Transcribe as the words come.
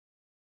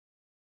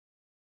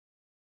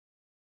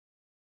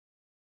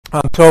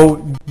So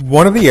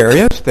one of the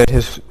areas that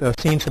has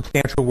seen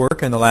substantial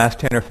work in the last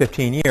 10 or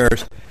 15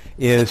 years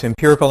is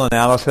empirical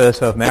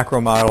analysis of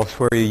macro models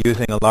where you're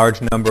using a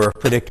large number of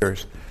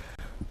predictors.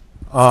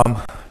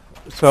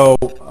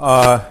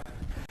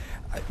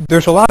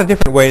 There's a lot of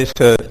different ways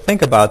to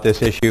think about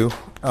this issue.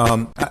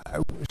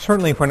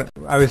 Certainly when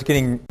I was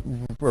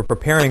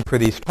preparing for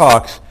these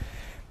talks,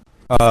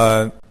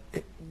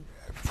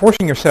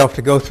 forcing yourself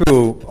to go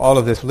through all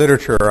of this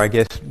literature, I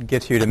guess,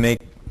 gets you to make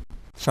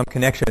some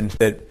connections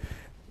that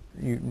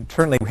you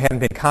certainly hadn't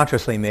been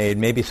consciously made,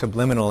 maybe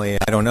subliminally,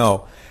 I don't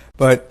know.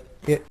 But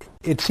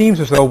it seems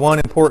as though one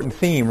important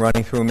theme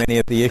running through many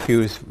of the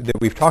issues that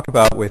we've talked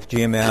about with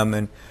GMM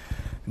and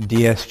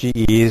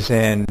DSGEs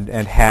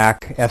and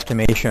hack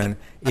estimation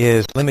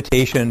is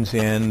limitations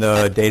in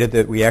the data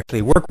that we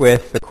actually work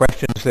with. The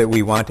questions that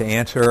we want to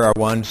answer are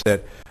ones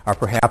that are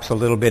perhaps a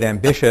little bit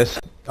ambitious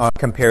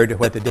compared to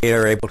what the data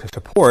are able to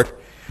support.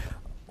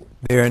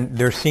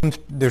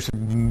 There's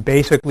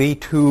basically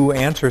two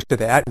answers to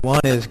that.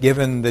 One is,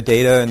 given the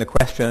data and the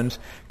questions,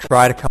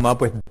 try to come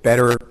up with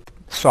better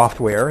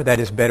software, that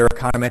is better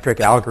econometric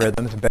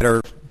algorithms,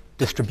 better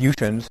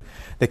distributions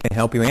that can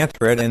help you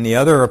answer it. And the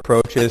other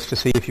approach is to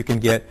see if you can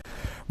get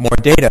more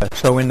data.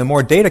 So in the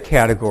more data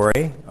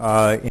category, in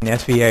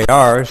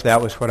SVARs, that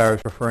was what I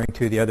was referring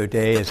to the other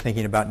day as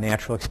thinking about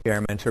natural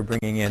experiments or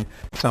bringing in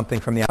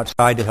something from the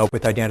outside to help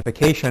with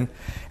identification.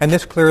 And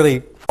this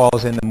clearly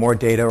falls in the more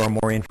data or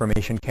more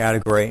information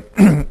category.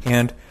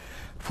 And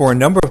for a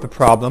number of the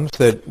problems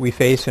that we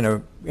face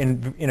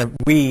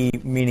we,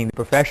 meaning the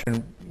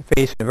profession,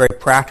 face in a very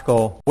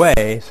practical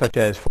way, such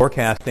as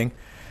forecasting,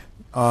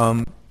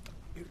 the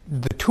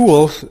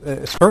tools,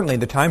 certainly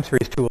the time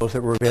series tools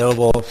that were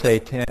available, say,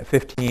 10,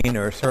 15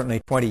 or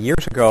certainly 20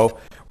 years ago,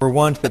 were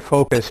ones that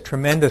focused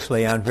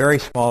tremendously on very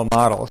small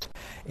models.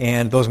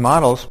 And those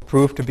models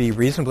proved to be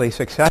reasonably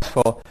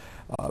successful,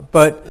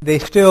 but they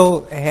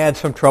still had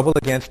some trouble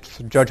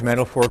against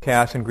judgmental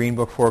forecasts and green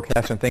book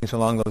forecasts and things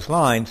along those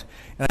lines.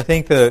 And I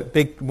think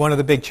one of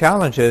the big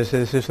challenges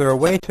is there a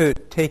way to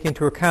take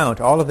into account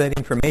all of that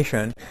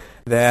information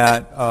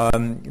that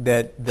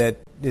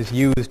is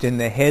used in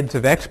the heads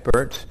of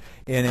experts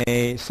in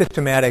a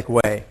systematic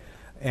way?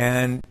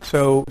 And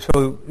so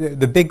then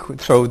the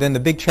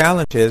big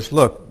challenge is,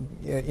 look,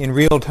 in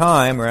real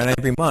time or in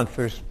every month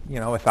there's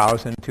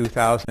 1,000,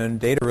 2,000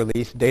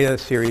 data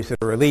series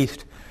that are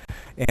released,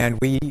 and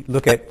we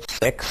look at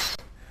 6,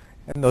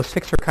 and those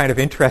 6 are kind of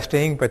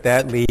interesting, but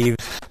that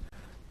leaves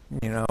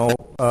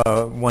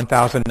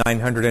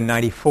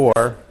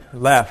 1,994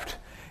 left.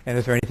 And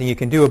is there anything you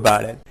can do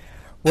about it?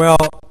 Well,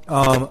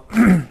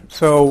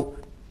 so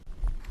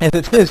as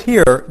it says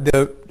here,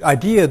 the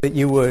idea that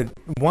you would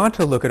want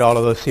to look at all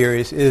of those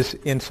series is,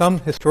 in some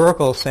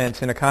historical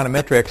sense in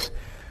econometrics,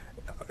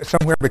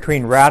 somewhere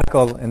between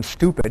radical and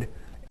stupid.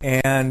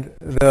 And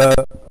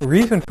the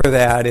reason for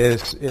that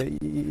is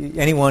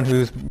anyone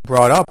who's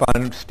brought up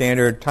on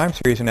standard time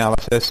series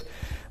analysis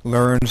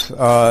learns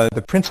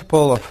the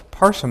principle of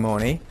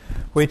parsimony,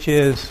 which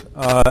is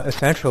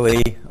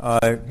essentially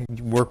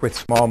work with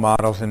small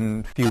models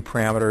and few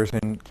parameters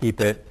and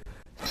keep it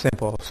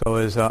simple. So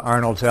as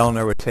Arnold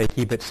Zellner would say,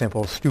 keep it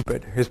simple,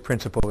 stupid. His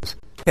principle is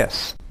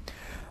KISS.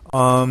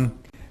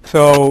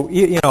 So,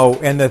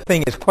 and the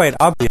thing is quite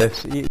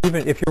obvious.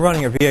 Even if you're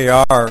running a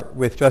VAR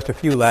with just a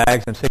few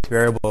lags and 6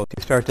 variables,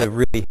 you start to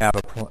really have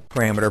a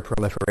parameter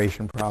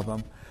proliferation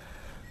problem.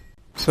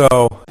 So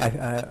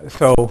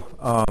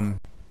the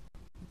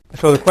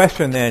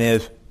question then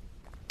is,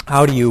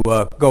 how do you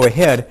go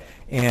ahead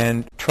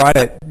and try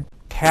to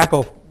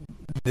tackle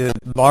the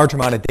large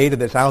amount of data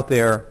that's out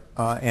there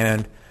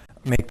and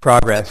make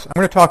progress? I'm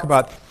going to talk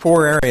about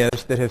 4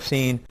 areas that have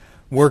seen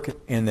work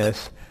in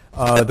this.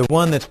 The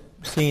one that's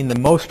seen the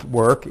most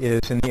work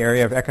is in the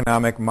area of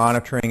economic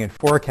monitoring and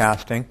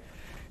forecasting,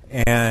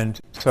 and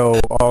so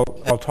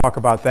I'll talk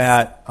about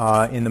that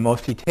in the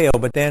most detail.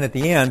 But then at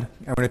the end,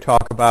 I'm going to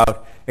talk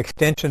about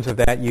extensions of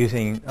that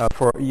using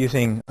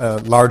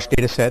large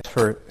data sets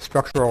for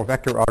structural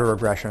vector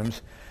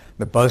autoregressions.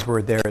 The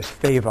buzzword there is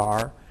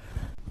FAVAR.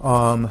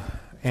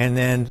 And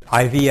then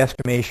IV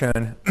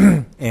estimation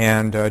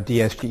and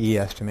DSGE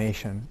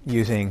estimation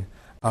using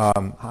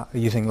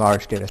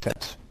large data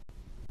sets.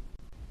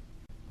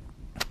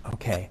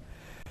 Okay,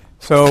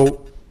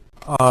 so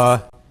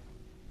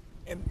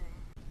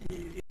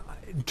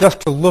just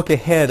to look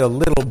ahead a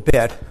little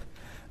bit,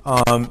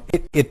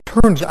 it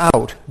turns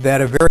out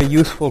that a very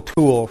useful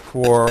tool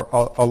for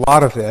a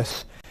lot of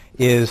this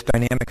is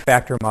dynamic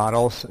factor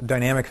models.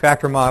 Dynamic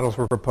factor models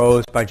were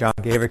proposed by John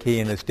Gaverke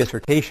in his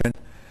dissertation,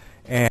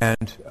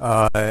 and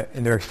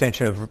their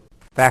extension of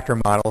factor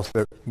models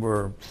that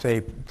were,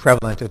 say,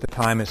 prevalent at the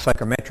time in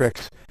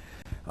psychometrics.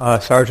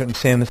 Sargent and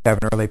Sims have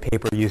an early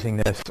paper using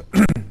this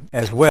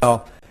as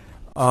well.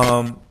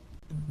 I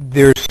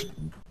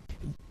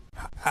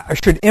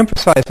should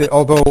emphasize that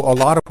although a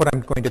lot of what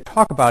I'm going to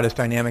talk about is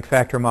dynamic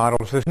factor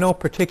models, there's no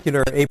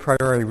particular a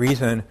priori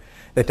reason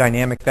that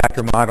dynamic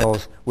factor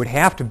models would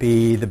have to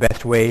be the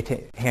best way to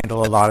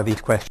handle a lot of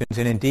these questions.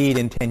 And indeed,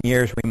 in 10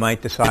 years, we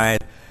might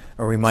decide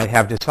or we might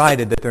have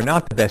decided that they're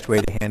not the best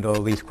way to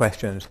handle these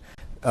questions.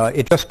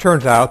 It just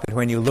turns out that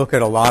when you look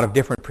at a lot of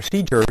different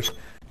procedures,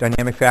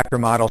 dynamic factor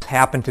models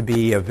happen to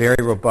be a very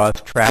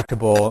robust,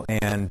 tractable,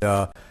 and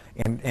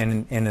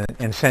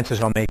in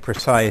senses I'll make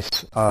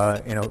precise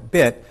in a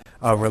bit,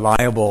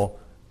 reliable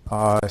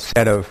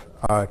set of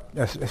a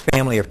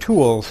family of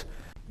tools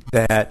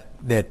that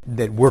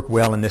work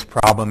well in this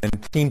problem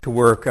and seem to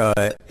work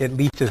at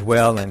least as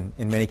well and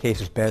in many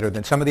cases better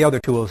than some of the other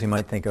tools you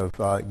might think of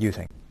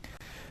using.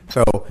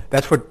 So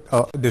that's what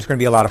there's going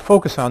to be a lot of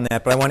focus on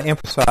that, but I want to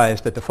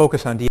emphasize that the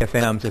focus on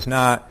DFMs is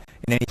not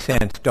in any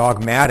sense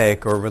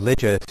dogmatic or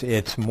religious.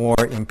 It's more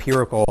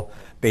empirical,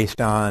 based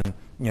on,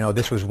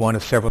 this was one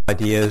of several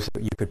ideas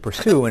that you could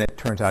pursue, and it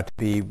turns out to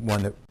be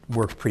one that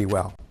works pretty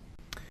well.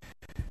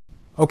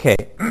 Okay,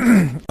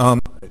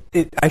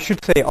 I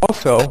should say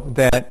also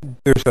that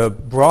there's a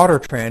broader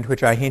trend,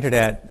 which I hinted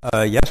at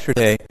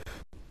yesterday,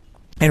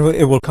 and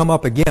it will come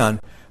up again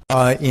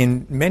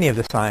in many of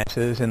the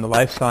sciences, in the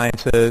life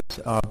sciences,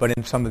 but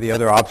in some of the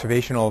other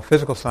observational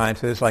physical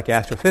sciences like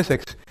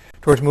astrophysics,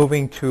 towards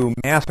moving to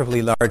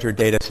massively larger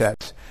data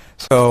sets.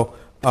 So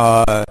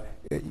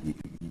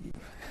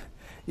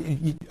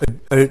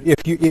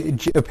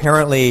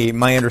apparently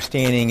my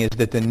understanding is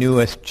that the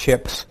newest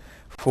chips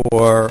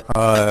for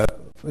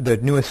the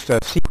newest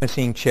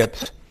sequencing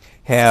chips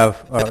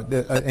have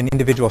an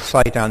individual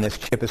site on this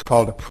chip is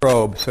called a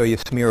probe. So you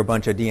smear a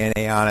bunch of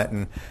DNA on it,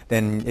 and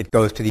then it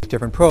goes to these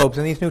different probes.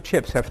 And these new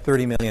chips have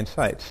 30 million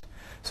sites.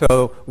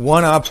 So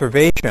one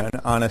observation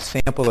on a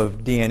sample of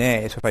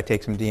DNA, so if I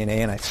take some DNA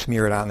and I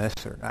smear it on this,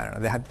 or I don't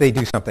know, they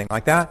do something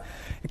like that,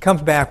 it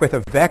comes back with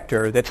a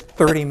vector that's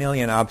 30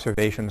 million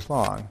observations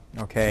long.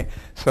 Okay,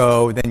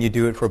 so then you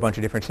do it for a bunch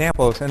of different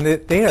samples, and the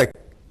data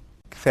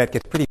set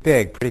gets pretty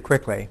big pretty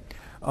quickly.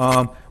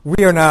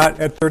 We are not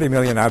at 30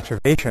 million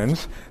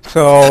observations,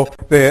 so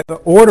the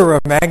order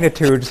of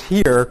magnitudes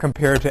here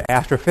compared to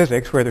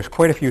astrophysics, where there's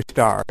quite a few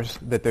stars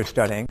that they're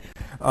studying,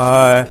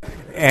 and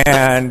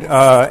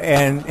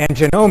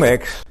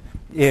genomics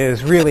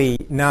is really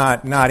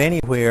not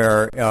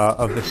anywhere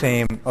of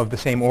the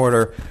same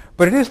order.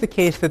 But it is the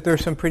case that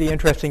there's some pretty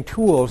interesting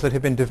tools that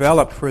have been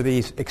developed for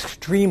these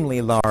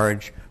extremely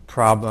large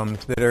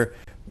problems that are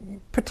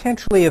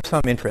potentially of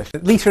some interest.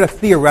 At least at a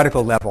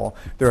theoretical level,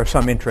 there are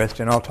some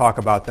interest, and I'll talk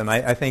about them.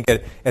 I think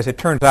as it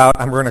turns out,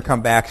 I'm going to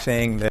come back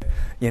saying that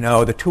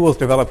the tools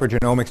developed for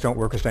genomics don't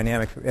work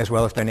as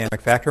well as dynamic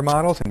factor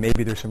models, and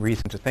maybe there's some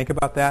reason to think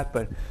about that,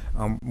 but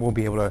we'll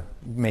be able to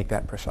make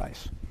that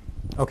precise.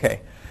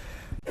 Okay.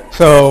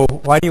 So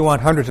why do you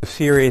want hundreds of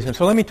series? And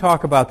so let me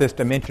talk about this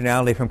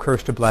dimensionality from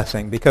curse to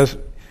blessing, because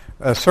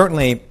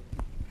certainly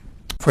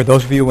for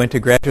those of you who went to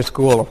graduate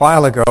school a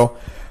while ago,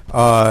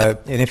 and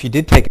if you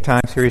did take a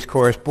time series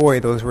course, boy,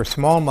 those were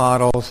small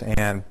models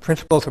and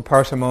principles of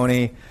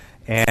parsimony,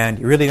 and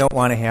you really don't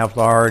want to have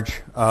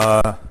large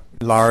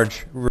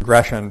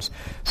regressions.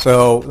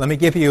 So let me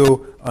give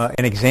you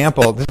an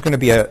example. This is going to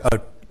be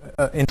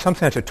in some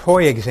sense a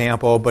toy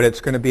example, but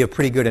it's going to be a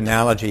pretty good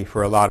analogy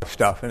for a lot of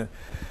stuff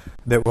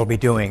that we'll be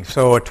doing.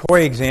 So a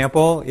toy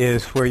example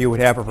is where you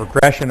would have a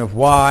regression of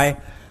y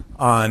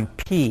on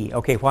p.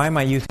 Okay, why am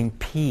I using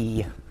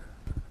p?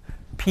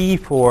 P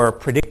for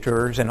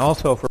predictors and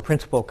also for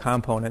principal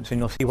components, and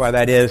you'll see why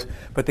that is.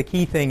 But the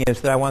key thing is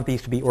that I want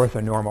these to be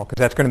orthonormal,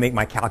 because that's going to make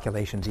my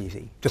calculations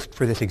easy, just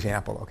for this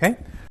example, okay?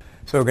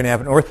 So we're going to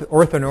have an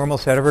orthonormal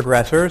set of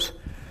regressors,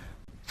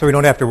 so we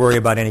don't have to worry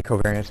about any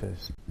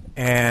covariances,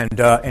 and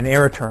an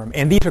error term.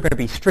 And these are going to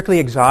be strictly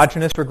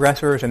exogenous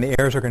regressors, and the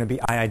errors are going to be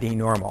IID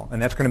normal,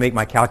 and that's going to make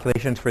my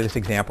calculations for this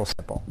example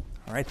simple.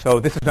 All right,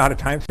 so this is not a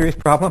time series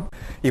problem,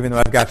 even though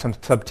I've got some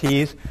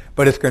sub-t's,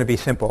 but it's going to be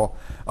simple.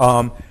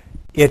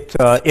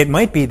 It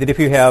might be that if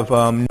you have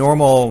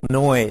normal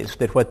noise,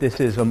 that what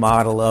this is a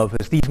model of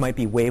is these might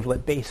be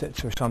wavelet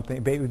bases or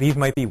something. These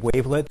might be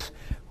wavelets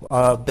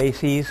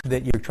bases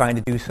that you're trying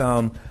to do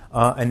some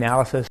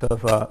analysis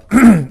of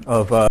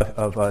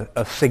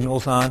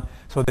signals on.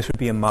 So this would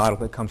be a model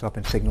that comes up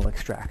in signal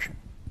extraction.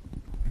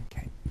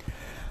 Okay.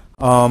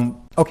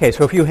 Okay.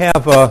 So if you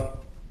have, we're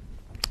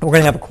going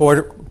to have a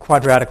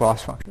quadratic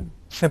loss function,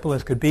 simple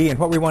as could be. And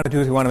what we want to do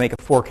is we want to make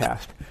a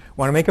forecast.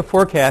 We want to make a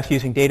forecast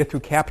using data through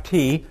cap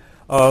t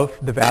of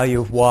the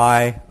value of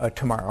y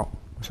tomorrow.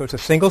 So it's a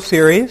single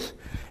series,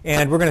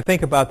 and we're going to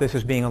think about this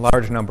as being a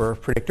large number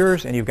of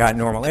predictors, and you've got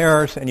normal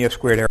errors, and you have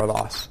squared error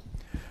loss.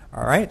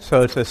 All right,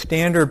 so it's a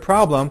standard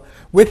problem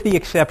with the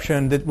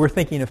exception that we're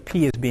thinking of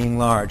p as being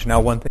large.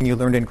 Now, one thing you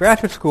learned in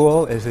graduate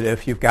school is that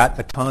if you've got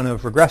a ton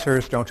of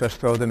regressors, don't just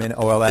throw them in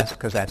OLS,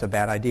 because that's a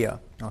bad idea.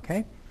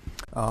 Okay?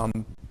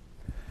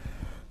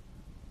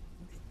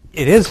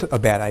 It is a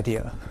bad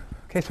idea.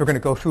 Okay, so we're going to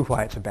go through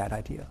why it's a bad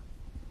idea.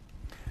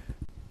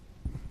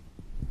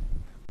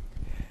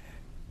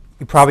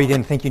 You probably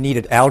didn't think you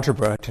needed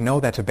algebra to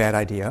know that's a bad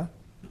idea,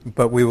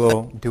 but we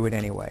will do it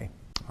anyway.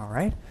 All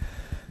right?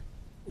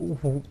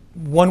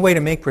 One way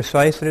to make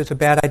precise that it's a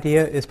bad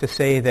idea is to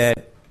say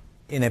that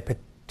in a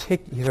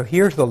particular, so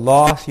here's the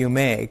loss you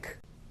make.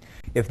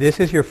 If this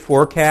is your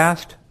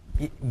forecast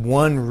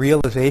one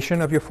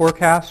realization of your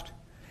forecast,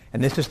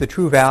 and this is the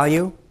true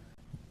value.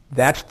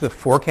 That's the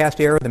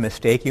forecast error, the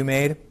mistake you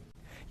made.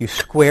 You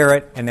square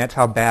it, and that's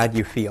how bad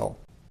you feel.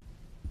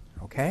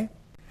 Okay?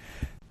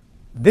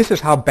 This is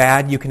how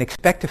bad you can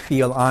expect to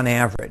feel on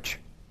average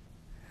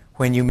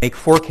when you make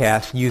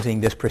forecasts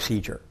using this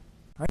procedure.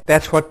 Right?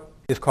 That's what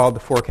is called the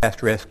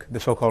forecast risk, the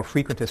so-called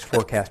frequentist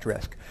forecast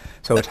risk.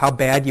 So it's how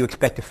bad you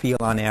expect to feel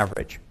on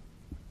average.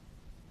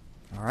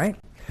 All right?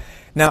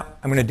 Now,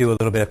 I'm going to do a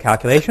little bit of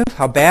calculations.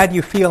 How bad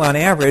you feel on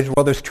average,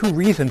 well, there's two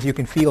reasons you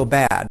can feel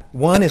bad.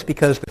 One is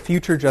because the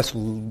future just,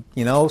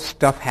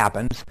 stuff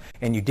happens,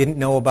 and you didn't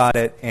know about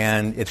it,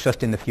 and it's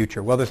just in the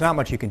future. Well, there's not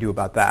much you can do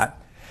about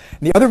that.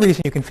 And the other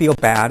reason you can feel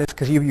bad is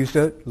because you used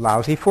a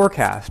lousy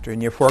forecast,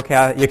 and you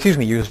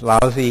used a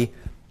lousy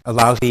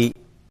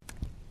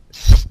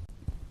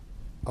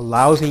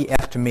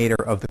estimator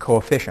of the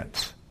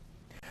coefficients.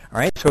 All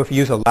right, so if you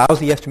use a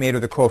lousy estimator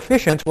of the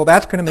coefficients, well,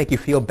 that's going to make you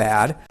feel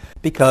bad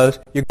because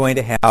you're going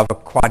to have a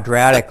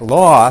quadratic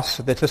loss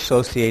that's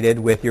associated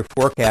with your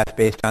forecast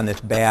based on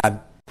this bad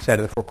set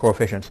of the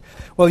coefficients.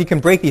 Well, you can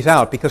break these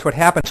out because what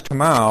happens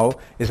tomorrow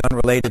is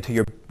unrelated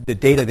to the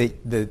data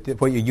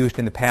what you used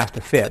in the past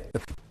to fit,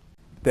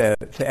 to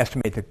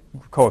estimate the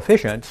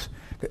coefficients,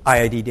 the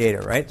IID data,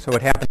 right? So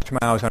what happens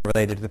tomorrow is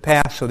unrelated to the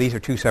past, so these are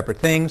two separate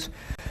things.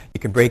 You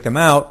can break them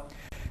out.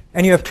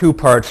 And you have two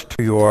parts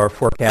to your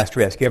forecast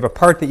risk. You have a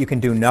part that you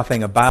can do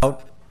nothing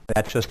about.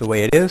 That's just the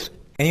way it is.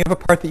 And you have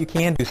a part that you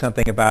can do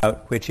something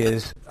about, which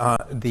is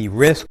the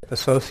risk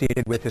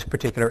associated with this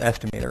particular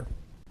estimator.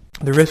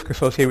 The risk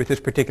associated with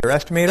this particular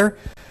estimator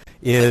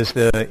is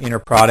the inner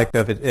product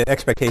of it,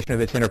 expectation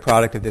of its inner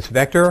product of this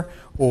vector,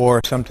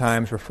 or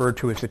sometimes referred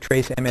to as the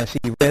trace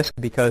MSE risk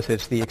because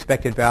it's the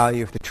expected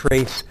value of the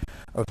trace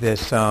of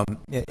this.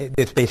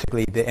 It's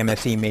basically the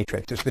MSE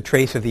matrix. It's the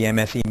trace of the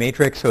MSE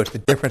matrix, so it's the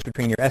difference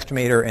between your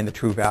estimator and the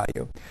true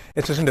value.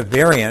 This isn't a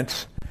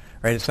variance,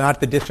 right? It's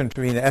not the distance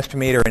between the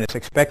estimator and its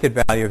expected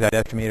value of that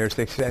estimator.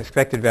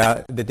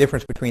 It's the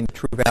difference between the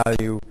true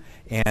value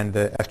and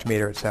the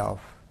estimator itself.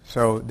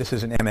 So this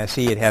is an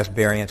MSE. It has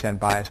variance and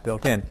bias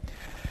built in.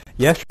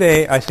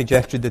 Yesterday, I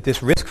suggested that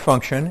this risk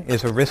function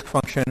is a risk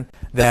function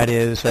that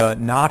is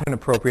not an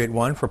appropriate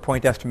one for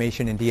point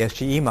estimation in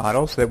DSGE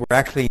models, that we're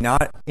actually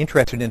not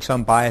interested in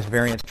some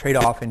bias-variance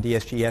trade-off in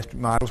DSGE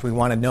models. We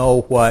want to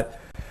know what,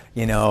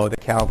 the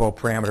Calvo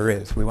parameter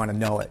is. We want to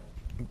know it.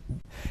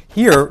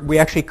 Here, we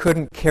actually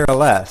couldn't care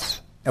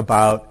less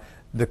about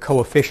the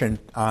coefficient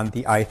on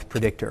the ith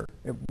predictor.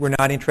 We're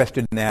not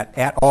interested in that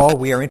at all.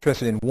 We are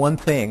interested in one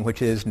thing,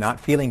 which is not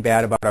feeling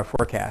bad about our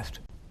forecast,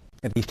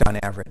 at least on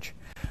average.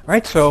 All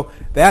right, so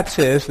that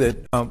says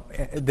that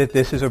that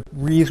this is a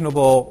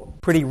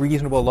pretty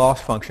reasonable loss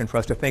function for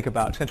us to think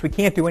about. Since we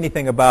can't do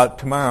anything about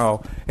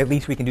tomorrow, at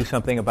least we can do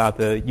something about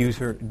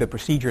the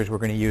procedures we're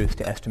going to use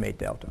to estimate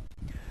delta.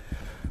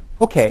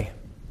 Okay.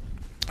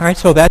 All right,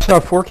 so that's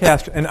our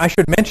forecast. And I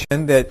should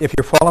mention that if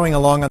you're following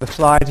along on the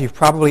slides, you've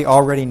probably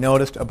already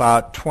noticed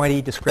about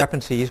 20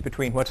 discrepancies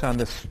between what's on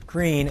the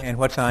screen and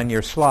what's on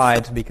your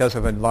slides because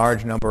of a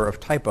large number of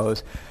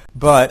typos.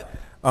 But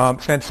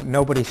since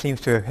nobody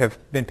seems to have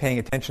been paying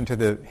attention to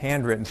the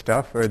handwritten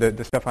stuff or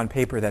the stuff on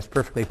paper, that's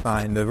perfectly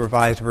fine. The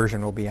revised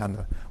version will be on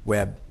the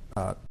web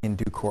in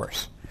due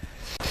course.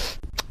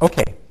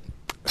 Okay.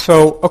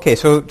 So let's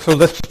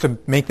just to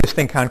make this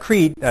thing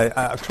concrete,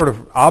 sort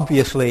of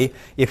obviously,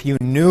 if you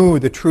knew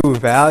the true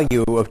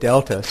value of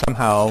delta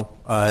somehow,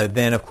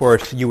 then of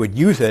course you would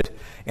use it,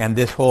 and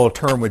this whole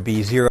term would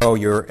be zero.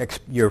 Your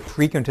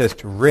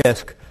frequentist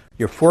risk,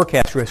 your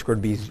forecast risk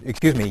would be,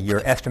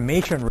 your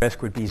estimation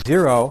risk would be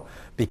zero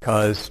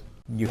because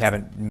you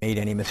haven't made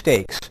any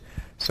mistakes.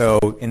 So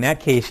in that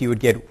case, you would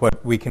get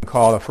what we can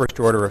call a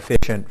first-order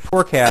efficient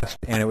forecast,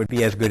 and it would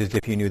be as good as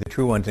if you knew the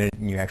true ones, and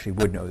you actually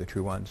would know the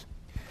true ones.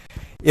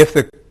 If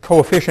the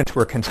coefficients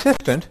were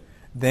consistent,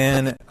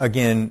 then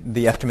again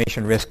the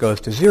estimation risk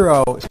goes to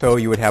zero, so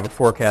you would have a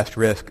forecast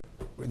risk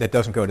that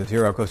doesn't go to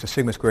zero, it goes to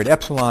sigma squared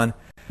epsilon,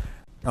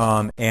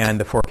 and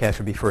the forecast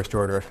would be first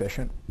order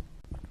efficient.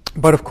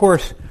 But of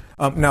course,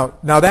 now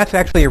that's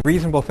actually a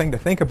reasonable thing to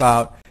think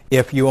about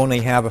if you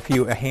only have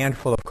a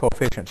handful of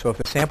coefficients. So if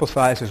the sample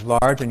size is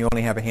large and you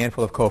only have a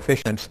handful of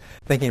coefficients,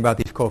 thinking about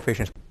these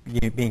coefficients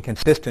being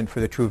consistent for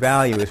the true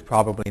value is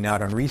probably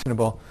not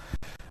unreasonable.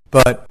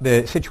 But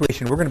the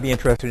situation we're going to be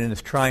interested in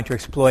is trying to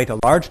exploit a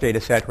large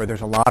data set where there's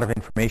a lot of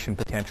information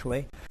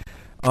potentially.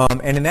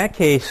 And in that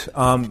case,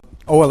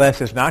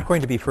 OLS is not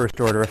going to be first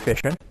order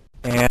efficient.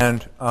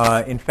 And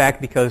in fact,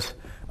 because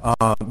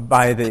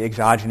by the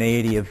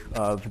exogeneity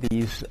of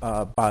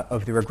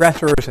the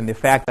regressors and the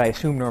fact that I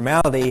assume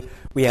normality,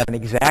 we have an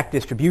exact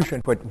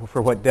distribution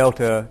for what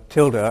delta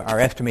tilde, our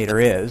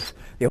estimator, is.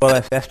 The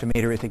OLS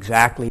estimator is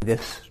exactly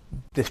this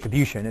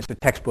distribution. It's the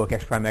textbook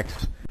x prime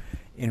x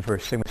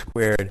inverse sigma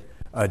squared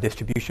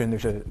distribution.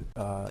 There's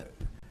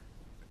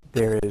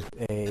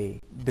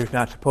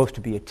not supposed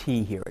to be a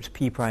t here. It's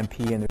p prime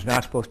p, and there's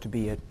not supposed to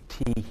be a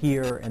t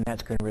here, and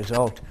that's going to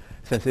result,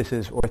 since this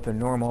is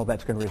orthonormal,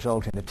 that's going to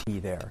result in a t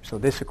there. So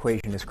this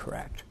equation is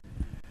correct.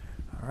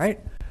 All right.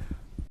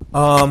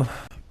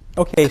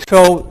 Okay,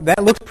 so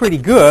that looks pretty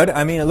good.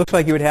 I mean, it looks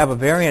like you would have a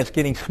variance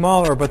getting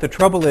smaller, but the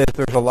trouble is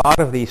there's a lot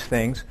of these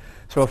things.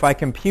 So if I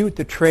compute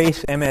the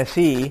trace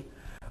MSE,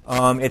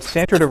 it's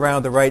centered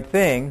around the right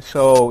thing.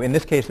 So in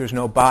this case, there's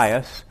no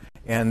bias.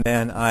 And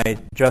then I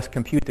just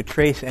compute the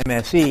trace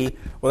MSE.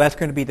 Well, that's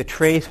going to be the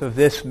trace of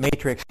this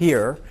matrix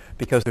here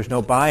because there's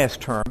no bias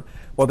term.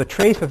 Well, the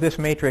trace of this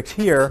matrix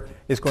here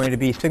is going to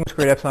be sigma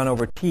squared epsilon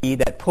over t.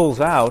 That pulls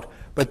out.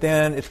 But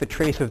then it's the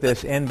trace of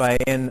this n by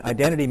n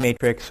identity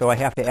matrix, so I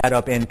have to add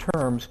up n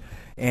terms,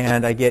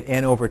 and I get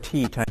n over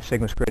t times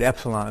sigma squared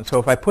epsilon. So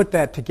if I put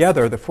that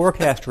together, the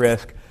forecast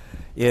risk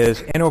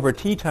is n over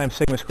t times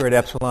sigma squared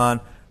epsilon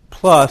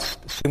plus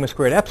sigma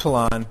squared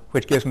epsilon,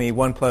 which gives me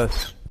 1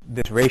 plus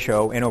this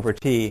ratio, n over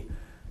t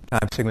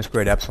times sigma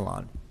squared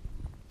epsilon.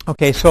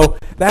 Okay, so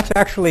that's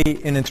actually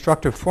an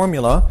instructive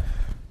formula.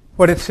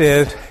 What it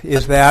says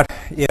is that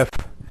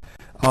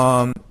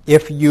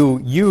if you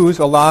use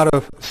a lot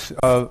of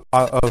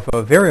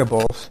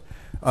variables,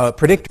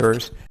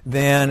 predictors,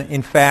 then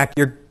in fact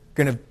you're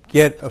going to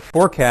get a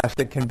forecast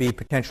that can be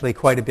potentially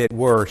quite a bit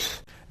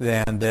worse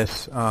than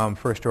this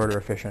first-order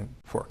efficient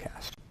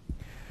forecast.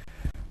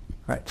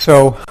 All right.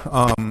 So,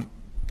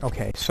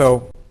 okay.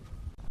 So,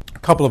 a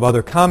couple of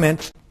other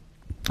comments.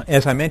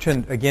 As I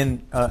mentioned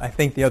again, I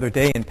think the other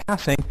day in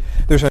passing,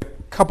 there's a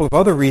couple of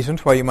other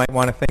reasons why you might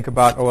want to think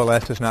about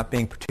OLS as not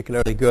being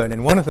particularly good,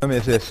 and one of them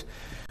is this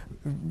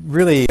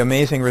really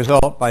amazing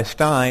result by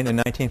Stein in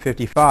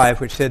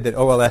 1955, which said that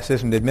OLS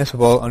isn't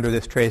admissible under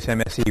this trace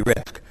MSE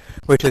risk,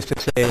 which is to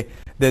say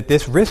that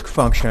this risk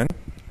function,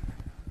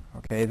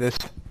 okay, this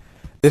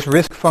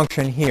risk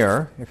function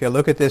here, if you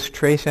look at this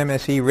trace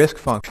MSE risk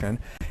function,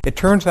 it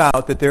turns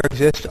out that there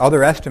exist other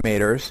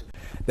estimators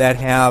that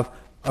have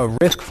a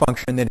risk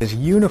function that is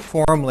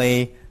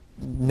uniformly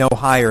no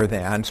higher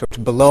than, so it's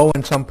below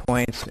in some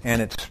points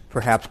and it's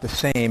perhaps the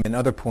same in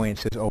other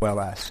points as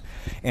OLS.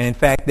 And in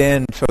fact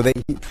then, so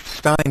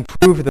Stein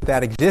proved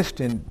that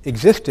existed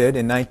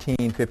in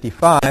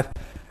 1955.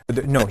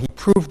 No, he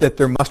proved that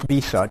there must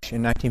be such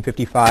in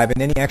 1955,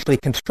 and then he actually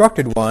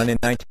constructed one in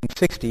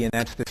 1960, and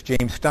that's this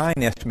James Stein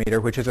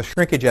estimator, which is a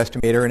shrinkage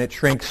estimator, and it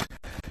shrinks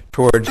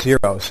towards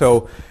 0.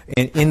 So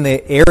in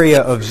the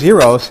area of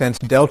 0, since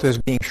delta is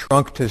being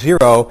shrunk to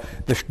 0,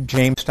 the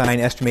James Stein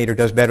estimator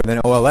does better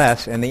than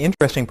OLS, and the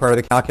interesting part of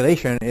the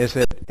calculation is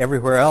that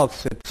everywhere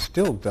else it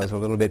still does a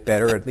little bit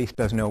better, or at least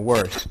does no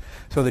worse.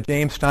 So the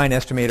James Stein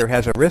estimator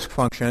has a risk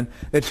function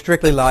that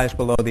strictly lies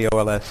below the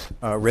OLS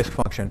risk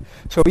function.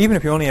 So even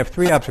if you only have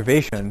three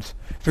observations,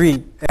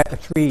 three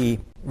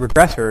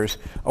regressors,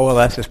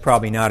 OLS is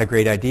probably not a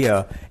great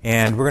idea.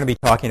 And we're going to be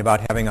talking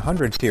about having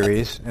 100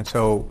 series, and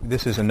so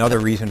this is another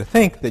reason to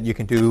think that you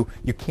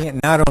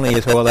can't, not only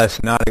is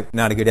OLS not a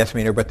good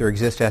estimator, but there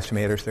exist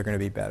estimators that are going to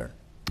be better.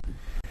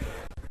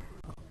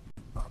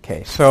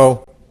 Okay,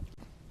 so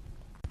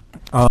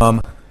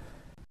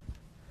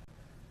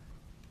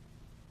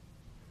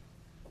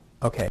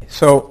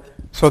so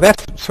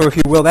if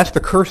you will, that's the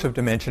curse of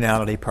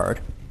dimensionality part.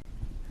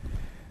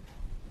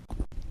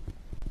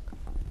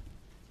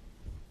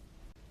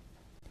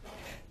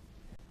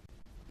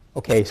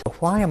 Okay, so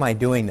why am I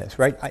doing this,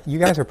 right? You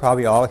guys are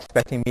probably all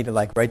expecting me to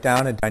write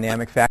down a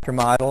dynamic factor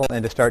model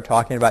and to start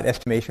talking about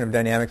estimation of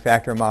dynamic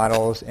factor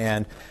models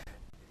and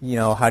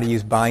how to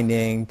use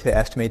binding to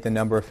estimate the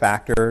number of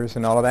factors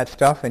and all of that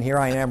stuff. And here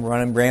I am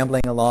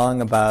rambling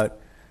along about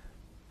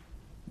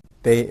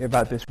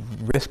this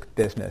risk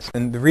business.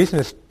 And the reason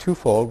is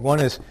twofold. One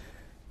is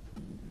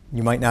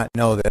you might not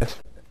know this.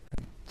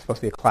 It's supposed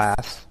to be a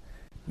class.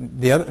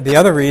 The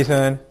other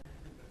reason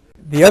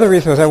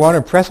is I want to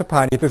impress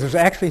upon you that there's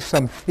actually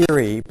some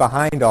theory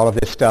behind all of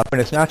this stuff, and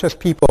it's not just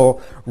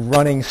people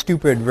running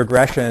stupid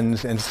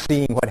regressions and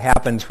seeing what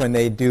happens when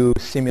they do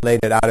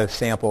simulated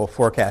out-of-sample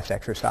forecast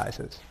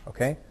exercises,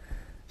 okay?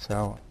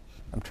 So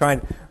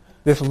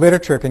this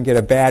literature can get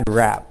a bad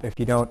rap if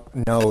you don't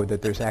know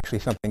that there's actually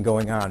something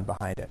going on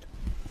behind it.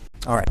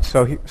 All right,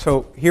 so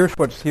here's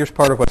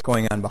part of what's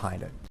going on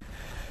behind it.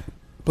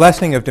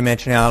 Blessing of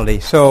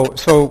dimensionality.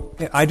 So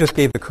I just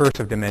gave the curse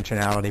of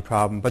dimensionality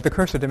problem, but the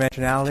curse of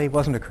dimensionality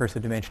wasn't a curse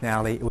of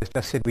dimensionality. It was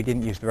just said we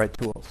didn't use the right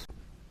tools.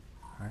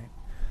 All right.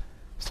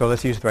 So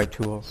let's use the right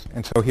tools.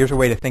 And so here's a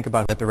way to think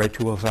about what the right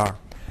tools are.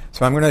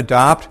 So I'm going to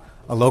adopt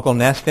a local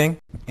nesting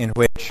in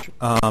which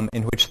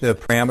the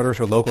parameters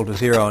are local to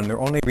 0, and the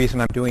only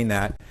reason I'm doing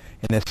that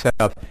in this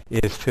setup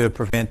is to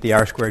prevent the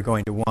R-squared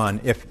going to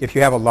 1. If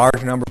you have a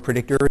large number of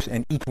predictors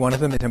and each one of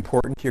them is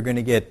important, you're going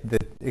to get the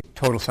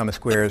total sum of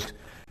squares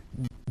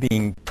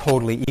being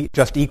totally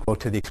just equal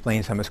to the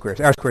explained sum of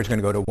squares. R-squared is going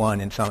to go to 1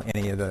 in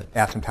any of the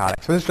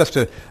asymptotics. So this is just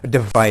a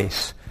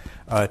device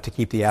to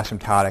keep the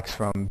asymptotics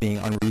from being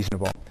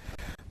unreasonable.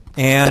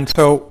 And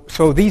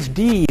so these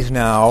D's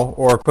now,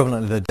 or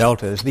equivalent to the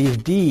deltas, these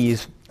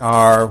D's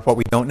are what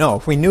we don't know.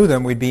 If we knew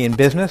them, we'd be in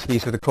business.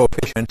 These are the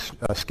coefficients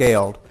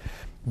scaled.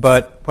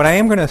 But what I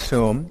am going to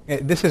assume,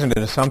 this isn't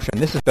an assumption,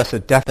 this is just a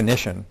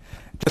definition,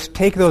 just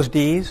take those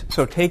D's.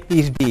 So take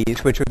these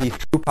D's, which are these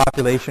true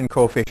population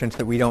coefficients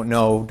that we don't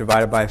know,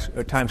 divided by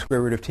times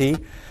square root of t,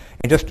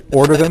 and just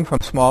order them from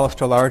smallest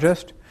to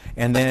largest,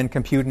 and then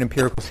compute an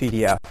empirical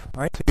CDF.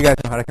 All right, so you guys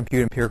know how to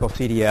compute empirical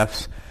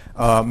CDFs.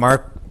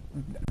 Mark,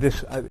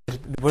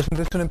 wasn't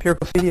this an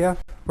empirical CDF?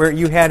 Where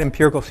you had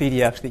empirical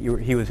CDFs that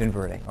he was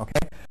inverting,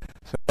 okay?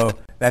 So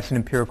that's an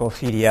empirical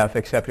CDF,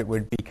 except it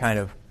would be kind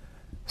of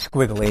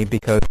squiggly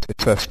because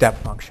it's a step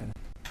function.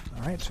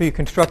 All right, so you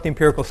construct the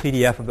empirical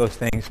CDF of those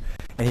things,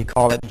 and you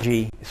call it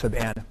G sub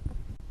n.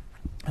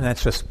 And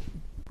that's just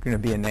going to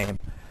be a name.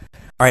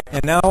 All right,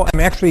 and now I'm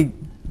actually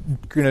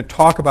going to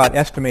talk about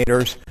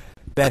estimators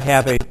that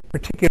have a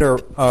particular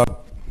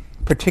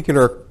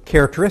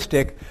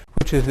characteristic,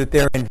 which is that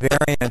they're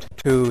invariant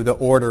to the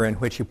order in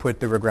which you put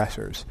the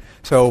regressors.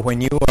 So when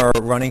you are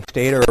running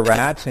Stata or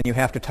RATS and you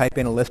have to type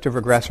in a list of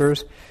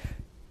regressors,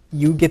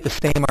 you get the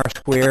same R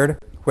squared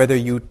whether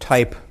you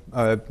type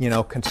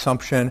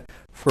consumption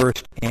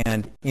first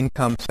and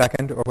income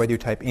second, or whether you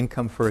type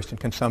income first and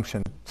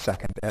consumption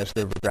second as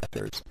the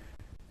regressors.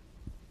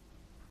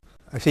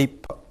 I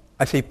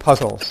see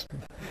puzzles.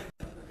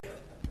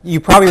 You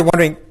probably are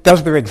wondering,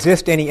 does there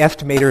exist any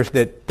estimators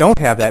that don't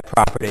have that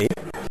property?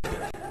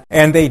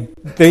 And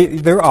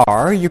there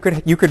are. You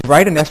could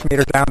write an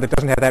estimator down that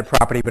doesn't have that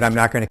property, but I'm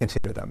not going to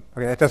consider them.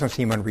 Okay, that doesn't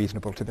seem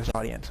unreasonable to this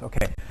audience.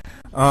 Okay.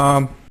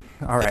 All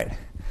right.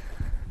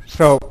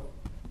 So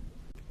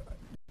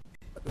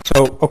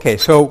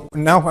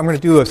now I'm going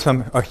to do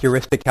a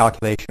heuristic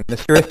calculation.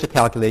 This heuristic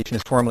calculation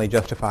is formally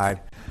justified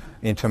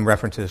in some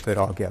references that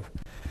I'll give.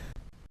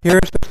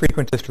 Here's the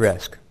frequentist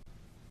risk.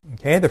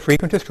 Okay, the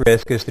frequentist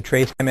risk is the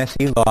trace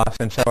MSE loss,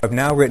 and so I've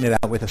now written it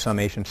out with a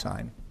summation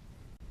sign.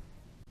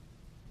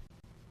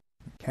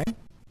 Okay,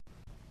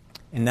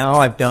 and now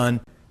I've done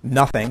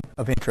nothing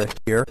of interest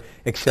here,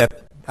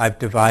 except I've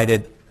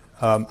divided.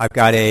 I'm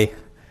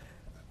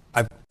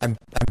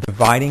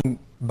dividing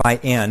by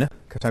n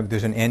because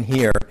there's an n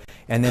here,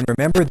 and then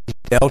remember these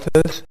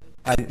deltas.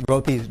 I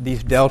wrote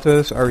these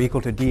deltas are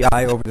equal to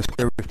di over the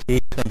square root of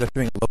t. So I'm just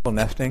doing local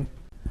nesting.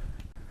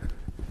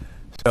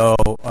 So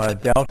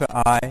delta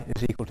I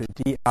is equal to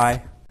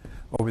di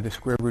over the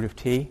square root of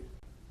t.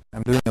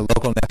 I'm doing a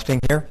local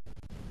nesting here.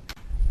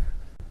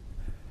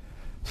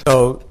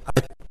 So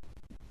I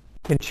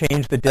can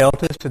change the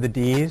deltas to the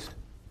d's,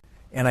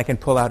 and I can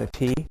pull out a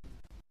t.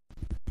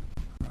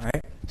 All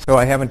right. So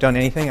I haven't done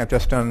anything. I've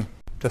just done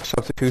just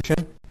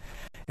substitution.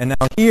 And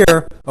now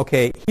here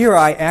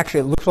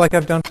it looks like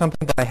I've done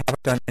something, but I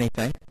haven't done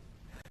anything.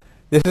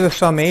 This is a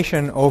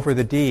summation over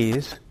the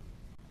d's.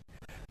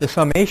 The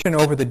summation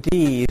over the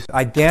d's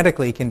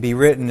identically can be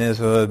written as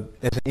an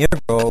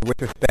integral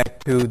with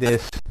respect to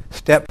this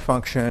step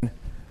function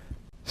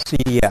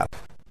CDF.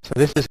 So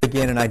this is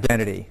again an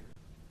identity.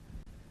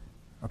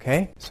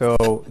 Okay,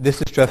 so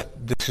this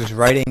is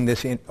writing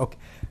this in. Okay,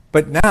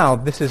 but now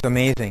this is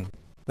amazing.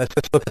 Let's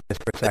just look at this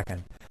for a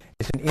second.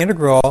 It's an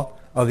integral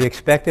of the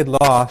expected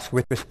loss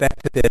with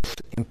respect to this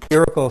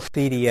empirical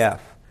CDF.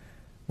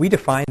 We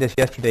defined this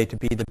yesterday to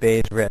be the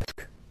Bayes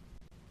risk.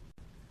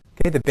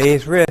 Okay, the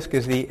Bayes risk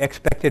is the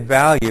expected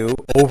value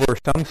over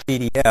some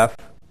CDF,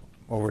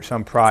 over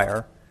some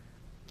prior,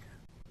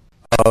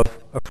 of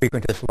a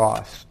frequentist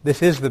loss.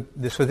 This is a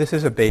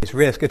Bayes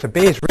risk. It's a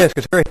Bayes risk.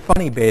 It's a very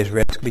funny Bayes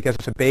risk because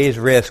it's a Bayes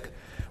risk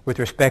with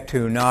respect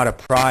to not a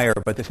prior,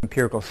 but this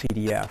empirical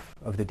CDF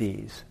of the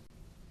D's.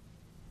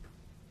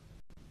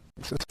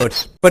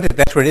 That's what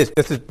it is.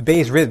 This is the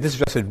Bayes risk. This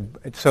is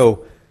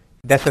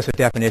that's just a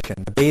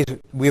definition.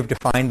 We have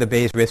defined the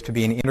Bayes risk to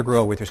be an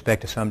integral with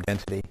respect to some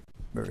density,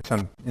 or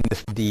some in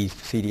this D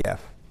CDF.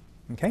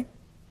 Okay.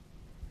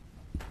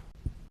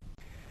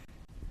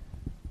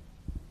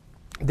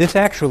 This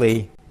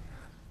actually,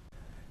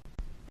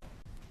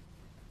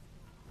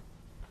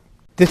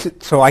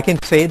 so I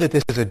can say that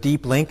this is a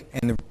deep link,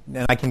 and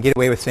I can get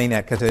away with saying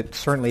that because it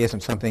certainly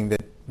isn't something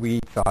that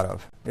we thought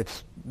of.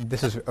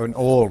 This is an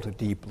old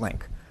deep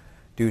link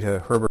due to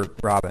Herbert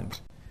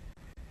Robbins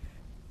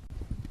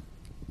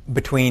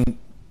between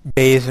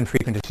Bayes and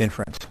frequentist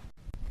inference.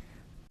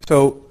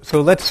 So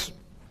let's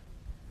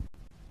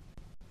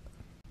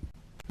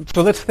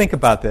think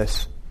about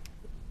this.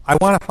 I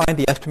want to find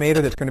the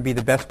estimator that's going to be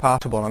the best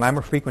possible, and I'm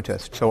a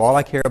frequentist, so all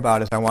I care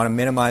about is I want to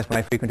minimize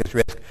my frequentist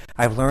risk.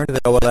 I've learned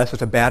that OLS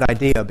is a bad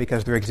idea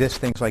because there exist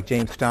things like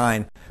James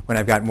Stein when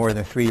I've got more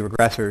than 3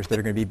 regressors that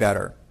are going to be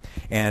better.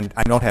 And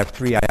I don't have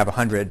 3, I have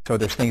 100, so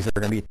there's things that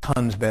are going to be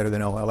tons better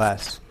than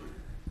OLS.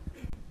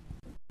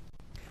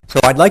 So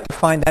I'd like to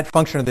find that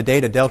function of the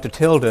data, delta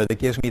tilde, that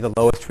gives me the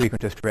lowest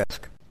frequentist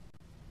risk.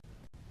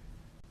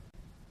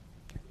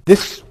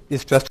 This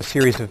is just a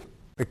series of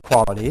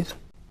equalities.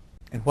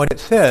 And what it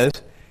says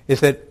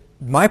is that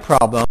my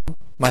problem,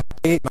 my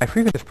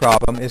frequentist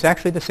problem, is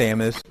actually the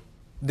same as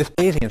this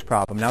Bayesian's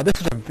problem. Now, this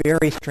is a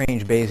very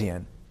strange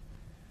Bayesian.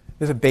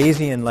 This is a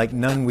Bayesian like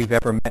none we've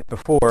ever met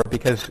before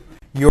because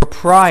your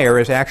prior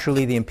is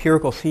actually the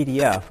empirical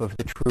CDF of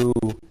the true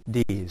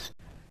D's.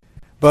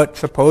 But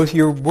suppose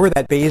you were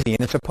that Bayesian,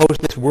 and suppose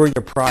this were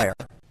your prior.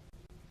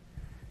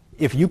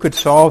 if you could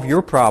solve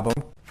your problem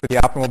for the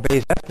optimal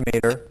Bayes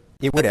estimator,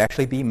 it would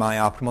actually be my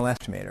optimal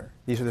estimator.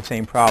 These are the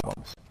same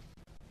problems.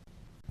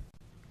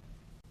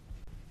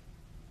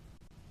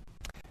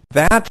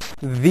 That's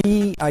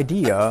the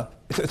idea.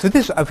 So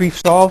this, we've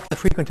solved the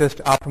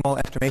frequentist optimal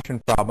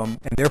estimation problem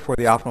and therefore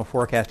the optimal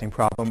forecasting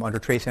problem under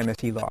trace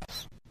MSE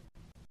loss.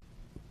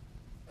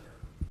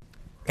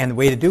 And the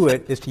way to do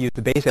it is to use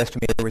the Bayes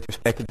estimator with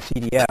respect to the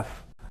CDF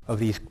of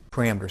these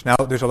parameters. Now,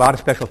 there's a lot of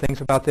special things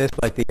about this,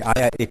 like it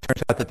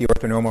turns out that the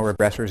orthonormal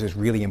regressors is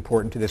really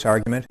important to this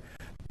argument.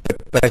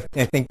 But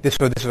I think this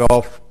is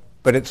all,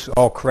 but it's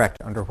all correct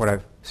under what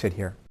I've said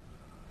here.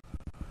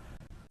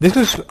 This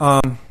is,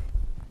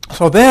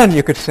 so then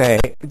you could say,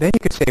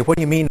 what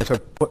do you mean?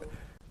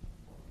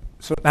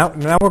 So now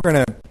we're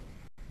going to,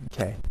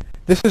 okay,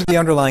 this is the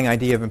underlying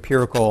idea of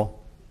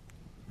empirical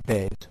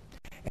Bayes.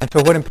 And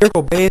so what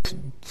empirical Bayes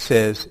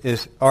says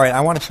is, all right,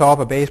 I want to solve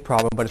a Bayes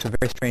problem, but it's a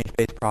very strange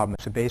Bayes problem.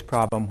 It's a Bayes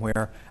problem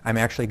where I'm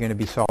actually going to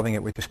be solving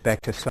it with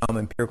respect to some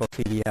empirical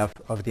CDF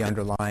of the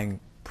underlying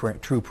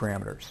true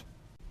parameters.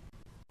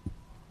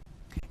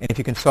 And if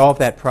you can solve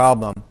that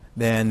problem,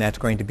 then that's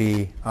going to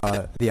be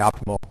the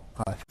optimal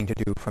thing to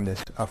do from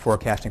this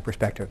forecasting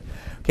perspective.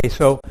 Okay,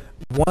 so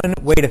one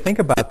way to think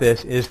about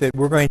this is that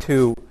we're going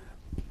to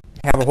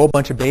have a whole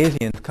bunch of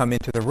Bayesians come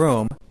into the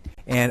room,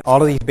 and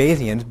all of these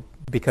Bayesians,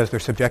 because they're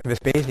subjectivist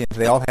Bayesians,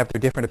 they all have their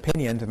different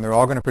opinions, and they're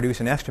all going to produce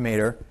an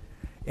estimator,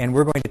 and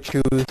we're going to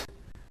choose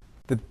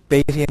the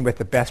Bayesian with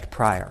the best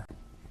prior.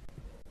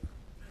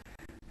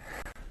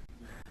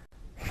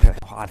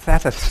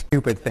 That's a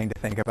stupid thing to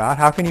think about.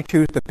 How can you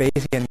choose the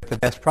Bayesian with the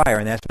best prior?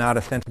 And that's not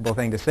a sensible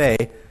thing to say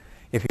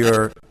if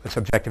you're a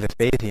subjectivist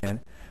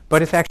Bayesian.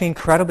 But it's actually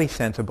incredibly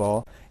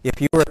sensible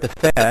if you were at the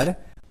Fed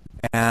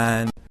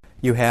and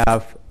you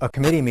have a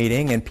committee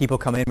meeting and people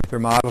come in with their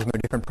models and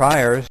their different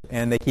priors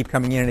and they keep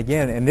coming in and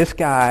again. And this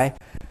guy,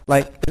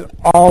 is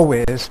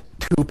always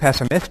too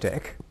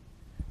pessimistic.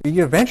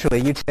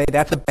 Eventually, you'd say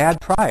that's a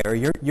bad prior.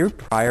 Your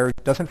prior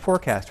doesn't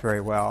forecast very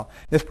well.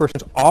 This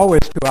person's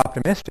always too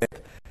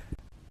optimistic.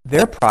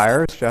 Their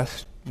prior is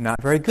just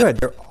not very good.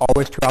 They're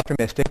always too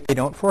optimistic. They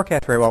don't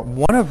forecast very well.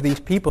 One of these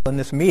people in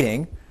this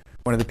meeting,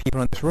 one of the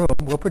people in this room,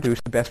 will produce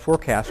the best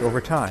forecast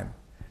over time.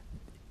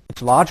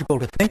 It's logical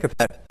to think of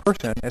that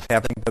person as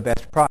having the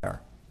best prior.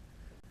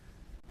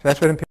 So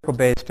that's what empirical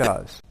Bayes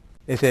does,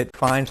 is it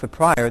finds the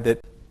prior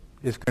that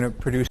is going to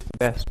produce the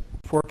best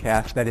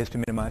forecast, that is to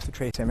minimize the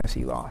trace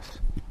MSE loss.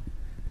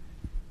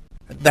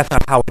 That's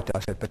not how it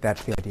does it, but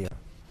that's the idea.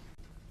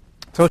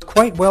 So it's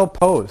quite well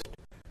posed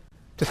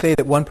to say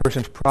that one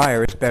person's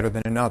prior is better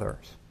than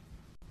another's.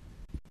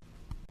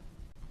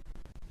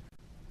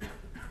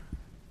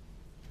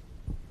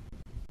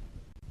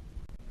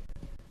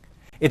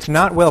 It's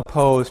not well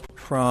posed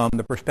from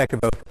the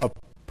perspective of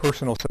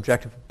personal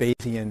subjective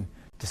Bayesian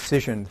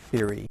decision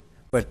theory,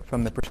 but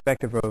from the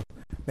perspective of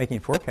making a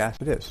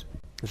forecast, it is.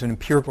 There's an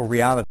empirical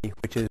reality,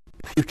 which is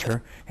the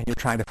future, and you're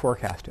trying to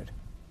forecast it.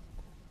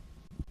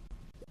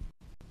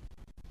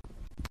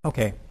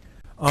 Okay.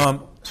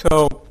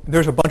 So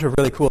there's a bunch of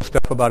really cool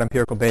stuff about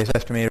empirical Bayes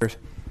estimators.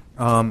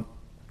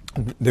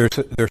 There's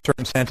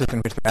certain senses in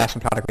which they're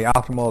asymptotically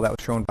optimal. That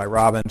was shown by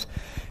Robbins.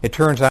 It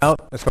turns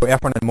out, so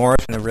Efron and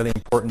Morris in a really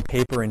important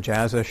paper in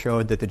JASA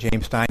showed that the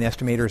James Stein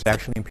estimator is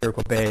actually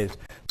empirical Bayes.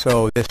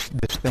 So this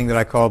thing that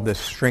I called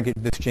this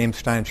James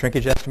Stein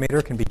shrinkage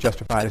estimator can be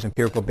justified as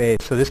empirical Bayes.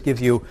 So it's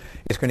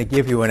going to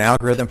give you an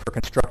algorithm for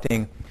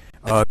constructing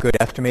good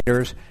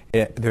estimators.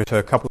 There's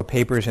a couple of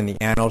papers in the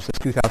Annals. This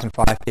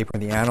 2005 paper in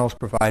the Annals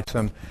provides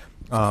some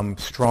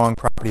strong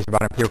properties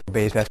about empirical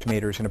Bayes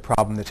estimators in a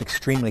problem that's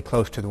extremely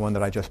close to the one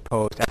that I just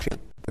posed. Actually,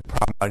 the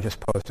problem I just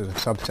posed is a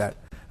subset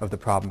of the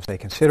problems they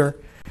consider.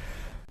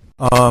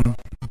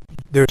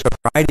 There's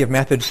a variety of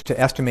methods to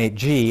estimate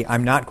G.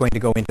 I'm not going to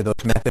go into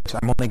those methods.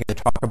 I'm only going to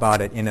talk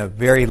about it in a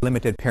very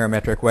limited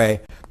parametric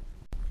way.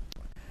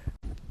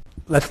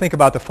 Let's think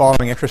about the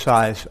following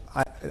exercise.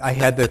 I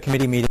had the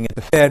committee meeting at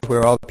the Fed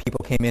where all the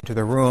people came into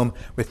the room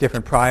with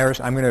different priors.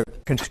 I'm going to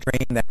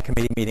constrain that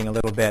committee meeting a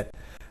little bit.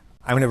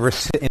 I'm going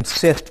to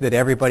insist that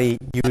everybody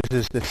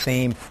uses the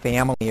same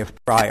family of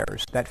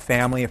priors. That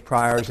family of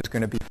priors is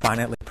going to be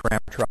finitely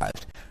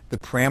parameterized. The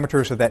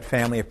parameters of that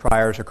family of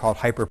priors are called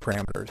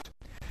hyperparameters.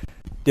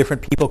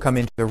 Different people come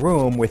into the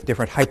room with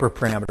different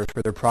hyperparameters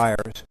for their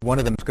priors. One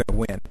of them is going to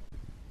win.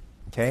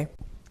 Okay?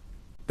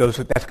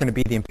 That's going to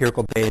be the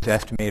empirical Bayes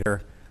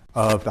estimator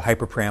of the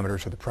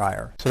hyperparameters of the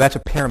prior. So that's a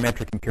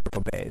parametric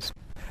empirical Bayes.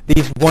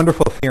 These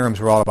wonderful theorems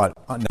are all about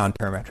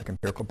non-parametric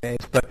empirical Bayes,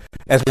 but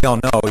as we all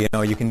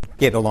know, you can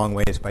get a long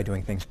ways by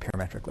doing things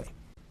parametrically.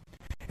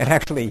 And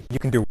actually, you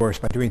can do worse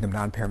by doing them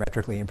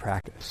non-parametrically in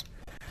practice.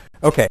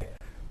 Okay.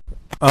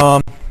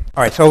 All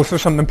right, so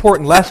some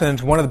important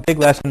lessons. One of the big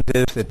lessons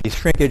is that these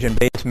shrinkage and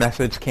Bayes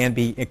methods can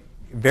be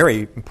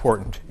very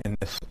important in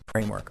this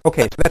framework.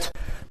 Okay, so that's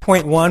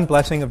point one,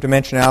 blessing of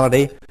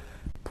dimensionality.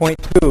 Point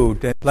two,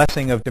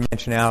 blessing of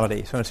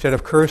dimensionality. So instead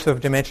of curse of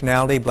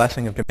dimensionality,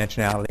 blessing of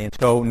dimensionality. And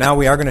so now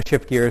we are going to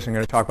shift gears and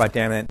going to talk about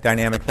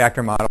dynamic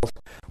factor models,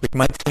 which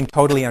might seem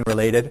totally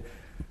unrelated,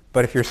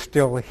 But if you're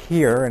still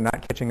here and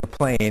not catching a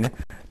plane,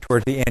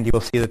 towards the end you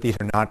will see that these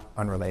are not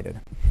unrelated.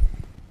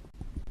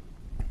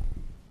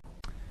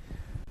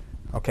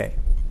 Okay.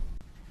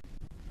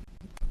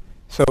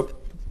 So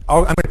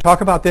I'm going to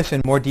talk about this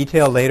in more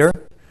detail later.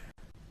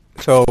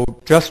 So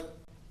just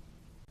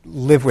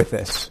live with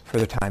this for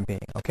the time being,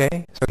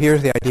 okay? So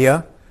here's the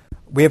idea.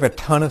 We have a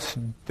ton of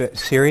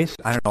series,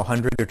 I don't know,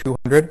 100 or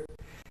 200,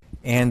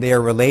 and they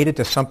are related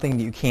to something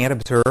that you can't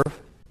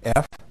observe,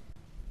 F.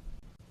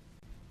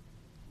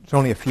 There's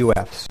only a few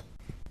F's.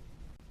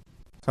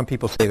 Some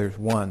people say there's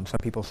 1, some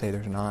people say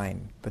there's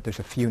 9, but there's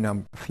a few of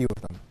them.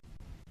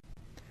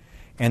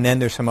 And then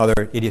there's some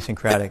other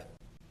idiosyncratic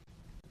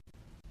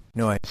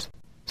noise.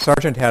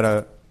 Sargent had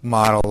a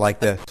model like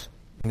this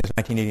in his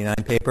 1989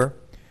 paper,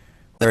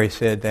 where he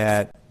said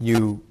that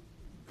you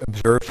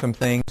observed some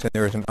things and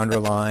there was an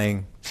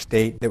underlying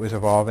state that was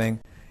evolving,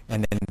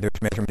 and then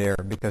there's measurement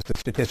error because the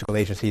statistical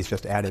agencies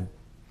just added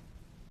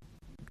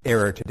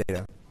error to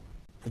data.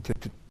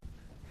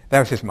 That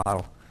was his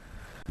model.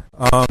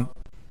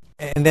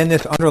 And then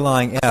this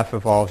underlying F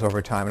evolves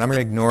over time, and I'm going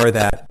to ignore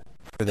that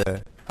for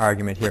the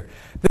argument here.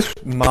 This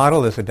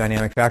model is a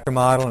dynamic factor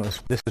model, and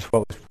this is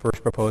what was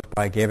first proposed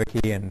by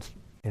Gavicki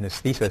in his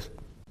thesis.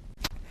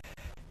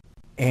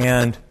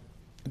 And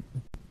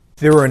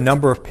there were a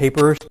number of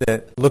papers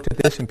that looked at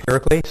this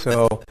empirically.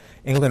 So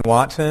England and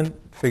Watson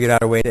figured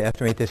out a way to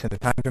estimate this in the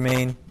time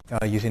domain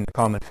using the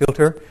Kalman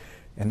filter,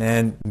 and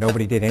then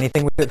nobody did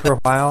anything with it for a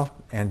while.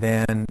 And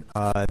then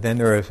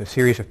there was a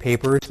series of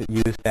papers that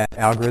used that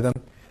algorithm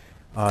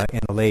in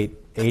the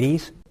late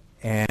 80s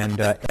and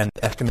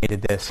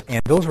estimated this.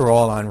 And those were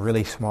all on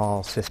really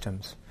small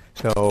systems.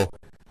 So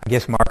I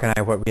guess Mark and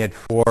I, we had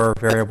 4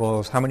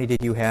 variables. How many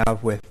did you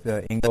have with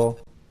Engel?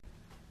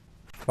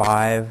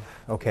 5,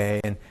 okay,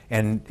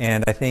 and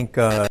I think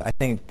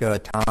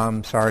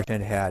Tom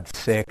Sargent had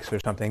 6 or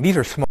something. These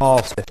are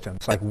small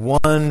systems, like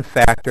 1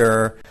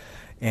 factor,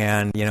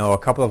 and a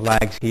couple of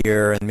lags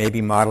here, and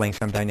maybe modeling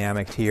some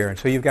dynamics here. And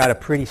so you've got a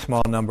pretty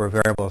small number of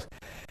variables,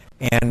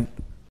 and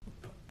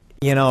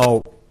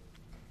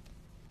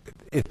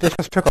this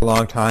just took a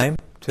long time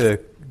to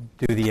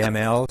do the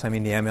MLs. I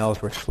mean, the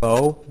MLs were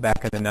slow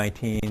back in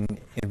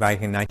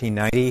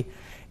 1990,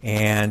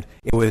 and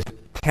it was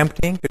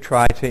tempting to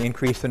try to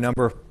increase the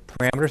number of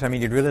parameters. I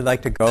mean, you'd really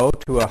like to go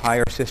to a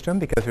higher system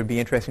because it would be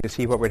interesting to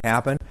see what would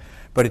happen,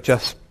 but it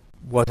just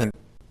wasn't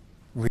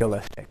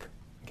realistic.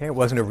 Okay, it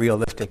wasn't a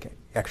realistic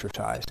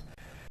exercise.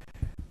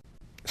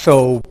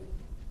 So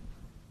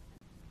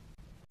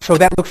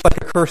that looks like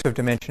a curse of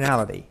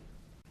dimensionality.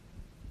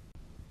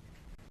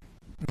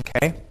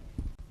 Okay.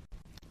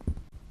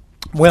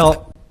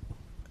 Well,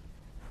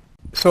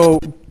 so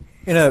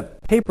in a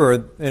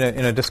paper,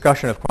 in a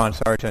discussion of Quan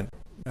Sargent,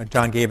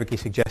 John Gavicki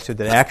suggested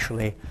that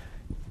actually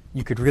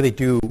you could really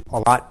do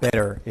a lot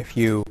better if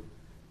you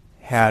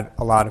had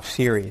a lot of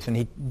series. And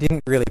he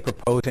didn't really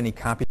propose any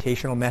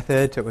computational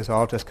methods. It was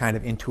all just kind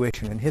of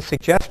intuition. And his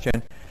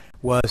suggestion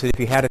was that if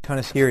you had a ton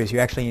of series,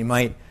 you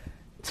might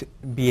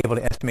be able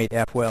to estimate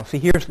F well. See,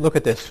 look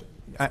at this.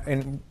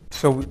 And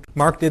so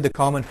Mark did the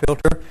Kalman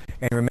filter,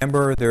 and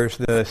remember there's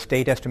the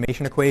state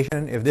estimation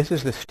equation. If this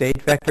is the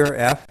state vector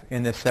F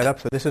in this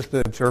setup, so this is the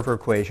observer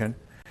equation,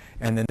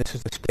 and then this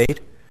is the state,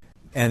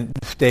 and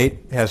the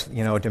state has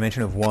a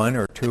dimension of 1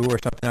 or 2 or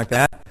something like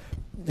that,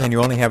 and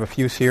you only have a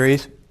few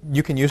series,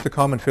 you can use the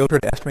Kalman filter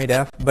to estimate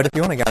F, but if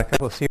you only got a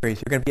couple of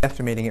series, you're going to be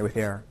estimating it with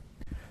error.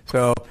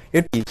 So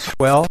it'd be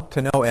swell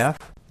to know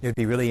F. It'd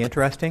be really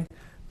interesting,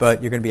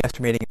 but you're going to be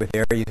estimating it with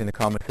error using the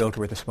Kalman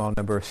filter with a small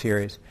number of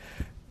series.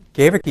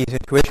 Gavicki's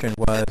intuition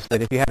was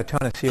that if you had a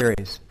ton of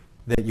series,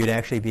 that you'd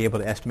actually be able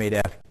to estimate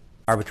F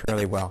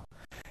arbitrarily well.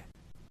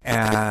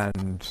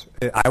 And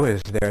I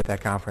was there at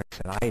that conference,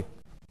 and I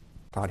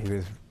thought he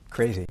was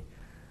crazy.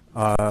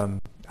 I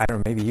don't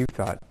know, maybe you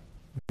thought.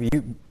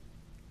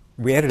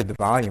 We edited the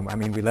volume. I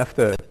mean, we left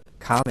the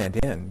comment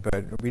in,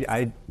 but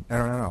I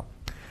don't know.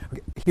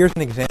 Okay, here's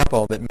an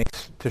example that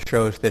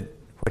shows that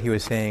what he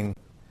was saying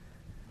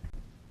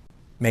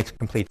makes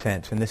complete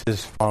sense. And this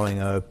is following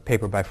a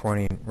paper by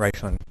Forney and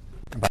Reichland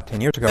about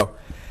 10 years ago.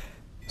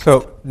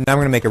 So now I'm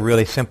going to make a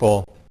really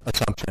simple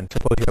assumption.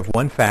 Suppose you have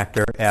 1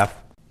 factor, F.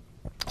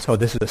 So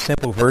this is a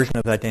simple version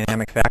of that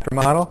dynamic factor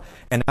model.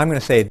 And I'm going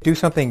to say do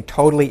something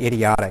totally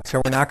idiotic.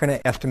 So we're not going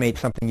to estimate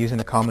something using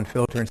the Kalman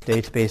filter in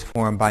state space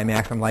form by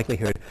maximum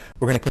likelihood.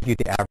 We're going to compute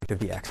the average of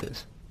the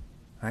x's.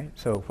 Right?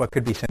 So what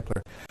could be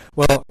simpler?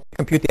 Well,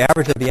 compute the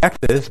average of the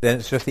x's, then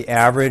it's just the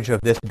average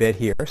of this bit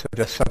here, so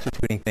just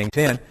substituting things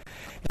in.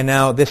 And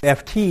now this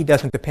ft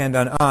doesn't depend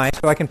on I,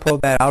 so I can pull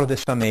that out of the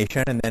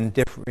summation and then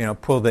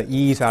pull the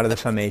e's out of the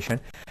summation.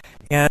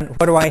 And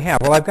what do I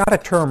have? Well, I've got a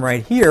term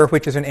right here,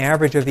 which is an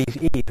average of these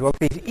e's. Well,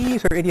 these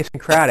e's are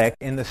idiosyncratic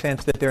in the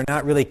sense that they're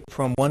not really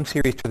from one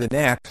series to the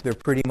next. They're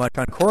pretty much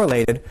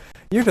uncorrelated.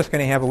 You're just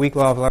going to have a weak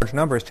law of large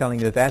numbers telling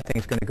you that that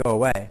thing's going to go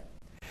away.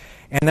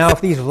 And now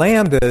if these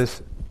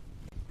lambdas,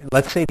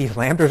 let's say these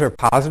lambdas are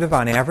positive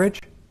on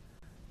average,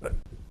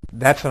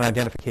 that's an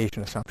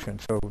identification assumption,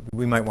 so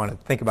we might want to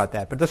think about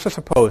that. But let's just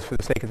suppose, for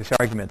the sake of this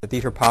argument, that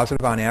these are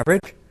positive on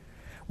average.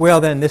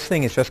 Well, then this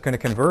thing is just going to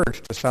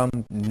converge to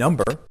some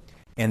number,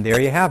 and there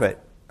you have it.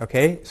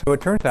 Okay, so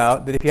it turns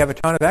out that if you have a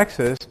ton of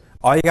x's,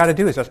 all you got to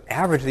do is just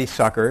average these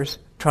suckers.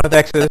 Ton of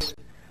x's,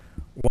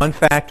 one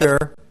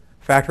factor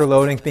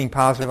loading being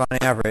positive on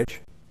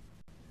average.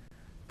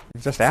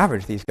 Just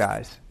average these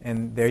guys,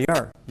 and there you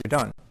are. You're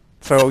done.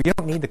 So you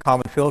don't need the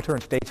Kalman filter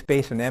and state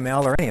space and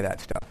ML or any of that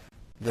stuff.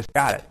 You just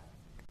got it.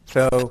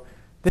 So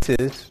this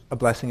is a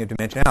blessing of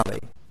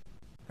dimensionality.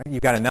 Right?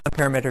 You've got a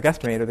non-parametric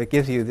estimator that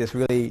gives you this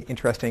really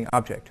interesting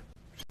object,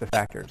 which is the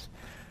factors.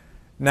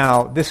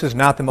 Now, this is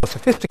not the most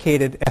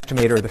sophisticated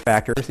estimator of the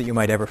factors that you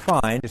might ever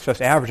find. It's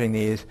just averaging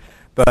these,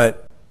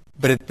 this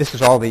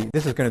is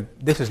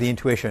the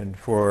intuition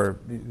for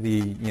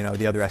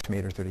the other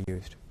estimators that are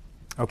used.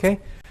 Okay,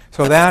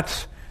 so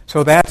that's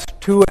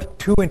two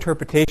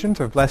interpretations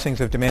of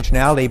blessings of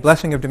dimensionality.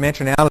 Blessing of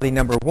dimensionality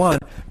number one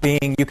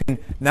being you can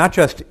not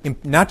just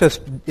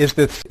is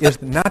the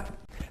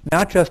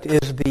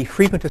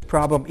frequentist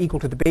problem equal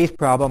to the Bayes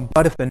problem,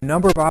 but if the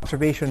number of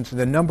observations,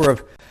 the number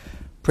of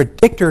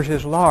predictors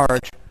is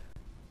large,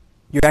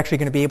 you're actually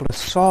going to be able to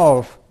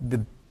solve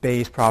the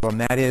Bayes problem.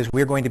 That is,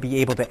 we're going to be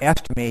able to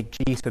estimate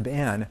G sub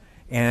n,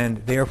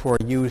 and therefore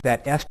use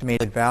that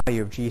estimated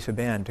value of G sub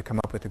n to come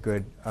up with a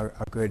good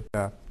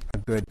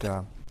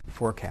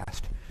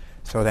forecast.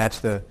 So that's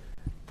the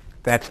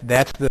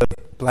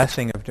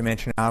blessing of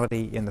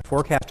dimensionality in the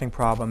forecasting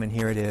problem, and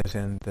here it is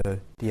in the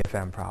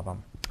DFM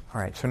problem. All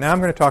right, so now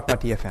I'm going to talk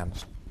about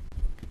DFMs.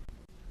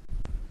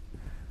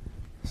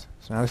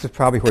 So now this is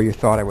probably where you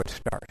thought I would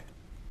start.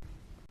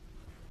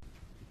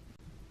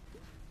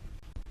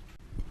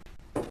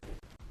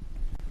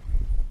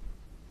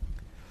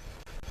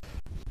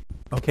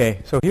 Okay,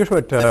 so here's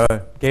what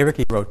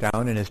Gavricki wrote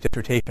down in his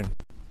dissertation.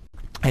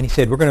 And he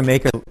said, we're going to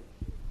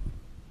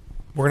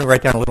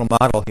write down a little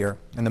model here.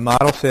 And the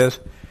model says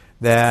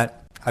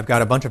that I've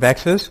got a bunch of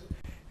x's,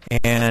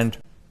 and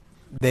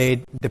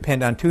they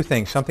depend on two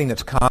things, something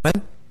that's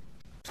common,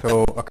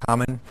 so a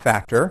common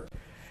factor,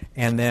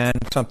 and then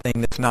something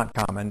that's not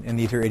common, and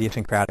these are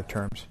idiosyncratic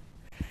terms.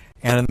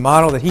 And in the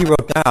model that he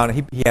wrote down,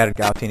 he added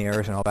Gaussian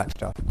errors and all that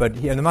stuff, but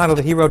in the model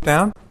that he wrote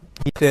down,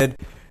 he said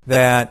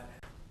that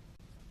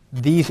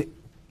these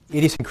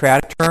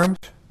idiosyncratic terms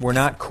were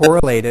not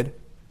correlated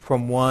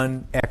from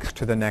one x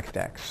to the next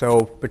x.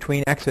 So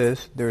between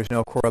x's, there is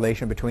no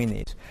correlation between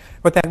these.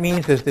 What that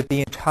means is that the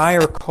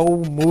entire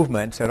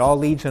co-movements at all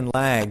leads and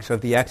lags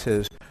of the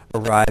x's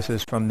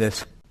arises from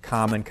this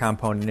common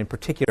component, in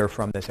particular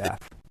from this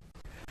f.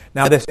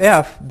 Now this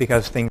f,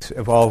 because things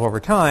evolve over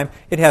time,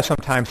 it has some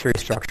time series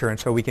structure, and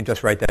so we can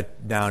just write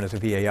that down as a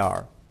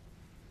VAR.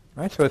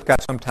 Right? So it's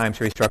got some time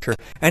series structure,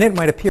 and it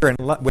might appear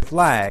with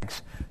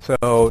lags.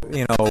 So,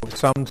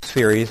 some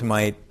series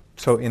might,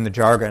 so in the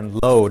jargon,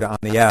 load on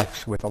the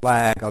f's with a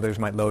lag. Others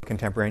might load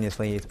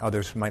contemporaneously.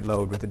 Others might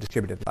load with a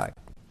distributed lag.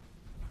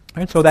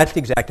 Right? So that's the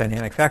exact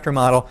dynamic factor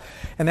model,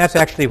 and that's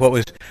actually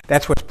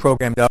that's what's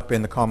programmed up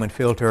in the Kalman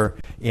filter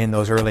in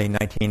those early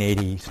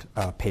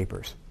 1980s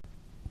papers.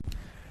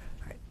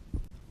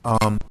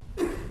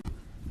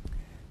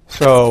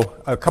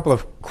 So a couple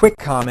of quick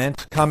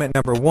comments. Comment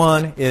number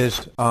one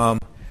is I'll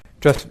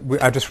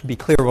just be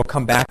clear, we'll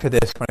come back to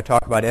this when I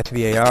talk about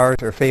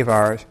SVARs or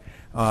FAVARs.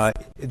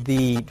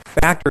 The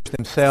factors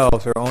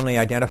themselves are only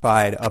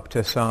identified up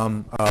to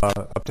some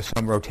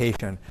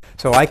rotation.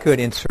 So I could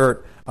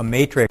insert a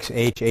matrix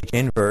H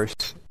inverse.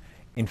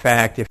 In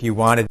fact, if you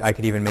wanted, I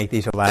could even make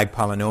these a lag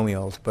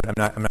polynomials, but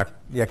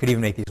I could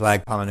even make these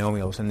lag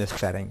polynomials in this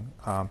setting.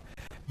 I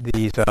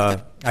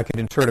could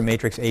insert a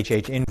matrix H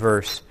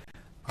inverse.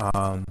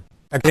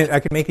 I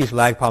could make these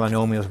lag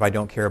polynomials if I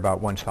don't care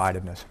about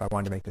one-sidedness, if I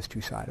wanted to make this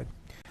two-sided.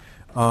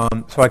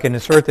 So I can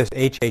insert this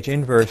H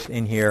inverse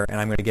in here, and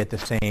I'm going to get the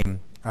same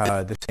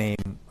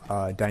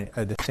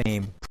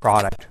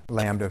product,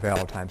 lambda of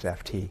L times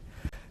Ft.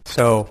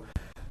 So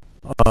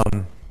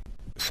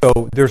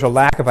there's a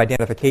lack of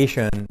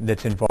identification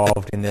that's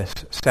involved in this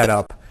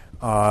setup.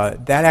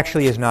 That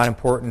actually is not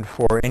important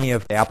for any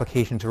of the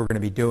applications we're going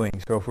to be doing.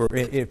 So for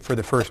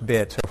the first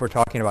bit, so if we're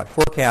talking about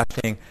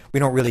forecasting, we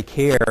don't really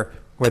care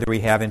whether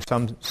we have in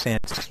some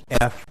sense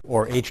f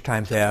or h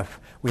times f.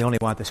 We only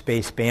want the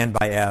space spanned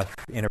by f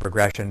in a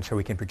regression so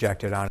we can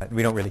project it on it.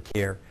 We don't really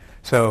care.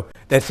 So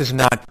this is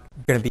not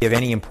going to be of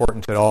any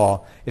importance at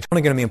all. It's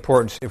only going to be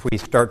important if we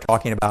start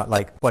talking about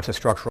like what's a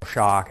structural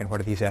shock and what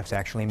do these f's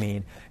actually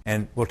mean.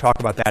 And we'll talk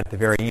about that at the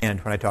very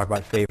end when I talk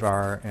about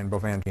FAVAR and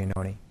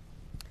Bovan-Giannoni.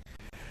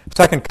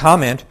 Second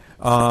comment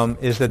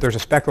is that there's a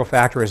spectral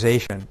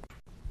factorization,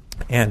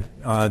 and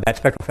that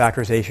spectral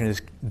factorization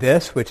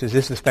this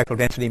is the spectral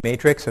density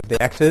matrix of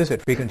the x's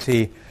at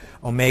frequency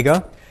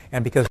omega.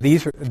 And because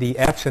the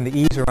f's and the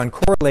e's are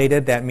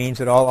uncorrelated, that means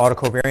that all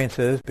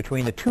autocovariances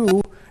between the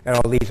two at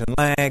all leads and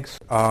lags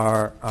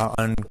are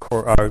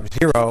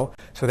zero.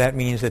 So that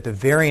means that the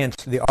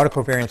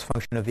autocovariance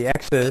function of the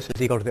x's is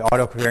equal to the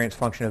autocovariance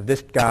function of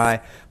this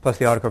guy plus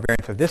the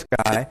autocovariance of this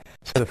guy.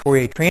 So the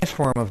Fourier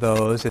transform of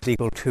those is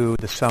equal to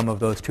the sum of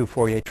those two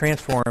Fourier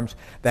transforms.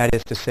 That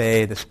is to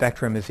say, the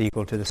spectrum is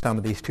equal to the sum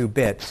of these two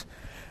bits.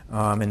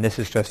 And this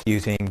is just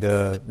using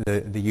the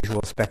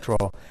usual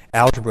spectral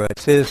algebra. It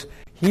says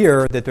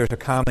here that there's a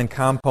common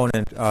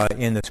component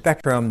in the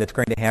spectrum that's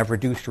going to have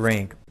reduced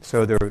rank.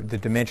 So the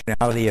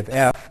dimensionality of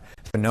f,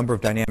 the number of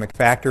dynamic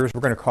factors,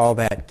 we're going to call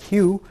that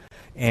q.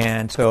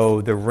 And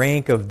so the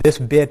rank of this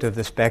bit of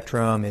the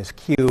spectrum is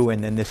q,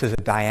 and then this is a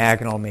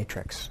diagonal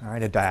matrix, all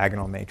right, a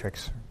diagonal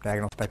matrix,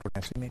 diagonal spectral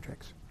density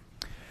matrix.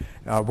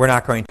 We're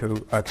not going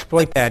to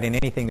exploit that in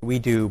anything that we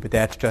do, but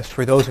that's just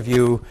for those of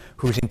you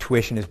whose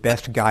intuition is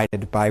best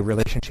guided by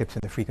relationships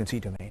in the frequency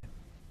domain.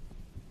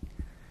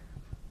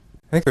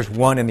 I think there's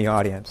one in the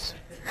audience.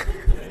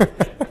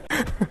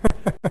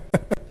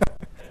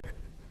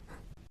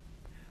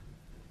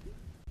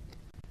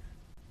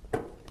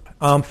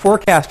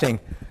 Forecasting.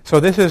 So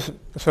this is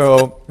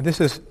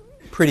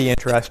pretty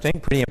interesting,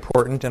 pretty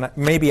important, and it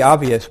may be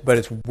obvious, but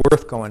it's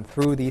worth going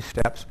through these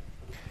steps.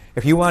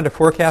 If you wanted to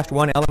forecast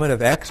one element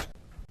of x,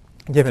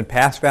 given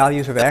past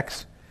values of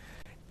x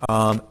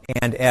and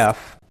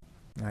f,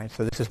 all right,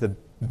 so this is the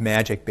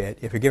magic bit.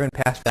 If you're given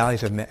past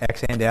values of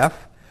x and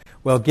f,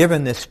 well,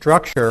 given this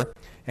structure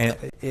and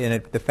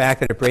the fact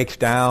that it breaks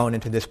down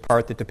into this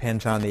part that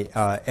depends on the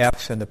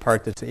f's and the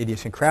part that's the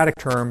idiosyncratic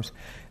terms,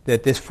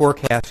 that this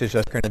forecast is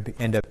just going to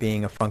end up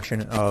being a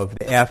function of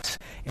the f's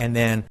and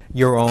then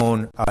your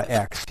own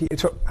x.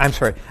 So, I'm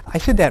sorry, I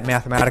said that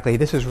mathematically.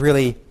 This is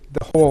really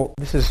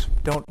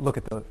don't look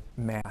at the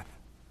math.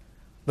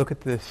 Look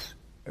at this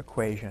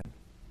equation.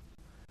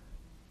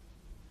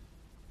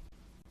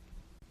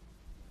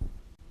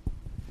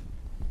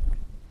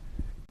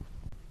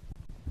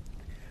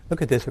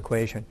 Look at this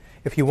equation.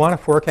 If you want to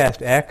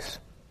forecast x,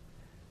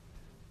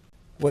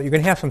 well, you're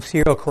going to have some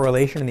serial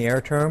correlation in the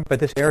error term, but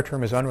this error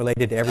term is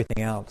unrelated to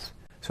everything else.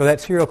 So that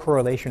serial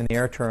correlation in the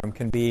error term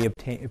can be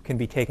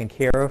taken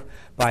care of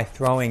by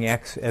throwing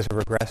x as a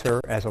regressor,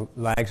 as a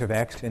lags of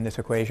x in this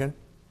equation.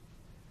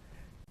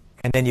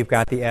 And then you've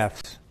got the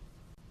f's.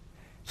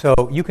 So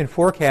you can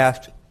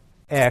forecast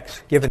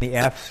x given the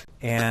f's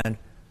and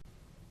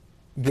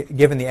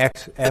given the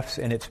f's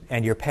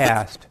and your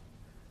past,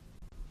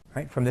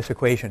 right, from this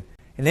equation.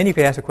 And then you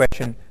could ask the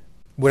question,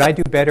 would I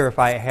do better if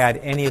I had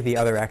any of the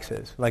other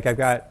x's? Like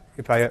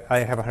if I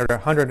have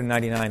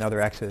 199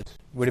 other x's,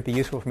 would it be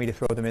useful for me to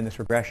throw them in this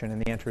regression?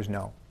 And the answer is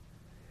no.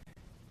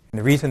 And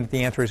the reason that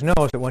the answer is no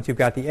is that once you've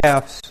got the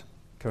f's,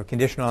 so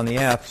conditional on the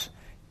f's,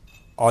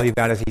 all you've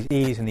got is these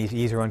e's, and these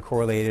e's are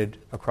uncorrelated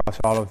across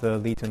all of the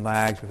leads and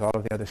lags with all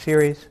of the other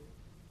series.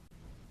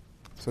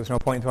 So there's no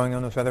point in throwing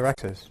on those other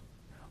x's.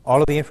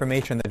 All of the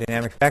information, the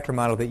dynamic factor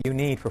model that you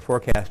need for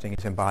forecasting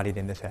is embodied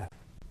in this f.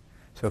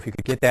 So if you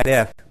could get that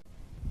f,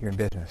 you're in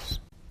business.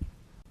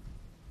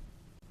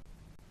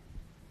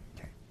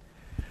 Okay.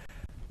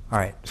 All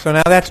right. So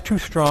now that's too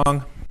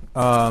strong.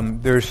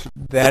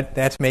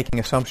 That's making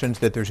assumptions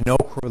that there's no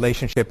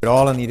relationship at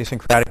all in the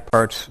idiosyncratic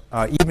parts.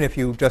 Even if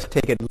you just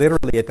take it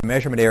literally at the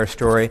measurement error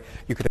story,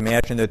 you could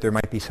imagine that there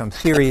might be some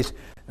series.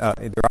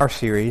 There are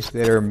series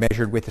that are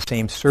measured with the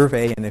same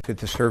survey, and if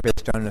the survey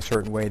is done in a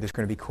certain way, there's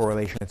going to be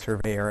correlation and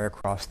survey error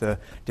across the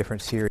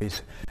different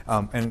series.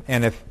 And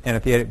if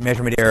the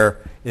measurement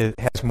error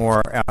has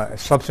more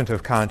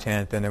substantive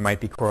content, then there might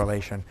be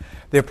correlation.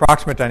 The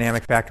approximate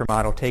dynamic factor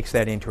model takes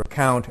that into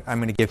account. I'm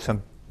going to give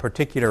some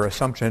particular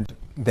assumptions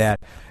that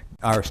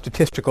are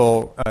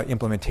statistical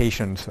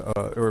implementations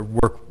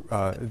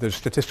there's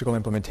statistical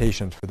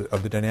implementations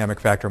of the dynamic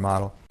factor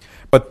model.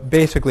 But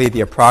basically,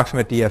 the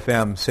approximate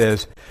DFM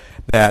says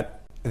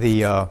that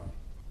that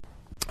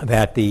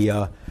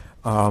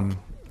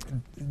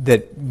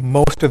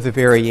most of the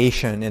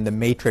variation in the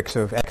matrix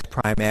of x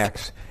prime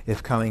x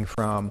is coming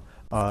from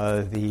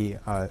the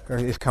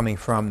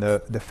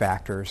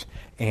factors,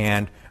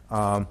 and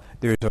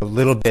there's a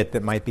little bit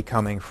that might be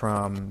coming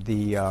from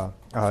the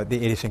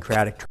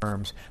idiosyncratic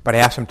terms, but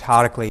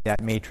asymptotically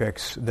that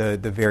matrix, the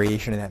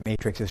variation in that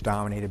matrix is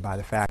dominated by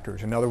the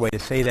factors. Another way to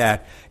say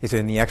that is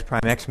in the x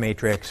prime x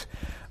matrix,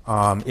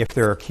 if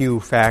there are q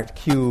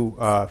factors,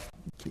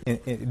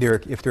 it's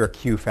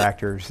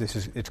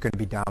going to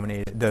be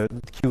dominated.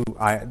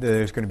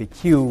 There's going to be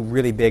q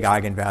really big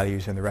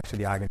eigenvalues, and the rest of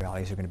the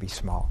eigenvalues are going to be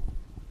small.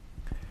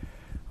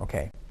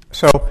 Okay,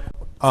 so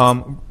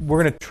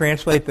we're going to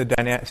translate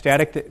the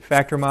static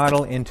factor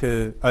model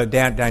into a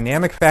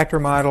dynamic factor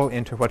model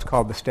into what's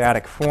called the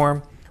static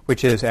form,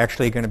 which is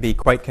actually going to be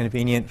quite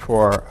convenient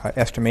for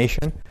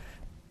estimation.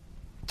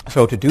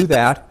 So to do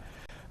that,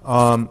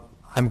 I'm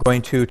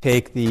going to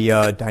take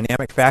the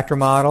dynamic factor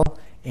model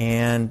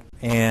and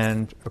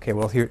okay,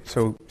 well here,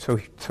 so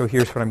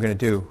here's what I'm going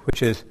to do,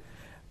 which is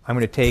I'm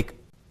going to take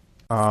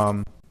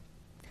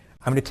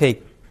I'm going to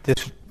take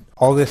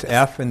all this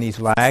f and these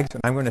lags,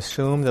 and I'm going to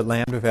assume that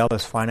lambda vel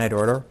is finite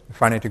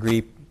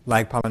degree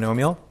lag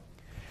polynomial.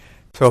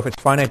 So if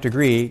it's finite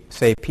degree,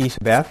 say p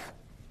sub f,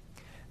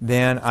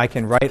 then I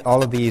can write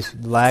all of these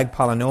lag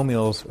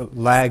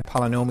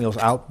polynomials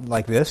out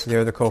like this.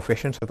 They're the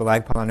coefficients of the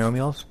lag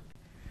polynomials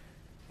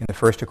in the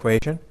first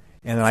equation.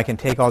 And then I can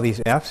take all these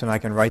f's and I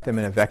can write them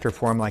in a vector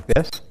form like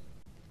this.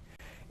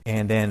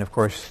 And then, of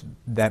course,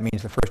 that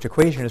means the first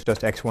equation is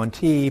just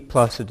x1t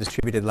plus the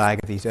distributed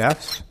lag of these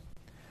f's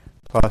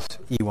plus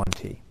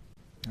e1t.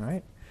 All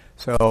right?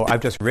 So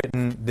I've just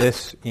written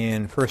this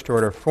in first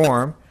order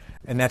form,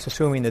 and that's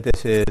assuming that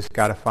this has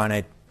got a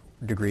finite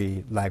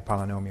degree lag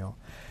polynomial.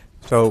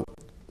 So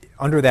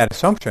under that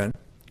assumption,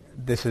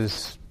 this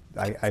is,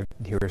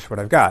 here's what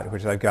I've got,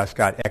 which I've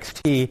got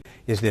xt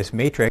is this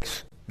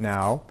matrix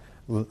now,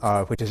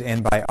 which is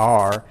n by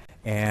r,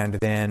 and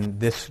then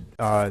this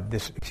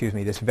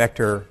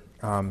vector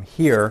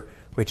here,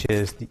 which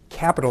is the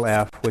capital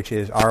F, which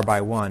is r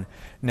by 1.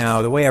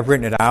 Now, the way I've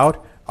written it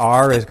out,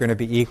 r is going to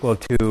be equal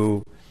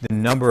to the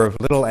number of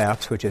little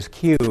f's, which is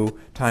q,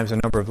 times the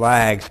number of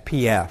lags,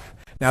 pf.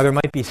 Now, there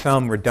might be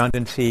some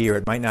redundancy, or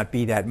it might not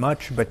be that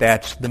much, but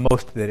that's the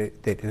most that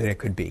it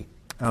could be.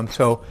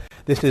 So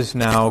this is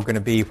now going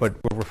to be what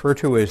we'll refer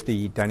to as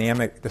the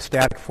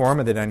static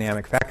form of the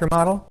dynamic factor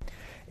model.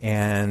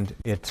 And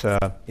it's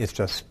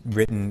just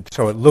written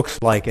so it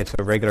looks like it's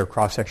a regular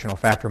cross-sectional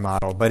factor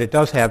model, but it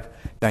does have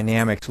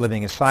dynamics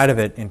living inside of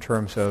it in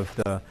terms of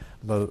the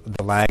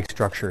lag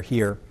structure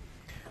here.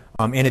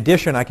 In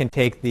addition, I can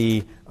take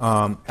this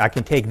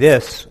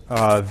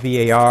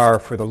VAR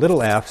for the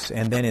little f's,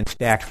 and then in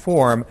stacked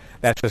form,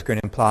 that's just going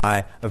to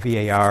imply a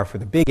VAR for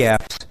the big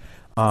f's,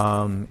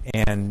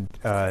 and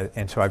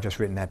so I've just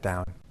written that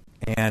down.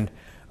 And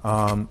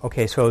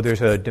okay, so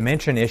there's a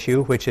dimension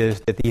issue, which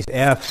is that these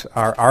f's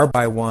are r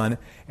by 1,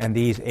 and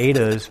these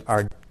etas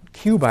are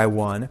q by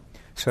 1.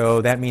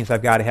 So that means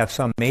I've got to have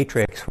some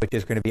matrix, which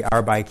is going to be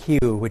r by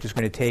q, which is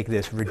going to take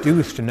this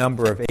reduced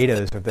number of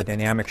etas of the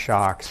dynamic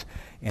shocks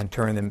and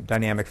turn them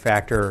dynamic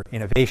factor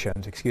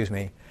innovations,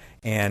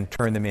 and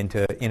turn them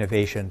into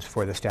innovations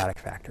for the static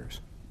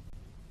factors.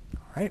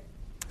 All right.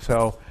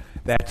 So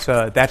that's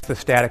the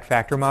static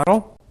factor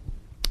model.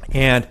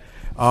 And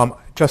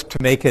just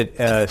to make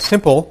it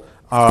simple,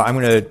 I'm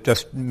going to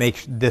just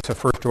make this a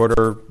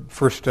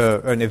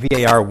a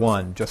VAR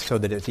 1, just so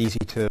that it's easy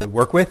to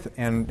work with.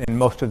 And in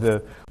most of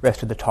the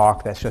rest of the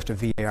talk, that's just a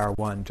VAR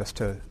 1, just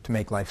to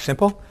make life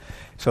simple.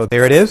 So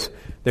there it is.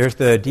 There's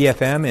the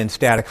DFM in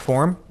static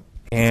form.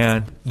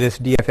 And this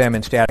DFM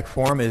in static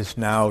form is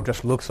now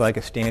just looks like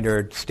a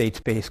standard state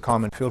space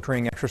common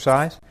filtering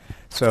exercise.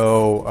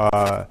 So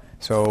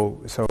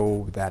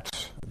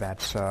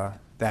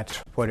that's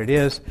what it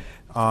is.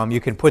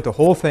 You can put the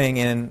whole thing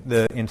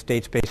in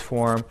state space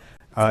form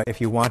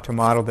if you want to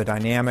model the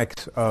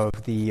dynamics of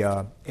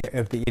the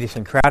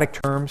idiosyncratic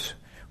terms,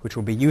 which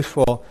will be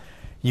useful.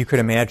 You could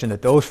imagine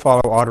that those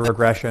follow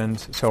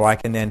autoregressions, so I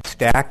can then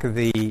stack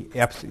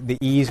the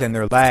e's and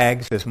their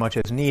lags as much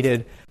as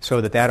needed, so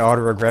that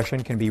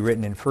autoregression can be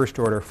written in first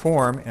order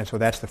form, and so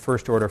that's the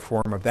first order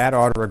form of that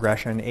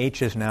autoregression.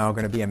 H is now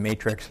going to be a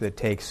matrix that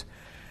takes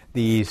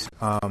these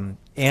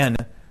n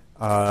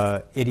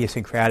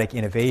idiosyncratic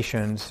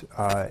innovations,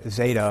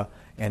 zeta,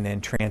 and then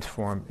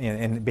transform,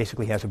 and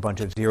basically has a bunch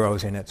of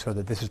zeros in it, so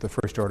that this is the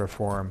first order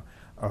form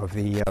of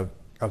the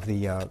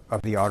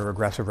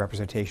autoregressive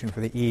representation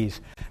for the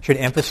e's. Should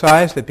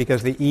emphasize that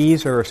because the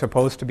e's are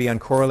supposed to be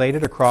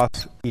uncorrelated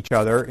across each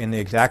other in the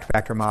exact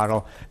factor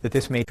model, that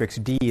this matrix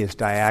D is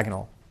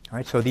diagonal. All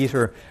right, so it's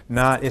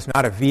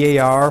not a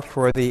VAR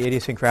for the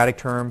idiosyncratic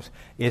terms,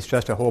 it's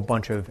just a whole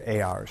bunch of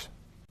ARs.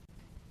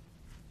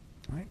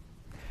 All right?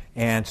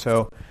 And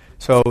so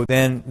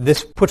then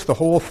this puts the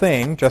whole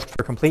thing, just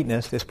for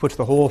completeness, this puts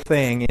the whole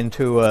thing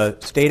into a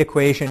state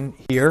equation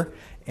here,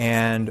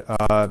 and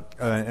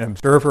an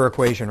observer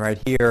equation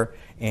right here,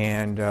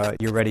 and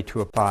you're ready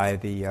to apply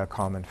the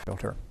Kalman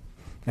filter.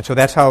 And so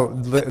that's how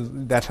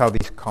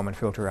these Kalman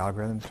filter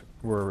algorithms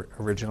were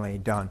originally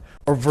done,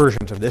 or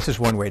versions of this is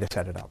one way to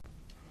set it up.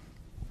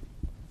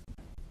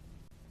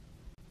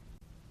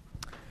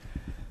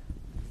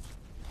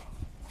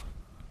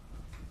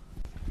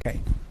 Okay.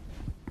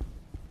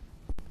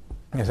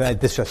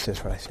 This just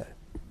is what I said.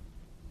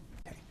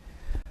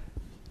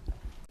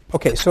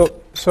 Okay,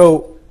 so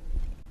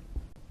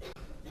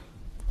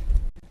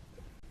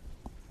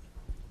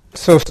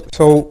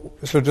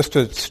just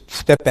to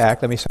step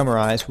back, let me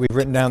summarize. We've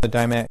written down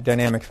the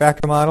dynamic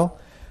factor model.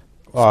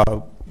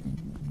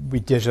 We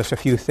did just a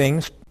few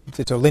things.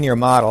 It's a linear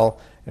model.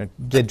 And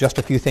it did just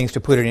a few things to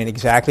put it in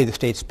exactly the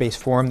state space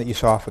form that you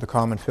saw for the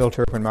Kalman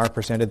filter when Mark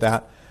presented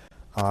that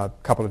a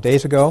couple of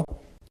days ago.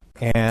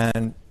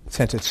 And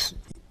since it's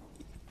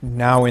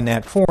now in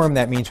that form,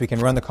 that means we can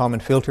run the Kalman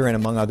filter, and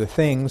among other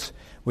things,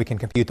 we can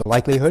compute the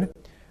likelihood.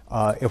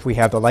 If we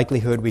have the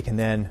likelihood, we can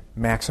then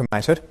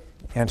maximize it.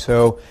 And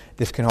so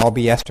this can all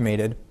be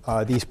estimated.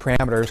 These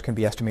parameters can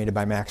be estimated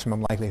by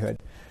maximum likelihood.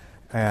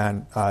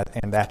 And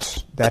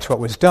that's what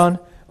was done.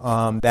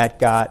 that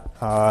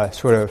got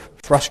sort of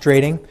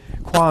frustrating.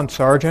 Qua and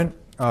Sargent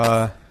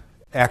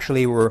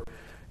actually were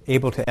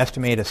able to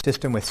estimate a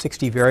system with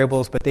 60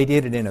 variables, but they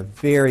did it in a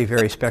very,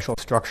 very special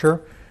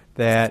structure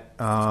that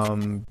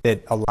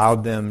that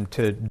allowed them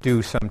to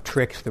do some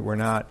tricks that were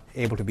not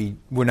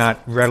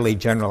readily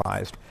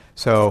generalized.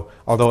 So,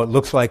 although it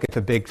looks like it's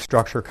a big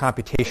structure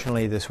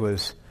computationally, this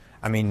was,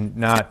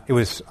 it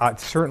was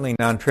certainly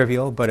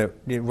non-trivial, but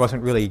it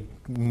wasn't really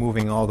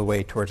moving all the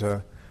way towards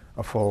a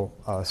full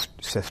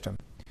system.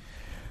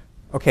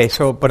 Okay,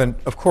 so, but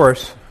of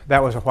course,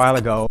 that was a while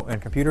ago,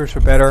 and computers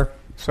are better.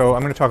 So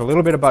I'm going to talk a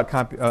little bit about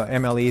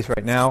MLEs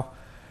right now.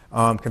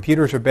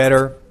 Computers are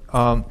better.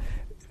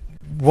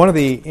 One of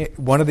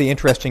the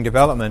interesting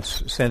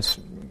developments, since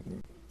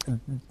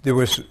there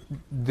was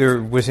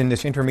in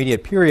this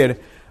intermediate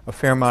period a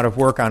fair amount of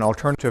work on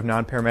alternative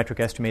non-parametric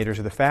estimators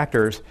of the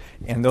factors,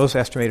 and those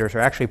estimators are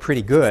actually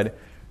pretty good.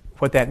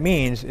 What that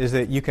means is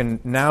that you can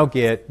now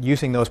get,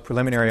 using those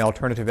preliminary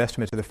alternative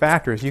estimates of the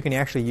factors, you can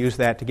actually use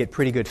that to get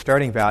pretty good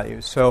starting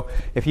values. So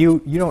if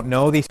you don't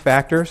know these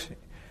factors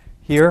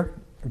here,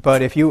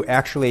 but if you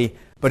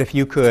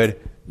could,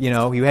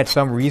 you had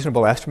some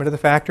reasonable estimate of the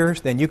factors,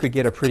 then you could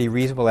get a pretty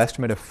reasonable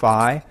estimate of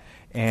phi,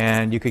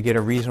 and you could get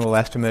a reasonable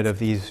estimate of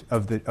these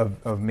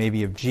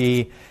maybe of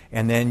g,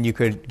 and then you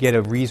could get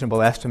a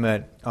reasonable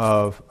estimate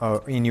of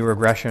in your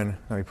regression.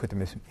 Let me put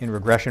them in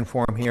regression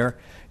form here.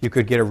 You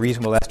could get a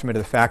reasonable estimate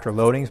of the factor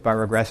loadings by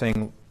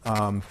regressing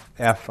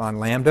f on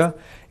lambda,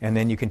 and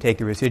then you can take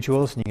the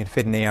residuals and you can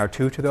fit an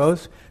AR2 to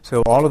those.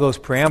 So all of those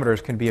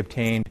parameters can be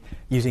obtained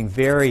using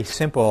very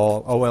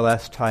simple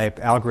OLS type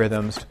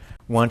algorithms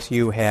once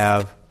you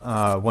have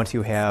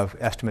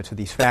estimates of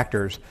these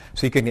factors.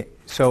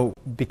 So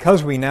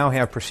because we now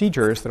have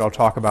procedures that I'll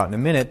talk about in a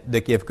minute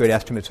that give good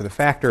estimates of the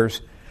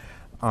factors,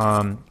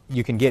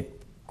 you can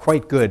get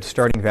quite good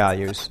starting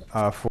values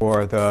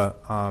for the.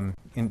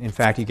 In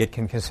fact, you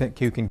can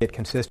get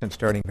consistent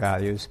starting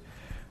values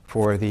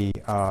for the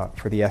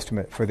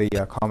estimate for the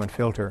common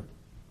filter.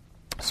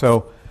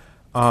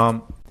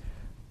 And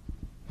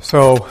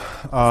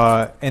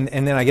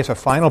then I guess a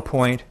final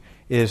point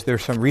is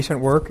there's some recent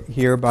work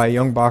here by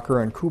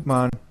Jungbacher and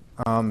Koopman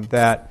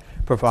that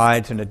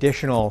provides an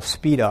additional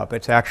speed up.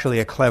 It's actually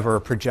a clever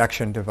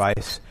projection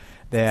device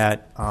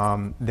that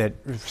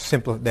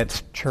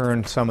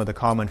turns some of the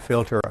common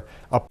filter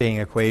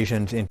updating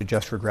equations into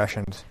just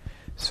regressions.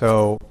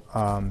 So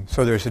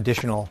there's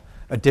additional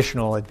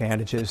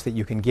advantages that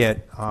you can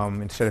get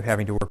instead of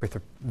having to work with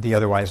the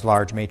otherwise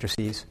large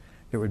matrices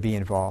that would be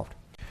involved.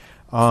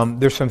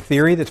 There's some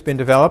theory that's been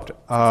developed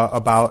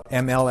about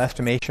ML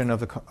estimation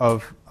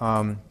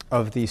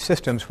of these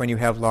systems when you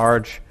have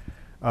large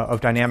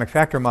of dynamic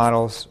factor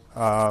models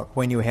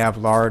when you have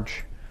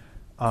large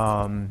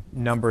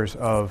numbers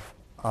of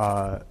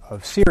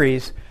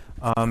series.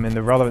 And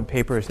the relevant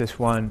paper is this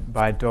one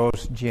by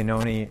Dose,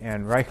 Giannoni,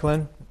 and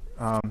Reichlin.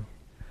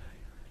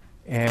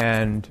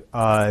 And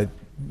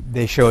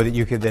they show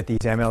that these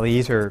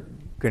MLEs are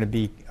going to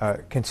be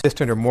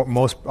consistent, or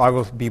I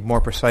will be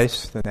more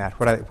precise than that.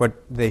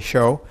 What they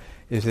show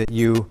is that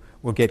you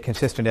will get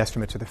consistent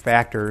estimates of the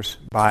factors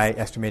by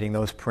estimating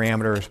those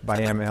parameters by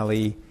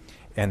MLE,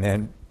 and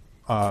then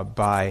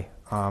by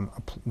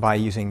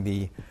using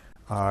the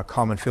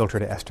common filter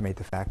to estimate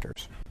the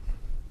factors.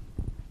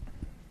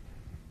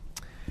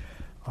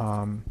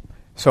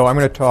 So I'm going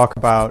to talk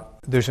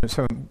about, there's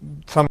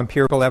some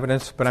empirical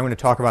evidence, but I'm going to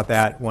talk about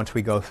that once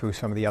we go through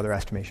some of the other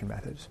estimation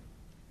methods.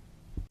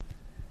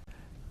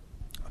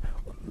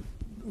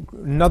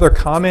 Another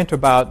comment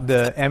about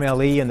the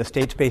MLE and the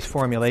state space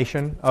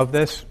formulation of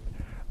this.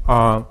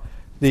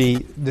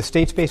 The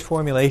state space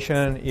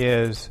formulation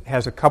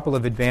has a couple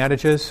of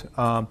advantages.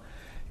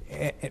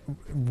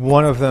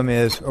 One of them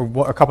is,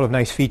 or a couple of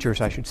nice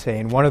features, I should say,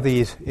 and one of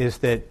these is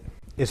that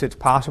it's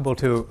possible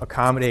to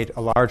accommodate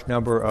a large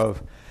number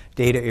of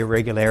data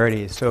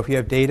irregularities. So if you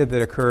have data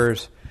that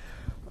occurs,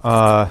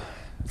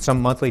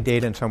 some monthly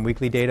data and some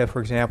weekly data, for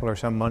example, or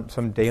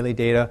some daily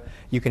data,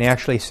 you can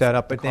actually set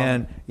up. But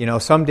then,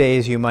 some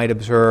days you might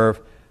observe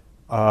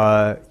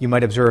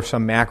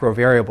some macro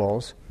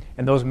variables,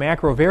 and those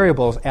macro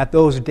variables at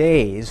those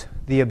days,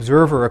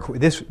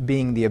 this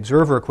being the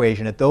observer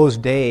equation, at those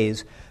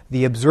days,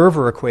 the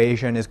observer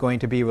equation is going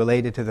to be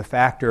related to the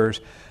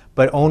factors,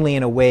 but only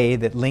in a way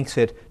that links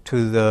it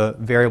to the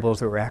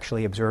variables that we're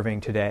actually observing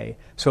today.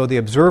 So the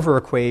observer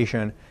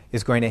equation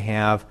is going to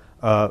have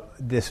a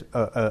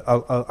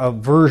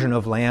version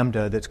of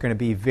lambda that's going to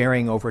be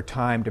varying over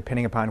time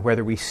depending upon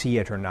whether we see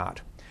it or not.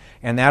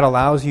 And that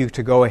allows you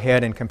to go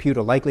ahead and compute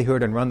a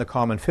likelihood and run the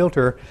common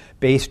filter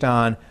based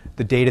on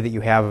the data that you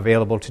have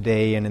available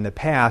today and in the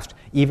past,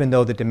 even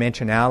though the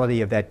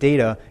dimensionality of that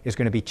data is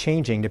going to be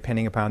changing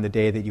depending upon the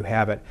day that you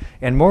have it.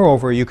 And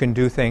moreover, you can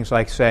do things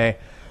like, say,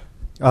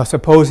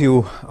 suppose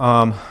you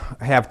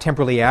have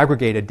temporally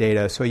aggregated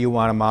data, so you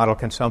want to model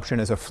consumption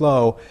as a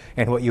flow,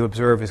 and what you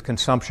observe is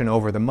consumption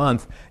over the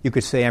month. You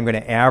could say, I'm going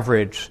to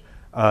average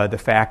the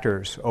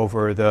factors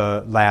over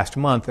the last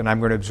month, and I'm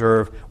going to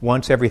observe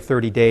once every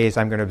 30 days.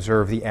 I'm going to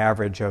observe the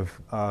average of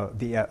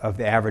the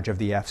average of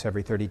the Fs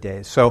every 30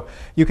 days. So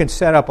you can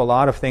set up a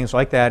lot of things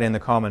like that in the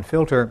Kalman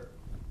filter.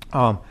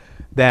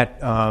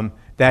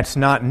 That's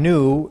not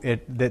new.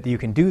 That you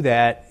can do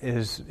that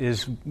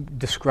is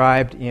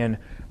described in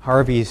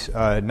Harvey's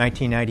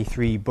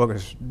 1993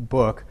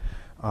 book.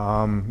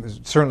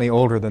 Certainly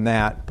older than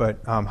that,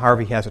 but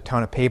Harvey has a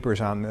ton of papers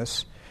on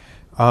this.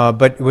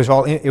 But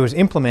it was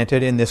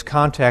implemented in this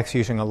context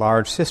using a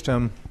large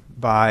system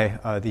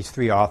by these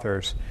three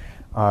authors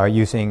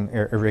using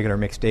irregular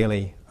mixed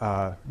daily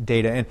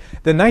data. And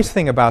the nice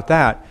thing about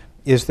that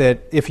is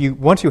that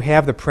once you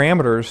have the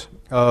parameters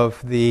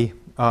of the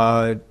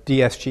once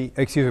you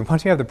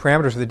have the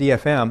parameters of the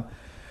DFM,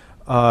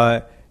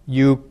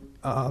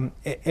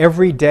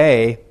 every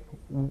day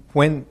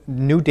when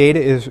new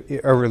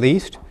data are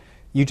released,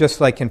 you just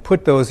can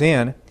put those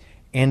in,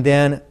 and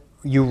then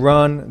you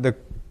run the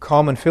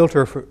Kalman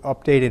filter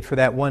updated for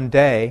that one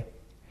day,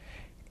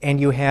 and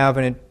you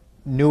have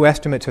new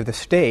estimates of the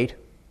state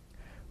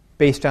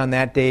based on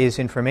that day's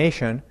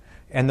information,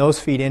 and those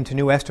feed into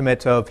new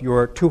estimates of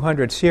your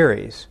 200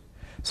 series.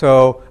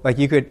 So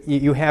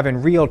you have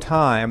in real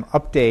time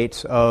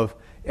updates of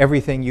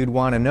everything you'd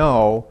want to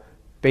know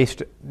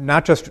based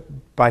not just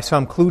by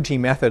some kludgy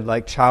method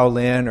like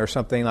Chow-Lin or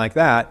something like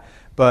that,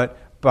 but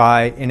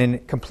in a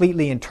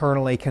completely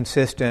internally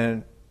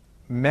consistent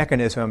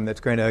mechanism that's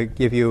going to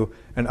give you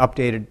an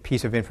updated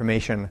piece of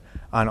information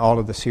on all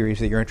of the series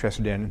that you're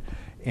interested in.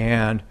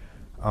 And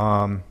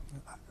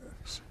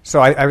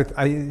so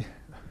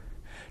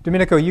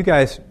Domenico,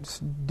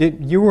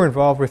 you were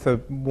involved with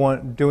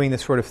doing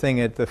this sort of thing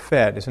at the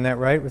Fed, isn't that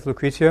right, with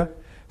Lucrezia?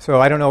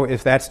 So I don't know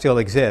if that still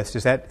exists.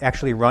 Is that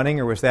actually running,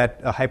 or was that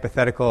a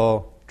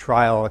hypothetical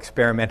trial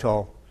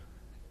experimental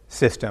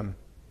system?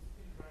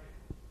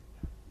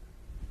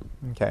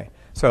 Okay.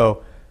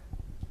 So,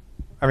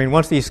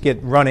 once these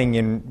get running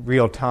in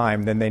real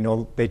time, then they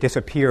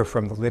disappear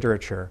from the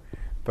literature.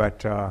 But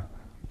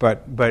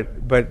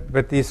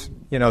these,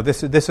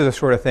 this is a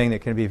sort of thing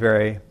that can be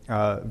very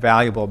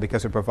valuable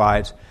because it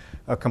provides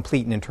a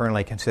complete and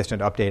internally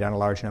consistent update on a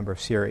large number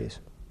of series.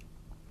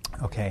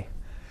 Okay.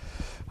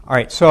 All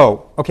right.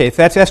 So, if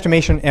that's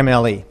estimation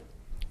MLE.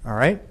 All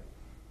right.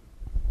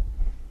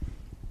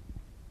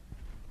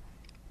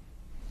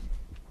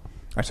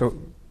 All right. So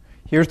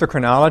here's the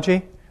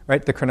chronology.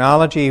 Right. The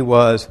chronology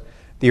was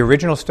the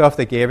original stuff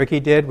that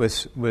Gaverke did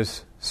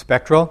was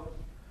spectral,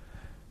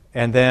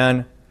 and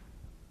then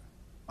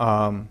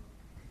Engel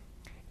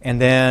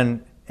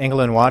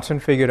and Watson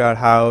figured out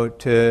how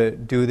to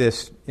do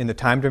this in the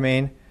time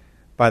domain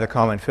by the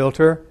Kalman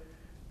filter,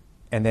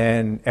 and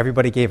then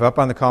everybody gave up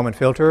on the Kalman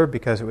filter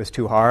because it was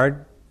too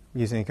hard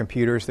using the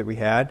computers that we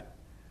had.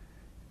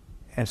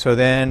 And so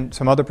then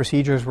some other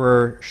procedures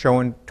were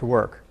shown to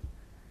work,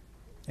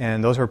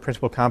 and those were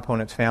principal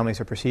components families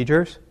of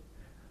procedures.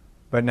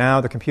 But now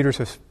the computers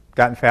have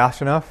gotten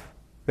fast enough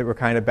that we're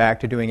kind of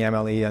back to doing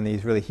MLE on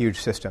these really huge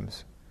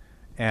systems.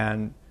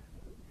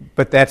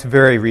 But that's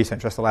very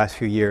recent, just the last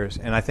few years.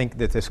 And I think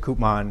that this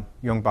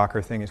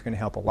Koopman-Jungbacher thing is going to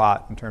help a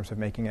lot in terms of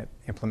making it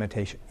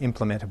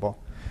implementable.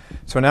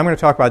 So now I'm going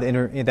to talk about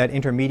that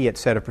intermediate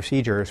set of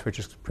procedures, which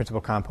is principal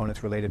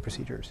components related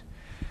procedures.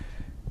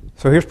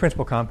 So here's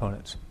principal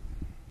components.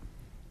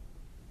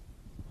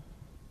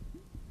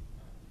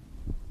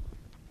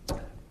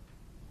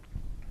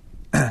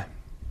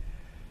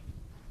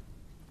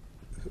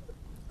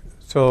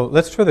 So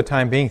let's, for the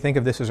time being, think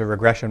of this as a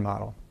regression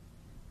model.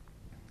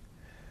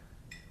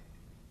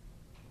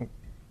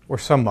 Or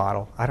some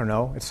model. I don't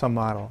know. It's some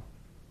model.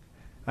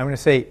 I'm going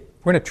to say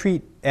we're going to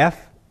treat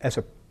F as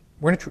a...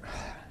 We're going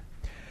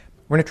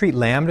to treat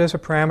lambda as a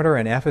parameter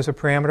and F as a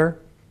parameter,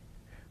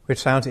 which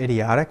sounds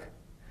idiotic,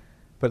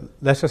 but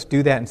let's just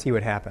do that and see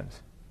what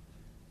happens.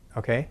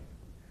 Okay?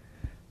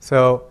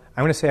 So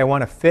I'm going to say I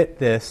want to fit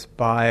this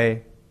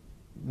by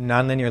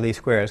nonlinear least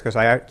squares because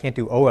I can't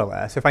do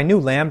OLS. If I knew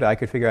lambda, I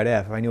could figure out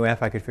F. If I knew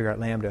F, I could figure out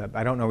lambda.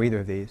 I don't know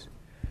either of these.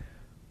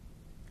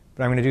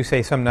 But I'm going to do,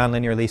 say, some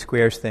nonlinear least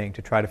squares thing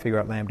to try to figure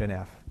out lambda and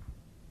F.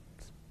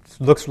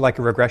 It looks like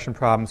a regression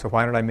problem, so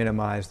why don't I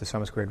minimize the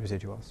sum of squared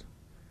residuals?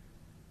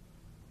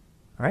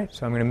 All right,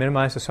 so I'm going to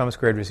minimize the sum of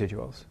squared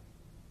residuals.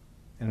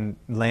 And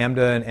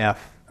lambda and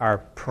F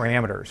are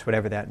parameters,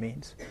 whatever that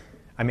means.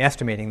 I'm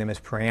estimating them as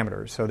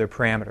parameters, so they're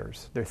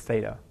parameters. They're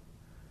theta.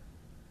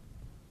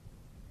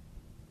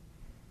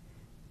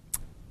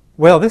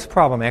 Well, this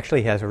problem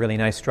actually has a really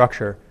nice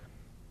structure,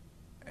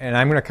 and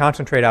I'm going to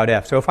concentrate out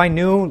F. So if I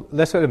knew,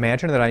 let's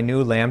imagine that I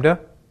knew lambda,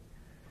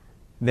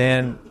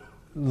 then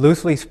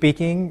loosely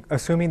speaking,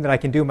 assuming that I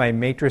can do my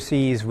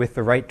matrices with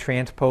the right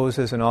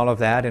transposes and all of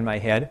that in my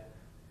head,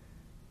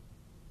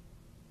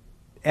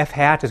 F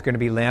hat is going to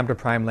be lambda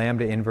prime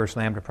lambda inverse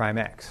lambda prime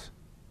x.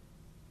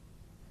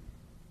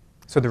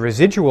 So the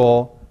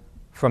residual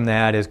from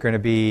that is going to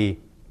be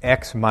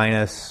x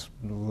minus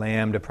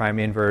lambda prime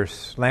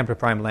inverse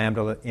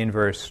lambda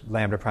inverse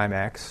lambda prime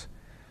x.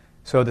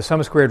 So the sum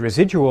of squared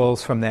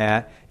residuals from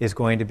that is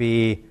going to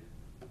be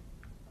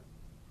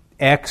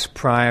x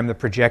prime the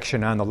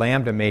projection on the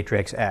lambda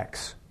matrix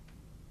X.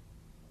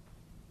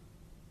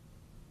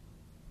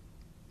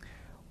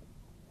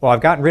 Well,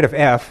 I've gotten rid of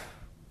F,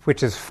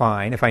 which is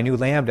fine. If I knew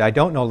lambda, I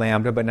don't know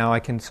lambda, but now I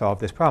can solve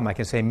this problem. I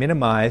can say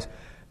minimize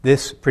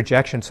this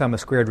projection sum of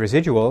squared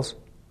residuals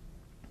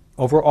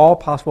over all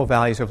possible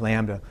values of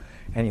lambda.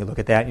 And you look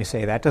at that and you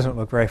say, that doesn't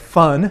look very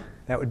fun.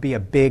 That would be a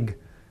big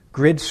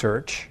grid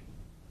search.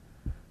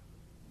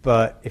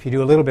 But if you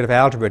do a little bit of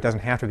algebra, it doesn't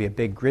have to be a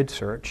big grid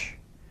search.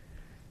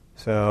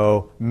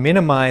 So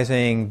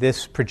minimizing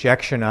this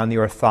projection on the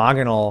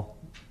orthogonal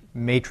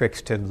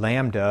matrix to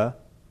lambda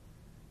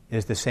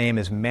is the same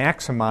as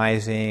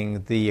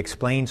maximizing the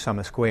explained sum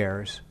of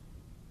squares.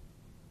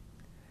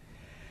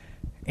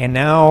 And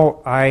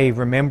now I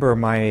remember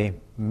my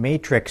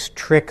matrix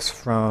tricks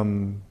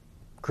from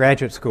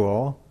graduate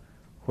school,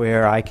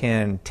 where I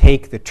can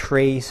take the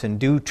trace and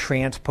do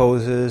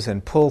transposes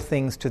and pull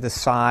things to the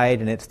side,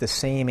 and it's the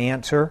same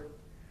answer.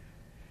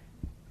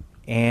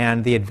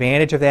 And the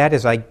advantage of that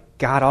is I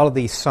got all of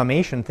these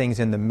summation things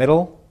in the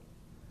middle.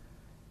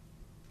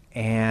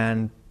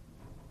 And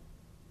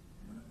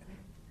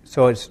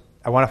so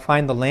I want to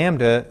find the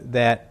lambda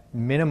that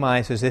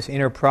minimizes this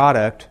inner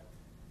product.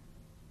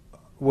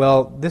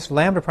 Well, this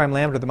lambda prime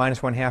lambda, the minus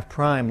 1/2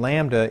 prime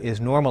lambda,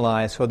 is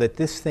normalized so that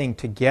this thing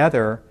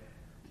together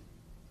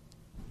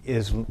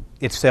is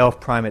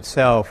itself prime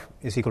itself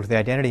is equal to the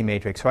identity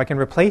matrix. So I can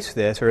replace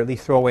this, or at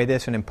least throw away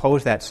this and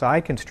impose that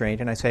side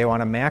constraint, and I say I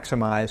want to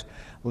maximize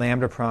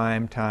lambda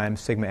prime times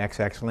sigma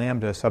xx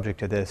lambda subject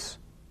to this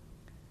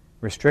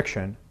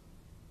restriction.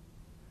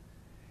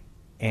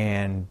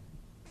 And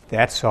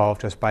that's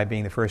solved just by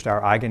being the first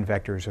R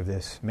eigenvectors of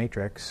this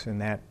matrix, and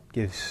that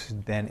gives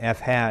then f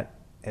hat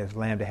as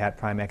lambda hat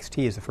prime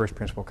xt is the first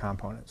principal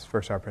components,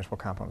 first R principal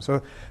components.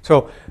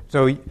 So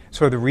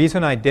the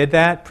reason I did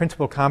that,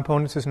 principal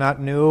components is not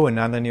new, and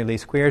nonlinear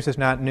least squares is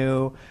not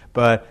new,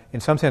 but in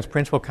some sense,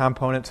 principal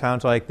component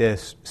sounds like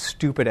this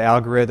stupid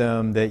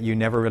algorithm that you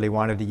never really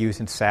wanted to use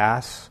in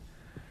SAS,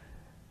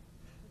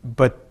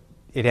 but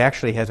it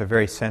actually has a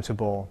very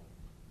sensible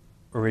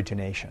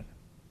origination.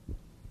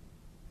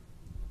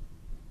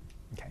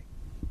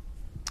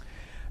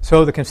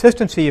 So the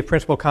consistency of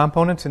principal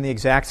components in the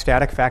exact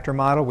static factor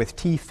model with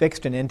t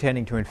fixed and n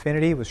tending to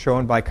infinity was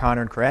shown by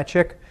Connor and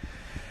Karachik.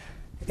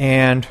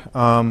 And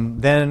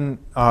then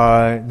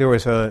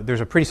there's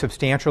a pretty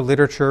substantial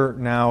literature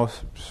now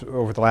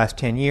over the last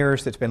 10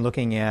 years that's been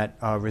looking at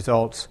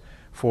results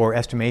for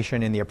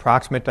estimation in the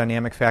approximate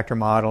dynamic factor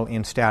model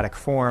in static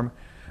form.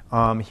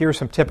 Here are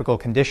some typical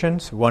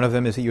conditions. One of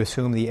them is that you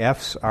assume the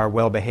f's are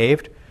well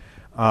behaved.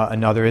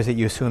 Another is that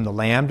you assume the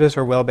lambdas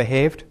are well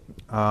behaved.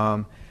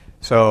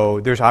 So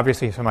there's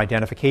obviously some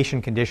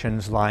identification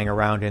conditions lying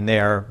around in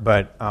there,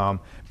 but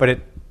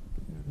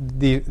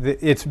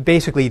it's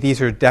basically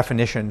these are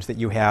definitions that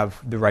you have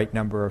the right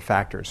number of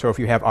factors. So if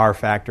you have R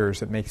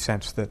factors, it makes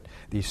sense that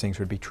these things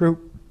would be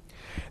true.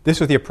 This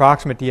is the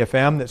approximate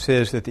DFM that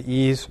says that the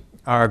E's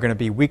are going to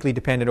be weakly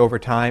dependent over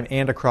time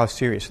and across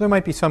series. So there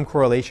might be some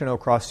correlation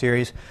across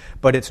series,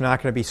 but it's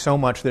not going to be so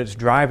much that it's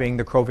driving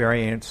the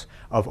covariance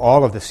of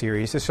all of the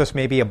series. It's just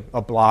maybe a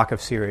block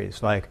of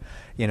series, like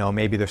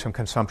maybe there's some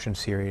consumption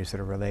series that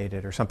are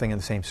related or something in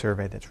the same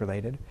survey that's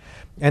related.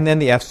 And then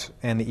the F's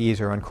and the E's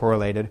are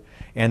uncorrelated.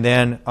 And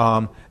then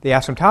the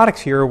asymptotics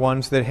here are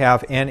ones that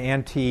have N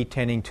and T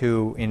tending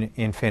to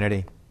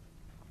infinity.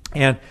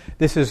 And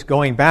this is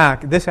going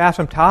back. This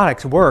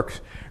asymptotics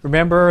works.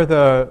 Remember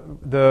the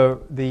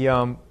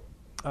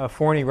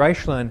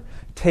Forney-Reichlen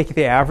take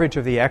the average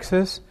of the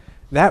x's?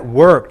 That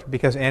worked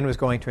because n was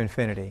going to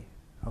infinity.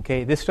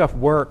 Okay, this stuff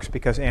works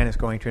because n is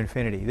going to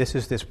infinity. This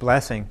is this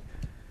blessing,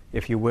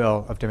 if you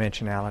will, of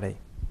dimensionality.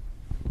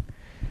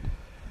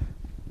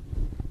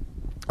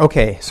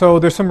 Okay, so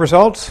there's some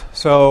results.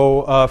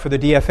 So for the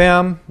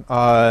DFM,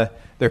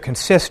 they're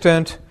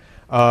consistent.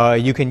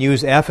 You can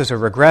use F as a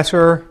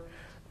regressor.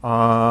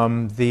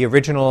 The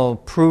original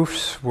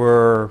proofs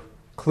were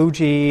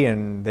kludgy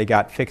and they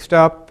got fixed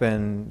up,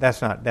 and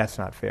that's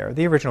not fair.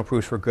 The original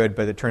proofs were good,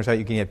 but it turns out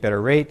you can get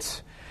better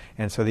rates,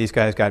 and so these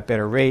guys got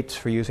better rates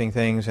for using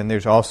things. And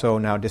there's also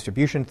now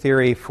distribution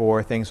theory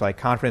for things like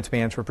confidence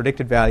bands for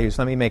predicted values.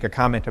 Let me make a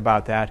comment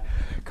about that.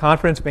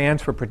 Confidence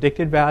bands for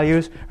predicted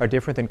values are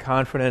different than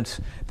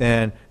confidence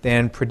than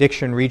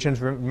prediction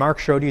regions. Mark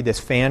showed you this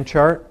fan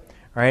chart.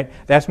 Right?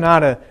 That's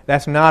not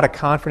a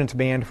confidence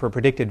band for a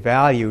predicted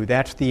value.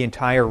 That's the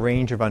entire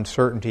range of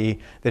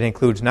uncertainty that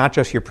includes not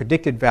just your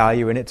predicted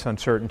value and its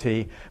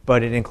uncertainty,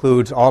 but it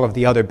includes all of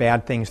the other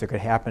bad things that could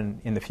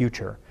happen in the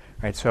future.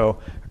 Right? So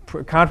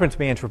confidence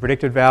bands for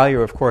predicted value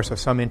are, of course, of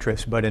some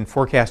interest, but in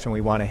forecasting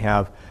we want to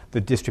have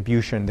the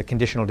distribution, the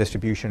conditional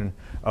distribution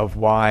of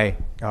y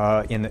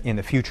in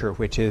the future,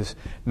 which is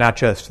not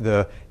just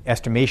the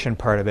estimation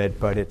part of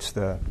it, but it's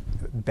the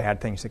bad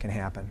things that can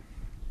happen.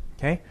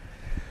 Okay?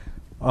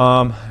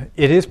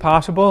 It is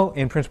possible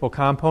in principal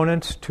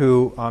components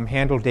to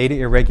handle data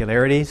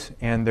irregularities,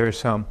 and there's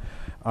some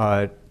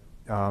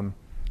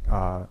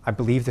I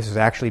believe this has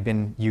actually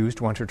been used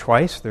once or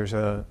twice. There's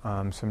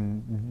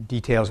some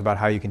details about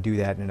how you can do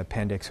that in an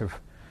appendix of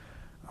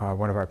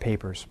one of our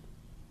papers.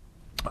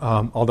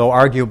 Although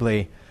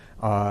arguably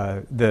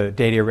the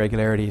data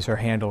irregularities are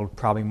handled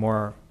probably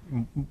more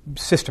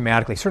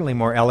systematically, certainly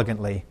more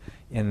elegantly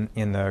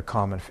in the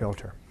Kalman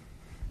filter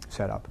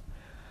setup.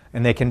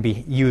 And they can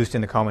be used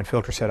in the Kalman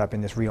filter setup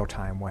in this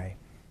real-time way.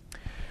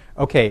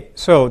 Okay,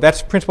 so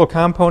that's principal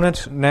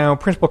components. Now,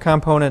 principal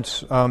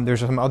components, there's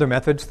some other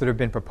methods that have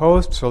been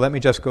proposed, so let me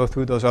just go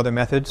through those other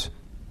methods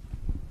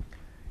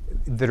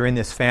that are in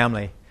this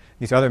family.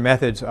 These other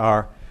methods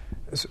are,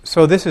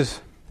 so this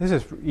is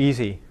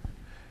easy.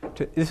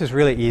 This is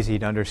really easy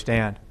to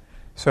understand.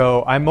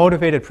 So I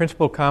motivated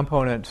principal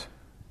components,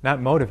 not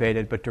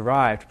motivated, but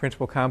derived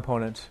principal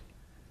components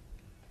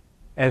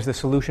as the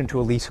solution to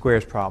a least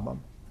squares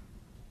problem.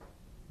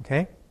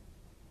 Okay?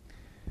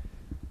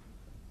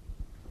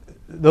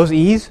 Those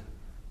E's,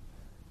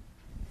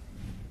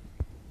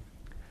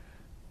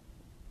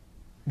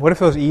 what if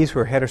those E's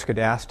were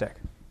heteroscedastic,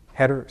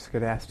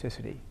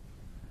 heteroscedasticity?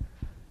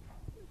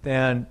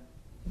 Then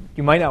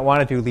you might not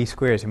want to do least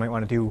squares. You might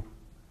want to do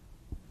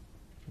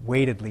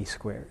weighted least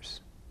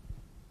squares.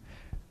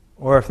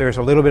 Or if there's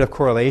a little bit of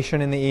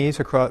correlation in the E's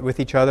with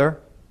each other,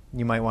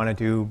 you might want to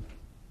do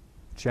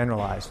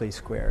generalized least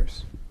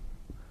squares.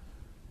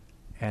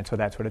 And so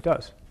that's what it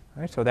does.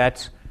 Right?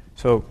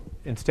 So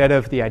instead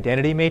of the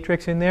identity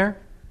matrix in there,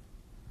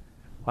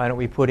 why don't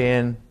we put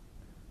in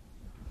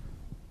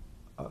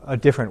a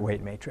different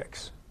weight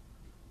matrix?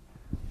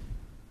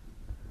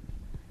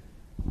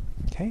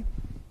 Okay.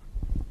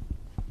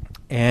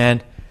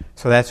 And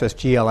so that's just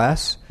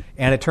GLS.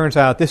 And it turns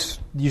out this,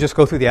 you just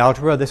go through the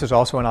algebra, this is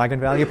also an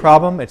eigenvalue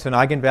problem. It's an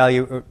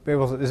eigenvalue,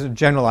 this is a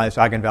generalized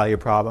eigenvalue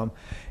problem.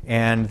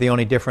 And the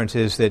only difference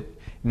is that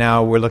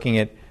now we're looking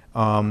at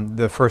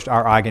the first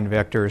R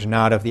eigenvectors,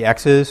 not of the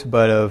x's,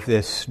 but of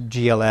this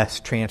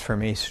GLS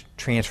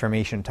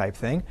transformation type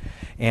thing.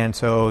 And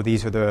so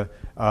these are the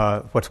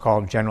what's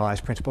called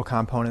generalized principal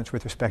components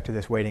with respect to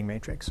this weighting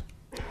matrix.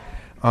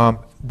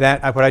 What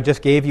I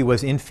just gave you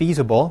was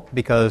infeasible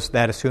because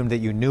that assumed that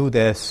you knew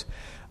this.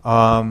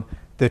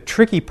 The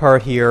tricky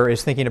part here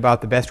is thinking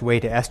about the best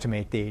way to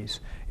estimate these.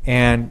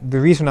 And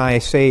the reason I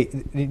say,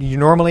 you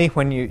normally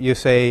when you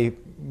say,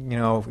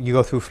 you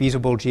go through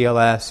feasible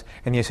GLS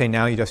and you say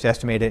now you just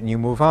estimate it and you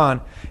move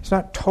on, it's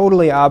not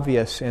totally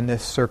obvious in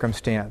this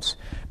circumstance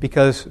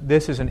because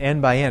this is an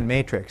n by n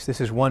matrix. This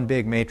is one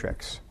big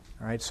matrix.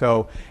 All right?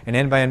 So an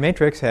n by n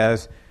matrix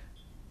has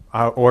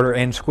order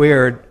n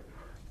squared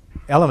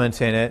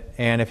elements in it,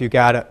 and if you've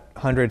got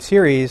 100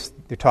 series,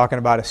 you're talking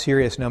about a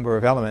serious number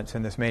of elements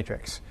in this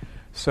matrix.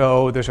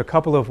 So there's a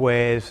couple of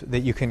ways that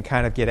you can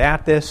kind of get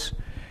at this,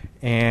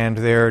 and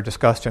they're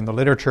discussed in the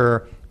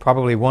literature.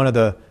 Probably one of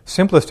the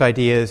simplest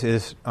ideas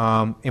is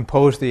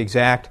impose the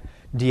exact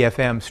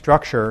DFM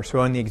structure.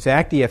 So in the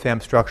exact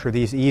DFM structure,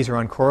 these E's are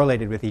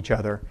uncorrelated with each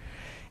other.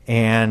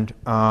 And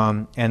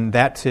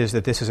that says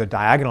that this is a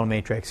diagonal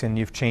matrix, and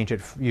you've changed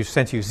it.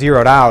 Since you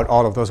zeroed out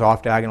all of those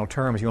off-diagonal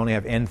terms, you only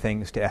have n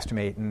things to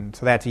estimate, and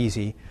so that's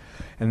easy.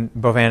 And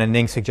Bovan and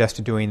Ning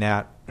suggested doing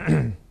that.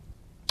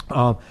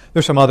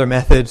 There's some other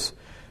methods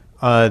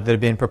that have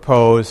been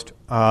proposed.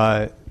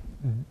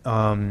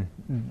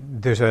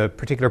 There's a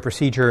particular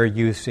procedure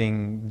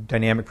using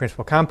dynamic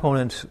principal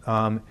components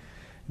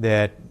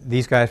that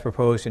these guys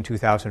proposed in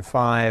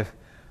 2005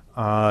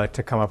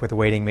 to come up with a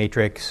weighting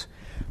matrix.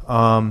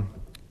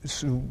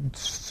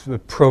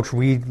 Approach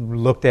we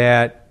looked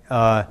at.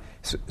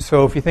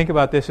 So if you think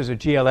about this as a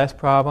GLS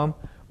problem,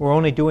 we're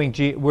only doing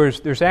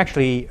there's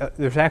actually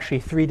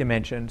 3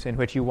 dimensions in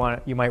which you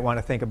might want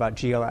to think about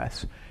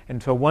GLS.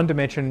 And so one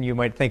dimension you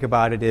might think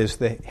about it is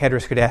the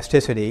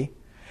heteroscedasticity.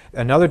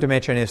 Another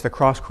dimension is the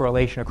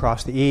cross-correlation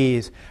across the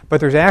E's.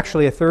 But there's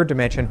actually a third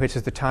dimension, which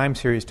is the time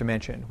series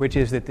dimension, which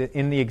is that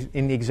in the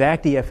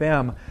exact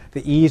DFM,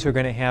 the E's are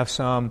going to have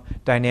some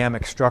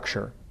dynamic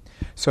structure.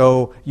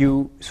 So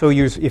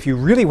if you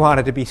really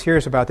wanted to be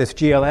serious about this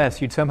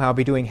GLS, you'd somehow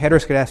be doing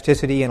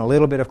heteroscedasticity and a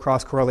little bit of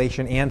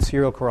cross-correlation and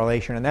serial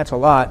correlation, and that's a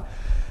lot.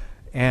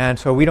 And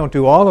so we don't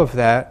do all of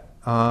that,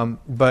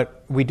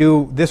 but we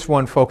do. This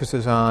one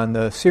focuses on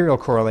the serial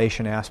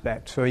correlation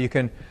aspect. So you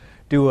can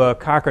do a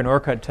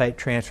Cochran-Orcutt type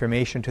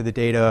transformation to the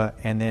data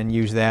and then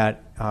use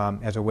that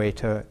as a way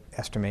to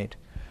estimate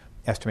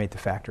the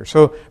factors.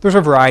 So there's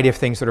a variety of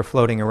things that are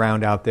floating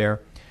around out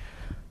there.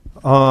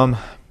 So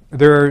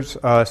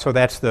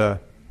that's the,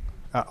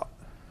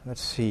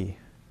 let's see.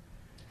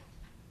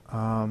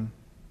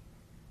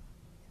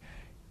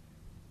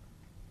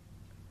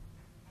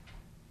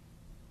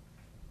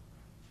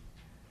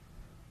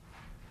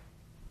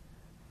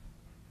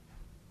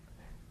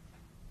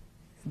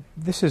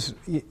 This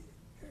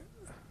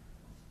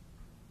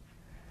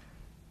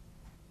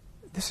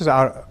is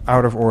out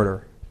of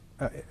order.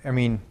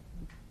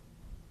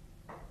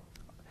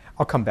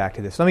 I'll come back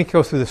to this. Let me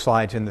go through the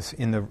slides in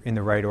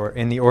the right order,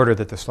 in the order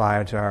that the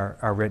slides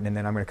are written, and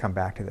then I'm going to come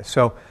back to this.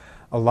 So,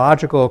 a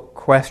logical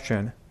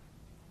question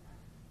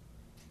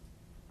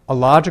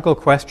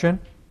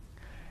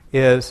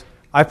is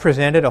I've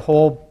presented a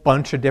whole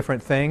bunch of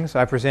different things.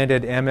 I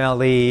presented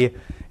MLE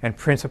and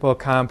principal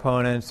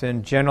components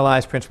and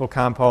generalized principal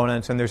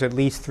components, and there's at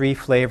least 3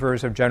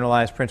 flavors of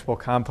generalized principal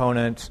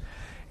components,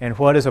 and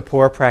what is a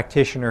poor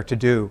practitioner to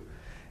do.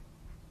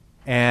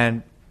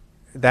 And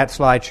that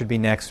slide should be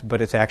next,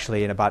 but it's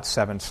actually in about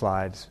 7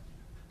 slides.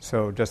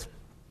 So just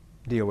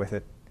deal with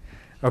it.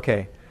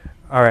 Okay.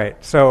 All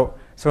right. So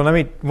let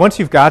me, once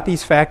you've got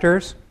these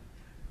factors,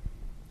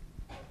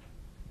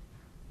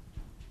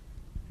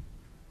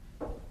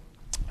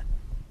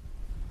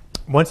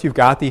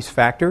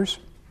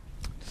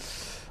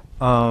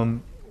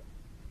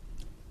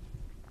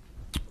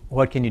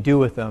 what can you do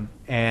with them?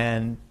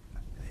 And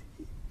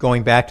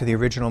going back to the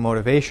original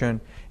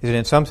motivation, is that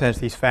in some sense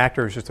these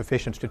factors are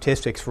sufficient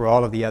statistics for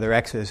all of the other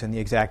x's in the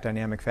exact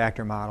dynamic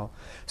factor model.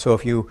 So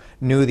if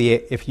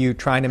you're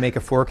trying to make a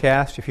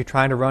forecast, if you're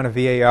trying to run a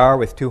VAR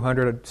with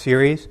 200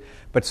 series,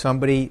 but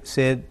somebody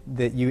said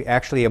that you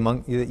actually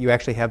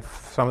have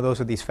some of those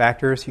of these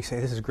factors, you say,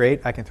 this is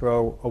great, I can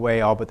throw away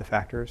all but the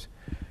factors.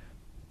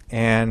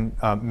 And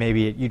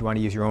maybe you'd want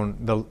to use your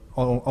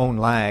own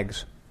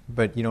lags,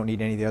 but you don't need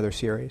any of the other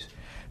series.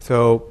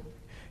 So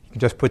you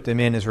can just put them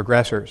in as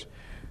regressors.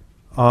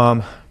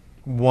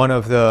 One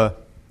of the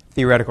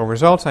theoretical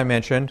results I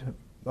mentioned,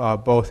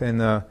 both in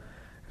the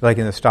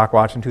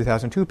Stock-Watson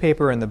 2002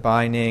 paper and the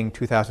Beining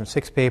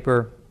 2006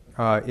 paper,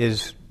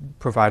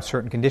 provides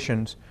certain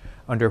conditions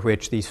under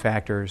which these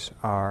factors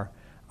are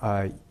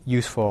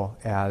useful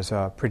as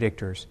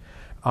predictors.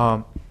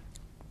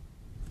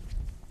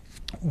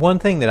 One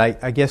thing that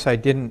I guess I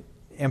didn't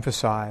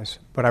emphasize,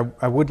 but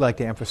I would like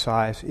to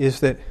emphasize, is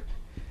that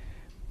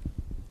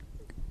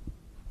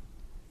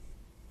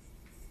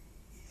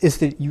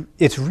you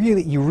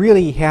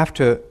really have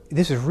to.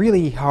 This is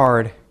really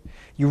hard.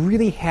 You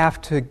really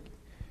have to.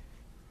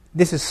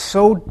 This is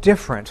so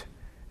different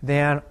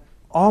than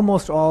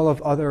almost all of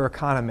other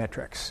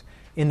econometrics,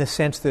 in the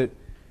sense that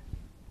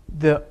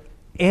the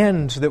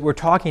ends that we're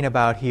talking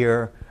about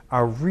here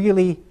are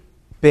really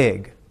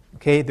big.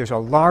 Okay, there's a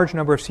large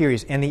number of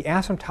series, and the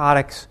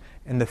asymptotics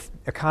and the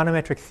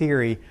econometric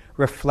theory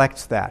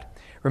reflects that.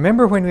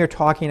 Remember when we were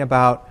talking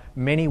about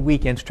many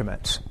weak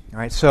instruments,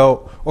 right?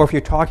 So, or if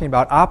you're talking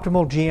about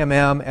optimal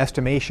GMM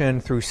estimation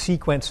through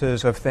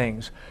sequences of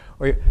things.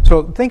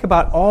 So think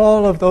about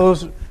all of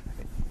those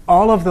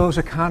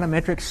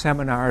econometric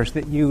seminars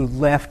that you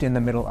left in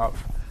the middle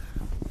of.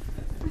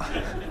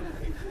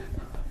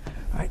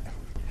 Right?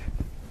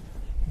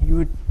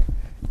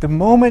 The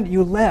moment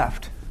you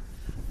left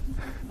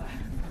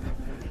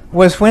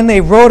was when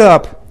they wrote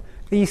up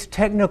these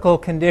technical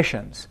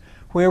conditions,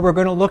 where we're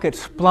going to look at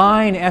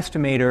spline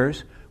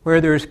estimators, where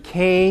there's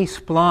k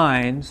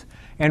splines,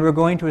 and we're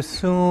going to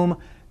assume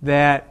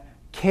that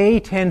k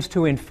tends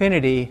to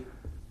infinity,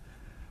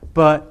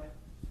 but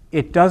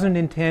it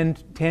doesn't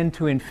tend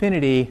to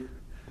infinity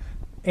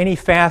any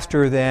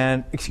faster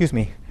than the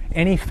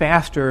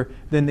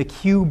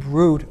cube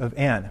root of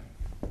n.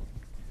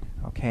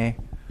 Okay?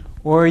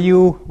 Or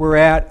you were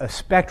at a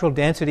spectral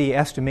density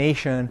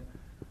estimation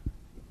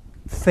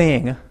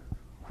thing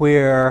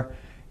where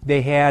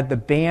they had the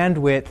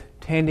bandwidth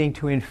tending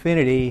to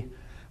infinity,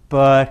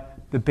 but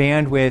the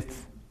bandwidth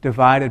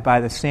divided by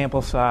the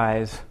sample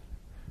size,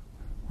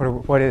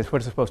 what is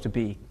it supposed to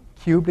be?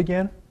 Cubed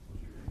again?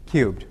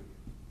 Cubed.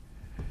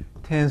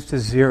 Tends to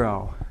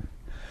 0.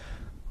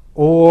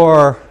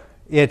 Or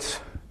it's,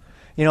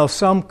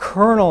 some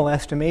kernel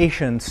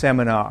estimation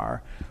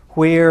seminar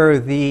where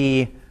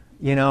the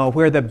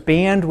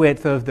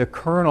bandwidth of the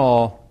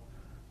kernel,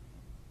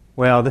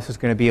 well, this is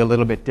going to be a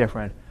little bit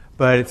different,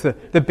 but it's the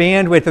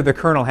bandwidth of the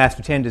kernel has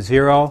to tend to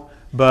 0,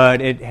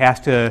 but it has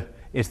to,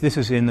 this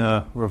is in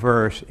the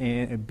reverse,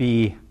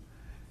 be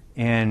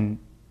n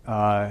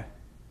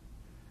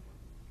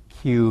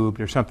cubed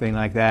or something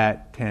like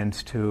that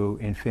tends to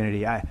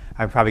infinity. I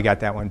probably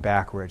got that one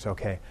backwards.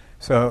 Okay,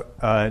 so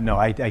no,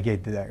 I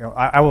gave that.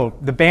 I will.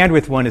 The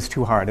bandwidth one is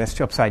too hard. That's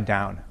upside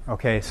down.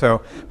 Okay,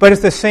 so but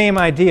it's the same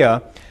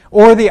idea.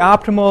 Or the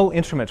optimal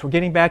instruments. We're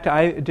getting back to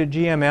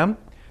GMM.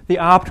 The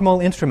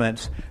optimal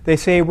instruments. They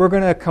say we're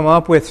going to come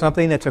up with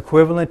something that's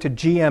equivalent to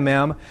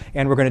GMM,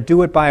 and we're going to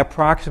do it by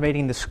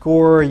approximating the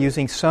score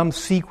using some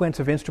sequence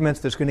of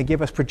instruments that's going to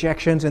give us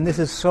projections, and this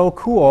is so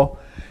cool.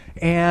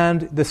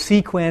 And the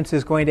sequence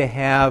is going to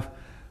have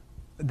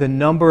the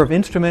number of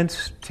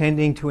instruments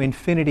tending to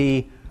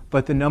infinity,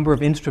 but the number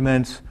of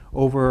instruments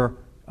over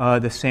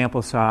the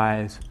sample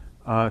size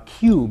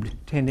cubed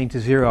tending to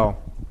 0.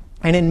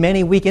 And in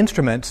many weak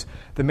instruments,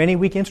 the many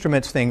weak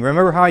instruments thing,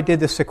 remember how I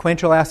did the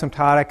sequential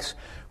asymptotics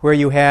where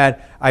you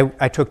had,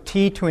 I took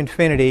t to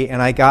infinity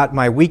and I got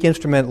my weak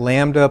instrument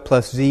lambda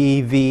plus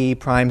zv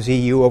prime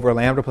zu over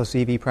lambda plus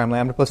zv prime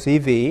lambda plus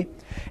zv.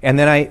 And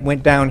then I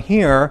went down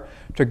here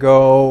to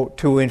go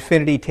to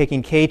infinity,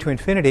 taking k to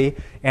infinity,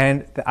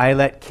 and I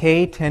let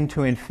k tend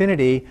to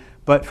infinity,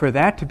 but for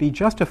that to be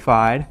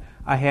justified,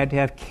 I had to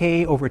have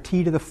k over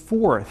t to the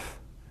 4th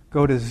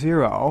go to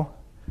 0.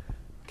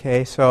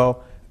 Okay,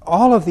 so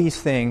all of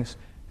these things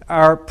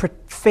are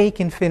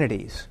fake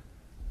infinities.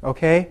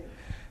 Okay?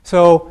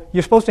 So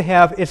you're supposed to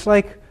have, it's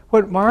like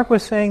what Mark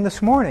was saying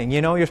this morning,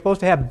 you're supposed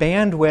to have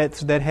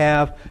bandwidths that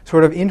have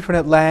sort of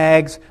infinite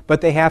lags,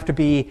 but they have to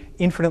be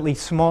infinitely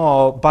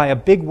small by a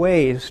big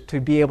ways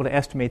to be able to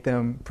estimate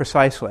them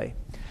precisely.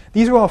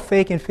 These are all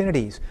fake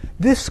infinities.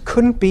 This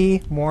couldn't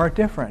be more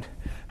different.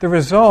 The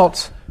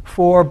results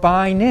for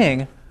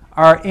Bai-Ning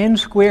are n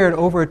squared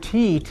over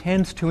t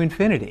tends to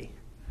infinity.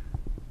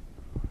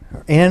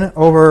 N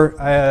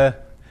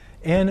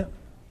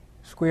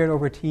squared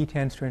over t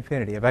tends to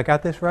infinity. Have I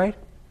got this right?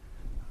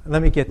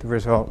 Let me get the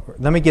result.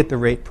 Let me get the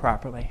rate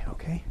properly,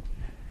 okay?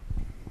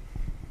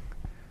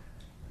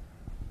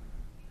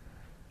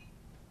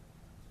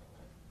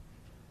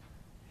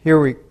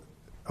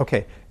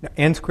 Okay, now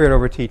n squared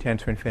over t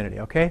tends to infinity,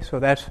 okay? So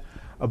that's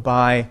a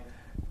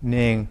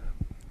Bai-Ning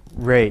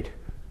rate.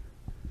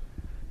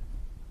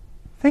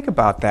 Think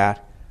about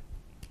that.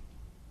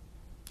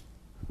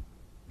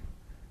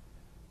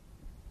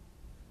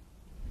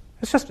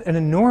 It's just an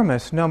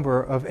enormous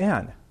number of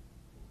n.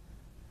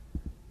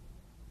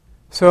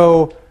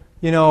 So,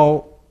 if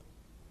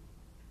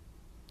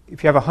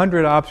you have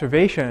 100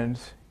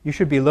 observations, you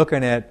should be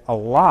looking at a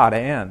lot of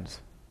n's.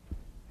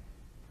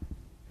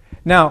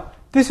 Now,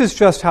 this is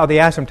just how the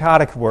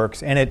asymptotic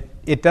works, and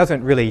it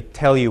doesn't really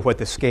tell you what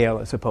the scale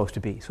is supposed to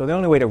be. So the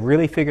only way to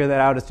really figure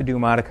that out is to do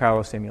Monte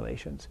Carlo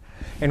simulations.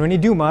 And when you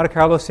do Monte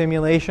Carlo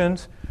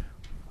simulations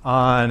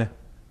on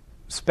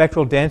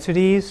spectral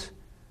densities,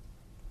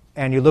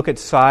 and you look at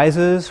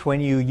sizes,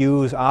 when you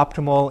use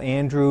optimal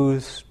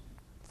Andrews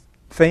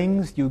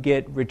things, you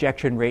get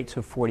rejection rates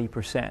of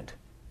 40%.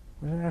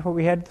 Isn't that what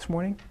we had this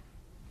morning?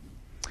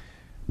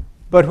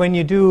 But when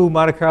you do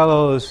Monte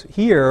Carlos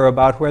here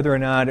about whether or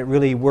not it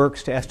really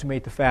works to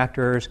estimate the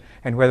factors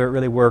and whether it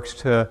really works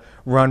to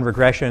run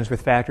regressions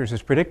with factors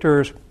as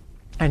predictors,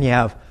 and you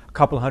have a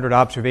couple hundred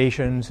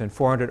observations and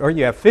 400, or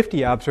you have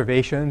 50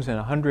 observations and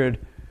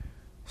 100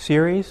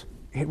 series,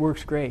 it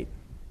works great.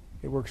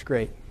 It works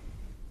great.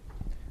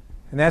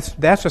 And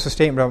that's just a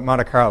statement about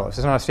Monte Carlos.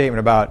 It's not a statement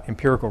about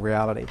empirical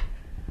reality.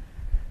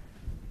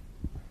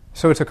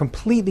 So it's a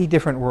completely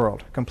different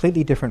world,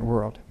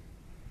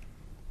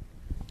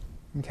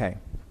 Okay.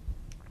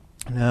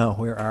 Now,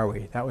 where are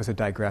we? That was a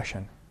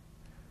digression.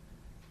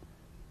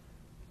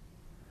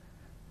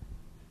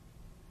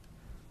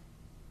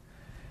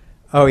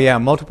 Oh yeah,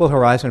 multiple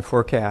horizon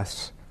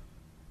forecasts.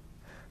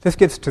 This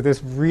gets to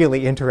this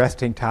really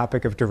interesting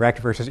topic of direct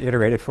versus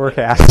iterated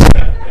forecasts.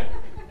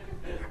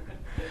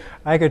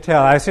 I could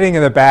tell. I was sitting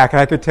in the back,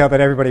 and I could tell that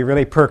everybody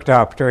really perked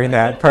up during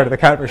that part of the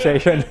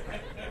conversation.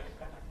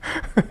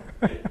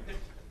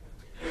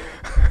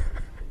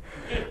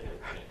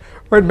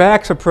 When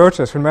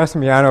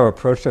Massimiliano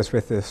approached us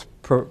with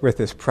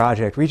this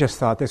project, we just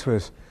thought this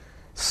was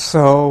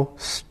so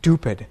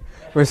stupid.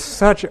 It was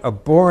such a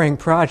boring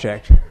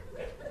project.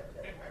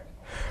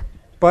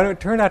 But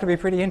it turned out to be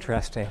pretty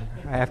interesting,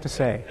 I have to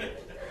say.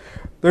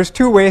 There's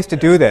two ways to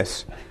do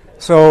this.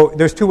 So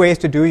there's two ways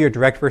to do your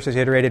direct versus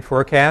iterated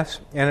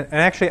forecasts. And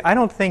actually, I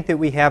don't think that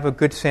we have a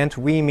good sense,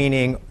 we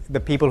meaning the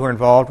people who are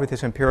involved with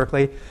this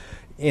empirically,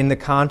 in the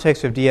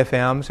context of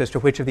DFMs as to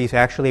which of these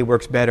actually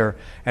works better.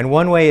 And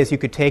one way is you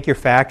could take your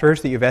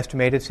factors that you've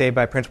estimated, say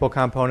by principal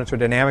components or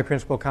dynamic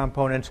principal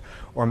components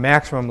or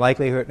maximum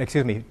likelihood,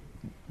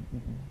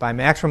 by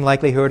maximum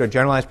likelihood or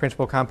generalized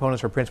principal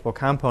components or principal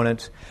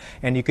components,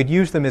 and you could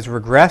use them as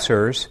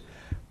regressors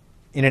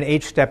in an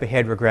H-step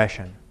ahead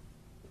regression.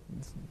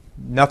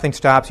 Nothing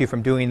stops you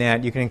from doing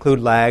that. You can include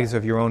lags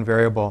of your own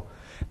variable.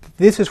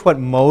 This is what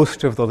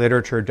most of the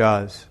literature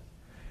does.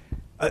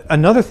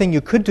 Another thing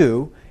you could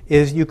do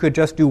is you could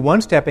just do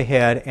one step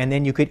ahead and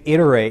then you could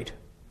iterate.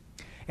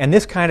 And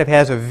this kind of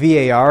has a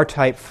VAR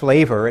type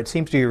flavor. It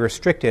seems to be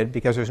restricted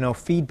because there's no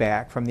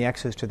feedback from the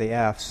X's to the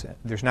F's.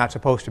 There's not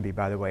supposed to be,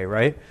 by the way,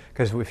 right?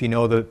 Because if you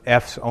know the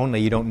F's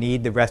only, you don't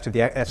need the rest of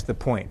the X. That's the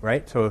point,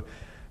 right? So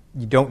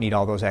you don't need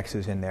all those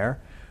X's in there.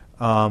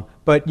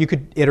 But you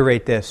could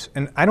iterate this.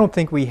 And I don't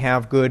think we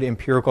have good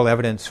empirical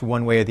evidence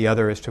one way or the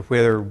other as to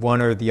whether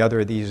one or the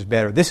other of these is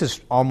better. This is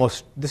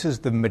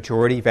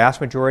the vast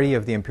majority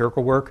of the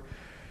empirical work.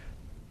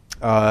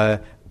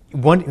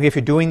 If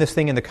you're doing this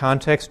thing in the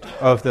context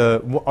of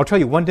I'll tell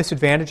you one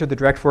disadvantage of the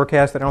direct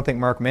forecast that I don't think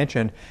Mark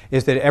mentioned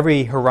is that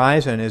every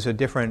horizon is a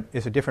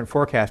different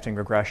forecasting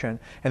regression,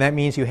 and that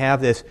means you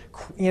have this.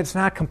 It's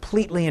not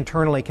completely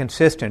internally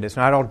consistent. It's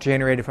not all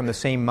generated from the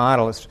same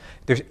model.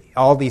 There's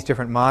all these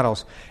different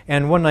models,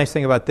 and one nice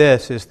thing about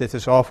this is that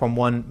it's all from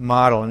one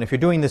model. And if you're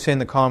doing this in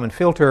the Kalman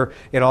filter,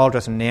 it all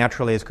just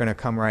naturally is going to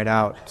come right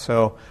out.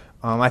 So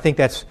I think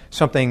that's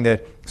something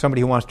that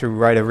somebody who wants to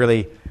write a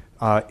really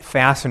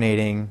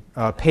fascinating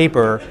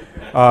paper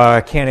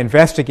can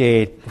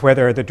investigate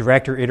whether the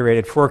direct or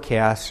iterated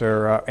forecasts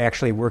are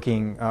actually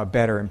working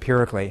better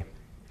empirically.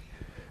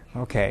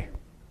 Okay.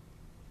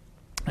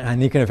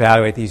 And you can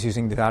evaluate these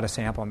using the data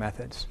sample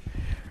methods.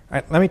 All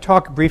right, let me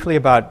talk briefly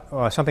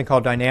about something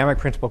called dynamic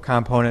principal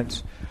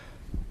components.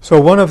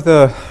 So one of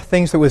the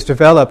things that was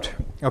developed,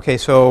 okay,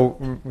 so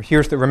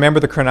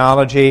remember the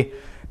chronology.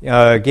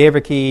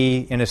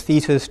 Gaverke, in his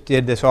thesis,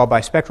 did this all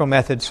by spectral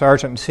methods.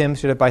 Sargent and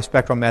Sims did it by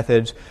spectral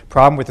methods.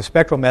 Problem with the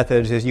spectral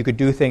methods is you could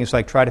do things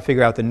like try to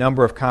figure out the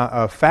number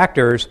of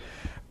factors,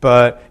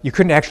 but you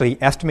couldn't actually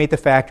estimate the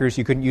factors.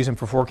 You couldn't use them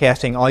for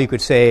forecasting. All you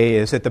could say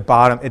is at the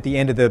bottom, at the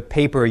end of the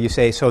paper, you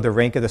say, so the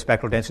rank of the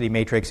spectral density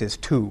matrix is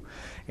 2,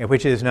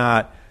 which is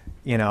not,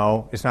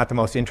 it's not the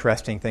most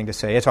interesting thing to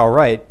say. It's all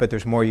right, but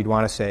there's more you'd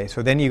want to say.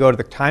 So then you go to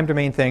the time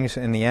domain things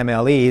and the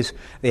MLEs.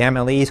 The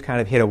MLEs kind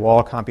of hit a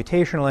wall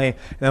computationally.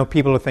 Now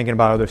people are thinking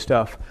about other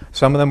stuff.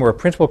 Some of them were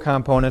principal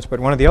components,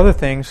 but one of the other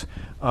things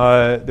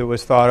that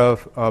was thought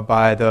of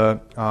by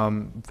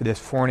for this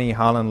Forney,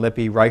 Holland,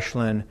 Lippy,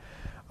 Reichlen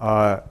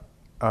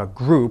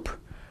group,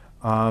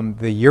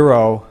 the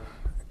Euro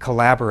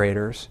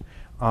collaborators,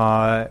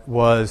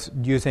 was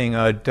using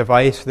a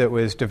device that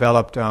was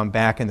developed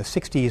back in the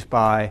 60s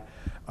by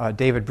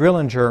David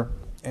Brillinger,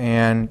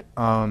 and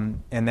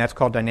that's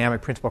called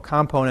dynamic principal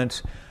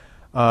components.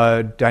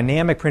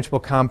 Dynamic principal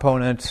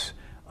components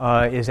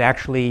is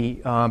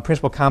actually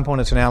principal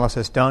components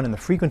analysis done in the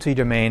frequency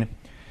domain.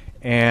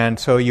 And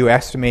so you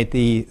estimate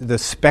the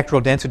spectral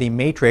density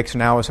matrix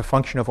now as a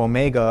function of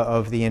omega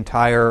of the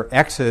entire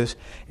x's,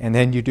 and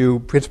then you do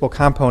principal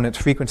components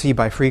frequency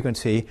by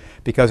frequency,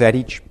 because at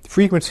each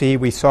frequency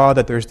we saw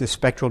that there's this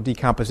spectral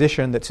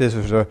decomposition that says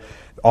there's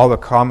all the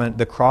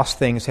cross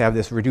things have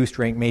this reduced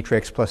rank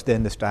matrix plus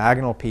then this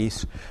diagonal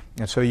piece.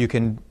 And so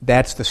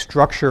that's the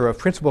structure of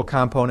principal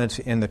components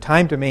in the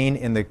time domain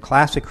in the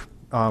classic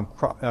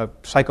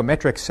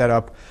psychometric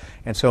setup.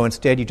 And so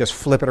instead you just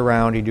flip it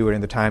around, you do it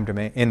in the time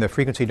domain, in the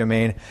frequency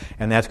domain,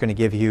 and that's going to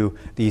give you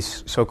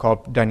these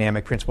so-called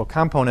dynamic principal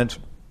components.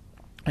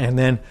 And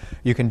then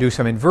you can do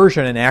some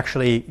inversion and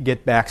actually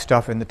get back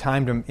stuff in the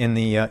time in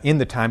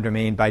the time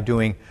domain by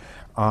doing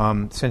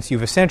since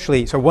you've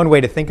essentially. So one way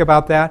to think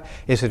about that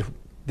is that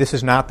this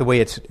is not the way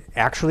it's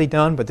actually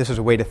done, but this is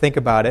a way to think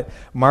about it.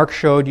 Mark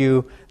showed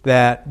you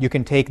that you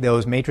can take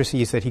those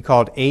matrices that he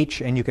called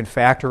H and you can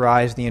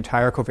factorize the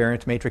entire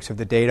covariance matrix of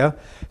the data.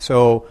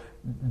 So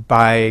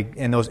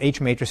and those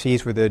H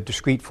matrices were the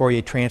discrete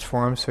Fourier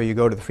transforms, so you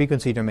go to the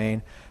frequency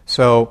domain.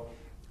 So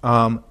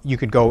you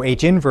could go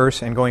H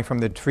inverse and going from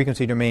the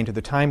frequency domain to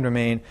the time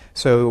domain.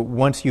 So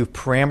once you've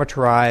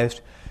parameterized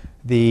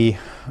the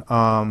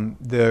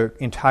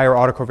entire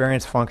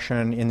autocovariance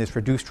function in this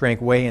reduced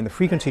rank way in the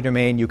frequency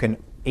domain, you can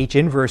H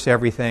inverse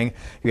everything.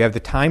 You have the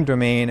time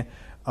domain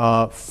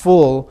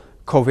full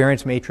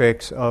covariance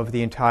matrix of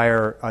the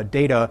entire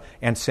data,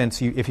 and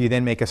if you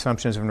then make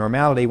assumptions of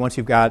normality, once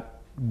you've got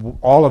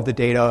all of the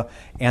data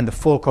and the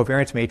full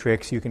covariance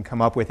matrix, you can come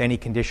up with any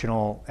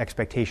conditional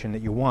expectation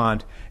that you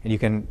want, and you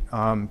can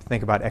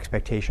think about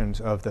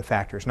expectations of the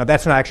factors. Now,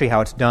 that's not actually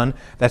how it's done.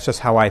 That's just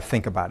how I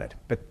think about it,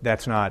 but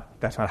that's not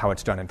how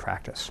it's done in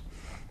practice.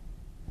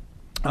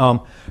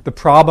 The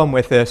problem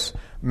with this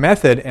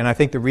method, and I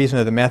think the reason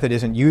that the method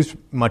isn't used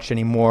much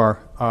anymore,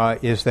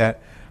 is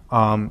that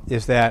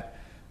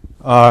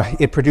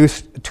it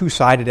produced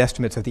two-sided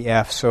estimates of the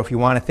F. So if you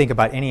want to think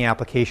about any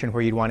application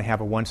where you'd want to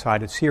have a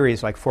one-sided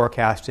series, like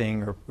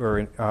forecasting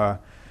or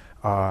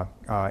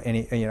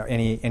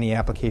any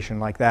application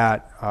like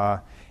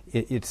that,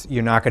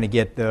 you're not going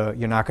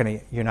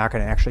to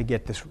actually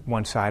get this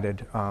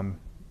one-sided.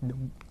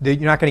 You're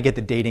not going to get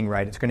the dating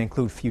right. It's going to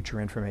include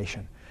future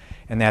information,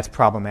 and that's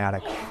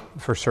problematic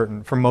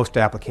for most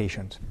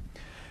applications.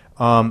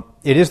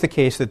 It is the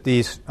case that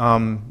this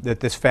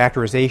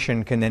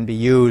factorization can then be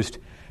used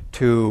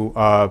to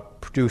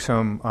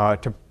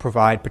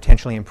provide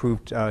potentially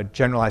improved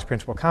generalized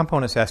principal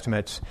components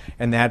estimates,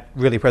 and that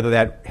really, whether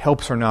that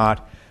helps or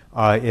not,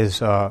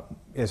 is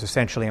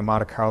essentially a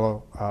Monte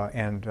Carlo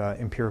and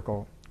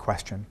empirical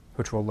question,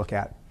 which we'll look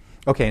at.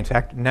 Okay, in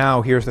fact,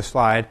 now here's the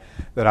slide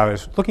that I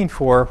was looking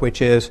for,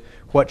 which is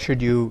what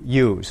should you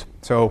use?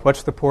 So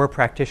what's the poor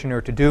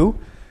practitioner to do?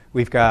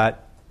 We've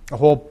got a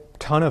whole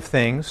ton of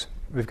things.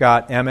 We've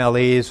got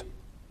MLEs,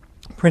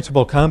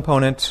 principal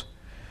components,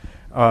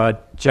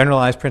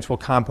 generalized principal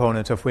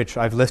components, of which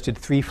I've listed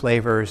 3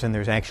 flavors, and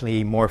there's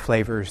actually more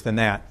flavors than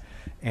that.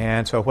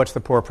 And so what's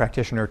the poor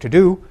practitioner to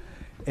do?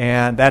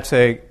 And that's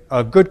a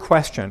good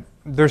question.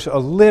 There's a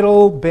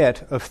little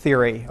bit of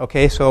theory.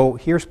 Okay, so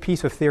here's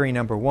piece of theory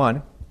number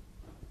 1.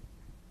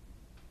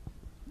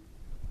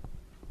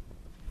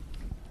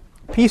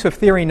 Piece of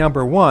theory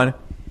number 1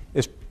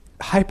 is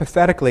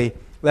hypothetically,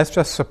 let's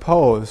just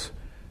suppose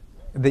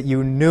that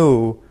you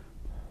knew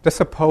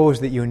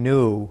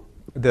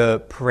the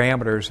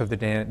parameters of the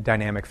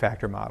dynamic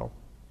factor model.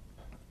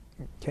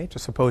 Okay,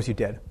 just suppose you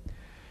did.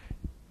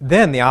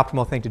 Then the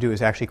optimal thing to do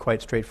is actually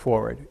quite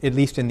straightforward. At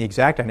least in the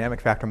exact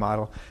dynamic factor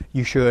model,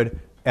 you should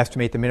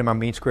estimate the minimum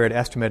mean squared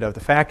estimate of the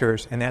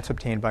factors, and that's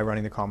obtained by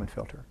running the Kalman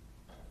filter.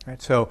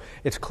 Right, so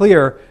it's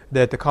clear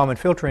that the Kalman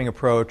filtering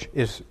approach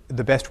is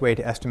the best way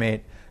to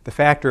estimate the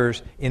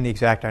factors in the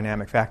exact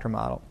dynamic factor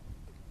model.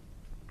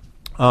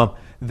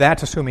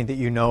 That's assuming that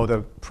you know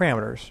the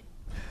parameters.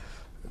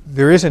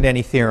 There isn't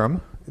any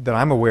theorem that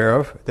I'm aware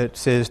of that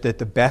says that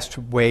the best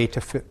way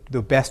to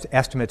the best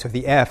estimates of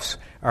the Fs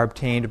are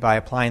obtained by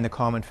applying the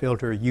common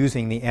filter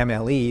using the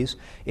MLEs.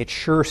 It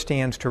sure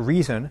stands to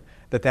reason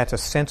that that's a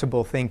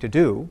sensible thing to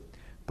do,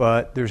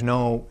 but there's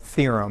no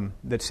theorem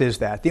that says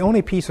that. The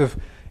only piece of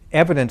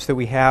evidence that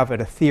we have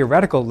at a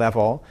theoretical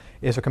level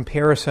is a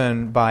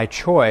comparison by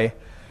Choi,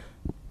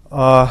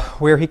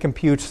 where he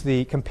compares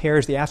the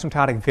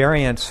asymptotic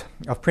variance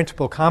of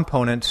principal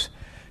components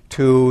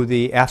to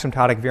the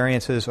asymptotic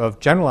variances of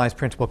generalized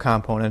principal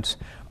components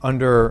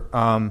under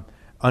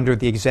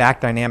the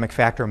exact dynamic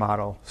factor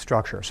model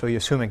structure. So you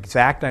assume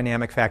exact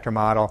dynamic factor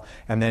model,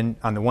 and then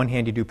on the one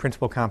hand you do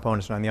principal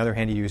components, and on the other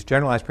hand you use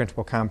generalized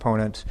principal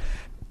components.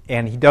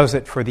 And he does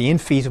it for the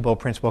infeasible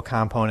principal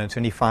components,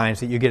 and he finds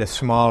that you get a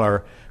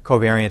smaller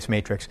covariance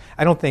matrix.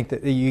 I don't think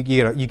that you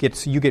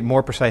get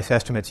more precise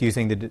estimates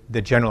using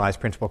the generalized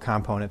principal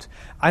components.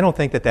 I don't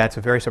think that that's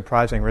a very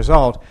surprising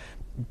result,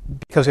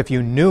 because if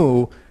you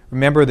knew,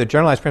 remember the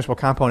generalized principal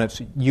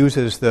components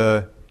uses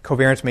the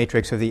covariance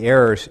matrix of the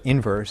errors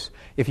inverse.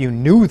 If you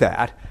knew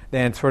that,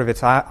 then sort of it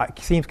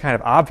seems kind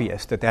of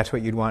obvious that that's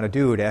what you'd want to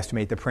do to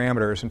estimate the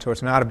parameters, and so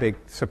it's not a big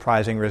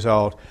surprising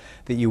result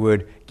that you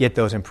would get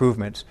those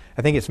improvements.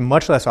 I think it's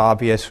much less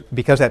obvious,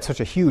 because that's such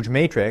a huge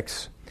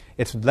matrix,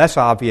 it's less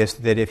obvious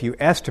that if you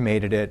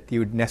estimated it, you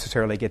would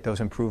necessarily get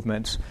those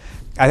improvements.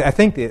 I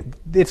think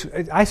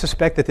I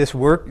suspect that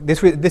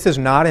this is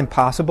not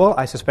impossible.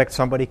 I suspect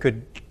somebody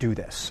could do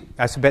this.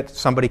 I suspect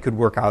somebody could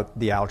work out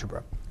the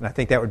algebra. And I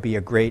think that would be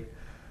a great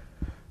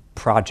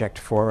project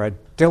for a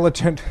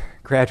diligent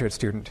graduate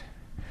student.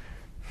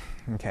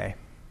 Okay.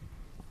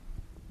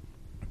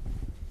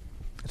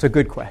 It's a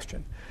good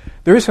question.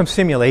 There is some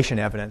simulation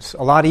evidence.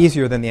 A lot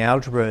easier than the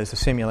algebra is the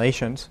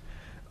simulations.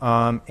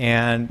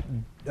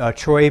 And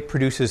Choi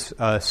produces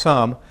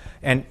some.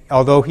 And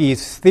although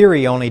his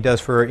theory only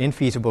does for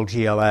infeasible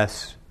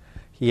GLS,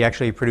 he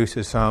actually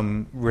produces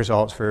some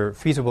results for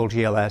feasible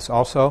GLS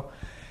also.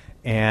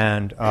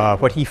 And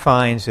what he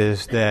finds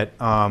is that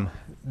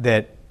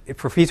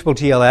for feasible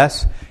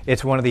GLS,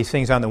 it's one of these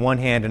things on the one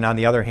hand and on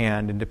the other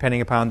hand. And depending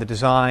upon the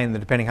design, and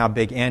depending how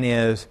big n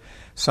is,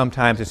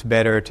 sometimes it's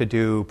better to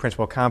do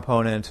principal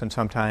components, and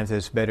sometimes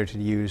it's better to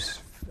use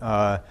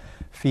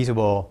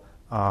feasible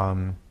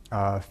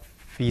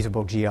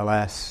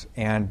GLS.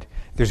 And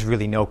there's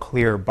really no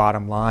clear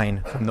bottom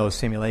line from those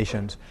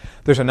simulations.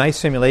 There's a nice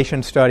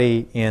simulation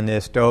study in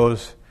this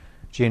Does,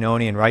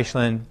 Giannoni, and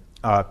Reichland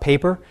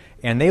paper,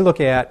 and they look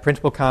at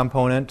principal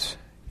components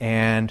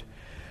and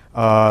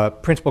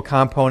principal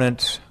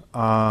components.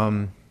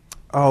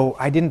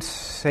 I didn't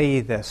say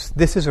this.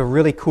 This is a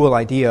really cool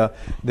idea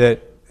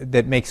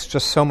that makes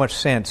just so much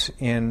sense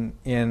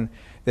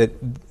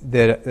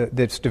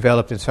that's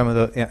developed in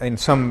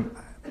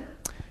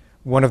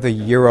one of the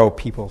Euro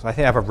people's. I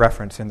have a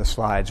reference in the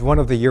slides. One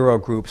of the Euro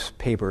group's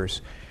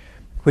papers,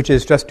 which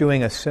is just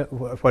doing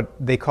what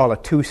they call a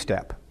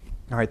two-step.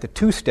 All right, the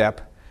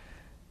two-step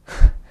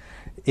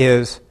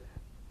is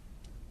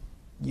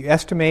you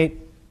estimate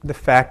the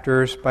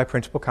factors by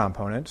principal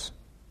components.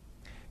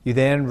 You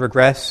then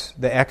regress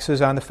the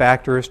x's on the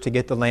factors to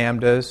get the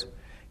lambdas.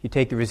 You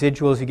take the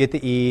residuals, you get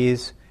the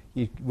e's.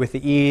 With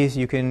the e's,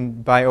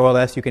 by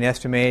OLS, you can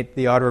estimate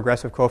the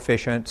autoregressive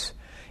coefficients.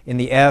 In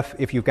the F,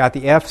 if you've got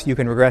the F's, you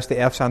can regress the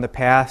F's on the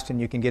past,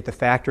 and you can get the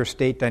factor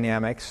state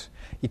dynamics.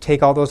 You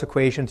take all those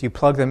equations, you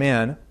plug them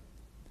in,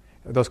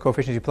 those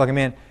coefficients, you plug them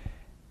in,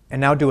 and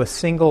now do a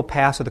single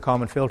pass of the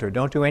common filter.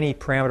 Don't do any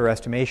parameter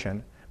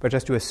estimation, but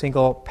just do a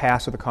single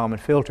pass of the common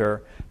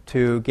filter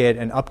to get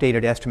an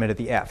updated estimate of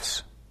the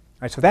F's. All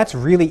right, so that's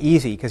really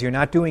easy, because you're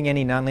not doing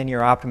any nonlinear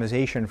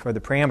optimization for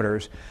the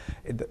parameters,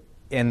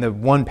 and the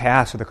one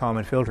pass of the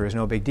common filter is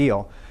no big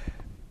deal.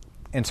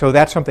 And so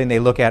that's something they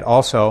look at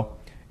also.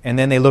 And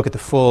then they look at the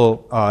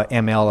full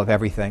ML of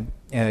everything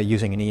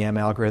using an EM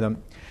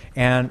algorithm.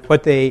 And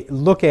what they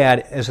look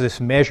at as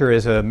this measure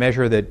is a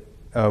measure that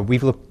we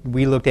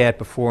looked at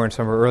before in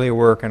some of our earlier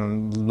work,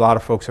 and a lot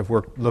of folks have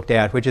looked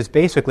at, which is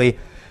basically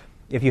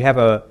if you have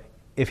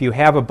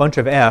a bunch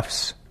of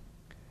F's,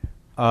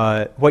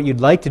 what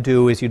you'd like to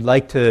do is you'd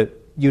like to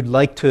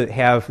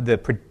have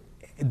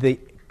the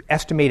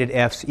estimated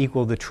F's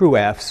equal the true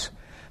F's,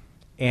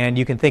 and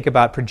you can think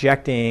about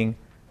projecting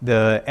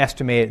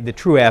the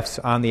true F's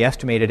on the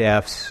estimated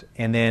F's,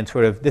 and then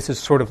this is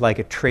sort of like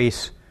a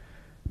trace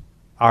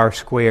R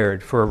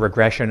squared for a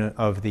regression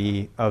of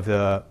the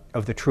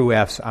true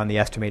F's on the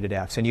estimated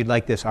F's, and you'd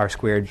like this R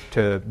squared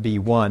to be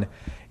 1.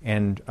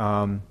 And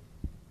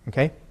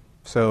okay,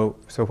 so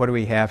what do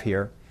we have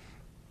here?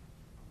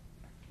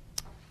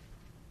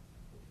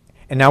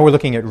 And now we're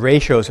looking at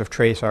ratios of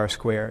trace R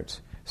squareds.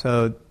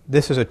 So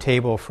this is a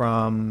table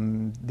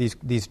from these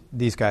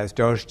guys,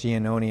 Doge,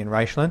 Giannoni, and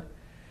Reichland.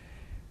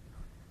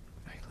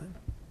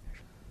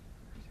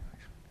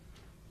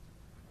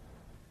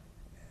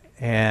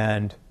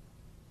 And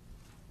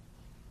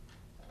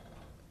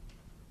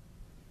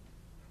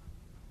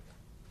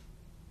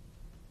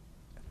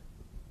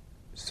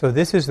So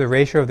this is the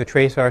ratio of the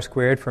trace R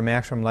squared for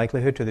maximum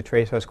likelihood to the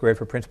trace R squared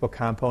for principal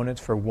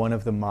components for one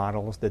of the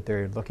models that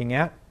they're looking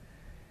at.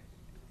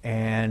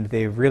 And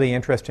the really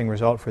interesting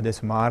result for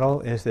this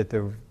model is that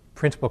the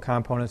principal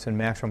components and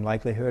maximum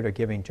likelihood are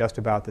giving just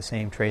about the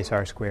same trace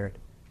R squared.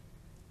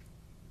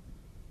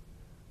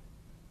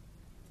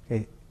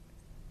 Okay.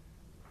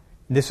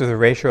 This is the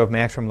ratio of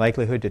maximum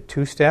likelihood to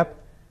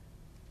two-step.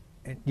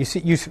 You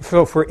see,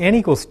 so for n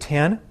equals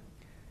 10,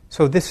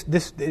 so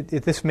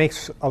this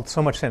makes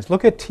so much sense.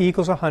 Look at t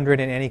equals 100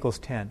 and n equals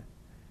 10. All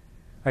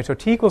right, so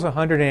t equals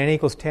 100 and n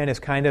equals 10 is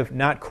kind of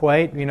not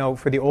quite,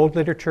 for the old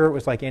literature it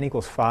was like n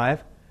equals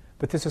 5,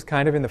 but this is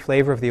kind of in the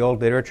flavor of the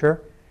old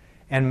literature.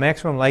 And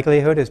maximum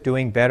likelihood is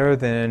doing better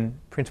than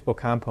principal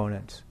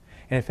components.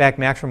 And in fact,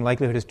 maximum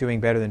likelihood is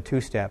doing better than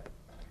two-step.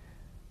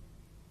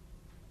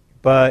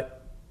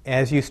 But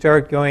as you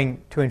start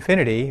going to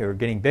infinity, or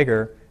getting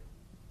bigger,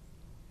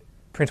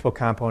 principal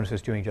components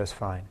is doing just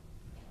fine.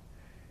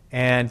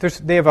 And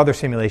they have other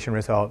simulation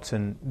results,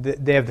 and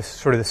they have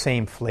sort of the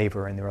same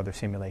flavor in their other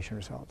simulation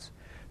results.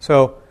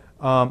 So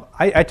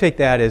I take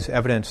that as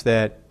evidence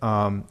that, the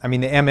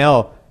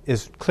ML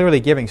is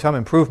clearly giving some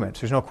improvements.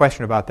 There's no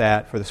question about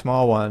that for the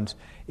small ones.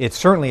 It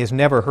certainly is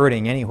never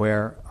hurting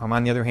anywhere.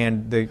 On the other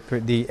hand,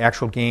 the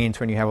actual gains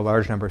when you have a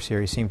large number of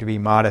series seem to be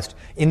modest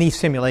in these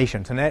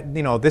simulations. And that,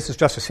 this is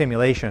just a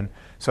simulation,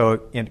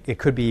 so it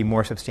could be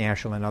more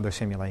substantial in other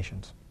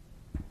simulations.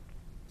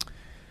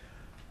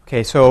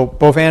 Okay, so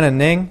Bovan and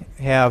Ning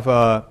have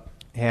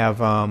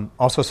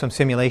also some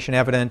simulation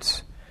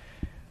evidence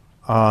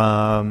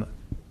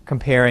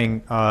comparing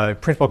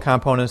principal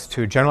components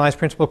to generalized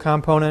principal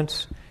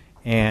components.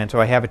 And so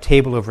I have a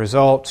table of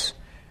results.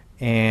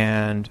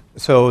 And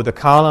so the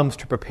columns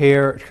to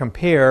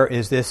compare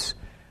is this.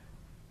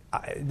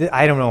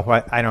 I don't know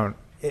what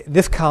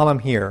this column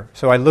here.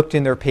 So I looked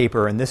in their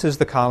paper, and this is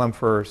the column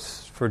for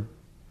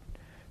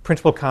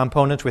principal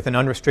components with an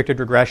unrestricted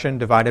regression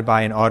divided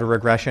by an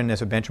autoregression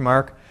as a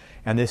benchmark,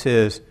 and this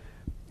is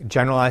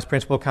generalized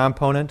principal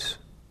components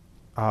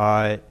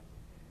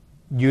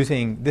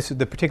using this is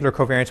the particular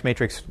covariance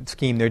matrix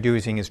scheme they're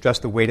using is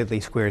just the weighted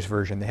least squares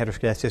version, the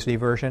heteroscedasticity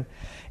version.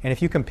 And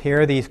if you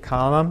compare these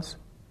columns,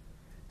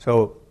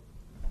 so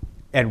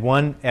at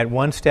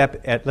one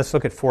step, let's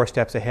look at 4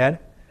 steps ahead.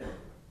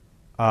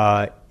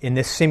 In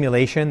this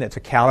simulation, that's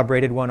a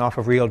calibrated one off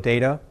of real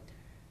data.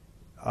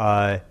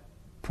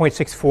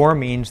 0.64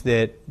 means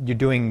that you're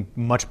doing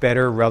much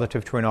better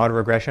relative to an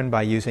autoregression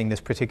by using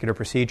this particular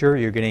procedure.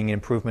 You're getting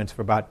improvements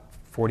for about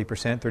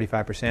 40%,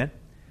 35%.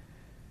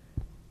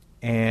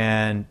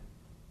 And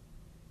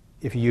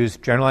if you use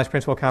generalized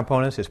principal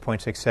components, it's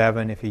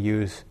 0.67. If you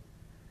use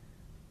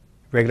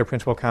regular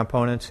principal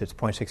components, it's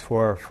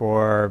 0.64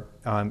 for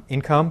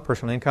income,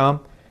 personal income.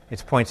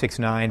 It's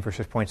 0.69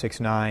 versus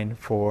 0.69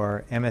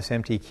 for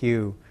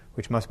MSMTQ,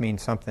 which must mean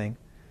something.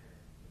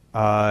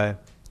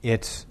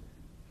 It's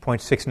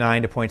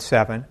 0.69 to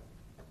 0.7.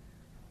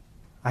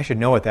 I should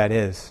know what that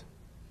is.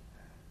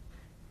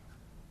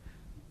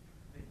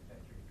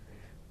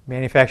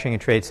 Manufacturing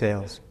and trade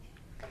sales.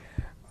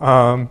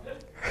 LP-NAG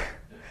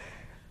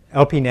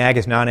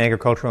is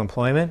non-agricultural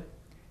employment,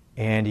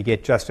 and you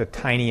get just a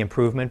tiny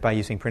improvement by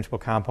using principal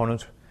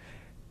components.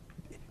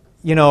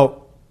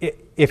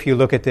 If you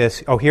look at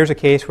this, here's a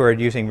case where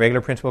using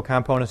regular principal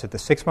components at the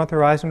 6-month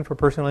horizon for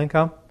personal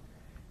income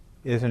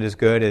isn't as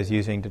good as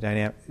using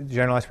the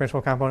generalized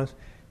principal components.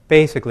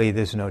 Basically,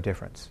 there's no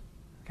difference.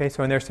 Okay,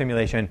 so in their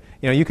simulation,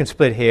 you can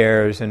split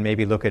hairs and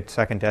maybe look at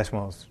second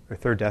decimals or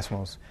third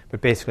decimals,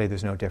 but basically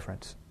there's no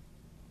difference.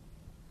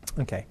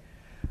 Okay.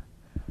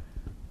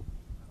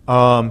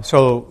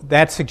 So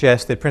that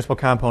suggests that principal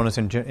components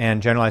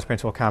and generalized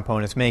principal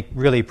components make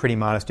really pretty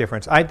modest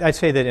difference. I'd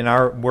say that in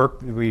our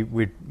work we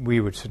would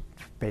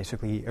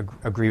basically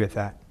agree with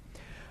that.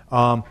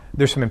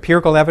 There's some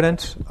empirical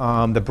evidence.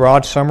 The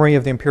broad summary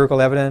of the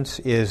empirical evidence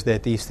is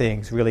that these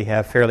things really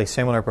have fairly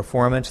similar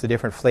performance, the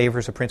different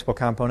flavors of principal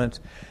components.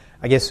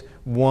 I guess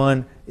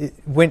so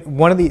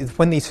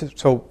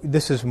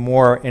this is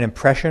more an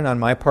impression on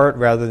my part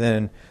rather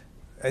than,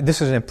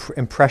 this is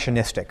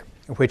impressionistic,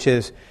 which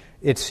is,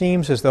 it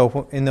seems as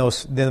though in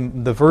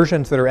the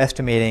versions that are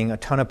estimating a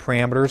ton of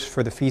parameters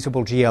for the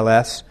feasible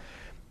GLS,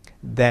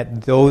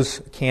 that those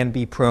can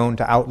be prone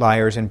to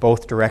outliers in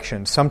both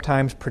directions,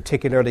 sometimes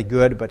particularly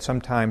good, but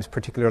sometimes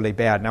particularly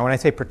bad. Now, when I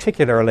say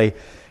particularly,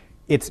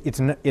 it's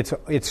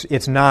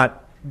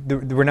not.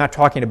 We're not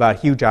talking about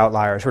huge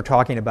outliers. We're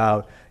talking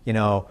about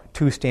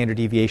 2 standard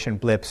deviation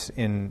blips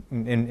in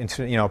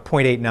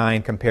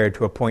 0.89 compared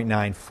to a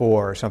 0.94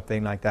 or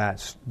something like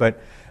that.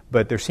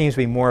 But there seems to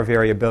be more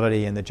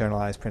variability in the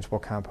generalized principal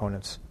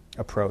components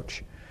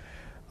approach.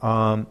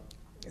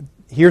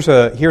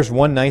 Here's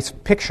one nice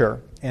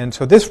picture. And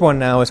so this one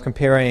now is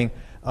comparing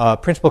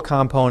principal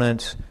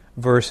components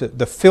versus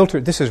the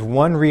filter. This is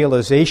one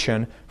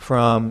realization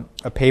from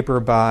a paper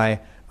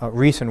by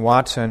Rees and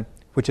Watson,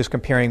 which is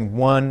comparing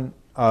one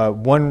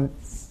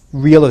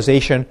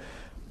realization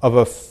of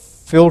a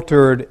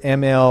filtered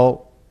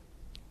ML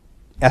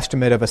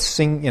estimate of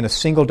in a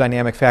single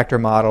dynamic factor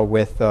model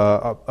with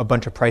a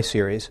bunch of price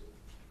series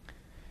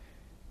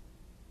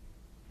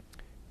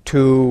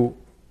to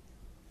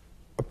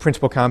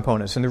principal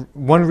components. And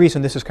one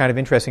reason this is kind of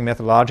interesting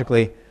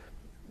methodologically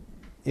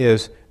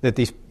is that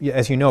these,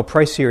 as you know,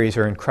 price series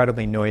are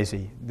incredibly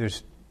noisy.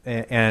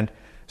 And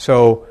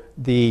so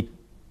the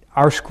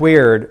R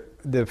squared,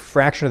 the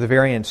fraction of the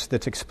variance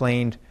that's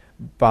explained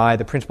by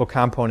the principal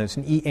components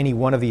in any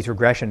one of these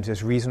regressions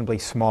is reasonably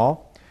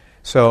small.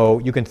 So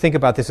you can think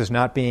about this as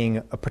not being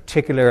a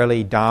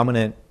particularly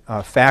dominant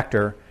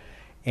factor.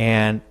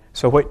 And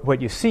so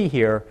what you see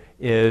here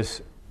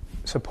is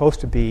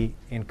supposed to be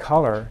in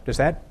color. Does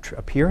that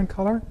appear in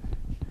color?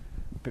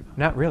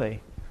 Not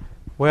really.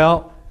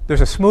 Well,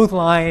 there's a smooth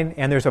line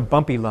and there's a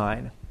bumpy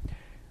line.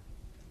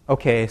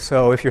 Okay,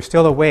 so if you're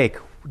still awake,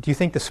 do you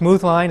think the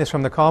smooth line is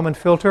from the Kalman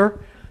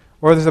filter,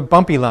 or there's a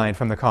bumpy line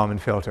from the Kalman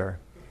filter?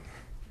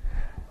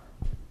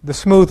 The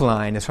smooth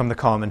line is from the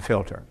Kalman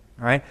filter.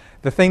 All right?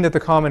 The thing that the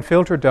Kalman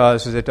filter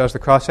does is it does the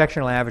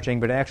cross-sectional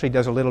averaging, but it actually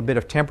does a little bit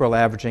of temporal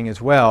averaging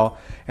as well,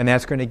 and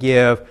that's going to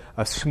give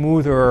a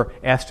smoother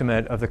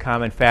estimate of the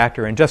common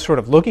factor. And just sort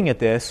of looking at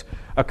this,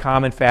 a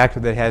common factor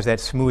that has that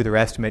smoother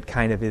estimate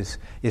kind of is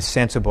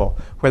sensible.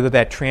 Whether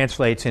that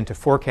translates into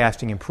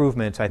forecasting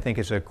improvements, I think,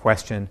 is a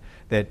question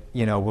that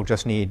we'll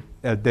just need.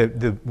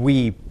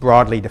 We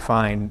broadly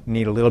defined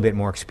need a little bit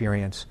more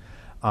experience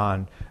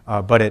on,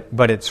 but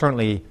it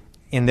certainly,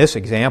 in this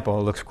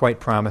example, looks quite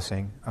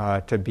promising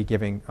to be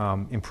giving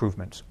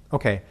improvements.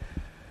 Okay,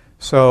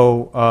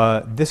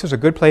 so this is a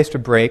good place to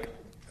break.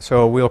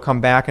 So we'll come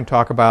back and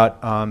talk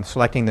about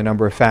selecting the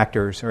number of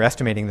factors, or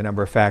estimating the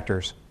number of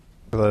factors.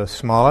 The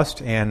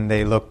smallest, and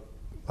they look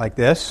like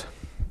this.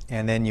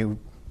 And then you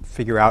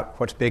figure out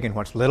what's big and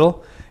what's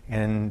little,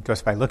 and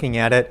just by looking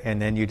at it,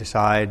 and then you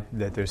decide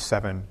that there's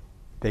 7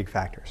 big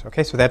factors.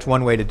 Okay, so that's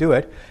one way to do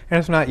it, and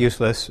it's not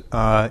useless.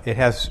 It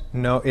has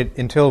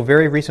until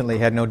very recently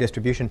had no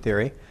distribution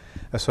theory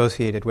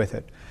associated with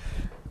it.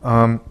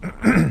 So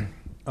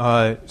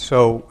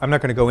I'm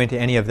not going to go into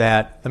any of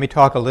that. Let me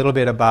talk a little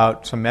bit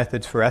about some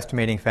methods for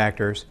estimating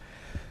factors.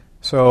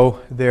 So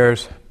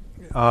there's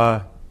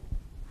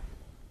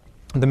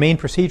the main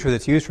procedure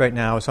that's used right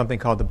now is something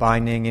called the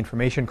binding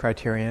information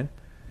criterion.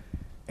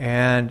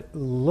 And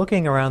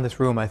looking around this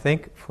room, I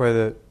think for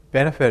the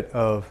benefit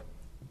of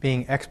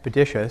being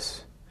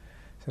expeditious,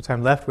 since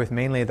I'm left with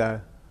mainly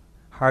the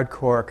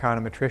hardcore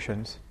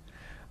econometricians,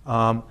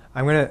 I'm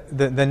going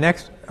to, the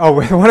next,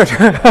 one or two.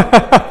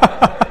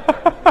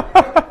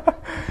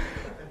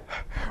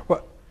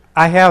 Well,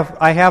 I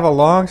have a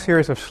long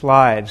series of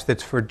slides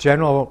that's for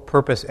general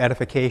purpose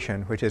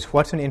edification, which is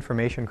what's an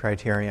information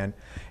criterion,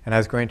 and I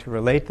was going to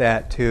relate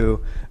that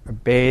to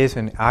Bayes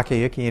and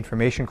Akiyuki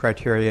information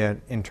criteria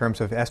in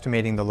terms of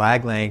estimating the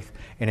lag length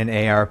in an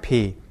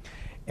ARP.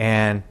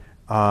 And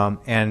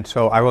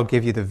so I will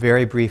give you the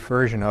very brief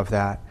version of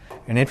that.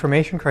 An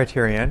information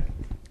criterion,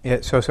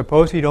 so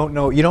suppose you don't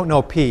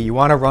know P. You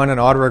want to run an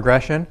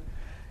autoregression,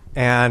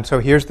 and so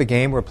here's the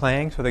game we're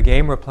playing. So the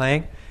game we're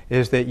playing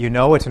is that you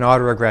know it's an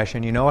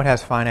autoregression, you know it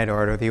has finite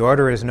order, the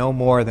order is no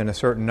more than a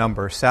certain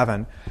number,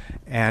 7,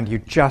 and you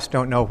just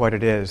don't know what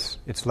it is.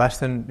 It's less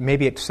than,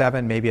 maybe it's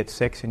 7, maybe it's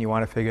 6, and you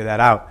want to figure that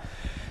out.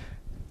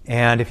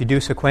 And if you do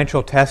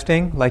sequential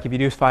testing, like if you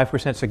do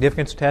 5%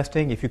 significance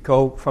testing, if you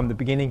go from the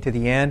beginning to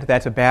the end,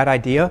 that's a bad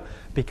idea,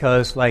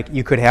 because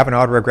you could have an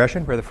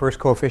autoregression where the first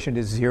coefficient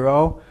is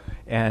 0,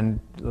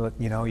 and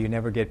you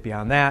never get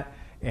beyond that.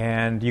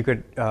 And you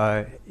could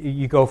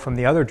you go from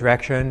the other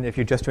direction. If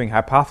you're just doing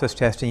hypothesis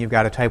testing, you've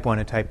got a type 1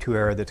 and type 2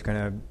 error that's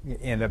going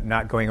to end up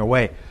not going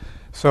away.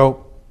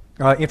 So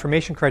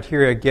information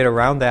criteria get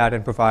around that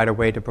and provide a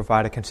way to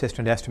provide a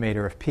consistent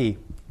estimator of P.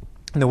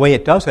 And the way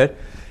it does it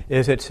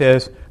is it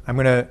says, I'm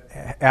going to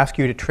ask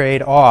you to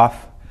trade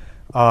off.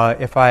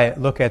 If I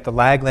look at the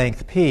lag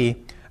length P,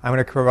 I'm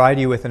going to provide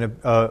you with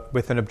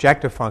an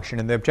objective function.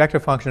 And the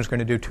objective function is going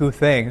to do 2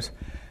 things.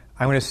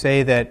 I'm going to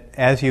say that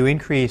as you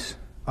increase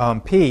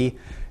P,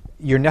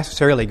 you're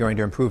necessarily going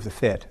to improve the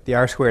fit. The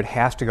R squared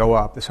has to go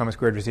up. The sum of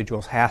squared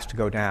residuals has to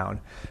go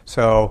down.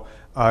 So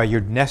you're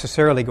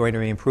necessarily going to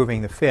be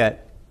improving the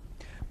fit,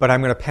 but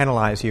I'm going to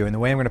penalize you. And the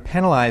way I'm going to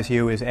penalize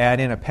you is add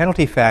in a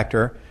penalty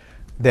factor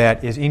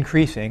that is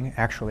increasing.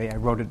 Actually, I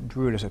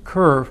drew it as a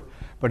curve,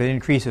 but it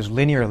increases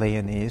linearly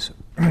in these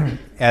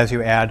as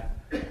you add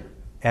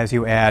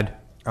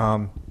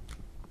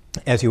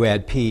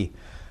P.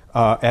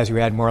 As you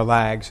add more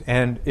lags.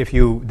 And if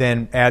you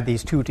then add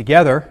these 2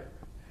 together,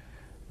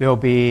 there'll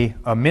be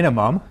a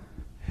minimum,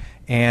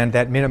 and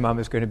that minimum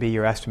is going to be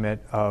your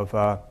estimate of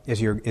the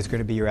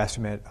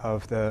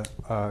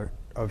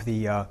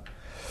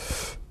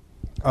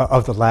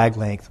lag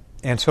length.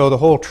 And so the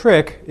whole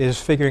trick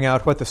is figuring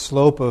out what the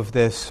slope of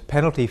this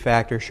penalty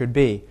factor should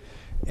be.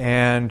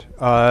 And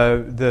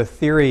the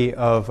theory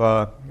of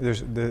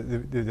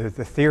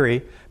the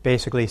theory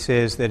basically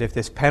says that if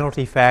this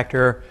penalty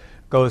factor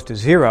goes to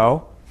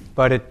 0,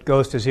 but it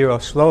goes to 0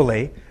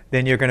 slowly,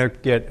 then you're going to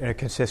get a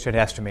consistent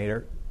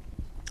estimator.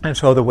 And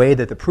so the way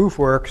that the proof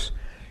works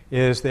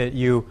is that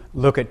you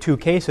look at two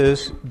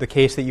cases, the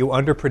case that you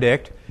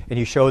underpredict, and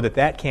you show that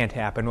that can't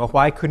happen. Well,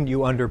 why couldn't you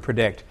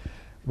underpredict?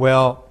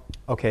 Well,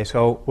 okay,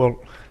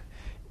 so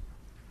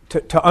to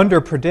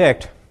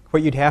underpredict,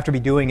 what you'd have to be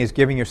doing is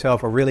giving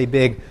yourself a really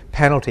big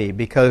penalty,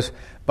 because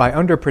by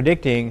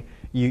underpredicting,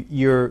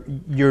 you're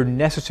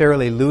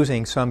necessarily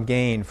losing some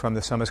gain from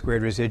the sum of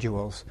squared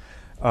residuals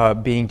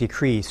being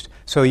decreased.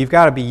 So you've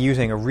got to be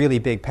using a really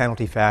big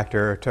penalty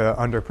factor to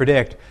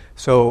underpredict.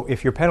 So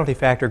if your penalty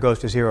factor goes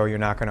to 0, you're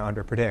not going to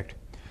underpredict.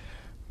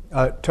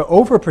 To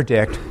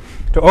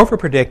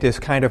overpredict is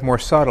kind of more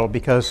subtle,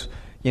 because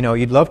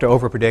you'd love to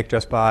overpredict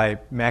just by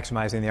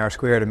maximizing the R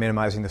squared and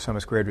minimizing the sum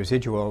of squared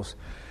residuals.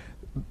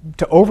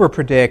 To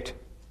overpredict,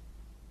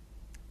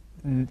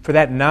 for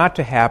that not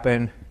to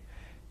happen,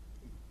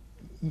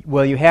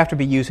 well, you have to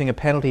be using a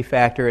penalty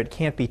factor. It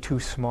can't be too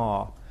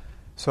small.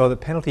 So the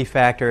penalty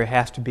factor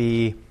has to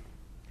be,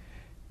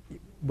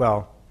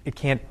 well, it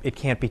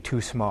can't be too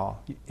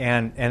small.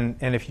 And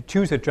if you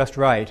choose it just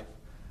right,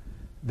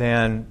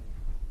 then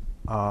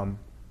you're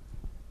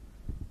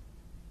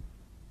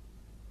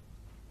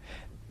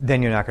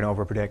not going to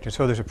overpredict. And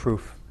so there's a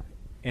proof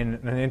in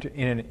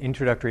an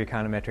introductory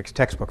econometrics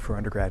textbook for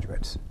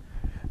undergraduates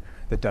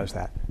that does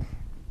that.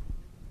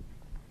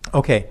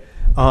 Okay,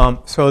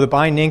 so the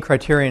Bain-Ning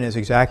criterion is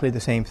exactly the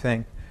same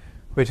thing,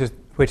 which is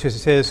it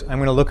says I'm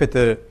going to look at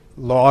the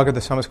log of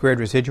the sum of squared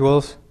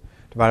residuals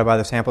divided by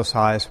the sample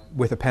size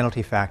with a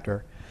penalty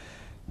factor.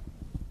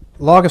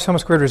 Log of sum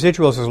of squared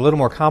residuals is a little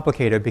more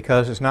complicated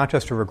because it's not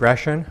just a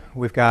regression.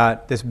 We've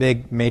got this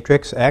big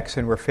matrix X,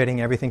 and we're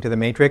fitting everything to the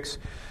matrix.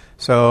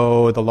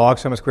 So the log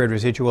sum of squared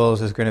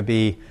residuals is going to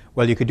be,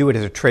 well, you could do it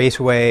as a trace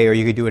way, or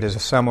you could do it as a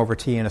sum over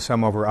T and a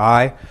sum over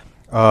I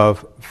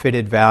of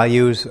fitted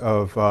values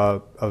of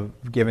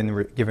given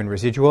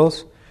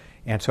residuals.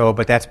 And so,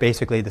 but that's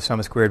basically the sum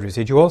of squared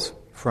residuals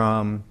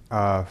from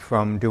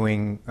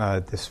doing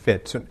this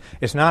fit. So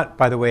it's not,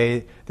 by the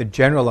way, the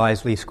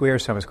generalized least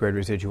squares sum of squared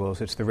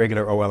residuals. It's the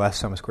regular OLS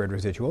sum of squared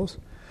residuals.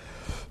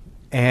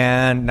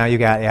 And now you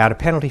got to add a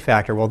penalty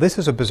factor. Well, this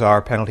is a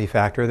bizarre penalty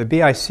factor. The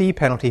BIC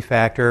penalty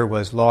factor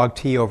was log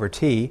T over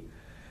T,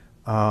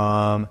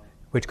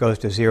 which goes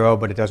to 0,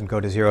 but it doesn't go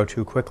to 0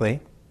 too quickly.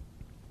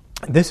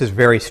 This is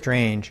very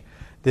strange.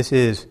 This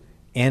is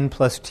n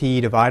plus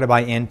T divided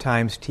by n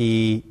times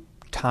T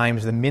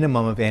times the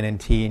minimum of n and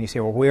T. And you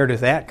say, well, where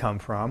does that come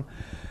from?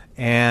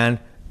 And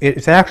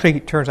it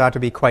actually turns out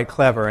to be quite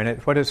clever. And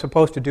what it's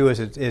supposed to do is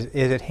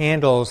it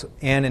handles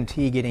n and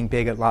T getting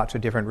big at lots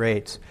of different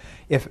rates.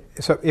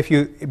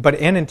 But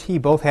n and T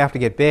both have to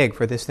get big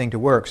for this thing to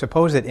work.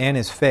 Suppose that n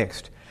is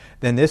fixed.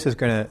 Then this is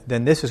going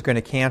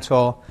to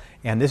cancel,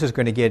 and this is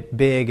going to get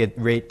big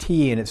at rate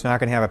T, and it's not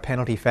going to have a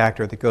penalty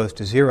factor that goes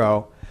to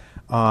 0.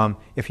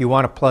 If you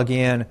want to plug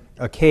in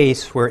a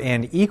case where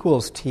n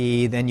equals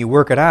T, then you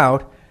work it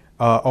out.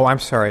 I'm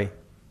sorry.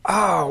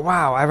 Oh,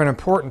 wow, I have an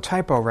important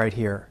typo right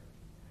here.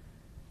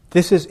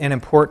 This is an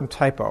important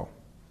typo.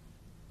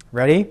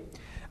 Ready?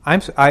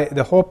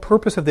 The whole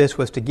purpose of this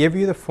was to give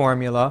you the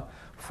formula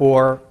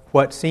for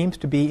what seems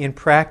to be in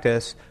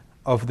practice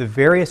of the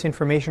various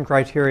information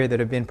criteria that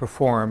have been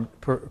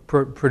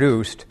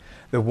produced,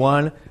 the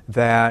one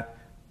that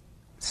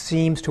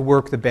seems to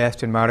work the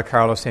best in Monte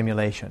Carlo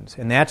simulations.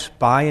 And that's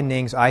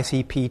Bain-Ning's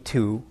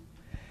ICP2.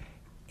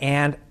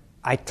 And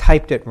I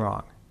typed it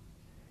wrong.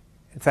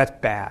 That's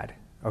bad,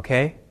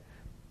 okay?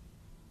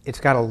 It's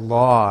got a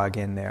log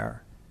in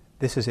there.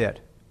 This is it,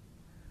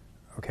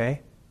 okay?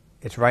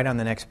 It's right on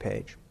the next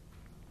page.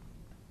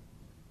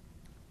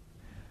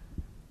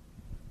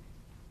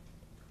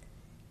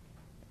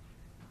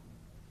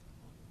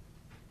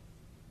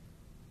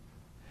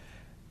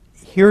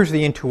 Here's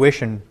the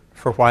intuition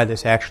for why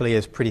this actually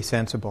is pretty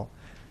sensible.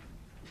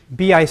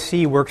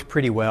 BIC works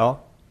pretty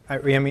well. I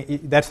mean,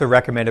 that's the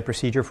recommended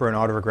procedure for an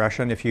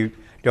autoregression if you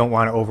don't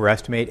want to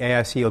overestimate.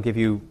 AIC will give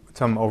you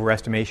some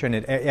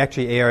overestimation.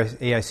 Actually,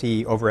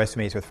 AIC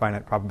overestimates with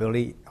finite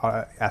probability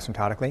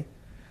asymptotically.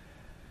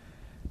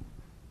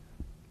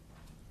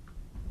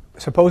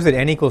 Suppose that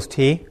n equals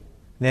T.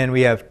 Then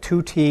we have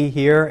 2T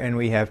here, and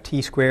we have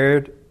T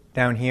squared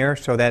down here.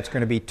 So that's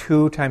going to be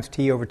 2 times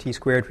T over T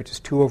squared, which is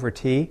 2 over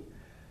T.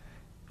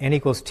 N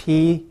equals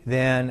T,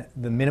 then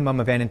the minimum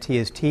of n and T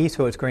is T,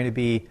 so it's going to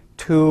be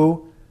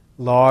 2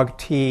 log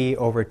T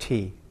over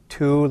T.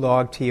 2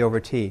 log T over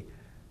T.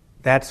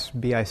 That's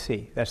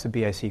BIC. That's the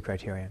BIC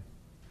criterion.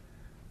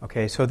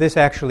 Okay, so this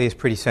actually is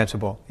pretty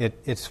sensible.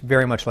 It's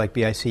very much like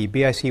BIC.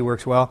 BIC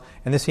works well,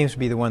 and this seems to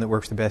be the one that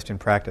works the best in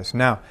practice.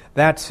 Now,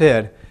 that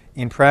said,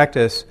 in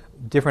practice,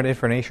 different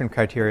information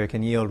criteria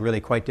can yield really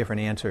quite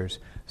different answers.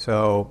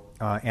 So,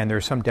 and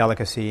there's some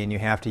delicacy, and you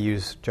have to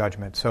use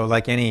judgment. So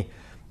like any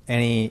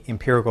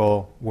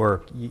empirical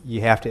work, you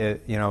have to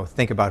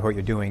think about what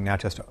you're doing, not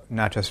just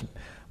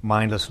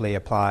mindlessly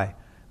apply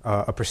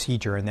a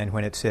procedure, and then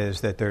when it says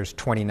that there's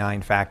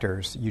 29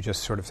 factors, you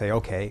just sort of say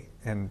okay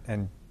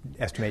and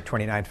estimate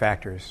 29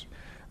 factors.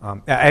 I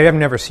have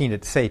never seen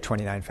it say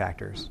 29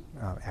 factors,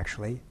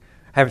 actually.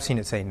 I haven't seen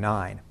it say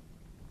 9.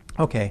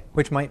 Okay,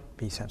 which might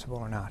be sensible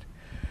or not.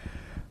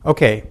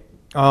 Okay,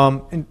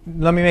 and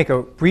let me make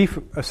a brief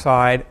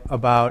aside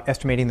about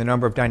estimating the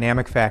number of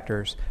dynamic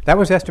factors. That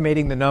was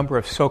estimating the number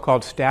of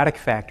so-called static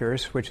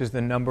factors, which is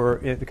the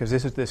number, because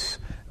this is this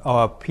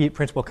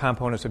principal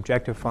component's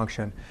objective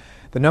function.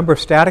 The number of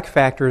static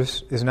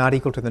factors is not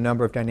equal to the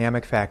number of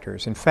dynamic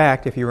factors. In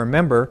fact, if you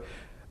remember,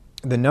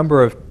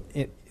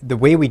 the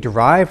way we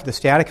derived the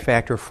static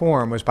factor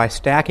form was by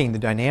stacking the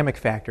dynamic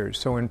factors.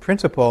 So in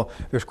principle,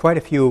 there's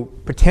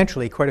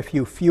potentially quite a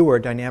few fewer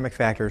dynamic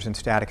factors than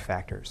static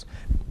factors.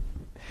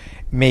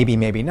 Maybe,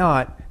 maybe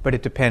not, but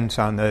it depends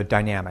on the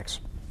dynamics.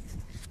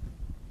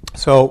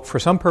 So for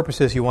some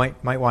purposes, you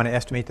might want to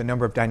estimate the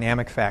number of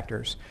dynamic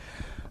factors.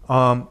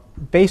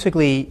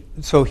 Basically,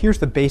 so here's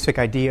the basic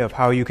idea of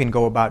how you can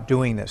go about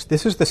doing this.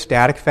 This is the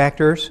static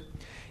factors.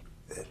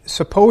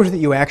 Suppose that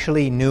you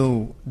actually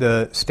knew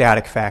the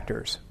static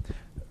factors,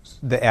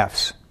 the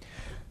F's.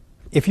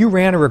 If you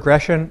ran a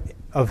regression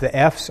of the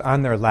F's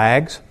on their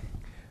lags,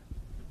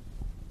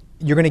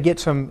 you're going to get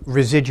some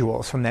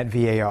residuals from that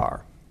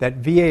VAR. That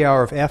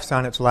VAR of F's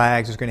on its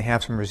lags is going to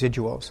have some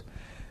residuals.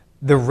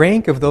 The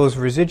rank of those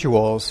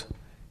residuals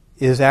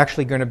is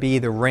actually going to be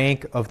the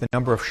rank of the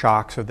number of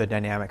shocks of the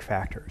dynamic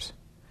factors.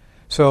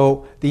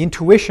 So the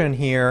intuition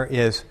here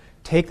is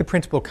take the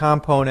principal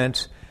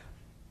components,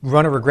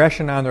 run a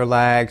regression on their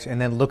lags, and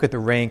then look at the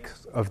rank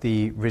of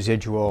the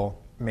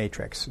residual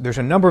matrix. There's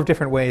a number of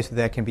different ways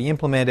that can be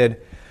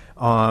implemented.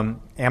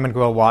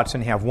 Amundsen,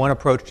 Watson have one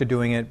approach to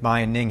doing it.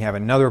 Bai and Ning have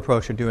another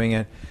approach to doing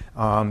it.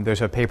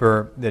 There's a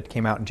paper that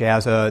came out in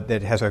JASA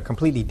that has a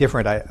completely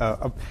different,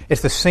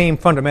 it's the same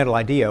fundamental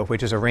idea,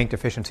 which is a rank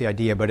deficiency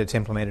idea, but it's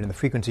implemented in the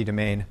frequency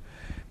domain.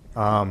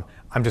 I'm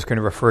just going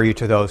to refer you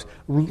to those.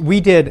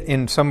 We did,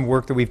 in some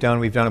work that we've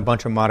done a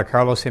bunch of Monte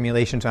Carlo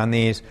simulations on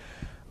these,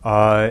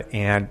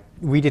 and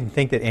we didn't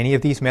think that any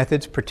of these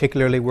methods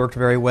particularly worked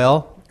very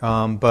well,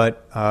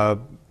 but I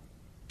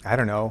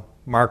don't know,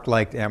 Mark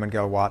liked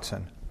Amundsen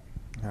Watson.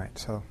 All right,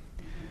 so,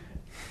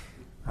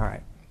 all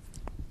right.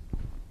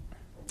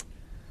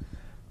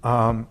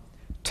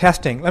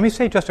 Testing. Let me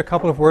say just a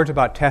couple of words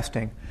about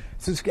testing.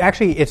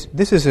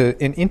 This is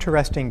an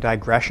interesting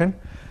digression,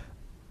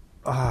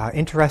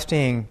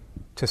 interesting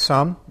to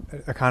some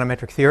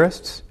econometric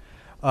theorists.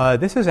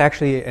 This is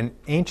actually an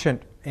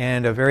ancient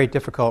and a very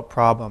difficult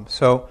problem.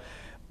 So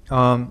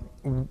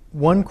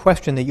one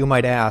question that you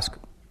might ask,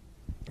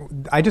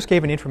 I just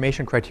gave an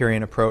information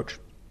criterion approach.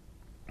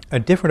 A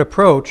different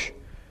approach,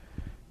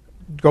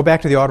 go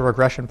back to the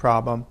autoregression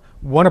problem.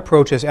 One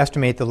approach is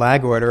estimate the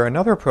lag order.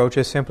 Another approach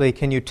is simply,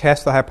 can you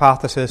test the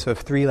hypothesis of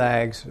 3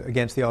 lags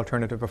against the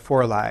alternative of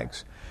 4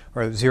 lags,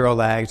 or 0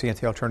 lags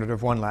against the alternative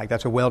of 1 lag?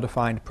 That's a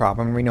well-defined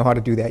problem. We know how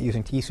to do that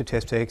using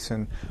t-statistics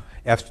and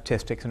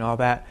f-statistics and all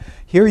that.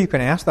 Here you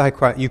can ask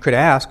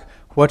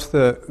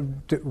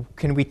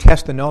can we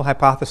test the null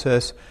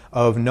hypothesis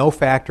of no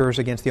factors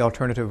against the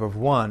alternative of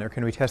 1, or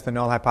can we test the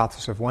null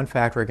hypothesis of 1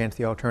 factor against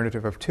the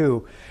alternative of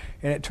 2?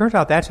 And it turns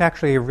out that's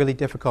actually a really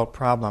difficult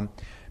problem.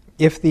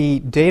 If the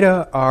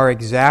data are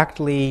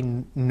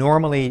exactly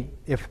normally,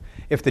 if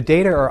the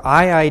data are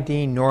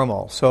IID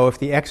normal, so if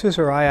the x's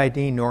are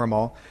IID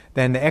normal,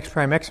 then the x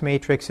prime x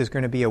matrix is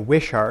going to be a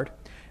Wishart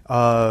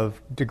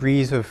of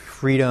degrees of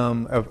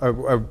freedom,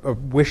 a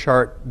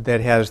Wishart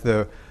that has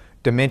the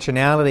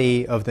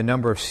dimensionality of the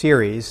number of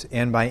series,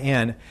 n by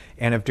n,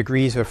 and of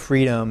degrees of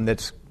freedom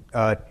that's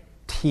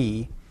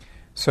t.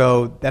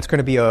 So that's going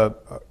to be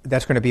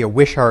a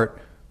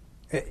Wishart.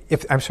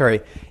 If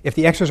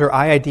the x's are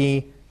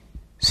IID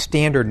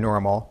standard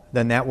normal,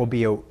 then that will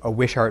be a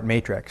Wishart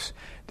matrix.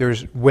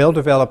 There's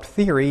well-developed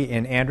theory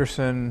in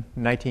Anderson,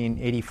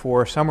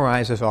 1984,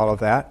 summarizes all of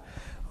that,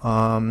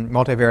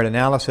 multivariate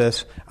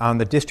analysis on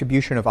the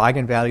distribution of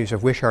eigenvalues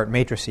of Wishart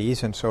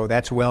matrices, and so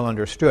that's well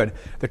understood.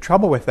 The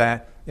trouble with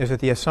that is that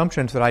the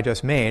assumptions that I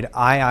just made,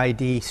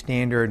 IID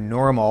standard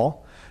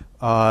normal,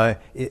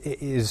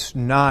 is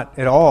not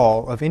at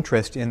all of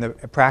interest in the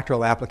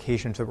practical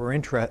applications that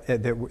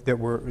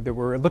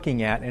we're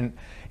looking at,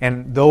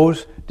 and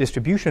those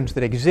distributions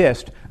that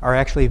exist are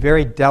actually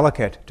very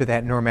delicate to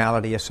that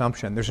normality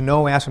assumption. There's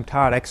no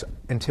asymptotics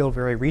until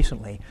very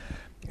recently,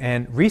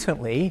 and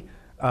recently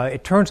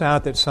it turns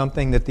out that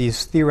something that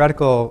these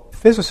theoretical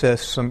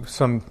physicists,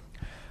 some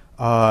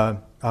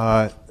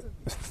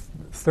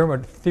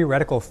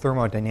theoretical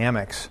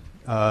thermodynamics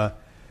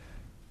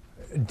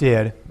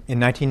did in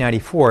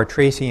 1994,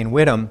 Tracy and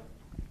Whittam,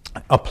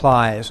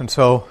 applies. And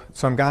so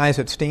some guys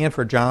at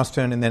Stanford,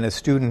 Johnston, and then a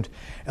student,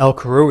 El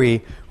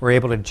Karoui, were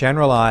able to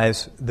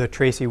generalize the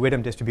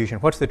Tracy-Whittam distribution.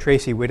 What's the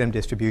Tracy-Whittam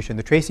distribution?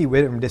 The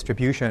Tracy-Whittam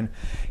distribution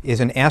is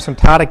an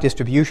asymptotic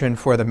distribution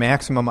for the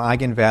maximum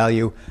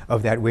eigenvalue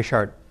of that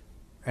Wishart.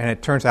 And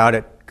it turns out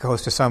it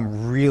goes to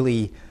some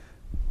really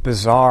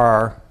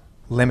bizarre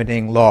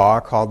limiting law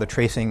called the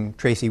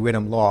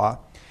Tracy-Whittam law.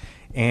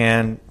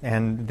 And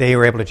they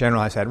were able to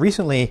generalize that.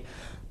 Recently,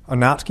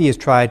 Onatsky has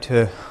tried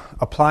to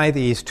apply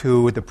these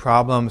to the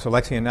problems,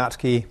 Alexei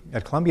Onatsky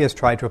at Columbia has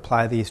tried to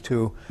apply these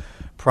to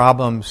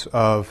problems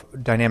of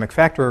dynamic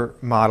factor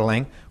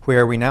modeling,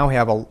 where we now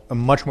have a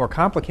much more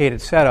complicated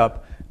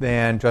setup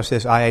than just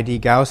this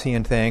IID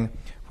Gaussian thing,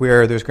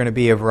 where there's going to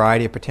be a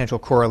variety of potential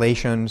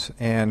correlations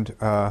and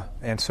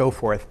so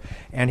forth.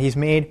 And he's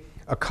made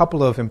a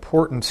couple of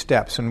important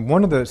steps. And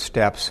one of the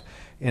steps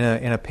in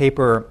a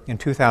paper in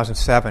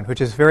 2007,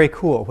 which is very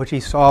cool, which he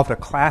solved a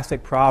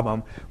classic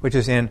problem, which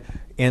is in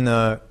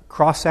the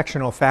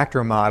cross-sectional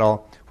factor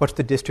model, what's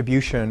the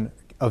distribution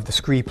of the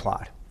scree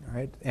plot,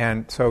 right?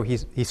 And so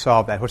he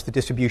solved that. What's the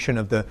distribution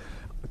of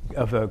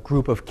a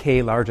group of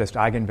k largest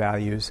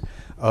eigenvalues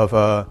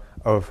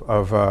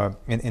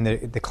in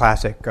the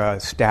classic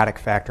static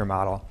factor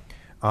model?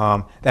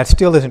 That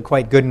still isn't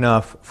quite good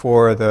enough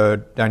for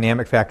the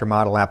dynamic factor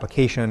model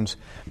applications.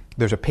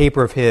 There's a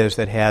paper of his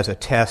that has a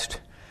test.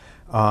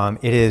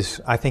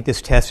 I think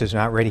this test is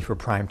not ready for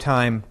prime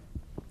time,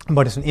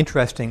 but it's an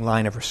interesting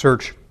line of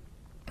research,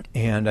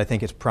 and I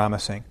think it's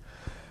promising.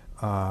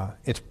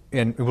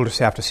 And we'll just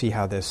have to see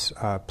how this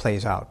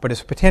plays out. But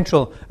it's a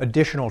potential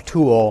additional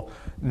tool,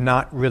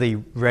 not really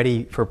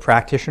ready for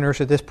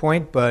practitioners at this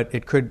point, but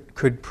it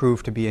could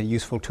prove to be a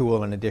useful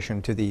tool in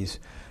addition to these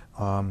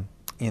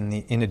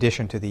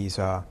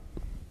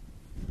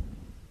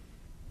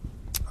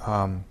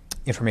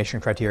information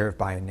criteria of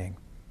binding.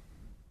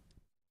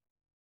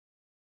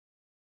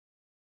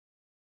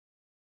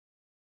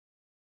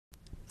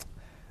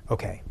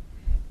 Okay.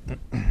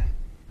 I'm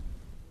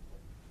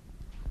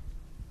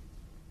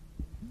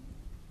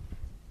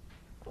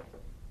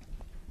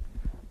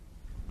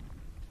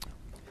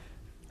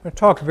going to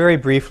talk very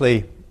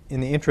briefly, in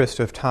the interest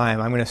of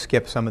time. I'm going to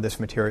skip some of this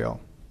material,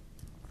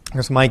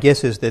 because my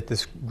guess is that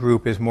this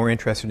group is more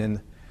interested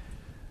in.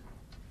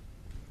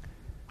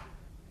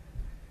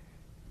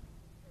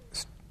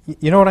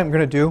 You know what I'm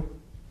going to do?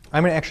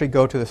 I'm going to actually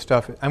go to the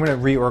stuff. I'm going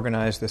to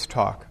reorganize this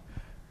talk.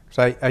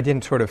 So I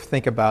didn't sort of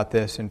think about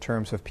this in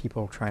terms of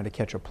people trying to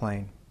catch a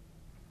plane.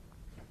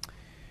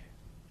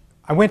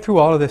 I went through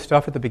all of this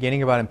stuff at the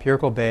beginning about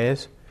empirical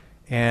Bayes,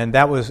 and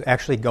that was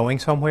actually going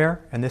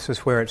somewhere, and this is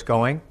where it's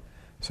going.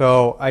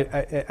 So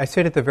I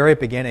said at the very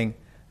beginning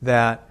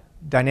that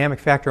dynamic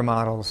factor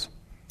models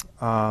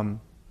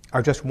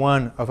are just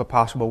one of a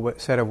possible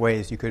set of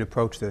ways you could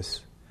approach this,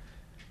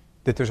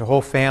 that there's a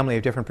whole family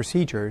of different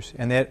procedures,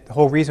 and that the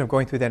whole reason of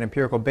going through that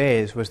empirical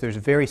Bayes was there's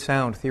very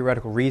sound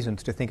theoretical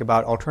reasons to think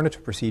about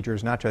alternative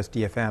procedures, not just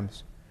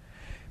DFMs.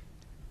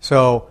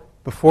 So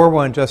before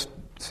one just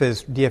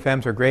says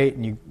DFMs are great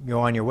and you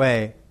go on your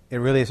way, it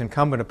really is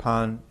incumbent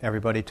upon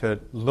everybody to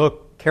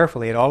look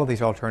carefully at all of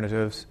these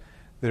alternatives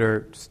that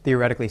are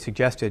theoretically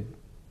suggested.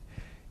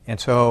 And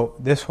so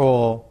this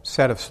whole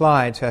set of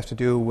slides has to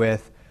do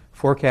with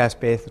forecasts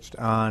based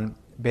on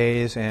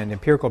Bayes and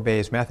empirical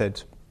Bayes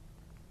methods.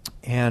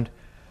 And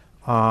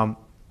I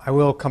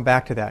will come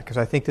back to that because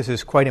I think this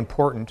is quite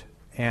important.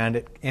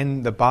 And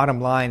in the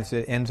bottom lines,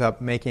 it ends up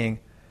making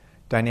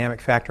dynamic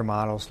factor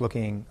models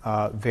looking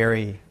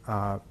very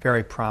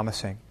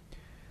promising.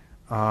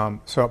 But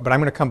I'm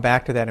going to come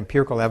back to that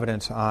empirical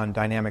evidence on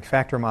dynamic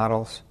factor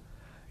models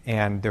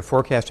and their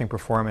forecasting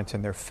performance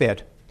and their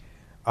fit,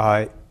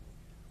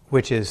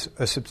 which is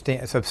a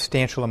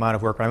substantial amount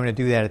of work. But I'm going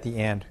to do that at the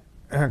end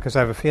because I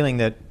have a feeling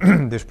that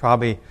there's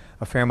probably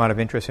a fair amount of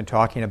interest in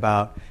talking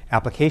about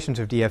applications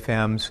of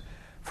DFMs,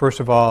 first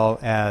of all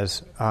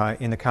as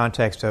in the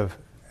context of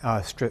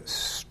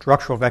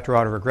structural vector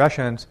order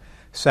regressions,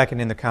 second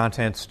in the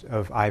context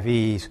of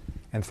IVs,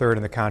 and third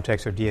in the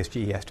context of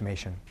DSGE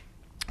estimation.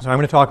 So I'm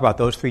going to talk about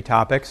those three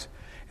topics,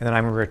 and then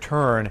I'm going to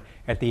return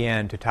at the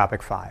end to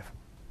topic 5.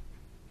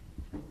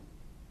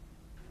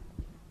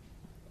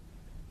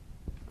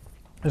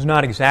 This is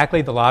not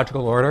exactly the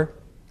logical order.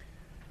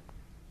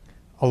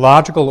 A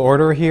logical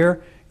order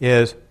here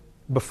is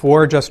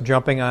before just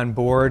jumping on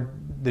board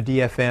the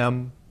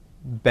DFM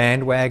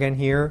bandwagon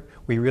here,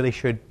 we really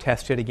should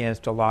test it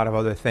against a lot of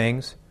other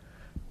things.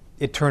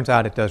 It turns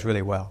out it does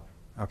really well.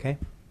 Okay?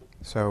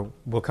 So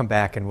we'll come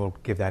back and we'll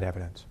give that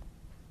evidence.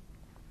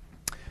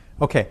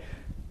 Okay.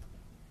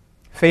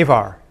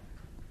 FAVAR.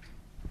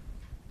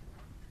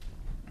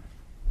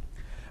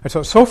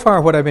 So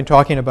far what I've been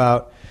talking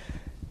about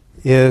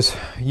is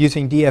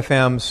using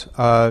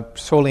DFMs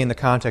solely in the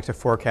context of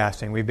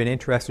forecasting. We've been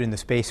interested in the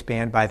space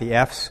spanned by the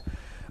Fs,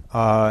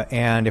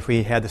 and if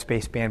we had the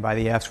space spanned by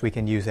the Fs, we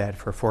can use that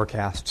for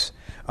forecasts.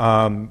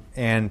 And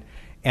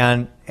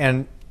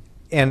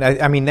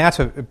I mean, that's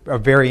a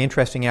very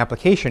interesting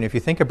application. If you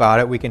think about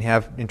it, we can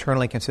have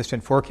internally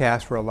consistent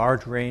forecasts for a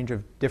large range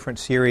of different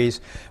series.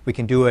 We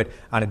can do it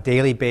on a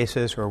daily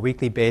basis or a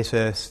weekly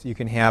basis. You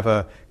can have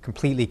a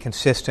completely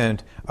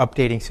consistent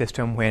updating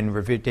system when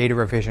data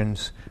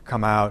revisions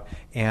come out,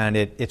 and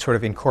it sort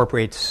of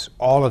incorporates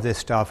all of this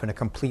stuff in a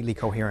completely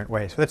coherent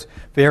way. So that's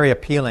very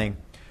appealing.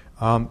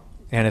 And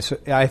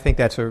I think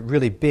that's a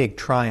really big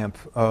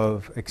triumph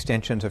of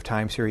extensions of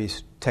time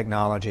series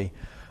technology.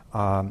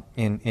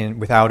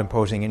 Without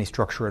imposing any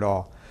structure at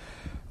all.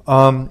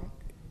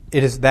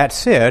 It is that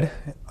said,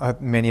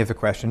 many of the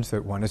questions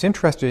that one is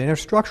interested in are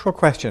structural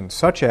questions,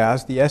 such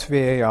as the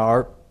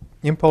SVAR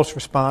impulse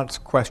response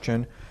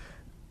question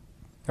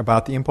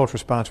about the impulse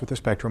response with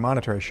respect to a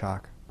monetary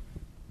shock.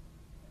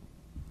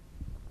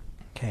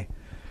 Okay.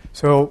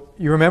 So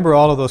you remember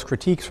all of those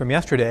critiques from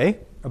yesterday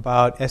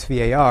about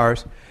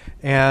SVARs,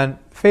 and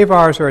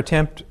FAVARs are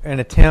an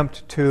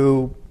attempt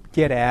to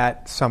get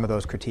at some of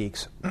those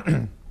critiques.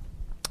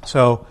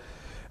 So,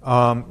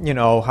 how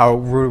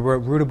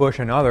Rudebush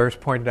and others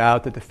pointed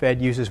out that the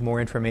Fed uses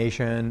more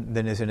information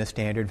than is in a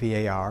standard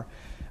VAR,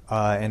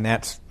 and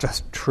that's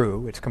just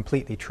true. It's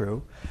completely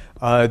true.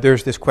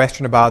 There's this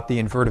question about the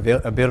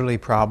invertibility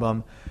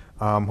problem,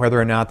 whether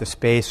or not the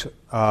space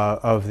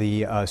of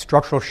the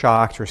structural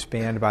shocks are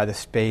spanned by the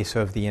space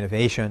of the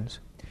innovations.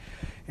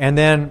 And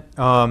then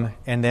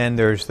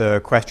there's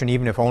the question,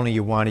 even if only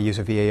you want to use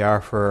a VAR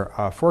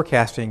for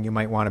forecasting, you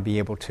might want to be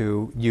able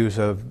to use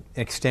an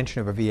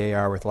extension of a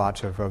VAR with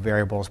lots of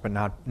variables, but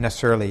not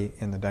necessarily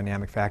in the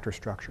dynamic factor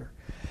structure.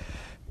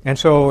 And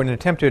so an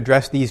attempt to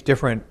address these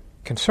different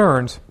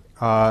concerns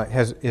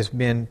has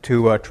been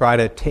to try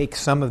to take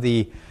some of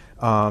the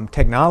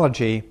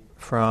technology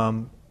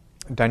from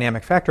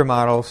dynamic factor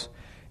models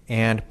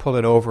and pull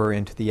it over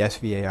into the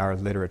SVAR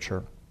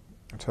literature.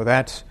 So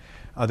that's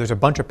there's a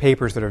bunch of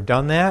papers that have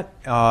done that.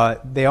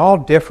 They all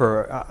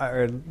differ.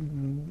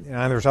 And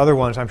there's other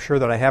ones I'm sure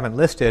that I haven't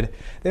listed.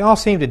 They all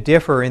seem to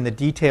differ in the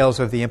details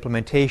of the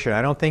implementation.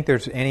 I don't think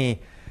there's any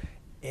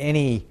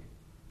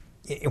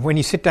when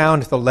you sit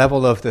down to the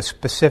level of the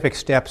specific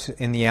steps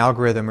in the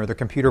algorithm or the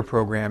computer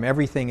program,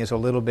 everything is a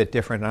little bit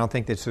different. I don't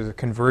think this is a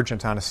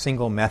convergence on a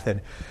single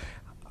method.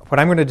 What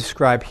I'm going to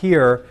describe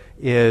here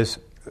is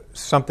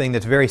something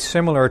that's very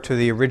similar to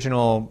the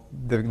original,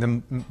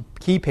 the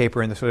key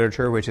paper in this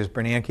literature, which is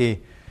Bernanke,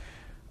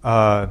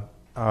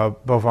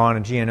 Bovan,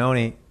 and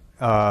Giannoni,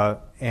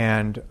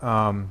 and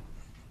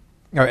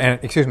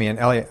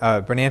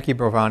Bernanke,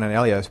 Bovan, and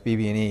Elias,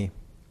 BB&E,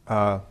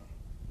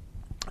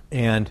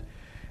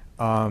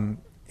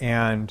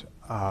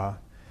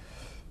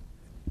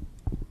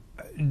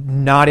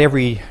 not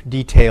every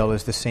detail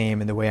is the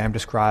same in the way I'm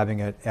describing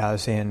it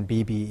as in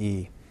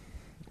BBE,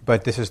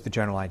 but this is the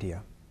general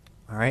idea.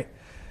 All right,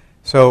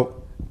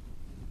 so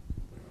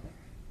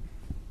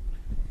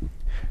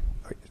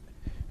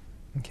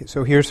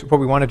here's what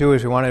we want to do: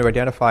 is we want to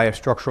identify a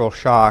structural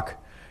shock,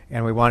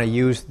 and we want to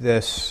use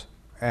this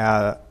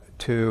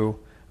to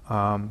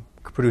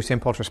produce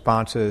impulse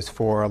responses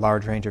for a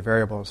large range of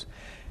variables.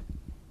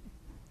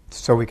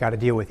 So we got to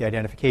deal with the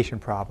identification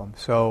problem.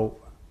 So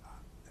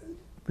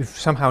we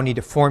somehow need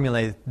to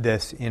formulate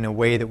this in a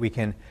way that we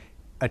can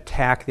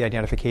attack the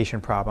identification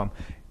problem.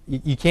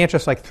 You can't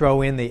just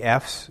throw in the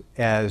Fs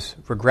as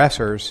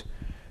regressors.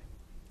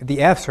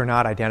 The Fs are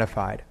not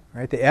identified,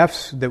 right? The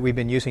Fs that we've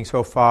been using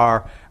so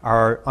far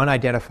are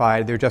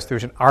unidentified.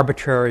 There's an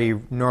arbitrary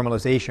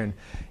normalization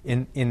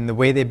in the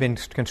way they've been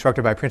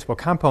constructed by principal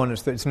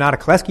components. It's not a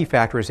Kleski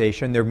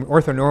factorization. They're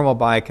orthonormal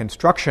by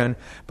construction,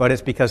 but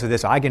it's because of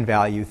this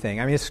eigenvalue thing.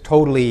 I mean, it's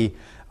totally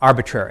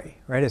arbitrary,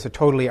 right? It's a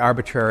totally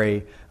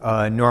arbitrary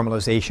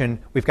normalization.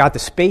 We've got the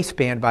space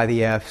spanned by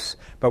the Fs,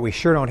 but we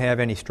sure don't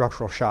have any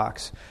structural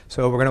shocks.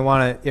 So we're going to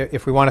want to,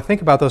 if we want to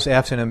think about those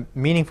Fs in a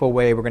meaningful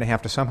way, we're going to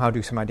have to somehow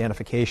do some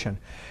identification.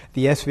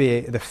 The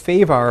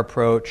FAVAR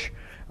approach,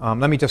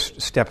 let me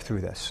just step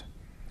through this.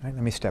 Right?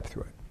 Let me step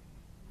through it.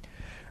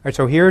 All right,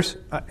 so here's,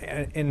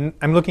 and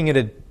I'm looking at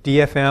a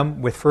DFM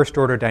with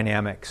first-order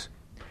dynamics.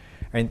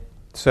 Right?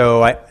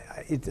 So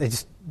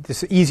this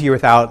is easier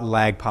without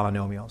lag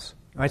polynomials.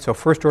 Right, so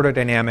first-order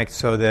dynamics.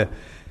 So the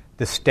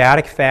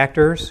static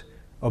factors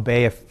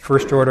obey a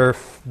first-order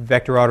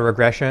vector-order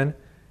regression.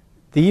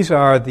 These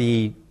are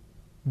the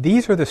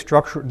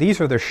structure.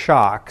 These are the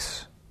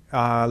shocks.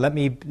 Let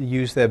me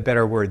use the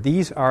better word.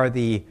 These are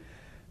the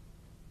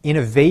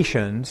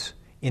innovations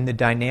in the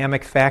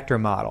dynamic factor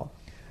model.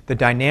 The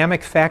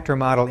dynamic factor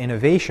model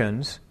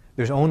innovations.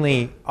 There's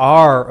only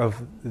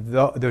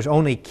there's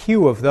only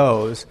Q of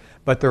those,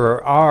 but there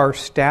are R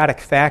static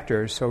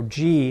factors. So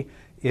G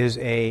is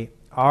a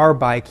R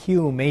by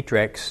Q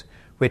matrix,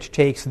 which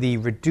takes the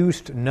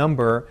reduced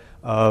number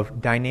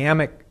of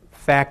dynamic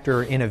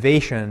factor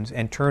innovations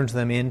and turns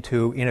them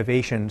into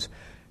innovations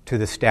to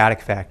the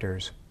static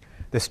factors.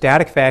 The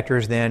static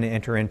factors then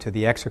enter into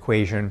the X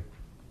equation,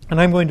 and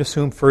I'm going to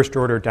assume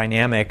first-order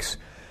dynamics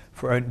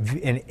for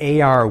an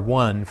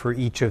AR1 for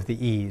each of the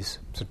E's.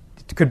 So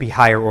it could be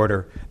higher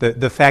order.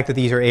 The fact that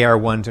these are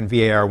AR1s and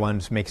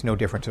VAR1s makes no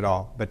difference at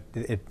all, but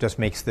it just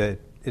makes the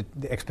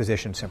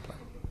exposition simpler.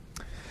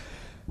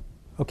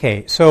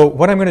 Okay, so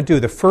what I'm going to do,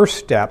 the first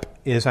step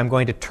is I'm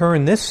going to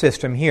turn this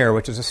system here,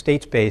 which is a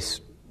state space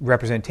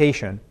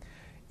representation,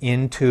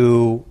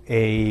 into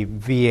a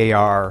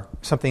VAR,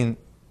 something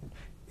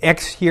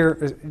X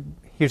here.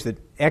 Here's the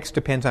X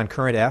depends on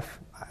current F.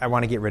 I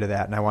want to get rid of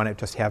that, and I want to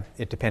just have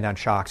it depend on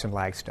shocks and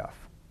lag stuff.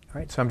 All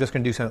right, so I'm just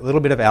going to do a little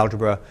bit of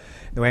algebra.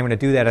 The way I'm going to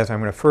do that is I'm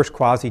going to first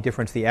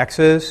quasi-difference the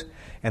X's,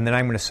 and then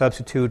I'm going to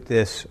substitute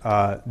this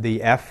the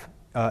F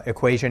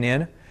equation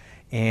in,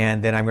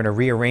 and then I'm going to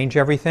rearrange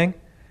everything.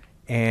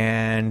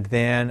 And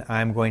then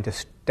I'm going to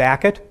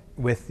stack it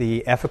with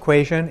the F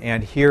equation,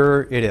 and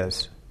here it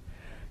is.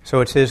 So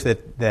it says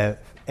that the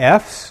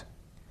F's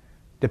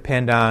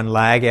depend on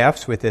lag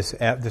f's with this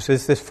f.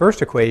 This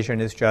first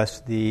equation is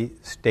just the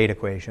state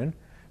equation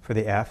for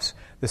the f's.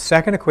 The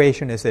second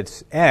equation is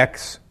that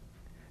x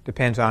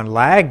depends on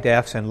lagged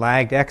f's and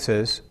lagged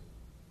x's,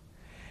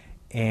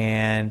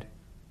 and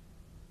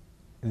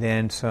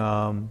then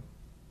some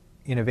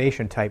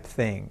innovation type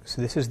things.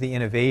 So this is the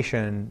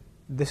innovation.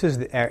 This is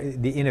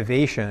the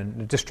innovation,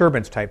 the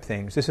disturbance type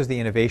things. This is the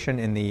innovation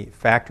in the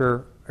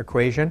factor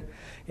equation,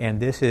 and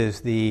this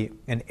is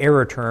an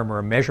error term or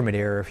a measurement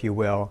error, if you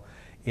will,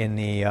 in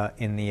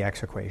the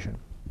x equation.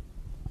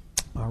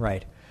 All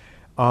right.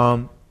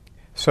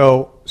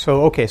 So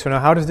now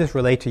how does this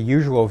relate to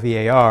usual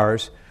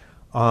VARs?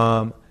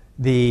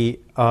 The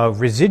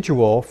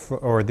residual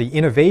or the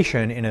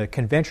innovation in a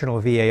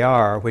conventional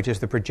VAR, which is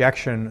the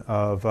projection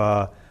of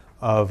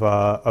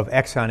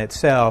x on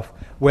itself,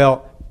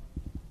 well,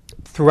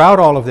 throughout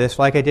all of this,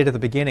 like I did at the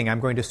beginning,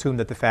 I'm going to assume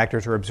that the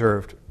factors are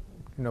observed.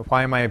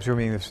 Why am I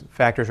assuming the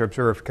factors are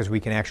observed? Because we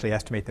can actually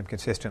estimate them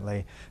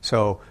consistently.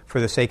 So for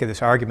the sake of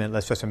this argument,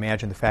 let's just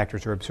imagine the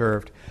factors are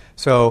observed.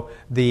 So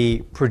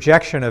the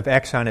projection of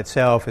x on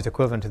itself is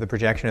equivalent to the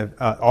projection of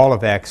all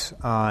of x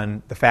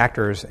on the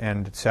factors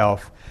and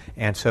itself.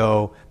 And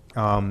so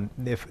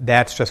if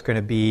that's just going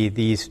to be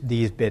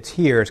these bits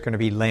here, it's going to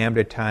be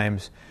lambda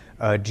times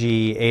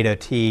g eta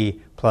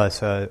t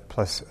plus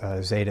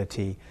zeta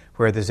t,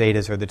 where the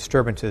zetas are the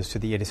disturbances to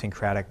the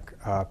idiosyncratic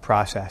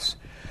process.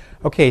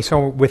 Okay,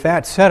 so with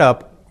that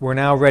setup, we're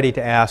now ready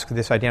to ask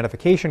this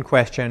identification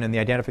question, and the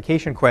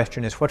identification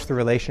question is what's the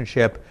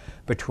relationship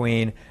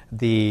between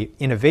the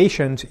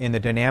innovations in the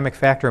dynamic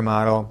factor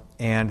model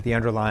and the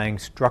underlying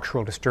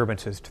structural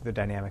disturbances to the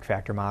dynamic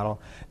factor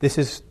model. This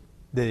is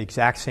the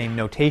exact same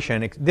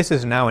notation. This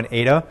is now an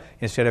eta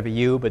instead of a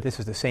u, but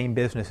this is the same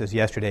business as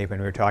yesterday when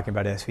we were talking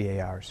about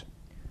SVARs.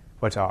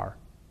 What's R?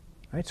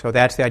 Right, so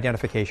that's the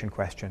identification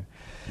question.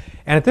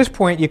 And at this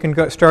point, you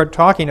can start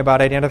talking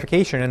about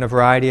identification in a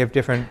variety of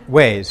different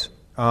ways.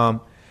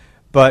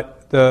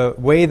 But the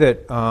way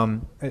that,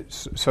 I'm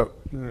sorry,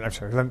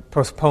 let me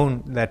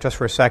postpone that just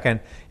for a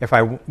second.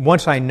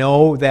 Once I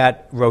know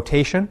that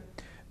rotation,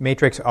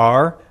 matrix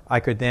R, I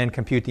could then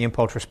compute the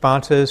impulse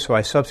responses. So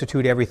I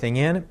substitute everything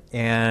in,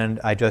 and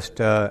I just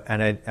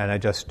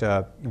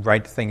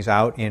write things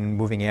out in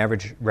moving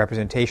average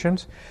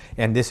representations.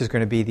 And this is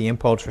going to be the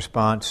impulse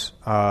response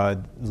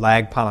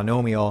lag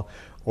polynomial,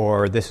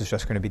 or this is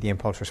just going to be the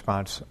impulse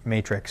response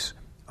matrix.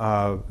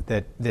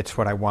 That's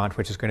what I want,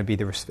 which is going to be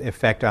the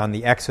effect on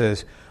the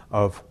x's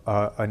of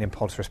an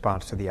impulse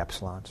response to the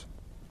epsilons.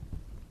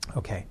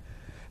 Okay,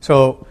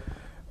 so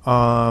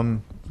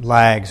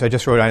lags. I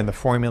just wrote out in the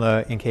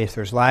formula in case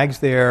there's lags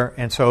there.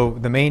 And so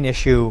the main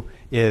issue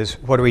is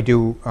what do we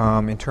do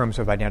in terms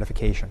of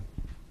identification?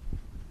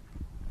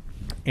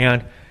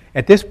 And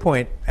at this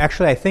point,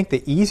 actually, I think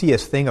the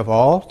easiest thing of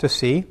all to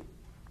see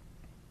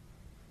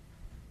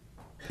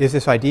is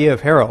this idea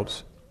of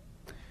Harold's,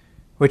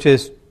 which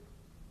is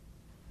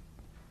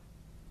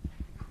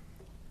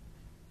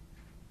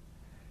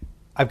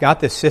I've got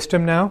this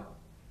system now,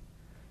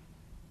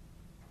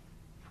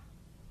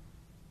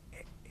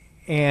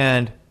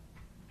 and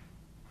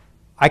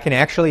I can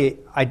actually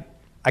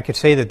I could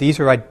say that this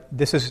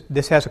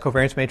has a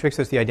covariance matrix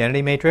that's the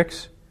identity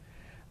matrix.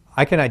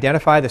 I can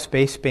identify the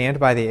space spanned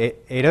by the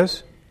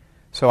etas,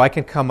 so I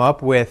can come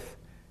up with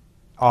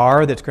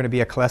R that's going to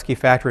be a Cholesky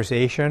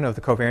factorization of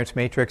the covariance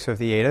matrix of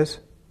the etas.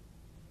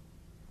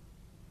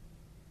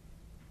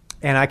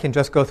 And I can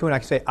just go through and I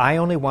can say, I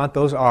only want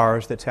those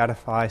R's that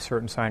satisfy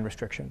certain sign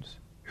restrictions.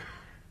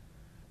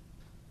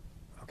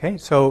 Okay,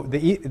 so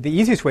the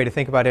easiest way to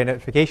think about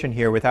identification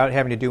here without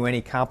having to do any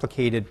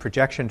complicated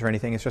projections or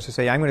anything is just to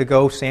say, I'm going to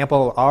go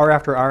sample R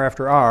after R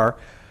after R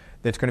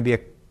that's going to be a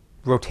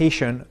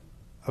rotation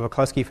of a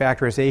Cholesky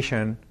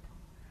factorization,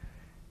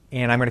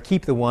 and I'm going to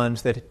keep the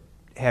ones that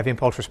have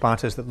impulse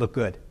responses that look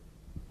good.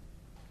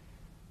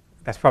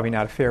 That's probably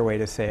not a fair way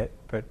to say it,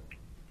 but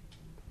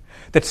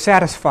that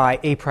satisfy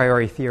a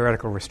priori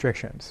theoretical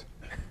restrictions.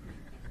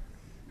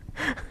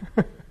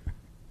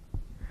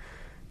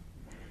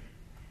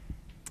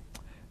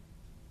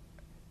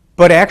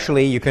 But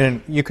actually, you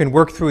can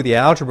work through the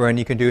algebra, and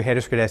you can do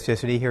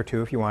heteroscedasticity here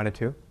too if you wanted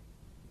to.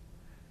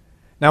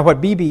 Now, what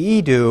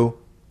BBE do,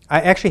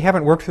 I actually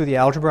haven't worked through the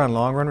algebra on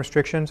long-run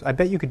restrictions. I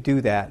bet you could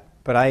do that,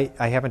 but I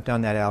haven't done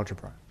that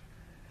algebra.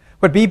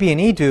 What BB and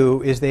E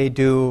do is they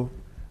do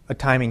a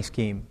timing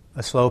scheme,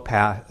 a slow,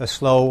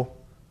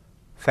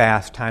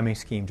 fast timing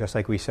scheme, just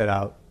like we set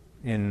out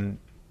in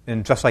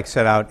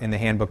the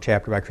handbook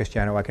chapter by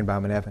Cristiano,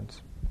 Eichenbaum, and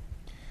Evans.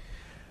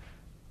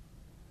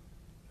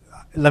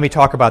 Let me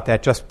talk about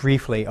that just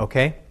briefly,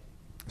 okay?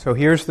 So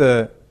here's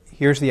the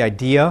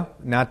idea.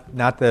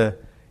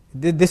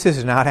 This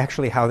is not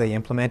actually how they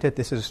implement it.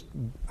 This is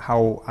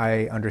how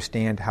I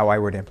understand how I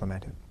would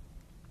implement it,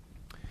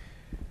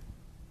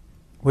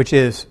 which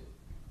is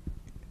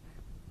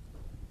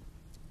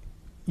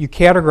you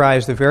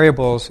categorize the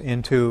variables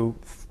into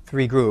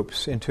three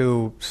groups,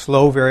 into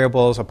slow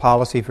variables, a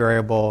policy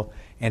variable,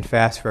 and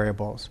fast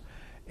variables,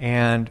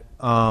 and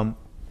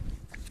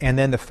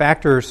then the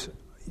factors.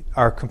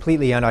 are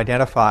completely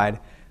unidentified,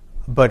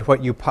 but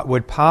what you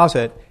would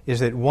posit is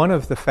that one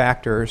of the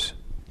factors,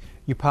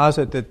 you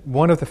posit that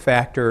one of the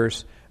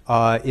factors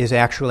is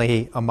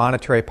actually a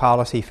monetary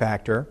policy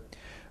factor.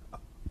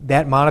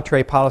 That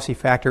monetary policy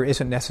factor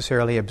isn't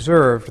necessarily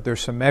observed.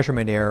 There's some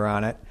measurement error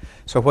on it.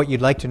 So what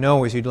you'd like to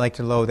know is you'd like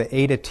to know the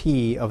eta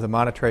t of the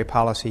monetary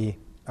policy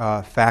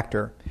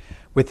factor.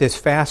 With this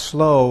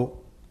fast-slow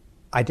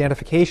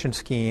identification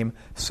scheme,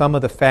 some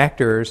of the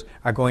factors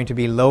are going to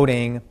be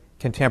loading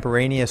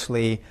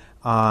contemporaneously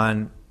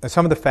on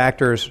some of the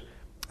factors.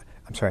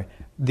 I'm sorry.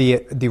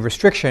 The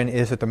restriction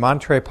is that the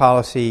monetary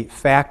policy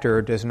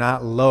factor does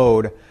not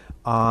load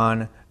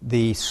on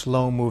the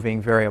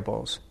slow-moving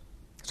variables.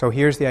 So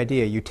here's the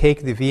idea. You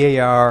take the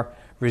VAR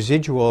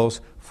residuals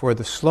for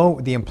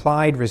the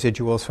implied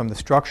residuals from the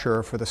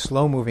structure for the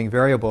slow-moving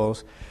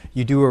variables.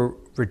 You do a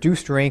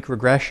reduced rank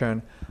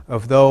regression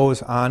of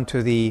those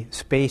onto the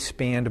space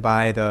spanned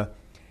by the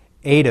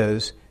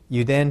etas.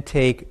 You then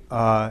take,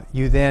 now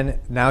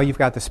you've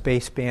got the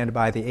space spanned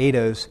by the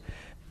etas,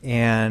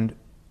 and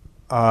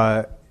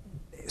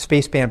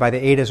space spanned by the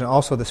etas and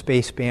also the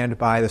space spanned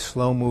by the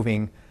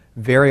slow-moving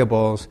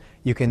variables.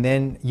 You can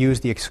then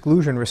use the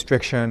exclusion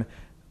restriction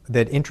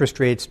that the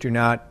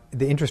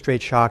interest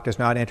rate shock does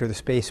not enter the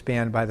space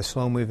spanned by the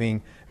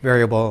slow-moving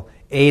variable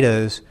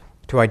etas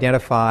to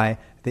identify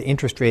the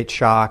interest rate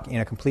shock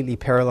in a completely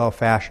parallel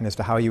fashion as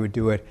to how you would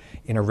do it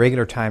in a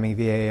regular timing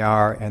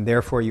VAR, and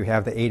therefore you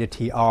have the eta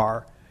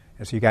TR.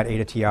 And so you got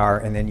eta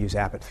TR, and then you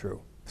zap it through.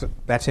 So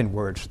that's in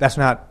words. That's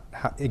not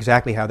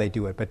exactly how they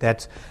do it, but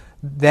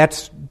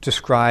that's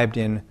described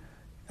in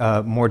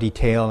more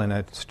detail in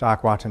a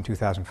Stock-Watson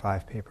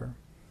 2005 paper.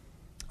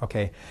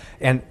 Okay,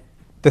 and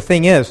the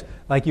thing is,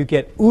 like, you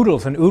get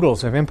oodles and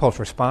oodles of impulse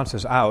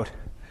responses out.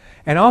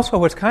 And also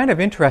what's kind of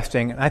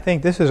interesting, and I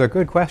think this is a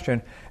good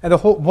question, and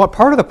what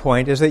part of the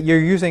point is that you're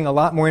using a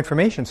lot more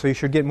information, so you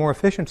should get more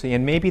efficiency.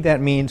 And maybe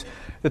that means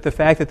that the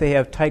fact that they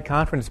have tight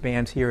confidence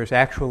bands here is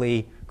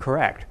actually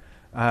correct.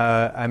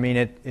 I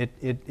mean,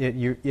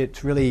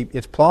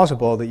 it's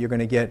plausible that you're going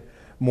to get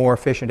more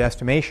efficient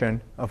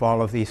estimation of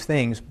all of these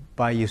things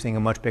by using a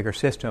much bigger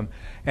system.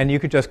 And you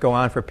could just go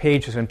on for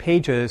pages and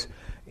pages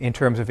in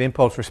terms of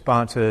impulse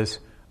responses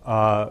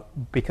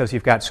because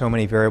you've got so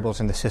many variables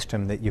in the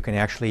system that you can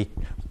actually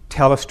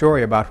tell a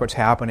story about what's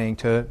happening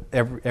to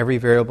every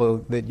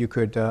variable that you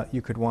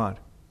could want.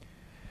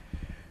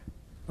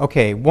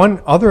 Okay,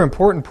 one other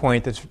important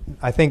point that's,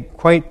 I think,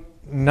 quite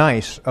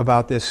nice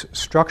about this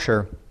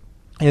structure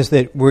is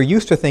that we're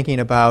used to thinking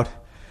about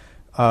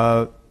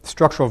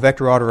structural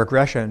vector order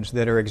regressions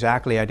that are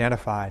exactly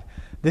identified.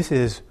 This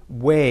is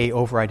way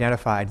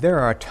over-identified. There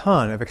are a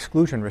ton of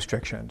exclusion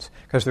restrictions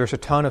because there's a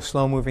ton of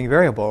slow-moving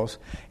variables,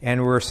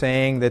 and we're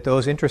saying that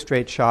those interest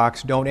rate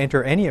shocks don't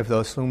enter any of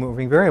those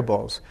slow-moving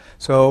variables.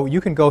 So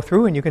you can go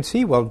through and you can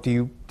see, well,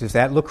 does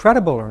that look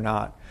credible or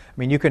not? I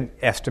mean, you can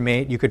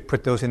estimate, you could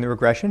put those in the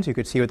regressions, you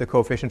could see what the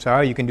coefficients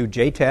are, you can do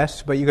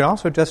J-tests, but you can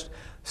also just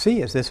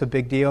see, is this a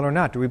big deal or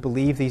not? Do we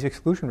believe these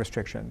exclusion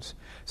restrictions?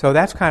 So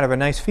that's kind of a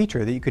nice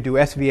feature, that you could do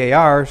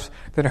SVARs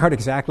that aren't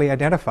exactly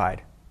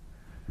identified.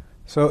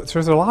 So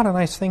there's a lot of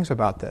nice things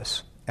about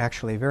this,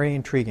 actually, very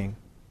intriguing.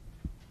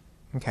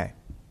 Okay.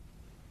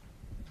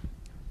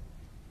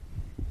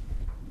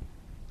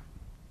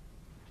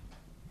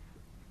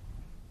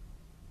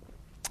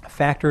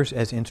 Factors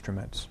as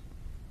instruments.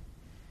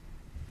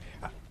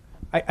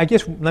 I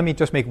guess let me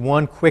just make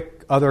one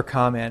quick other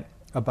comment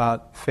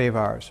about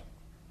favors,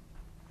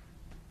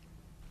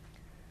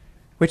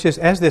 which is,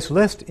 as this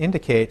list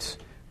indicates,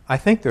 I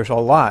think there's a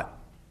lot.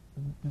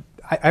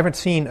 I haven't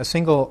seen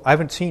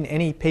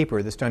any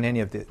paper that's done any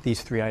of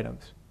these three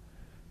items.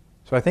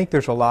 So I think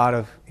there's a lot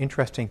of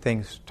interesting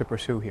things to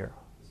pursue here.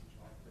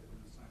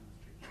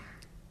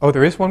 Oh,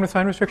 there is one with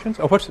sign restrictions?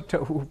 Oh,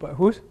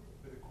 whose?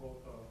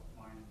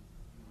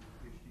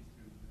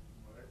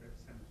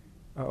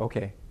 Oh,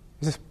 okay.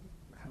 Is this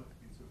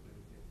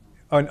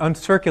an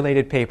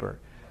uncirculated paper?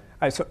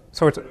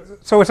 So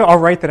it's all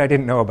right that I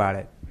didn't know about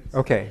it.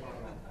 Okay.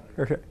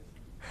 Okay.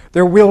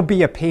 There will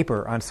be a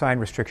paper on sign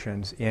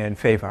restrictions in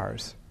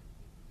favors.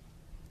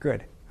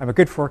 Good. I'm a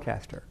good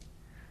forecaster.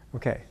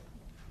 Okay.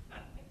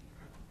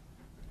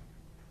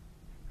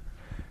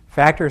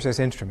 Factors as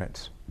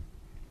instruments.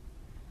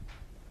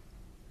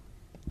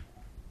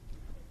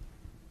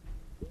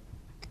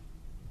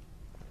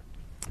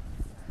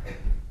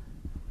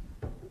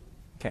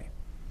 Okay.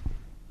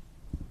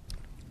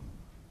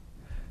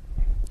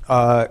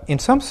 In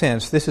some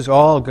sense, this is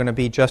all going to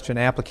be just an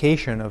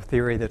application of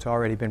theory that's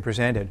already been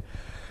presented.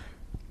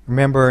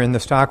 Remember, in the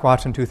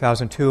Stock-Watson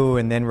 2002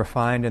 and then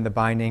refined in the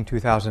Binding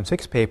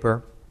 2006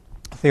 paper,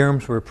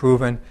 theorems were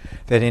proven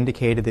that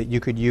indicated that you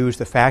could use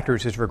the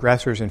factors as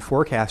regressors in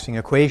forecasting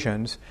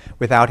equations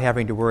without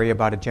having to worry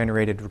about a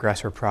generated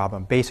regressor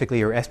problem. Basically,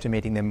 you're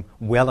estimating them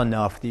well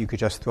enough that you could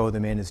just throw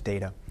them in as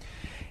data.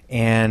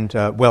 And,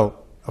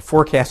 well, a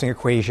forecasting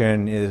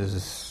equation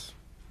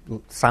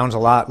sounds a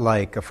lot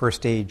like a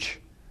first-stage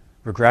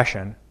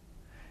regression.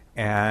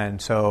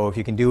 And so if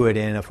you can do it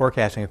in a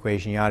forecasting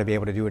equation, you ought to be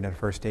able to do it in a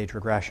first-stage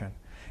regression.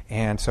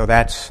 And so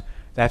that's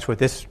what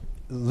this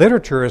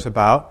literature is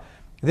about.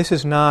 This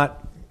is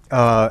not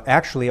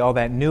actually all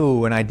that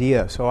new an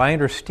idea. So I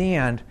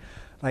understand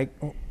that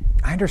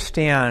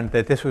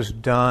this was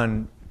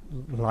done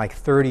like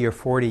 30 or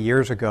 40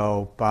 years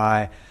ago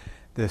by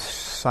the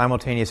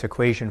simultaneous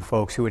equation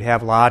folks who would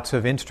have lots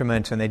of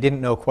instruments and they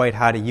didn't know quite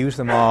how to use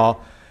them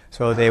all,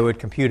 so they would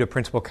compute a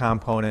principal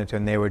component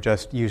and they would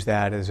just use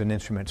that as an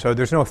instrument. So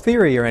there's no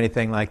theory or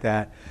anything like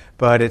that,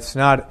 but it's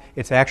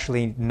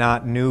actually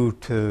not new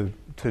to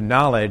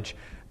knowledge.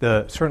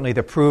 Certainly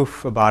the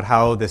proof about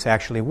how this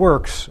actually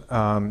works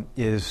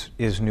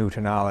is new to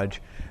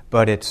knowledge,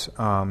 but it's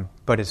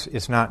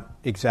not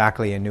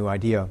exactly a new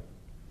idea.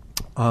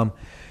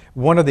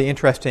 One of the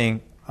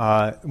interesting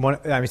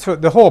so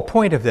the whole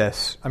point of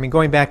this,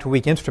 going back to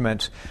weak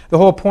instruments, the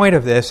whole point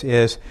of this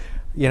is,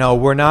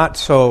 we're not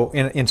so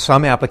in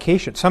some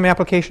applications. Some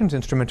applications,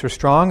 instruments are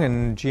strong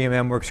and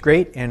GMM works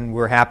great and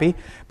we're happy.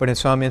 But in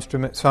some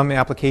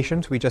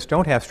applications, we just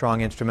don't have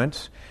strong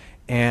instruments.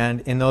 And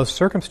in those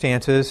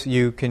circumstances,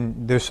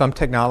 there's some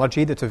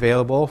technology that's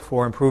available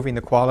for improving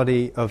the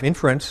quality of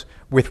inference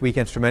with weak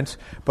instruments,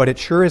 but it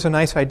sure is a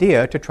nice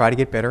idea to try to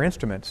get better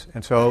instruments.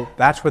 And so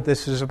that's what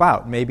this is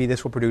about. Maybe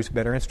this will produce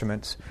better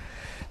instruments,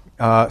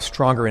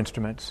 stronger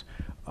instruments.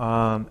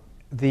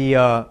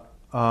 The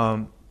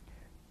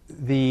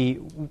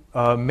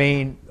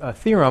main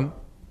theorem,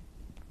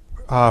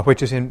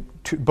 which is in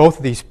both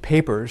of these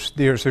papers,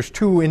 there's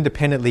two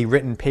independently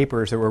written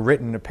papers that were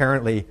written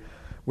apparently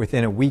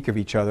within a week of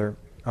each other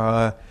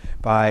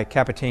by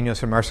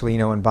Capitaneos and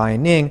Marcelino and Bai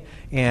and Ning.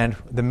 And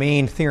the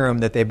main theorem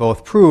that they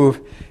both prove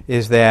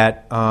is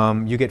that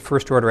you get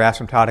first-order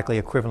asymptotically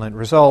equivalent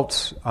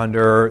results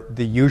under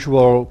the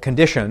usual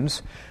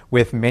conditions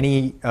with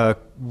many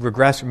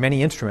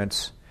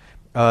instruments.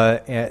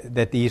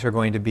 That these are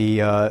going to be,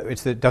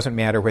 it doesn't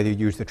matter whether you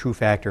use the true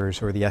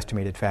factors or the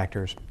estimated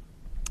factors.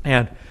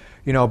 And,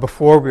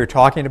 before we were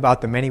talking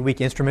about the many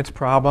weak instruments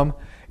problem,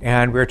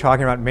 and we were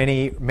talking about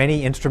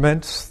many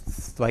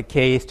instruments, like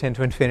k tends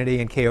to infinity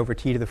and k over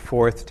t to the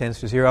fourth tends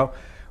to 0.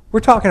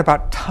 We're talking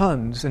about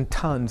tons and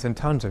tons and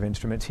tons of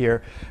instruments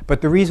here.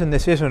 But the reason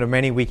this isn't a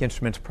many weak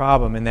instruments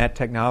problem and that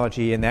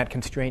technology and that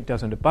constraint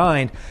doesn't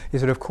bind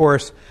is that, of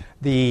course,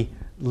 the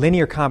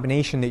linear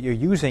combination that you're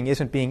using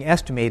isn't being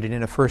estimated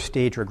in a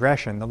first-stage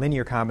regression. The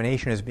linear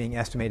combination is being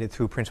estimated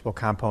through principal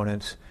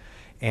components,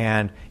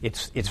 and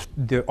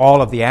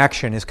all of the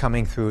action is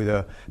coming through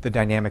the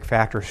dynamic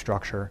factor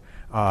structure.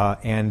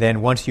 And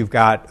then once you've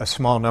got a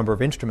small number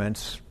of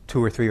instruments,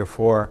 2 or 3 or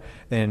 4,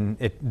 then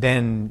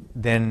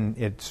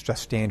it's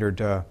just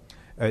standard.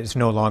 It's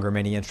no longer a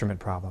many instrument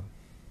problem.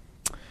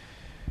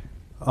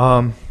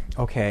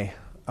 Okay,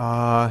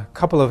 a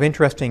couple of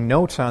interesting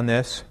notes on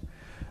this.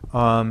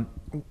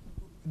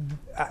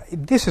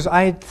 This is,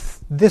 I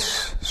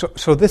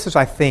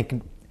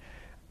think,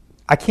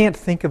 I can't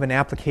think of an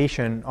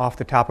application off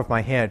the top of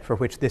my head for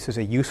which this is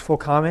a useful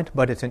comment,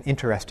 but it's an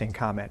interesting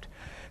comment.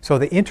 So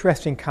the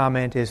interesting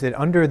comment is that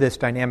under this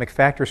dynamic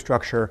factor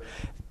structure,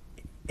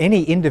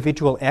 any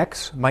individual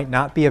x might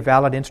not be a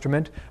valid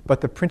instrument,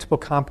 but the principal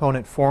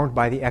component formed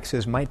by the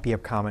x's might be a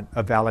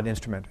valid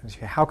instrument.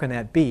 How can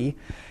that be?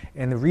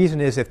 And the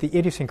reason is if the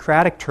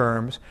idiosyncratic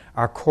terms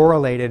are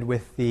correlated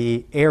with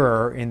the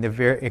error in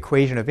the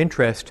equation of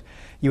interest,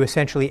 you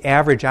essentially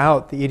average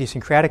out the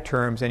idiosyncratic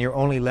terms and you're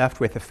only left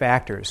with the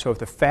factors. So if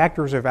the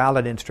factors are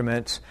valid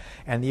instruments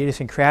and the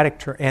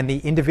idiosyncratic and the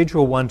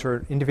individual ones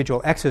or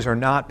individual x's are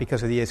not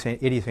because of the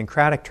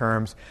idiosyncratic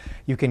terms,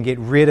 you can get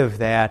rid of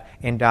that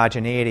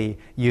endogeneity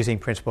using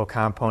principal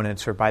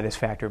components or by this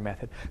factor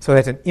method. So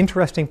that's an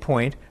interesting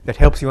point that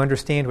helps you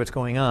understand what's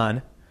going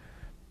on.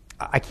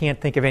 I can't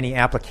think of any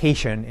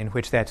application in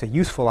which that's a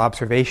useful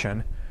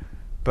observation,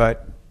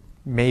 but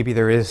maybe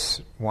there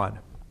is one.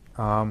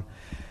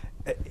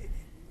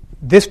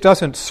 This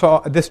doesn't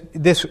solve this.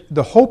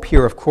 The hope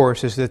here, of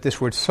course, is that this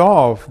would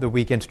solve the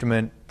weak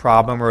instrument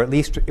problem, or at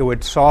least it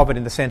would solve it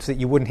in the sense that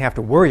you wouldn't have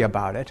to worry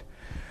about it.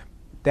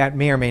 That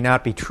may or may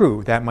not be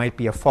true. That might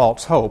be a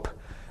false hope.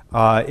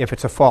 If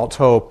it's a false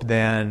hope,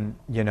 then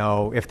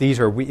if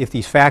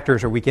these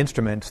factors are weak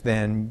instruments,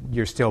 then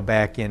you're still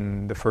back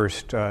in the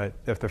first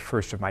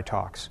of my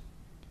talks.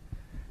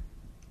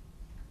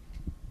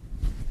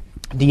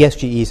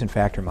 DSGEs and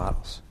factor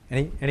models.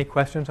 Any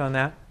questions on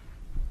that?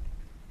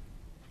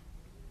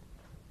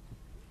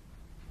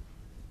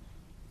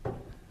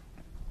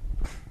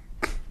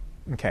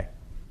 Okay.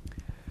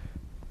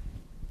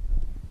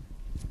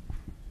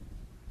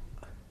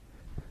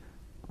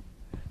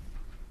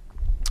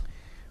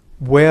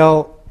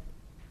 Well,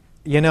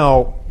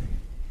 when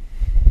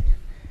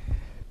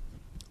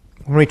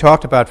we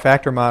talked about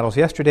factor models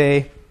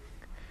yesterday,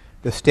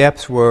 the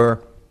steps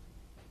were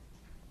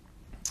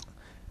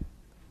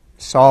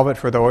solve it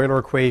for the Euler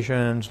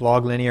equations,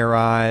 log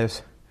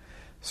linearize,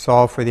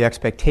 solve for the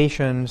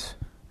expectations,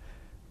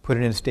 put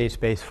it in state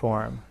space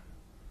form.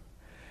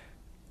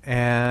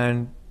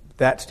 And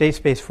that state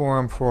space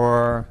form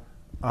for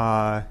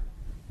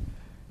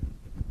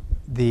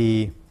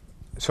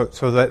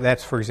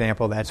that's, for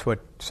example, that's what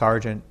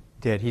Sargent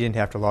did. He didn't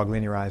have to log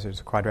linearize it.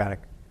 It's a quadratic,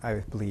 I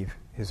believe,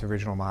 his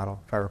original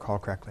model, if I recall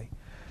correctly.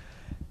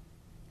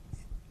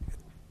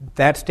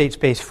 That state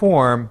space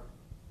form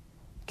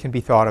can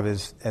be thought of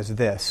as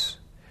this.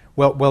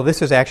 Well,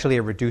 this is actually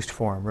a reduced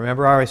form.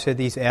 Remember how I said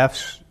these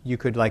F's, you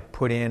could like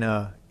put in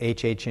a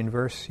HH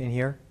inverse in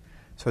here?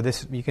 So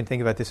this, you can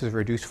think about this as a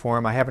reduced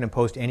form. I haven't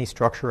imposed any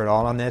structure at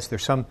all on this.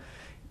 There's some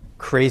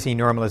crazy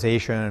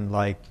normalization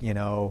like,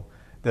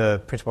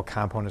 the principal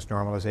components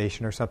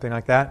normalization or something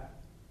like that.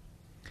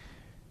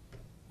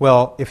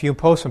 Well, if you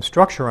impose some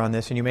structure on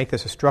this and you make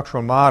this a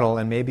structural model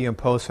and maybe you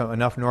impose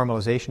enough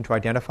normalization to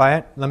identify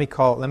it, let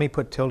me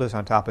put tildes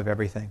on top of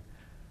everything.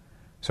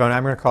 So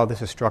I'm going to call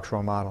this a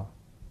structural model.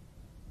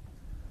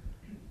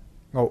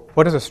 Well,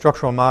 what does a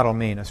structural model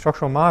mean? A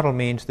structural model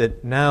means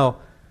that now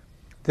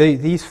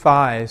these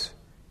phi's,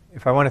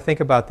 if I want to think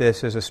about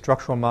this as a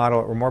structural model,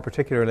 or more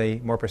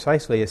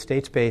precisely, a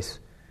state space,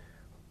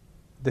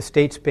 the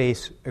state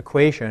space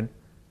equation,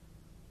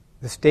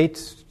 the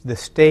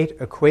state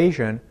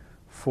equation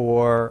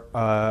for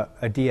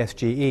a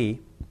DSGE,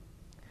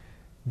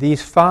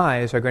 these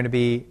phi's are going to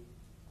be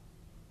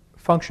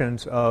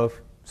functions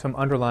of some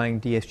underlying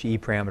DSGE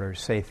parameters,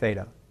 say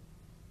theta.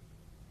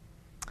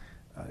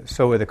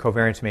 So are the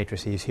covariance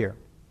matrices here.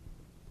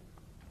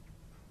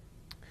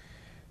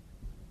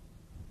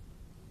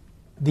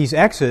 These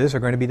x's are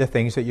going to be the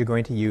things that you're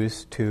going to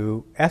use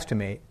to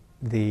estimate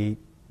the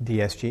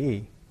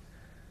DSGE.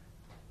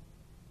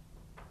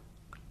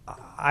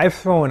 I've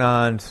thrown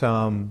on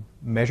some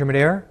measurement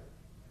error.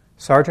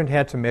 Sargent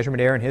had some measurement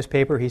error in his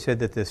paper. He said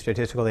that the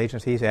statistical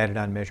agencies added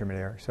on measurement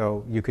error.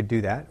 So you could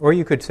do that. Or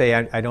you could say,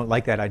 I don't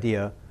like that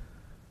idea,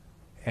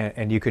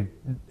 and you could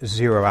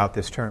zero out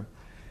this term.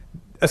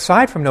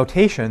 Aside from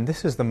notation,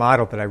 this is the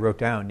model that I wrote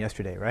down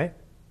yesterday, right?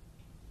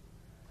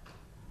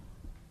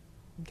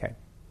 Okay.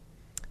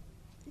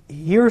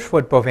 Here's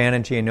what Bovan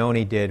and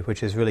Giannoni did,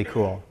 which is really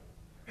cool.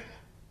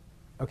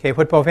 Okay,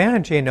 what Bovan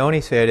and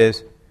Giannoni said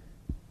is,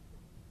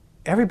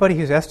 everybody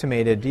who's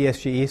estimated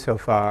DSGE so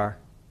far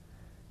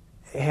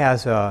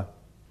has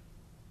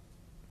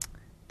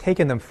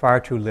taken them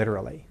far too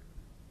literally.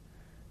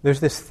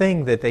 There's this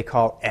thing that they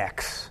call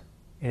X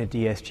in a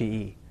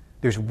DSGE.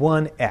 There's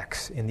one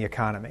X in the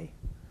economy.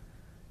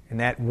 And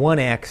that one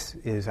X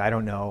is, I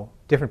don't know,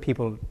 different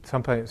people,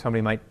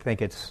 somebody might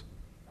think it's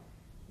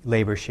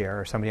labor share,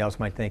 or somebody else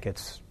might think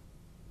it's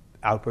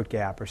output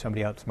gap, or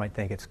somebody else might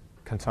think it's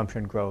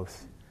consumption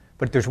growth.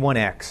 But there's one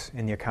X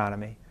in the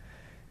economy.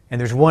 And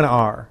there's one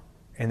R,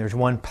 and there's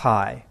one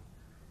pi.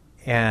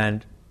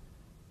 And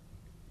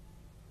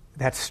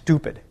that's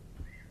stupid.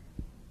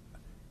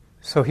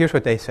 So here's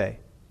what they say.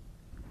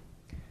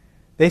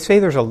 They say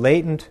there's a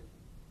latent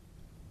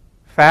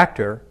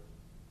factor,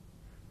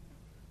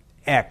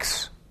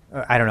 X.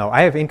 I don't know.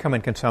 I have income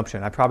and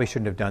consumption. I probably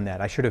shouldn't have done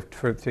that. I should have,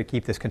 to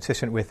keep this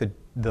consistent with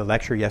the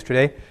lecture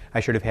yesterday, I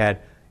should have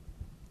had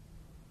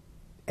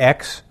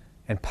X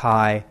and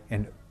pi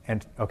and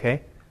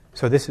okay?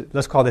 So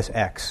let's call this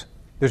X.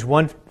 There's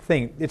one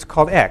thing. It's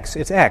called X.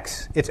 It's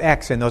X. It's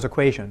X in those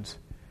equations.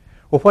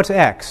 Well, what's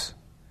X?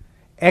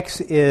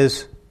 X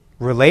is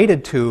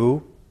related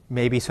to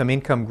maybe some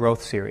income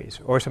growth series,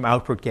 or some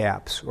output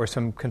gaps, or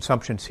some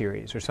consumption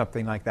series, or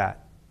something like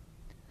that.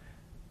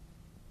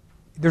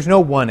 There's no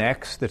one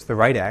X that's the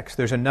right X.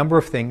 There's a number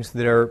of things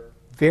that are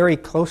very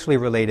closely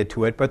related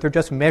to it, but they're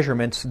just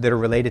measurements that are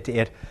related to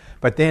it.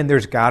 But then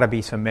there's got to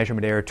be some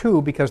measurement error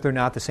too, because they're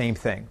not the same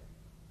thing.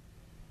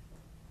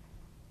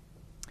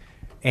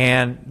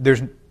 And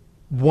there's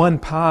one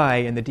pi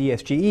in the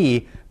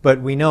DSGE, but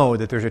we know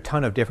that there's a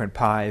ton of different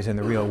pi's in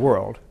the real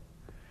world.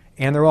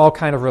 And they're all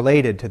kind of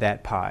related to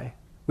that pi.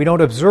 We don't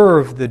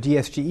observe the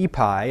DSGE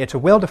pi. It's a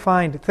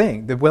well-defined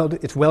thing.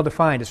 It's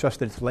well-defined. It's just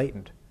that it's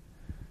latent.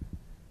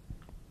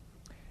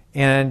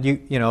 And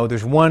you know,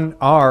 there's one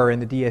R in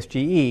the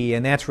DSGE,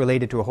 and that's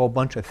related to a whole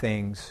bunch of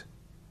things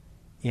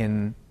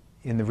in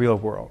the real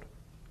world.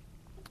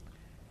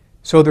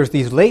 So there's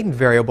these latent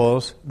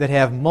variables that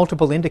have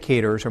multiple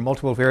indicators or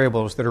multiple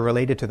variables that are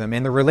related to them,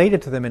 and they're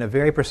related to them in a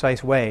very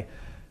precise way.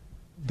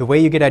 The way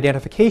you get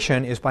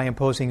identification is by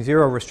imposing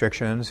zero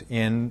restrictions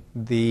in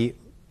the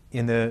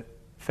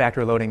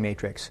factor loading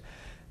matrix.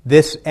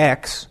 This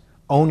X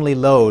only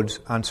loads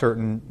on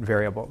certain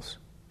variables,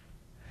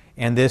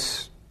 and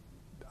this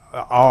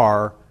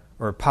R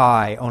or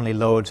pi only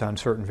loads on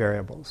certain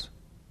variables.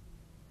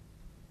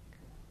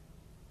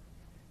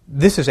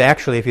 This is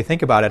actually, if you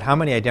think about it, how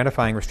many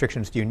identifying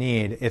restrictions do you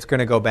need? It's going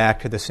to go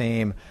back to the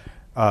same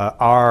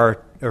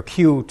R or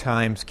Q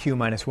times Q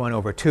minus 1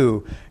 over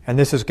 2. And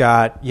this has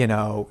got, you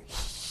know,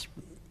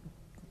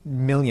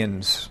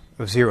 millions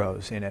of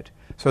zeros in it.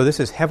 So this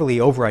is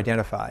heavily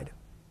over-identified.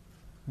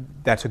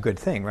 That's a good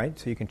thing, right?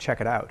 So you can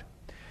check it out.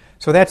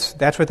 So that's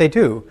what they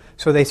do.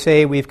 So they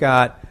say we've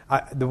got,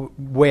 the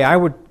way I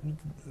would,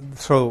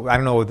 so I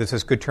don't know if this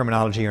is good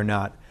terminology or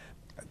not.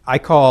 I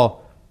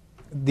call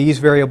these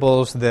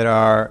variables that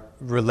are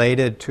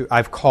related to,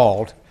 I've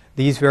called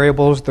these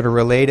variables that are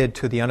related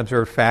to the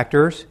unobserved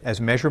factors as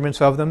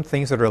measurements of them,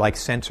 things that are like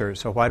sensors.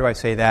 So why do I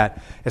say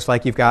that? It's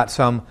like you've got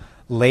some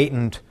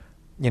latent,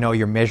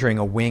 you're measuring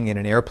a wing in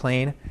an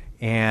airplane,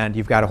 and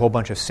you've got a whole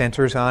bunch of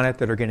sensors on it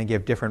that are going to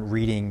give different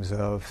readings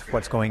of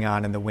what's going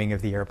on in the wing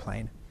of the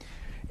airplane.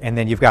 And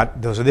then you've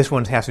got this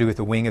one has to do with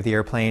the wing of the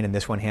airplane, and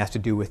this one has to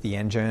do with the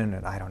engine,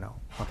 and I don't know.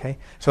 Okay,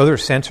 so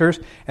there's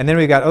sensors, and then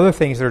we've got other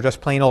things that are just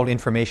plain old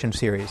information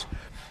series.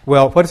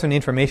 Well, what is an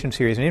information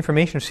series? An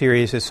information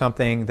series is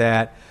something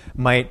that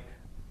might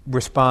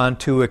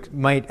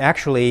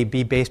actually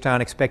be based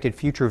on expected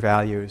future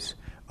values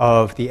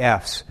of the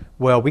Fs.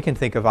 Well, we can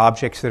think of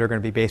objects that are going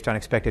to be based on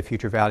expected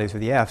future values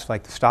of the Fs,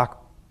 like the stock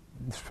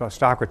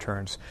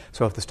returns.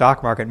 So if the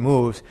stock market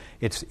moves,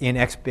 it's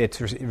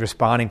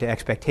responding to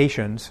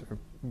expectations, or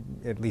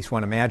at least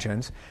one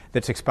imagines,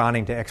 that's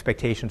responding to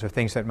expectations of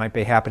things that might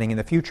be happening in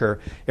the future.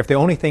 If the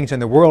only things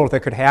in the world that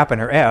could happen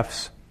are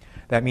Fs,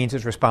 that means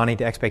it's responding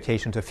to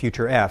expectations of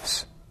future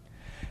Fs.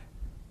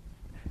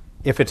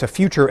 If it's a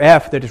future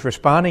F that is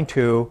responding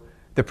to,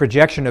 the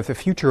projection of the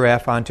future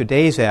F on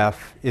today's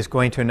F is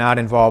going to not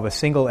involve a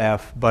single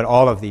F, but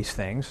all of these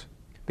things,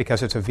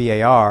 because it's a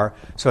VAR,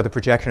 so the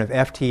projection of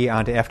ft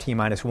onto ft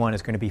minus 1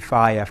 is going to be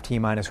phi ft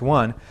minus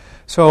 1.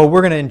 So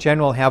we're going to, in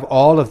general, have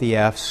all of the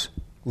Fs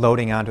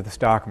loading onto the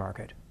stock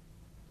market.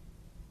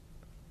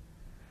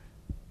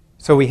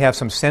 So we have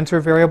some sensor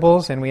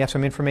variables and we have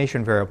some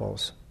information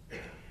variables.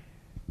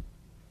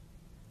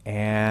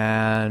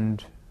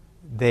 And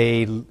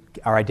they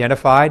are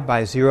identified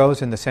by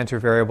zeros in the sensor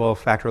variable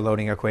factor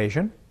loading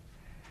equation.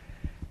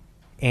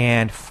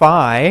 And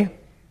phi,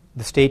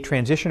 the state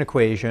transition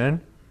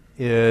equation,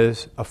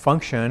 is a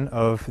function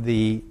of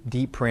the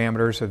deep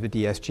parameters of the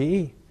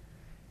DSGE.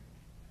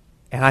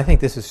 And I think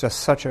this is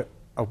just such a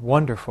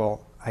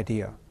wonderful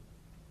idea.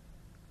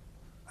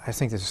 I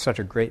think this is such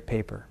a great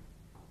paper.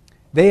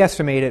 They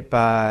estimate it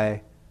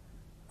by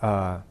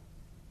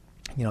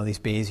these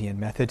Bayesian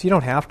methods. You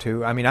don't have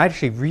to. I mean, I'd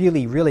actually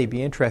really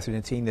be interested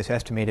in seeing this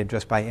estimated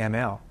just by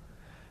ML,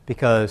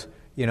 because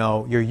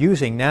you're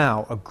using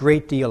now a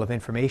great deal of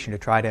information to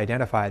try to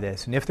identify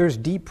this. And if there's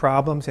deep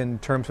problems in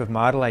terms of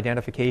model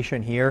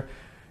identification here,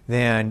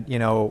 then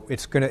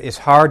it's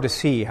hard to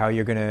see how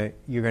you're going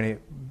to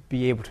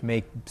be able to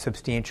make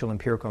substantial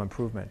empirical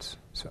improvements.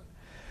 So,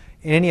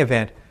 in any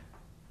event,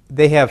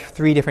 they have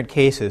three different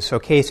cases. So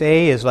case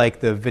A is like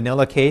the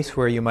vanilla case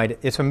where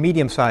it's a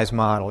medium-sized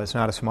model. It's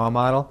not a small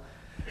model.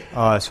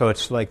 So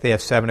it's like they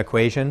have 7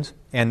 equations,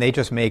 and they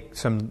just make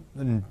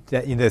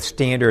the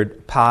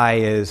standard pi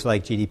is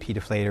like GDP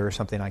deflator or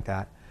something like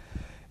that.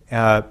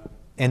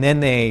 And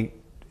then they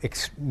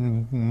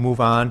move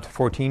on to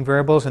 14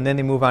 variables, and then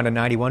they move on to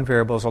 91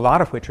 variables, a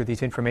lot of which are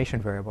these information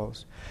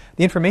variables.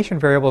 The information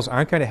variables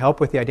aren't going to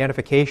help with the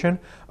identification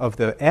of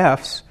the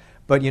Fs,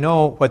 but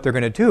what they're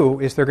going to do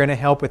is they're going to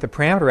help with the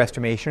parameter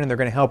estimation, and they're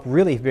going to help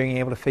really being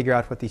able to figure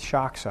out what these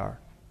shocks are.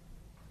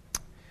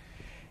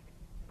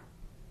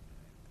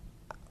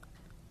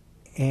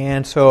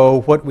 And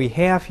so what we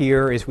have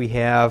here is we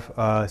have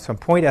some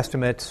point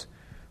estimates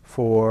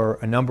for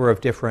a number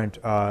of different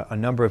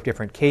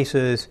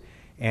cases,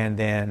 and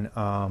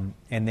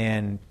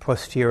then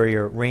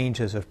posterior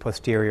ranges of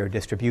posterior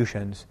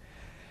distributions,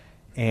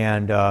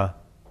 and I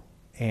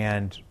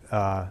don't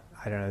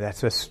know.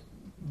 That's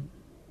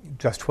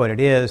just what it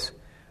is.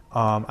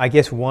 I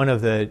guess one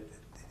of the,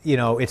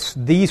 it's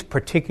these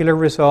particular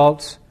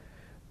results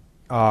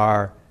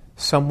are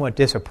somewhat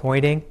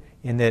disappointing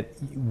in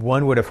that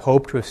one would have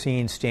hoped to have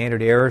seen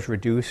standard errors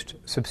reduced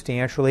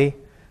substantially,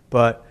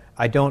 but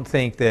I don't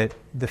think that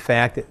the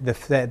fact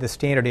that the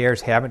standard errors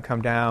haven't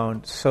come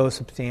down so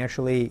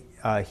substantially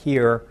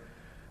here.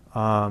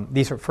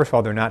 These are, first of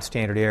all, they're not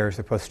standard errors;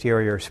 they're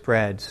posterior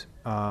spreads.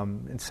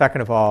 And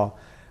second of all,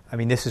 I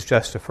mean, this is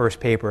just the first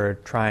paper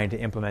trying to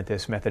implement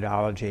this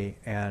methodology,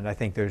 and I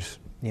think there's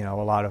a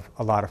lot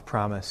of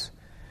promise.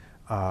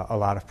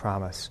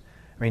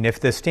 I mean,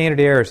 if the standard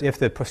errors, if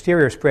the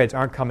posterior spreads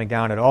aren't coming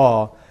down at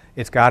all,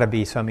 it's got to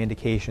be some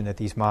indication that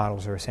these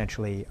models are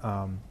essentially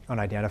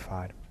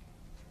unidentified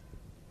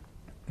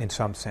in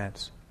some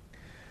sense.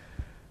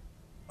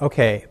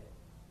 Okay,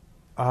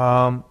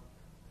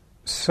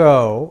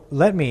 so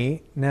let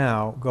me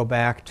now go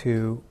back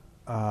to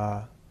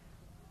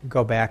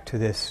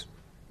this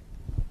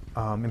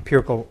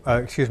empirical.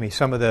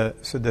 Some of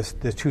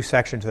the two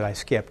sections that I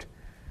skipped,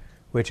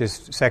 which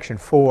is section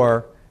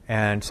 4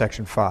 and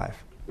section 5.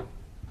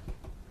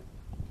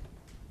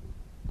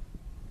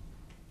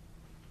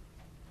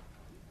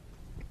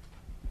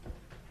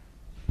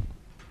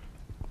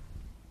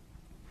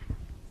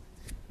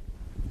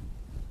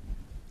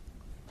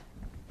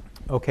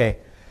 Okay,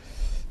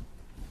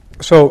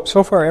 so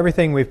far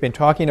everything we've been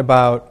talking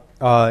about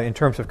in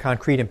terms of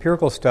concrete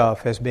empirical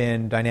stuff has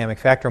been dynamic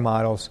factor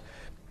models,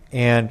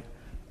 and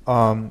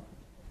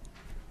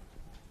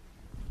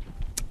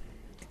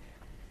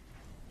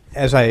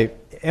as I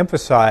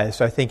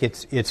emphasized, I think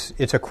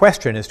it's a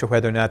question as to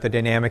whether or not the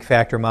dynamic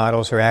factor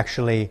models are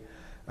actually,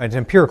 it's an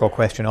empirical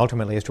question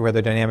ultimately as to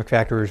whether dynamic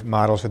factor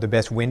models are the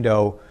best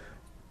window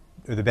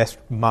the best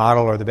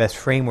model or the best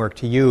framework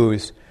to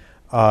use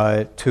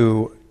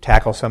to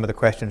tackle some of the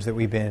questions that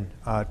we've been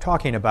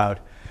talking about.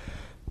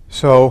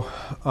 So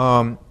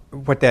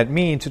what that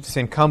means, it's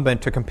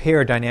incumbent to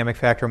compare dynamic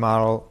factor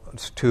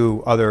models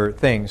to other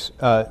things.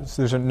 So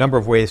there's a number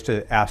of ways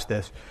to ask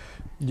this.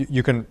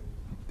 You can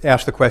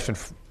ask the question,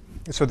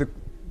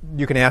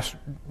 you can ask,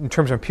 in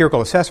terms of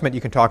empirical assessment,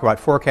 you can talk about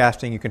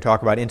forecasting, you can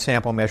talk about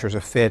in-sample measures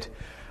of fit,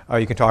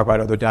 you can talk about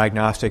other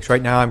diagnostics.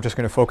 Right now I'm just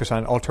going to focus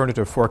on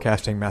alternative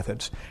forecasting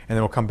methods, and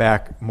then we'll come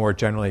back more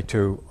generally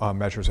to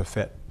measures of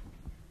fit.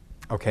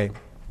 Okay.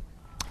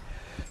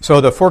 So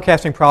the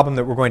forecasting problem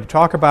that we're going to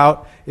talk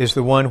about is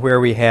the one where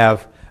we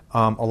have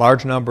a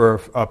large number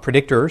of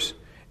predictors,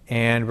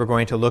 and we're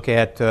going to look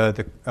at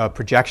the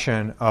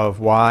projection of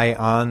y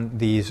on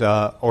these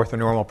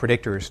orthonormal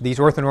predictors. These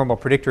orthonormal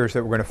predictors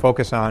that we're going to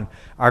focus on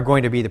are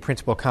going to be the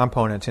principal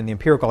components in the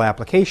empirical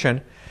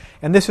application,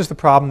 and this is the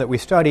problem that we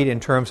studied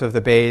in terms of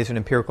the Bayes and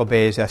empirical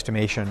Bayes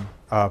estimation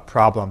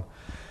problem.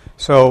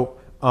 So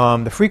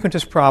the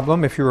frequentist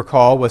problem, if you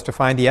recall, was to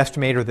find the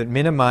estimator that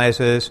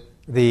minimizes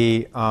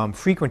the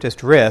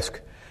frequentist risk.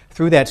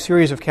 Through that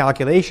series of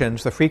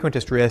calculations, the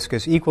frequentist risk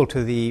is equal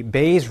to the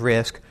Bayes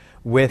risk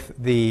with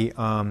the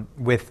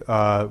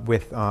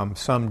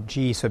some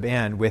g sub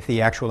n, with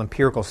the actual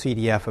empirical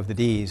CDF of the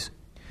D's.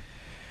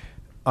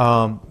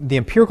 The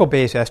empirical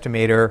Bayes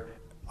estimator,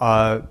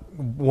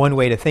 one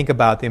way to think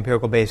about the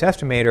empirical Bayes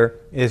estimator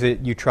is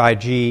that you try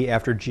g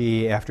after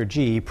g after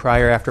g,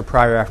 prior after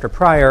prior after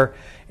prior,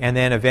 and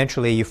then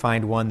eventually you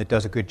find one that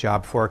does a good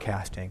job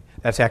forecasting.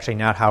 That's actually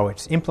not how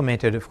it's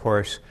implemented, of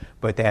course,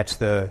 but that's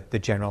the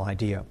general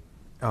idea.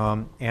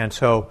 And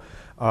so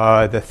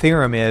the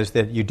theorem is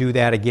that you do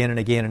that again and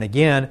again and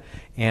again,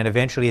 and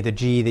eventually the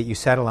g that you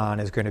settle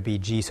on is going to be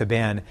g sub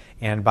n,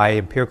 and by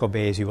empirical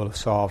Bayes you will have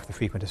solved the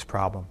frequentist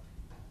problem.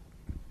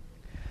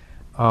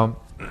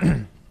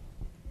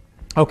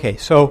 Okay,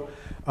 so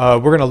we're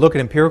going to look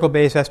at empirical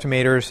Bayes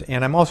estimators,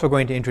 and I'm also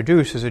going to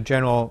introduce, as a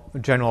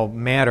general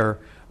matter,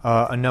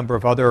 a number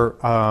of other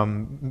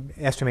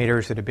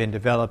estimators that have been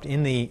developed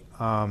in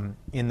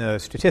the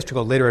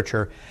statistical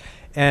literature.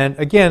 And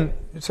again,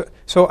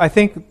 so I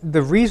think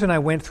the reason I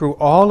went through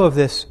all of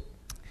this,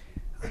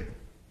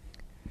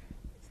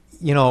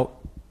 you know,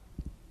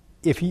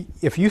 if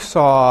you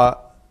saw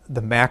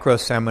the macro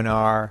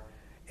seminar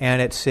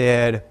and it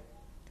said,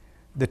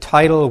 the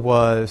title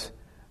was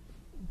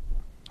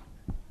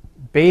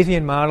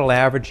Bayesian model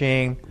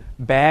averaging,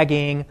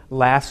 bagging,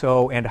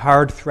 lasso, and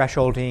hard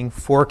thresholding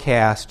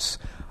forecasts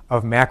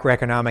of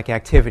macroeconomic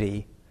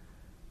activity,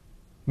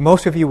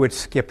 most of you would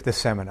skip the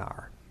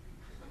seminar.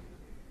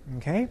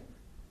 Okay?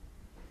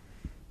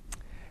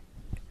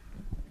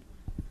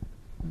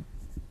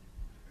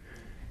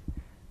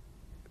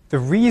 The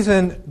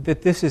reason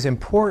that this is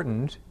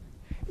important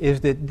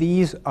is that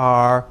these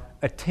are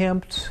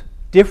attempts,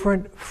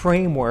 different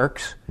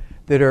frameworks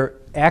that are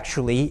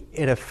actually,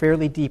 at a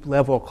fairly deep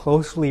level,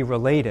 closely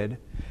related,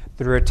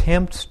 that are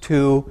attempts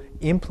to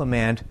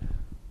implement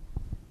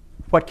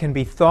what can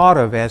be thought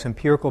of as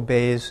empirical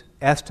Bayes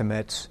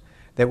estimates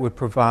that would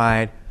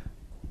provide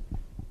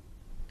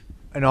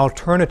an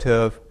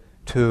alternative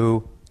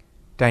to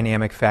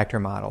dynamic factor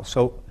models.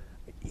 So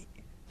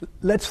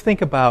let's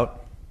think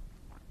about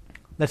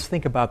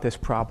this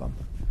problem.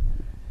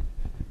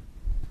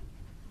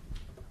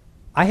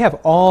 I have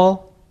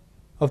all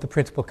of the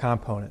principal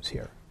components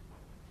here.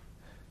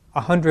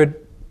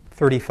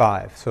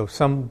 135. So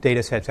some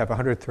data sets have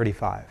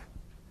 135.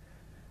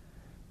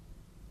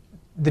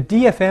 The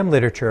DFM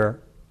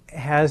literature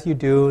has you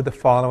do the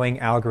following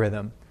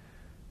algorithm.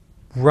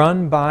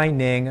 Run by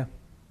Ning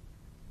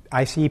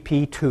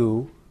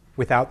ICP2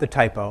 without the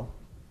typo.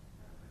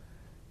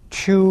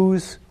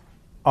 Choose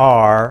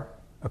R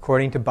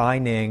according to by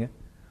Ning.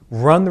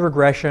 Run the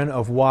regression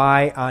of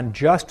Y on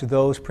just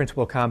those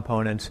principal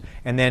components,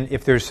 and then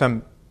if there's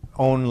some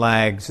own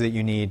lags that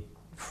you need,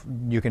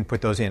 you can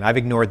put those in. I've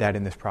ignored that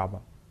in this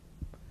problem.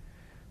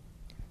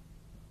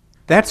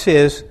 That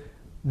says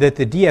that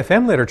the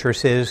DFM literature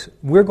says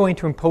we're going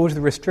to impose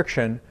the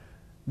restriction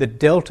that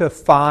delta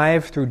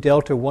 5 through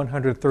delta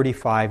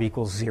 135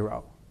 equals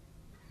 0.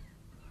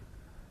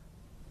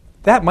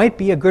 That might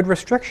be a good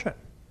restriction.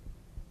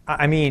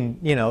 I mean,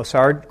 you know,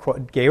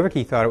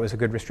 Gawerke thought it was a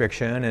good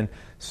restriction, and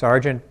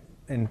Sargent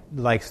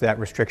likes that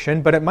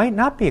restriction, but it might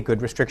not be a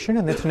good restriction,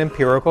 and it's an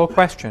empirical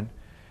question.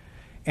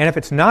 And if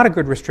it's not a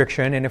good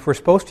restriction, and if we're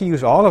supposed to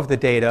use all of the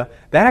data,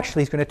 that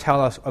actually is going to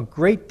tell us a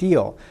great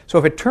deal. So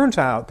if it turns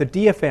out that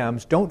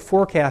DFMs don't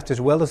forecast as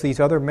well as these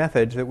other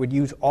methods that would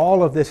use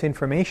all of this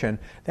information,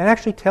 that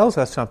actually tells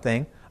us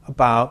something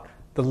about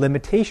the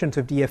limitations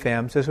of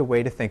DFMs as a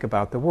way to think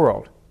about the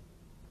world.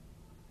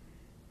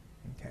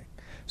 Okay.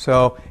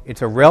 So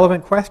it's a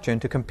relevant question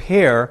to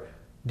compare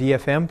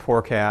DFM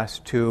forecasts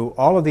to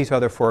all of these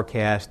other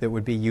forecasts that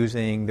would be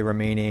using the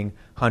remaining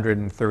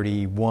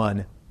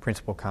 131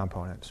 principal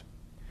components.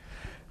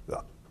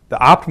 The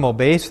optimal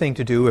Bayes thing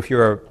to do, if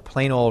you're a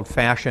plain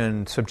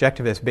old-fashioned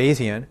subjectivist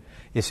Bayesian,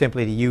 is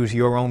simply to use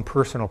your own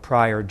personal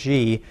prior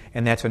G,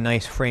 and that's a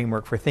nice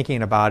framework for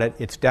thinking about it.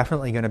 It's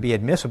definitely going to be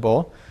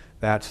admissible.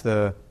 That's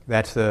the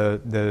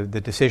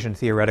decision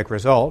theoretic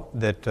result,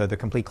 that the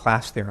complete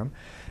class theorem.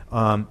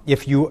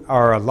 If you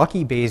are a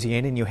lucky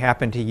Bayesian and you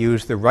happen to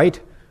use the right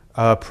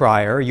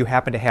prior, you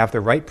happen to have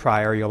the right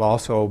prior, you'll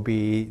also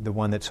be the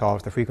one that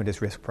solves the frequentist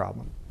risk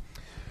problem.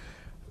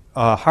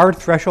 Hard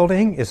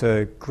thresholding is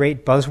a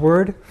great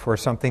buzzword for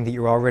something that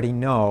you already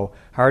know.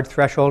 Hard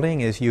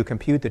thresholding is you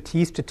compute the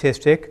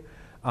t-statistic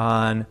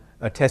on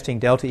a testing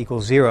delta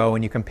equals 0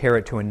 and you compare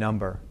it to a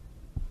number.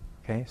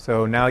 Okay,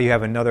 so now you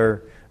have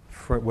another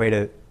way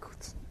to...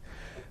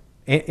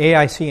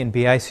 AIC and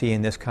BIC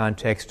in this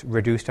context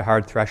reduce to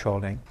hard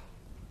thresholding.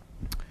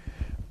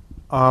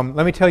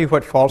 Let me tell you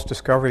what false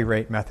discovery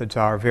rate methods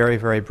are very,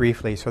 very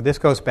briefly. So this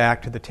goes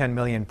back to the 10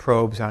 million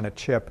probes on a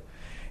chip.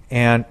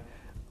 And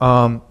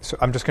so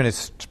I'm just going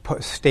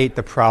to state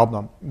the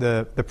problem.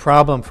 The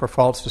problem for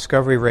false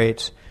discovery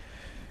rates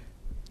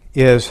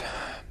is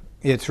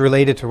it's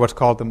related to what's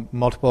called the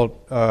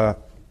multiple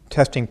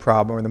testing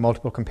problem or the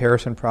multiple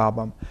comparison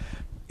problem.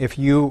 If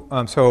you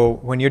so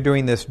when you're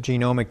doing this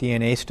genomic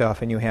DNA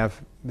stuff and you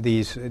have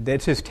these,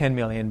 this is 10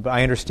 million, but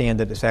I understand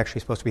that it's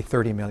actually supposed to be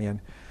 30 million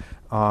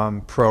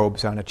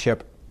probes on a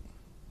chip.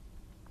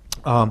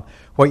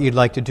 What you'd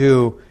like to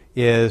do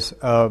is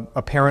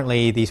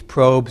apparently these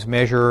probes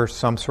measure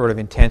some sort of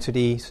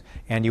intensities,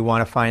 and you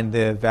want to find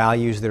the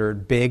values that are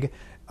big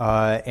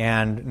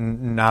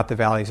and not the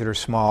values that are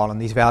small.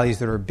 And these values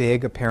that are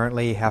big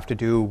apparently have to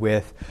do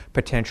with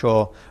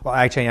potential, well,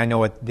 actually I know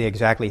what they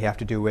exactly have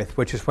to do with,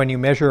 which is when you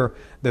measure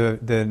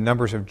the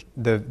numbers of,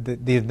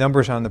 the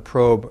numbers on the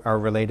probe are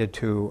related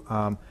to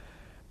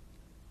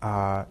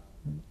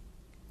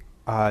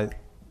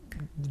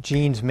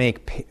genes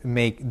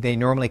they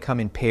normally come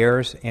in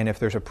pairs, and if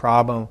there's a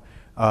problem,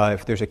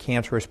 if there's a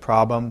cancerous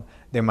problem,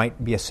 there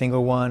might be a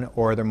single one,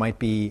 or there might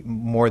be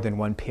more than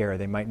one pair.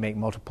 They might make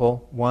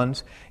multiple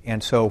ones,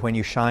 and so when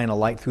you shine a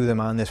light through them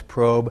on this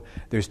probe,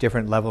 there's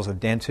different levels of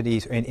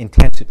densities and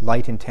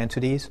light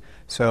intensities,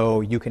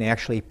 so you can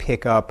actually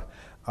pick up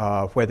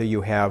whether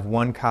you have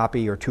one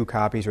copy or two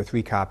copies or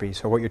three copies.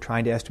 So what you're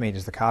trying to estimate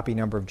is the copy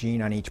number of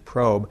gene on each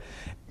probe,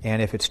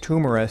 and if it's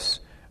tumorous,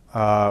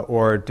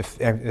 or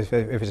if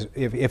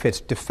it's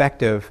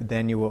defective,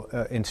 then you will,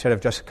 instead of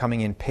just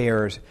coming in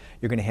pairs,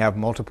 you're going to have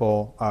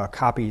multiple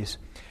copies.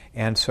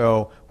 And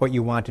so what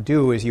you want to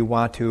do is you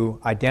want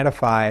to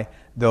identify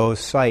those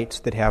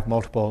sites that have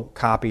multiple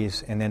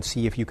copies and then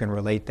see if you can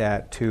relate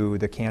that to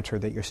the cancer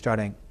that you're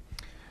studying.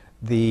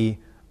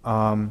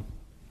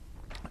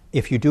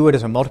 If you do it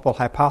as a multiple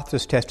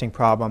hypothesis testing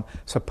problem,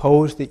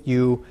 suppose that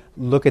you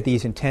look at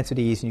these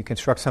intensities and you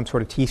construct some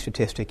sort of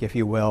t-statistic, if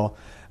you will,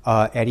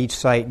 at each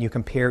site, and you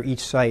compare each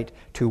site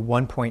to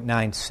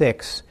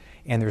 1.96,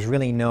 and there's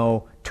really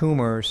no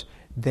tumors,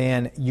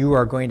 then you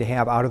are going to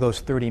have, out of those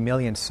 30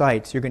 million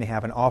sites, you're going to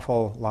have an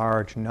awful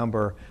large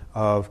number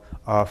of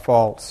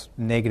false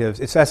negatives.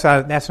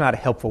 That's not a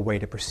helpful way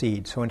to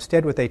proceed. So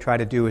instead what they try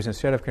to do is,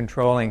 instead of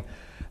controlling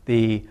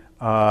the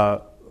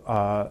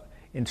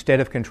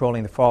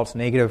false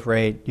negative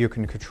rate, you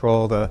can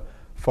control the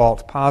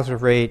false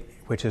positive rate,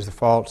 which is the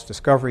false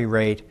discovery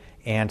rate,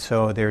 and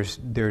so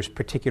there's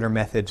particular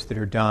methods that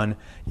are done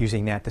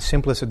using that. The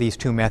simplest of these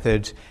two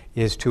methods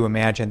is to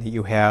imagine that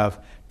you have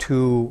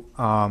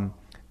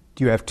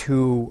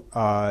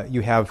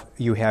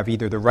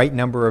either the right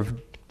number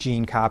of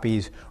gene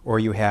copies, or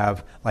you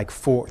have like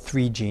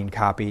 3 gene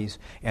copies,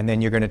 and then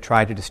you're going to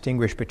try to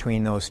distinguish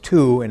between those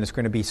two, and it's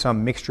going to be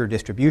some mixture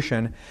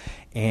distribution.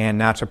 And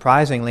not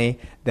surprisingly,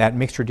 that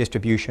mixture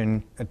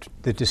distribution,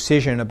 the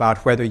decision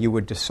about whether you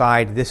would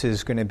decide this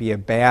is going to be a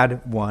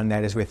bad one,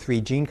 that is with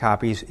 3 gene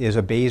copies, is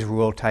a Bayes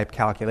rule type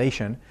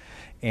calculation.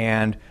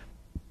 And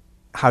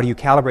how do you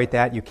calibrate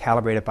that? You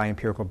calibrate it by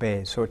empirical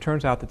Bayes. So it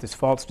turns out that this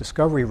false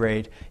discovery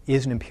rate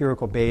is an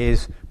empirical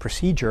Bayes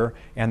procedure,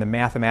 and the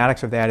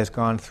mathematics of that has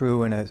gone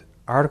through in an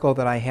article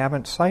that I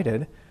haven't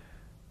cited.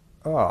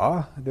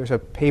 There's a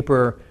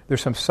paper,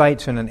 there's some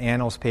cites in an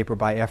Annals paper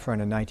by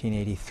Efron in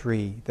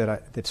 1983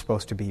 that's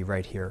supposed to be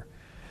right here.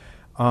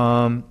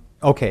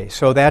 Okay,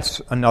 so that's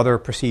another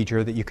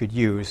procedure that you could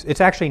use.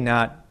 It's actually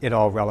not at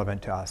all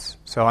relevant to us,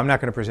 so I'm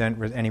not going to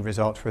present any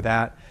results for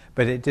that,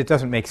 but it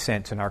doesn't make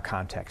sense in our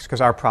context,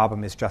 because our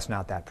problem is just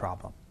not that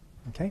problem.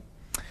 Okay?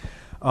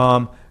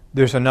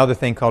 There's another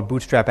thing called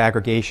bootstrap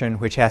aggregation,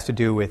 which has to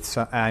do with,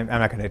 I'm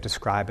not going to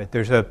describe it.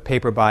 There's a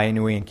paper by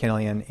Inouye and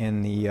Killian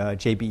in the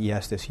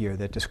JBES this year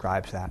that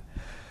describes that.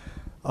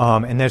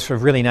 And there's a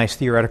really nice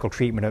theoretical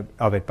treatment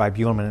of it by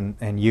Buhlmann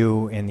and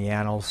Yu in the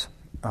Annals.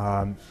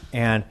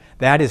 And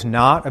that is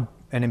not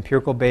an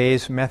empirical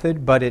Bayes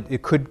method, but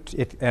it could,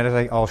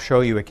 as I'll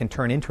show you, it can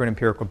turn into an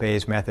empirical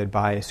Bayes method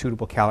by a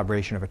suitable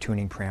calibration of a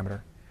tuning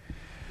parameter.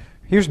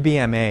 Here's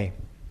BMA,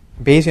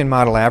 Bayesian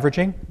model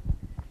averaging.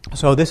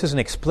 So this is an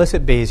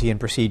explicit Bayesian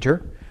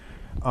procedure.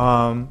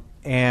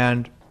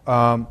 Bayesian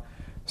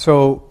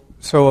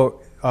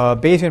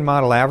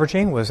model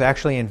averaging was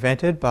actually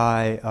invented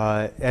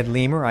by Ed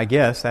Leamer, I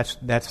guess.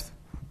 That's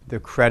the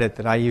credit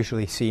that I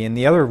usually see. And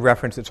the other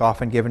reference that's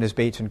often given is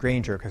Bates and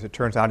Granger, because it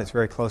turns out it's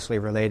very closely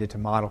related to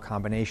model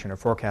combination or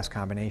forecast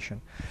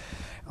combination.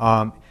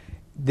 There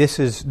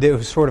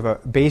was sort of a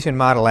Bayesian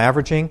model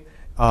averaging.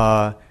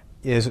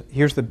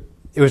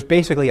 It was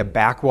basically a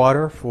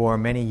backwater for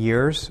many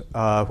years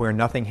where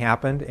nothing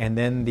happened, and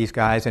then these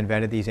guys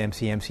invented these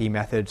MCMC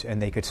methods,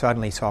 and they could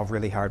suddenly solve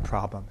really hard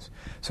problems.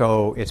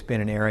 So it's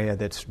been an area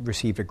that's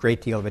received a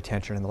great deal of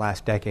attention in the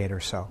last decade or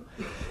so.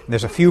 And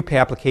there's a few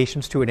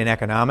applications to it in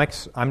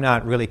economics. I'm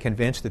not really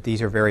convinced that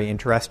these are very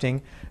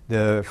interesting,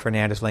 the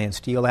Fernandez-Lay and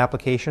Steele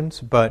applications,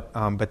 but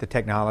the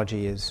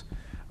technology is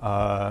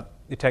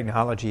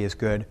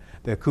good.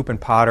 The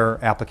Coop-and-Potter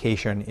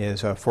application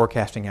is a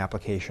forecasting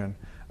application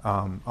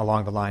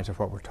along the lines of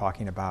what we're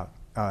talking about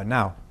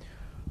now.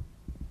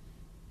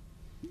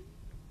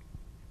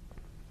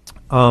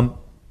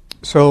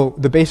 So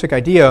the basic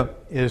idea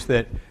is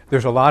that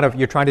there's a lot of,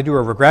 you're trying to do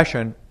a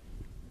regression,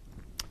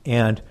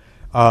 and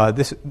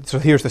so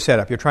here's the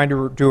setup. You're trying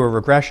to do a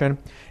regression,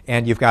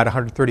 and you've got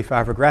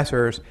 135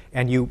 regressors,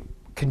 and you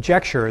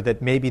conjecture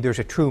that maybe there's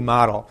a true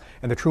model,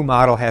 and the true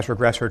model has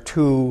regressor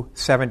 2,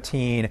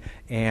 17,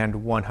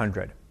 and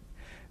 100,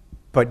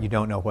 but you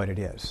don't know what it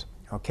is.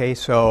 Okay,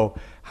 so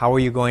how are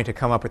you going to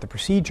come up with a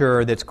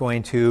procedure that's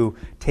going to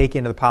take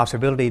into the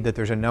possibility that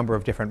there's a number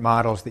of different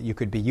models that you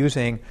could be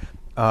using,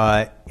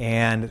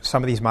 and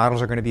some of these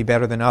models are going to be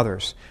better than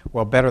others?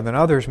 Well, better than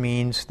others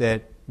means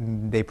that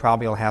they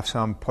probably will have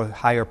some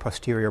higher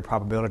posterior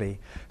probability.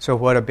 So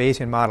what a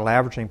Bayesian model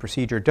averaging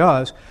procedure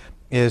does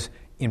is,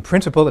 in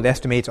principle, it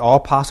estimates all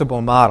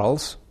possible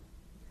models,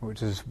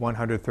 which is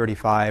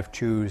 135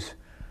 choose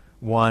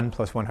 1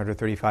 plus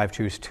 135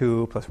 choose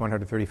 2 plus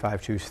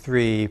 135 choose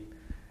 3,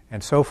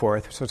 and so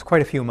forth. So it's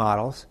quite a few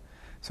models.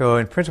 So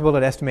in principle,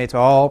 it estimates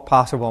all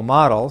possible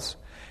models,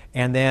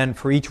 and then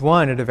for each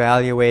one, it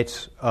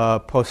evaluates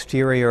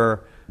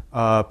posterior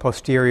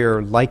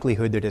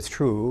likelihood that it's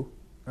true,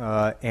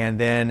 and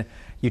then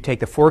you take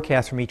the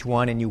forecast from each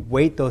one and you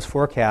weight those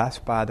forecasts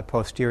by the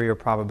posterior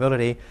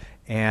probability,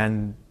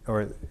 and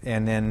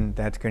then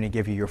that's going to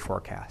give you your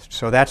forecast.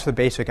 So that's the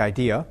basic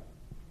idea.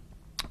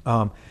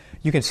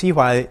 You can see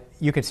why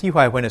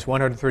when it's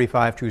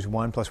 135 choose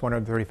 1 plus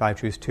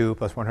 135 choose 2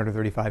 plus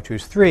 135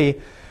 choose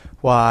 3,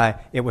 why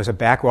it was a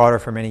backwater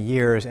for many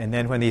years, and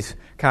then when these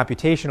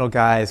computational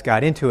guys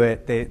got into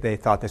it, they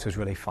thought this was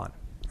really fun.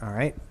 All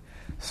right?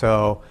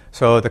 So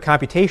the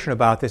computation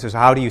about this is,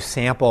 how do you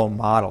sample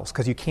models?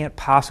 Because you can't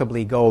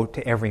possibly go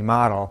to every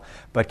model,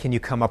 but can you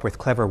come up with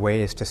clever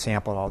ways to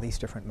sample all these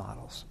different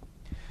models?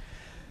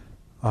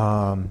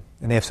 And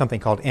they have something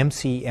called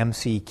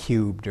MC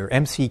cubed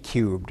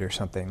or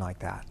something like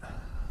that.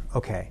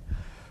 Okay.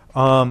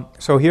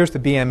 So here's the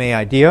BMA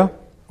idea,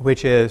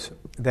 which is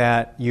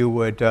that you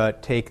would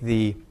take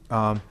this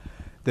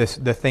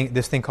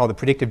thing called the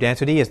predictive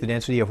density is the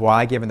density of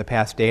y given the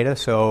past data.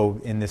 So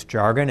in this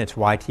jargon, it's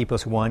yt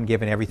plus 1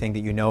 given everything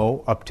that you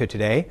know up to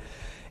today,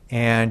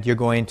 and you're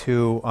going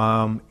to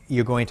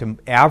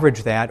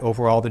average that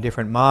over all the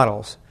different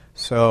models.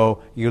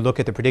 So you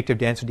look at the predictive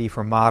density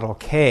for model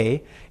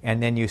K,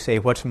 and then you say,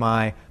 what's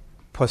my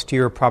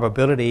posterior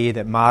probability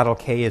that model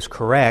K is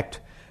correct,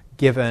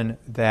 given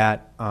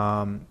that,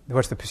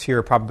 what's the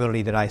posterior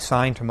probability that I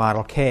assign to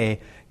model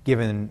K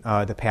given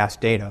the past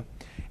data?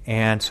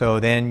 And so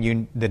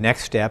then the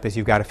next step is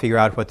you've got to figure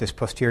out what this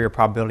posterior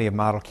probability of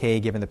model K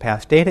given the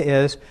past data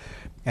is,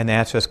 and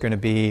that's just going to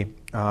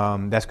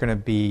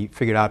be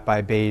figured out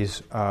by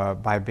Bayes'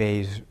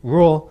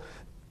 rule,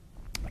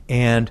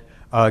 and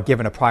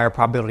given a prior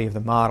probability of the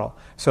model.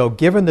 So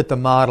given that the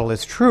model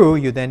is true,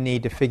 you then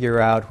need to figure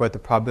out what the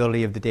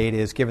probability of the data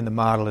is given the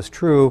model is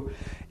true.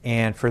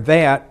 And for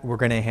that, we're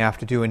going to have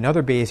to do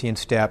another Bayesian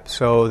step.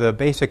 So the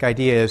basic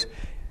idea is,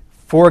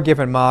 for a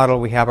given model,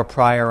 we have a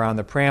prior on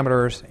the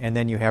parameters, and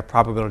then you have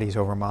probabilities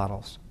over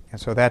models.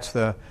 And so that's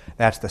the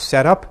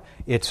setup.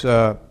 It's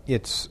something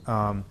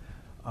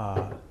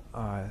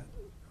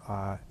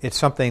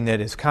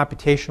that is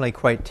computationally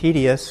quite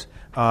tedious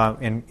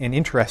and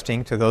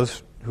interesting to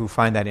those who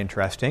find that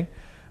interesting.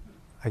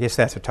 I guess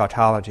that's a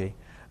tautology.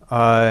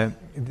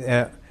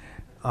 It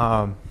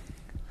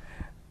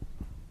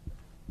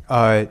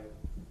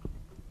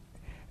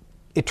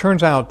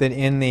turns out that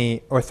in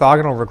the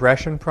orthogonal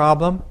regression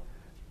problem,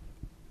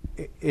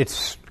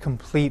 it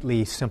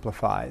completely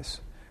simplifies,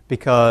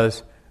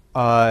 because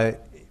if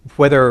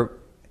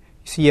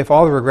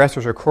all the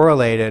regressors are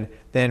correlated,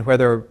 then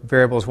whether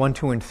variables 1,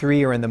 2, and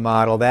 3 are in the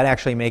model, that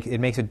actually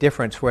makes a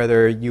difference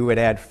whether you would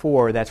add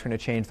 4. That's going to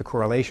change the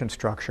correlation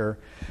structure.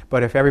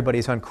 But if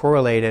everybody's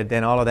uncorrelated,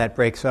 then all of that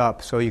breaks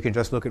up, so you can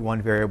just look at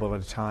one variable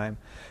at a time.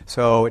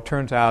 So it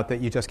turns out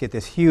that you just get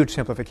this huge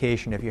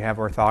simplification if you have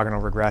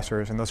orthogonal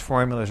regressors, and those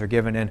formulas are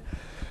given in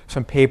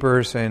some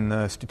papers in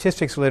the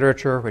statistics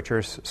literature, which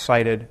are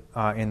cited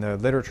in the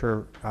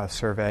literature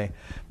survey.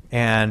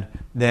 And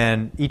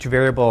then each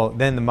variable,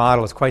 then the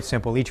model is quite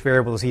simple. Each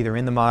variable is either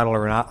in the model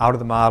or out of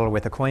the model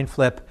with a coin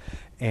flip.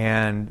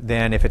 And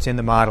then if it's in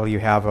the model, you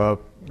have a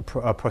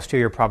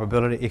posterior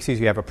probability,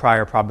 you have a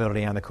prior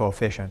probability on the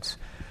coefficients.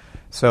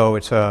 So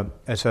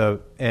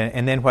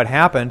and then what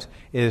happens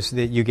is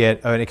that you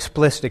get an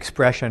explicit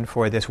expression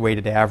for this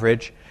weighted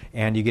average,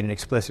 and you get an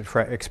explicit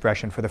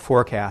expression for the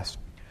forecast.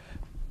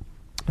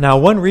 Now,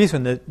 one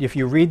reason that if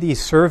you read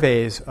these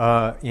surveys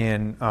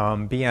in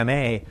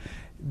BMA,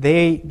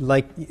 they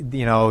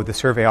the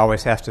survey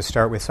always has to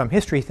start with some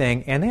history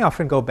thing, and they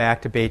often go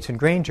back to Bates and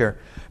Granger,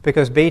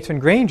 because Bates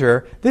and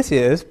Granger, this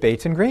is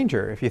Bates and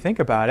Granger. If you think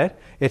about it,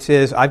 it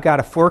says I've got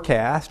a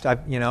forecast.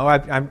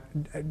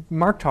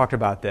 Mark talked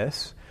about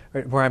this,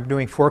 where I'm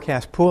doing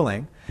forecast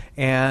pooling,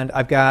 and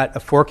I've got a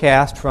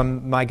forecast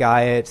from my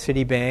guy at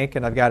Citibank,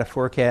 and I've got a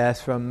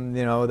forecast from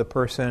the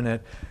person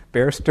at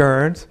Bear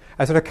Stearns.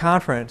 I was at a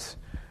conference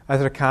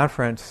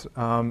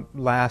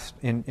last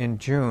in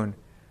June,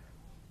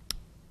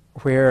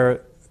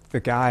 where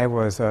the guy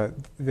was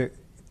the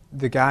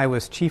guy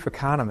was chief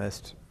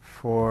economist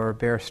for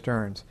Bear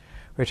Stearns,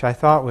 which I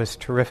thought was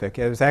terrific.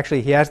 It was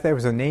actually there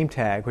was a name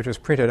tag which was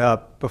printed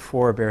up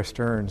before Bear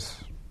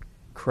Stearns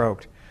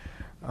croaked.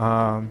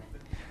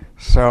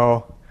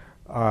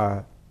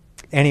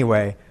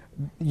 Anyway,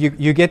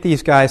 you get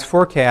these guys'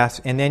 forecasts,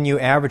 and then you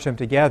average them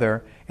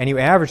together, and you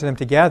average them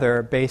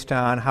together based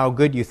on how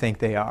good you think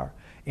they are,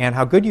 and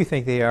how good you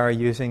think they are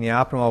using the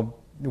optimal.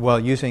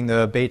 Well, using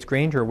the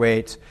Bates-Granger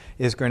weights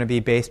is going to be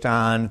based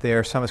on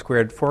their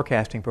sum-squared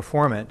forecasting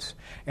performance.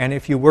 And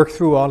if you work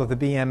through all of the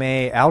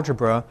BMA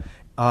algebra,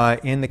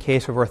 in the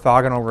case of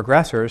orthogonal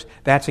regressors,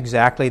 that's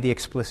exactly the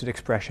explicit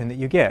expression that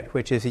you get,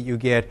 which is that you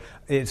get,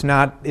 it's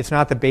not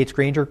the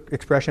Bates-Granger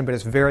expression, but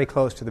it's very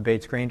close to the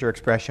Bates-Granger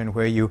expression,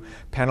 where you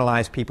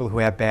penalize people who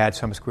have bad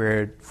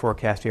sum-squared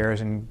forecast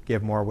errors and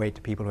give more weight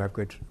to people who have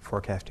good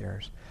forecast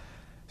errors.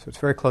 So it's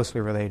very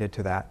closely related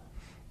to that.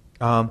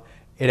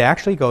 It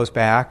actually goes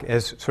back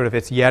as sort of,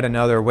 it's yet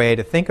another way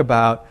to think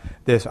about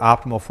this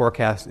optimal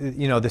forecast.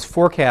 This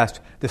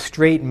forecast, the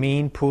straight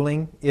mean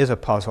pooling is a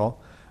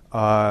puzzle,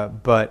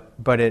 but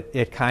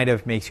it kind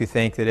of makes you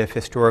think that if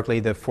historically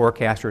the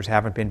forecasters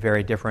haven't been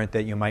very different,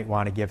 that you might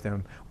want to give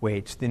them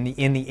weights. In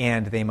the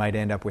end, they might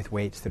end up with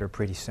weights that are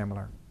pretty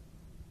similar.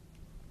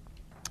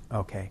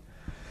 Okay.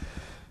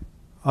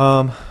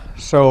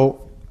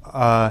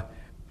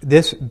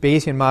 This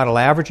Bayesian model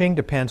averaging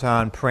depends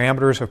on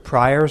parameters of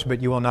priors,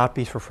 but you will not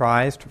be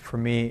surprised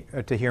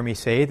to hear me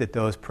say that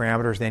those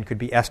parameters then could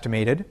be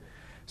estimated.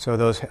 So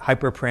those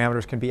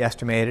hyperparameters can be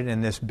estimated,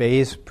 and this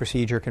Bayes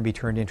procedure can be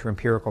turned into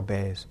empirical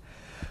Bayes.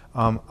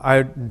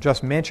 I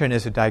just mentioned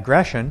as a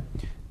digression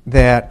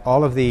that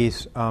all of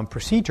these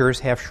procedures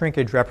have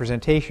shrinkage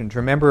representations.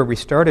 Remember, we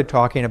started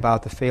talking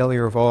about the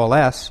failure of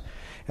OLS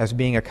as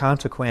being a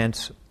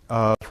consequence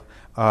of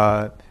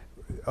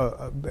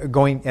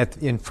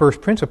in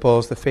first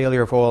principles, the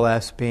failure of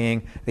OLS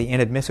being the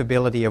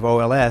inadmissibility of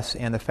OLS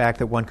and the fact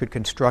that one could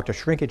construct a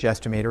shrinkage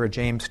estimator, a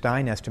James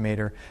Stein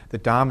estimator,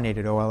 that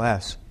dominated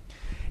OLS.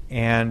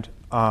 And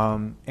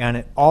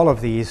all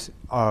of these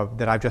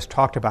that I've just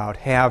talked about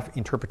have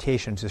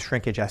interpretations as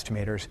shrinkage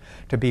estimators.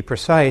 To be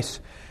precise,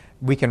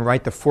 we can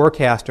write the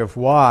forecast of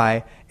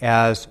Y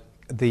as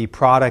the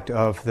product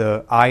of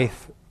the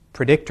ith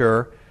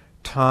predictor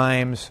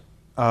times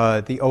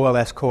the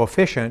OLS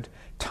coefficient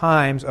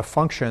times a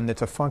function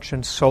that's a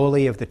function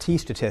solely of the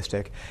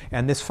t-statistic.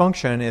 And this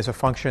function is a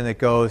function that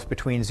goes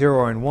between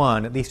 0 and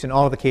 1, at least in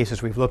all of the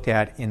cases we've looked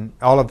at. In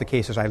all of the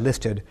cases I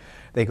listed,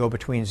 they go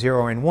between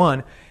 0 and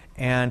 1.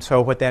 And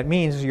so what that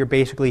means is you're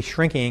basically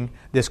shrinking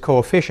this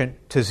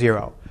coefficient to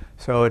 0.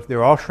 So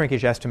they're all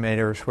shrinkage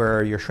estimators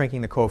where you're shrinking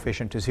the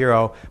coefficient to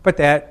 0, but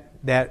that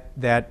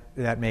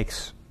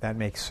makes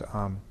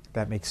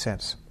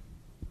sense.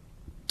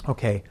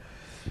 Okay.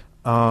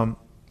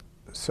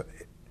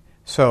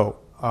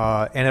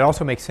 And it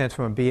also makes sense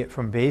from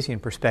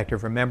Bayesian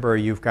perspective. Remember,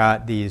 you've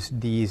got these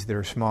D's that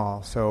are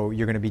small, so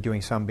you're going to be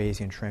doing some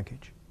Bayesian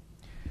shrinkage.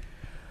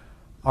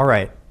 All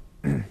right.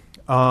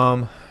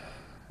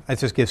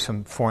 Let's just give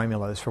some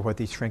formulas for what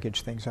these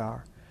shrinkage things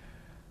are.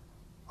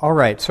 All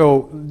right.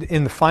 So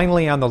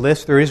finally on the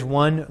list, there is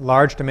one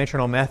large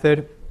dimensional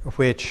method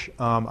which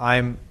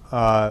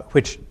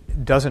which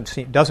doesn't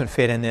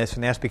fit in this,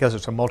 and that's because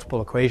it's a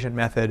multiple equation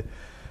method.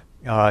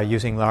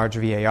 Using large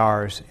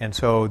VARs. And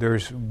so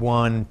there's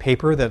one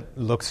paper that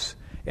looks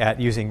at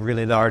using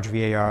really large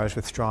VARs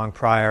with strong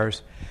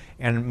priors.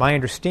 And my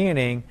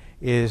understanding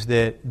is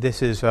that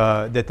this is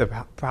my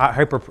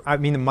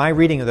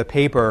reading of the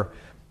paper,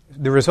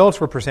 the results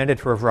were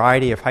presented for a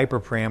variety of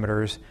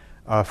hyperparameters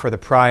for the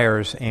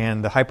priors,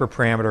 and the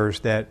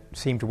hyperparameters that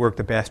seemed to work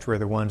the best were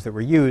the ones that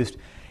were used.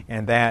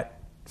 And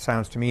that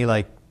sounds to me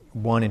like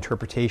one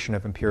interpretation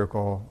of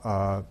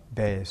empirical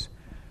Bayes.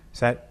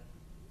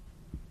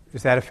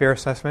 Is that a fair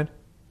assessment?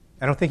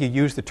 I don't think you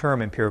used the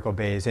term empirical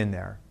Bayes in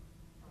there,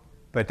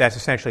 but that's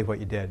essentially what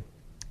you did.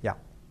 Yeah.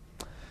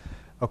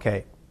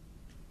 Okay.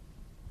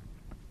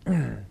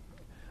 All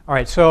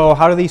right, so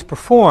how do these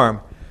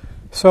perform?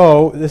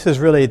 So this is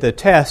really the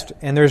test,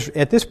 and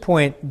at this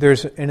point,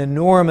 there's an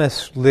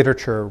enormous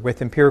literature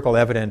with empirical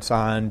evidence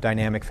on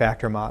dynamic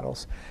factor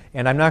models.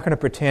 And I'm not going to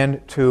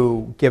pretend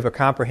to give a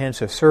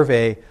comprehensive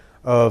survey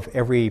of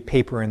every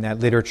paper in that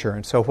literature.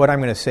 And so what I'm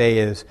going to say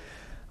is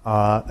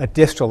a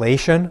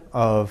distillation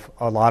of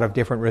a lot of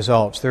different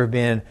results. There have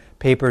been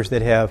papers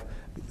that have,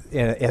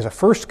 as a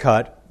first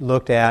cut,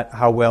 looked at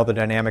how well the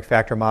dynamic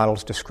factor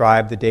models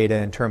describe the data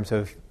in terms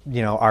of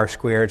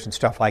R-squareds and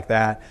stuff like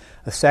that.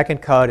 A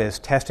second cut is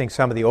testing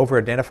some of the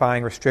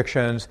over-identifying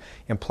restrictions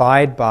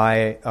implied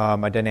by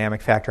a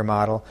dynamic factor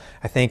model.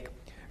 I think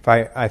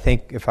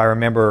if I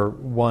remember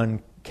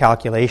one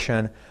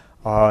calculation,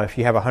 if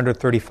you have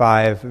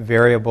 135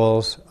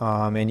 variables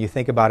and you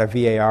think about a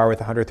VAR with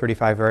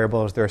 135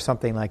 variables, there are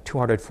something like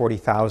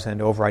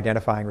 240,000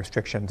 over-identifying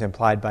restrictions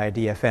implied by a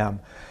DFM.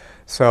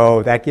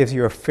 So that gives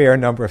you a fair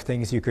number of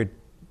things you could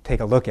take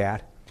a look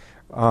at.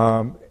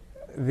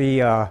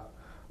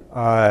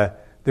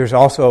 There's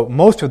also,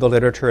 most of the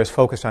literature is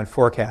focused on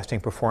forecasting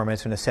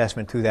performance and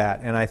assessment through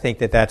that, and I think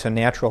that that's a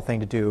natural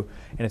thing to do,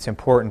 and it's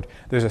important.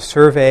 There's a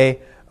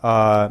survey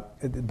by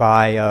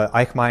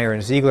Eichmeyer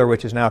and Ziegler,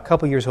 which is now a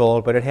couple years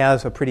old, but it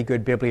has a pretty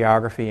good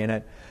bibliography in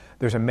it.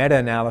 There's a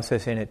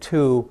meta-analysis in it,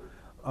 too.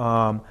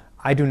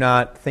 I do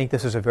not think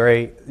this is a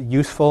very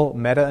useful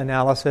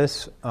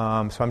meta-analysis, so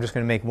I'm just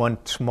going to make one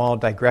small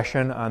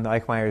digression on the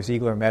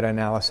Eichmeyer-Ziegler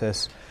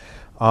meta-analysis.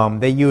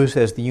 They use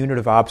as the unit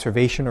of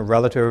observation a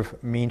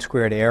relative mean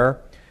squared error,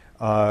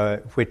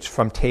 which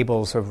from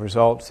tables of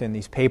results in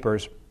these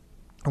papers.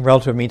 A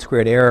relative mean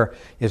squared error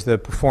is the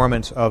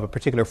performance of a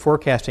particular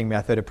forecasting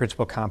method, a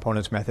principal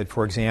components method,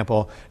 for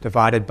example,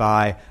 divided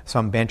by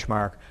some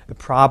benchmark. The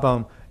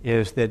problem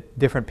is that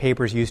different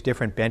papers use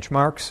different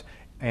benchmarks,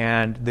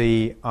 and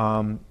the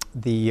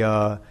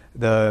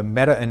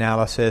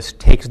meta-analysis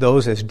takes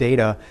those as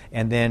data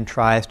and then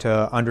tries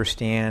to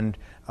understand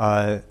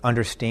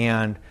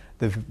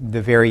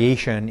the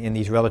variation in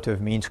these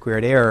relative mean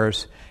squared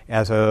errors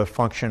as a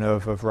function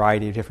of a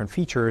variety of different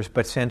features.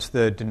 But since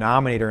the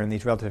denominator in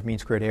these relative mean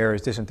squared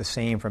errors isn't the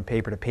same from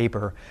paper to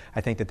paper,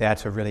 I think that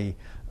that's a really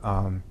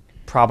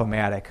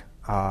problematic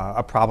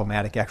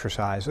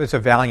exercise. It's a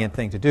valiant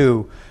thing to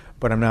do,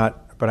 but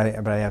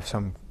I have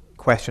some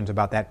questions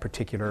about that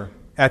particular.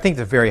 I think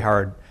it's very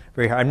hard.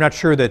 I'm not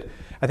sure that.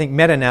 I think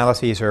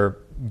meta-analyses are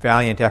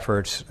valiant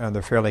efforts.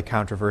 They're fairly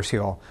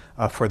controversial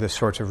for the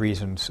sorts of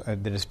reasons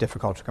that it's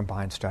difficult to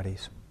combine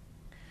studies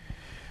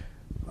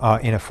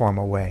in a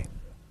formal way.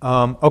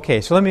 Okay,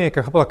 so let me make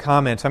a couple of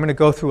comments. I'm going to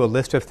go through a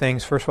list of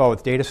things. First of all,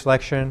 with data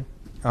selection,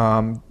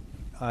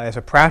 as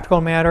a practical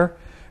matter,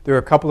 there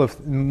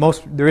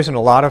isn't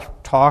a lot of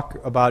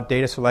talk about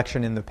data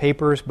selection in the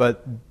papers,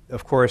 but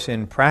of course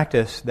in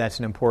practice that's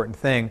an important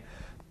thing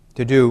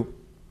to do.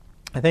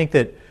 I think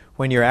that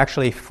when you're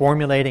actually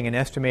formulating and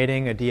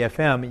estimating a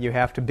DFM, you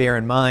have to bear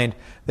in mind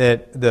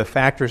that the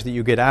factors that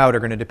you get out are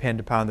going to depend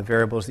upon the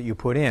variables that you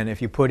put in.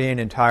 If you put in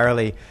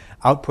entirely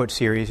output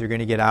series, you're going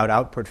to get out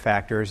output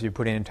factors. You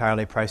put in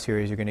entirely price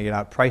series, you're going to get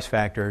out price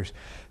factors.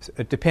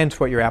 It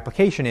depends what your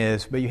application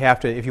is, but you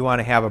have to, if you want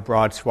to have a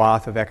broad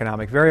swath of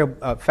economic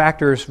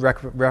factors,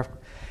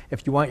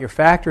 if you want your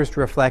factors to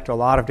reflect a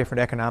lot of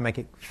different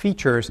economic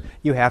features,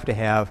 you have to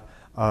have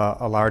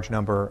a large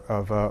number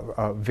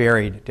of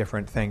varied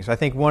different things. I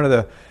think one of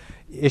the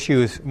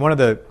issues, one of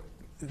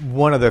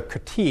the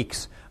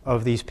critiques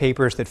of these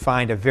papers that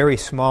find a very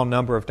small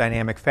number of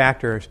dynamic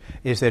factors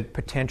is that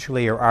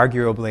potentially or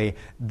arguably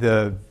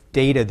the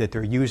data that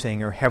they're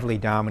using are heavily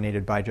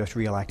dominated by just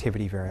real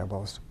activity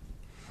variables.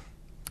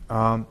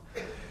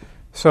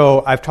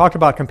 So I've talked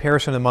about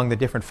comparison among the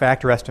different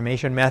factor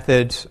estimation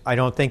methods. I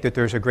don't think that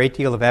there's a great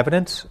deal of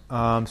evidence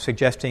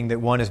suggesting that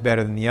one is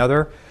better than the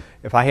other.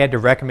 If I had to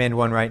recommend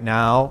one right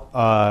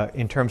now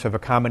in terms of a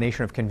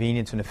combination of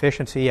convenience and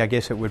efficiency, I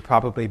guess it would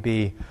probably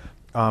be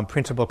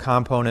principal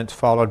components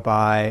followed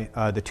by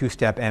the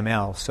two-step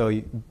ML.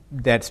 So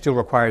that still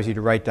requires you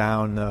to write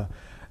down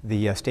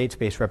the state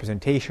space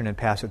representation and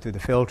pass it through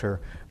the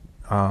filter.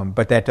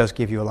 But that does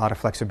give you a lot of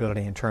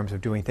flexibility in terms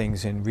of doing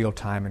things in real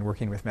time and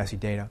working with messy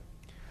data.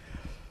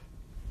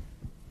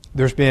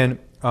 There's been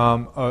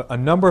a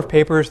number of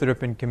papers that have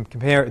been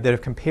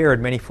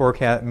compared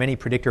many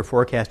predictor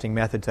forecasting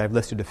methods. I've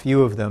listed a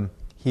few of them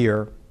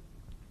here,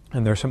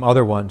 and there are some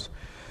other ones.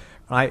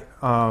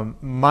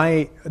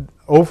 My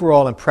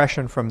overall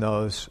impression from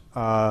those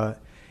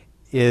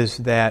is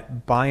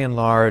that, by and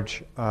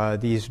large,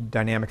 these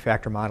dynamic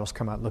factor models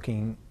come out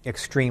looking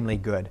extremely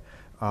good.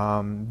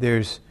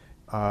 There's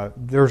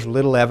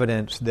little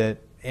evidence that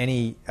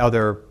any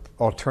other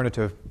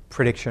alternative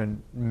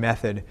prediction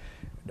method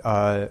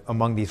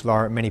among these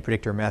many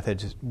predictor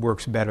methods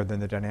works better than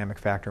the dynamic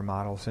factor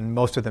models, and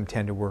most of them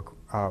tend to work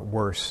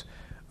worse,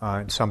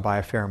 some by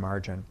a fair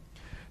margin.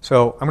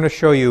 So I'm going to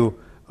show you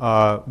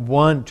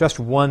just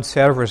one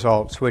set of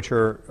results, which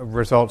are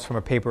results from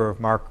a paper of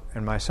Mark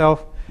and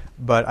myself,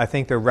 but I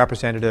think they're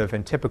representative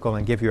and typical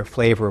and give you a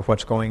flavor of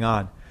what's going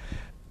on.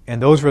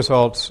 And those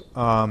results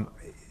are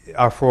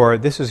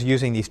this is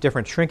using these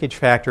different shrinkage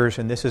factors,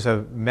 and this is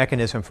a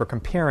mechanism for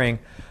comparing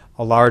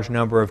a large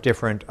number of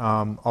different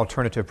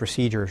alternative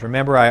procedures.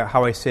 Remember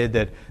how I said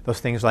that those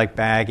things like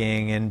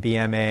bagging and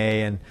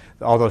BMA and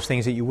all those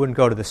things that you wouldn't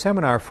go to the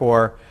seminar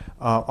for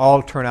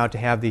all turn out to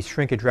have these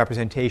shrinkage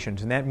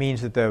representations. And that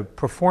means that the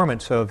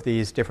performance of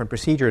these different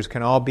procedures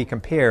can all be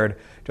compared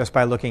just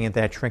by looking at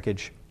that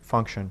shrinkage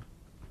function.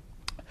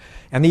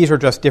 And these are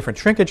just different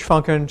shrinkage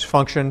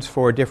functions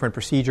for different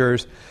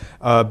procedures.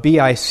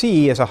 BIC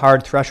is a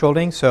hard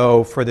thresholding.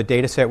 So for the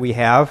data set we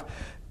have,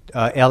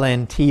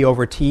 ln(t)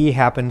 over t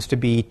happens to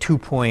be 2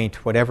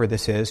 point whatever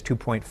this is,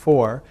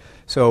 2.4.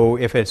 So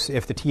if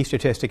the t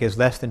statistic is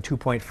less than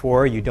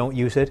 2.4, you don't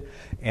use it,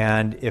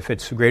 and if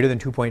it's greater than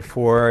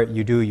 2.4,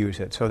 you do use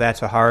it. So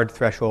that's a hard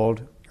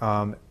threshold,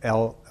 an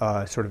L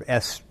hard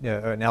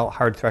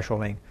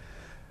thresholding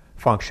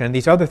function.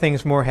 These other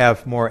things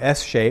have more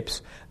S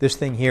shapes. This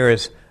thing here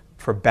is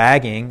for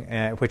bagging,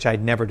 which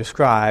I'd never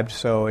described,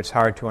 so it's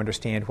hard to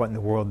understand what in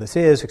the world this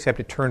is, except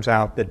it turns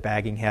out that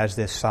bagging has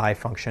this psi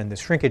function,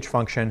 this shrinkage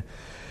function,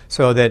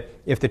 so that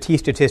if the t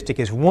statistic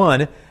is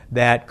 1,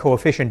 that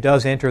coefficient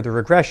does enter the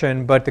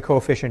regression, but the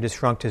coefficient is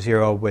shrunk to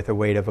 0 with a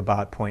weight of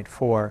about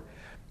 0.4.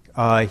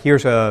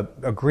 Here's a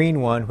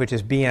green one, which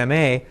is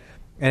BMA,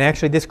 and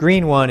actually this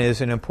green one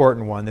is an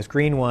important one. This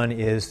green one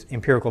is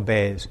empirical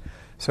Bayes.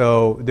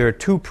 So there are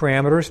 2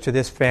 parameters to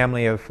this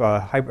family of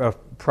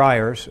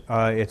priors.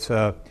 It's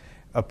a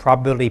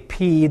probability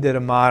p that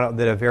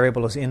a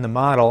variable is in the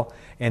model,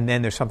 and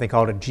then there's something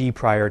called a G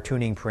prior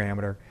tuning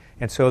parameter.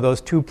 And so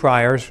those 2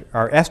 priors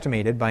are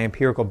estimated by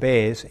empirical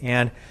Bayes,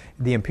 and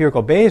the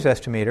empirical Bayes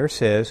estimator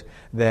says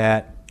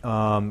that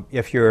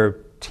if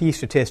your t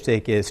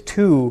statistic is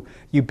 2,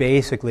 you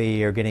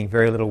basically are getting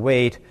very little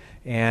weight.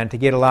 And to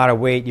get a lot of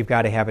weight, you've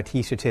got to have a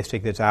t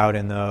statistic that's out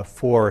in the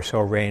 4 or so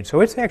range. So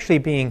it's actually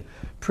being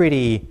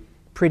pretty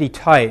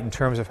tight in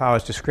terms of how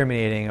it's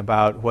discriminating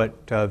about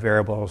what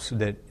variables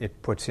that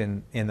it puts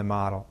in the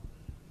model.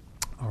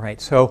 All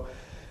right, so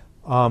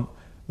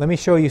let me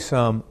show you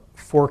some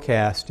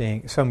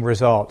forecasting, some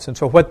results. And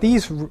so what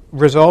these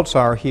results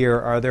are here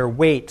are their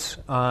weights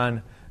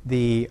on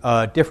the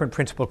different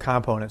principal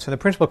components. And the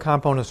principal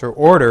components are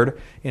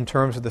ordered in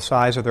terms of the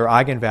size of their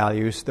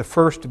eigenvalues, the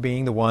first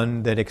being the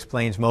one that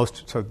explains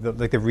most, so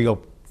like the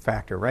real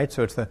factor, right?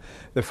 So it's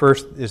the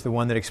first is the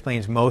one that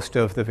explains most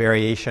of the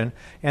variation,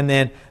 and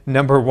then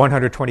number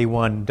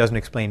 121 doesn't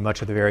explain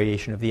much of the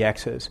variation of the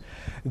x's.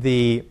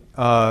 The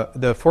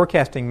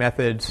forecasting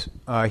methods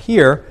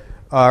here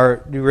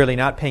are really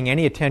not paying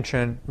any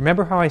attention.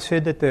 Remember how I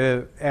said that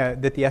the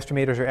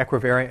estimators are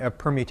equivariant,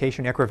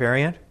 permutation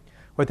equivariant?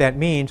 What that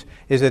means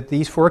is that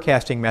these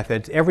forecasting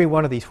methods, every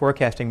one of these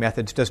forecasting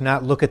methods does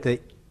not look at the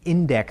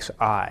index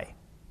I.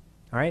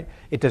 All right?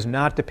 It does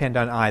not depend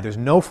on I. There's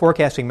no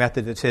forecasting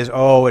method that says,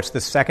 oh, it's the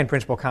second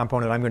principal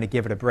component, I'm going to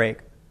give it a break.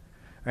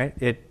 Right?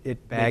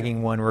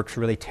 Bagging one works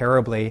really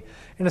terribly,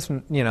 and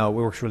it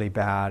works really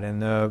bad,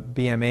 and the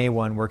BMA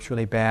one works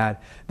really bad.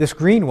 This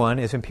green one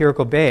is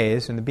empirical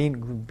Bayes, and the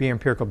B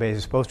empirical Bayes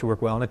is supposed to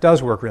work well, and it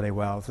does work really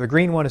well. So the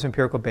green one is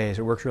empirical Bayes.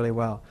 It works really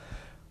well.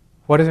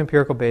 What does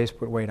empirical Bayes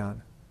put weight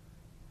on?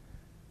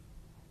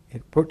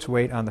 It puts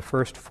weight on the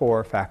first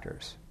 4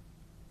 factors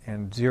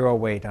and 0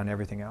 weight on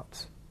everything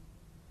else.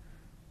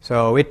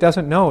 So it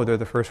doesn't know they're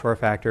the first 4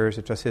 factors.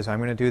 It just says, I'm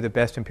going to do the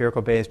best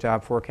empirical Bayes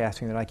job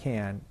forecasting that I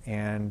can.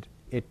 And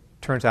it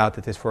turns out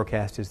that this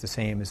forecast is the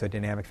same as a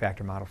dynamic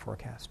factor model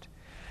forecast.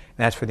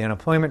 And that's for the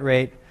unemployment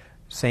rate.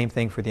 Same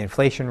thing for the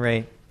inflation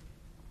rate.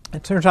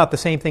 It turns out the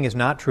same thing is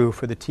not true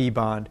for the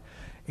T-bond.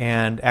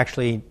 And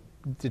actually,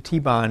 the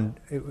T-bond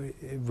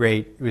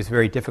rate was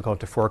very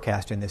difficult to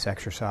forecast in this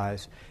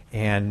exercise,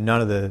 and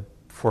none of the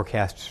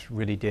forecasts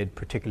really did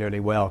particularly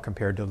well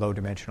compared to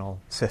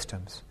low-dimensional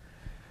systems.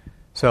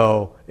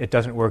 So it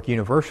doesn't work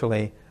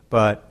universally,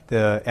 but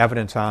the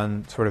evidence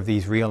on sort of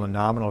these real and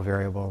nominal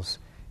variables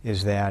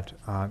is that,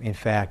 in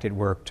fact, it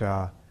worked.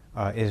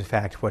 In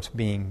fact, what's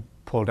being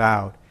pulled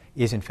out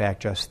is, in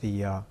fact, just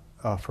the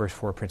first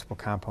 4 principal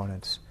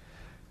components.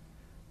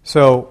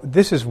 So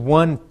this is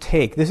one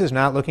take. This is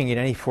not looking at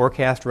any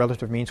forecast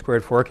relative mean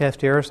squared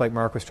forecast errors like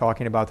Mark was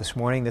talking about this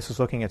morning. This is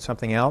looking at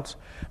something else.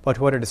 But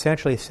what it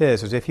essentially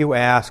says is if you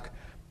ask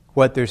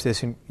what there's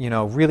this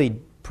really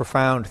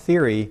profound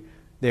theory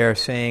they're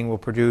saying will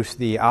produce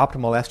the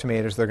optimal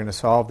estimators that are going to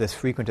solve this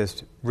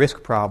frequentist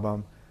risk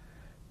problem,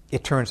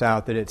 it turns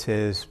out that it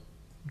says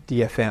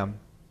DFM.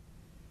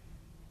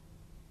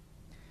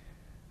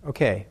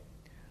 Okay.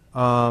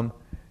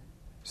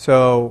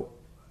 So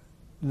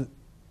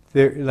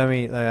let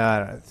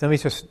me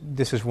just.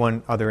 This is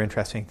one other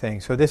interesting thing.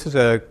 So this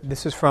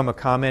is from a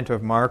comment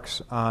of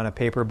Mark's on a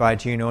paper by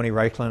Giannoni,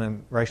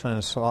 Reichland,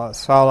 and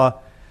Sala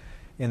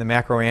in the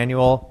Macro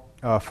Annual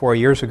 4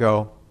 years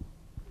ago,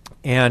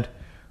 and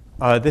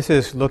this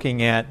is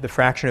looking at the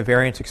fraction of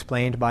variance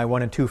explained by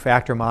 1 and 2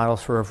 factor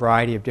models for a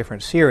variety of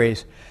different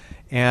series.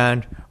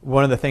 And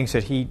one of the things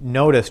that he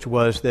noticed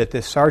was that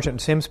this Sargent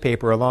and Sims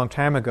paper a long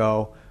time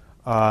ago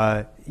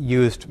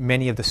used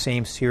many of the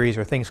same series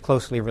or things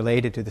closely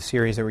related to the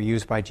series that were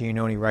used by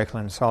Giannone,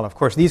 Reichland, and Sala. Of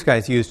course, these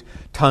guys used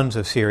tons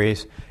of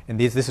series, and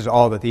this is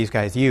all that these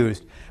guys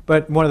used.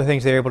 But one of the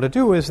things they were able to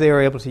do is they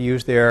were able to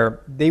use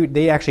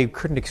they actually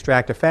couldn't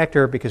extract a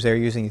factor because they were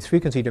using these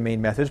frequency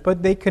domain methods,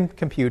 but they can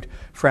compute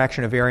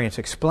fraction of variance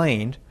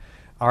explained,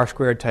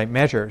 R-squared type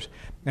measures.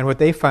 And what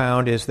they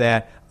found is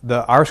that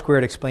the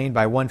R-squared explained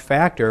by one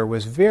factor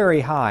was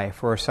very high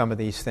for some of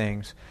these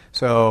things.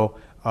 So,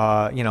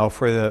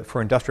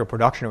 for industrial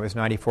production, it was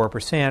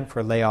 94%.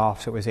 For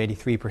layoffs, it was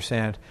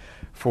 83%.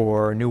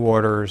 For new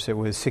orders, it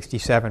was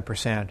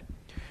 67%.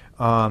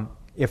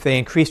 If they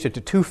increased it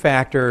to two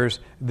factors,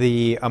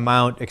 the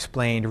amount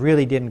explained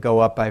really didn't go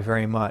up by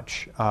very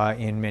much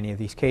in many of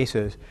these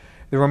cases.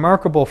 The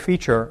remarkable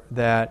feature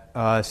that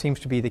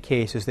seems to be the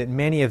case is that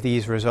many of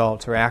these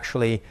results are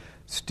actually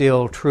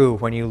still true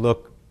when you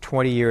look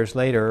 20 years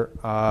later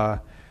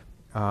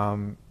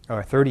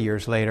or 30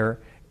 years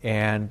later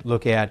and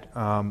look at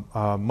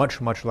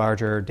much, much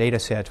larger data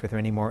sets with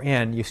many more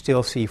n. You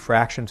still see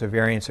fractions of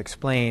variance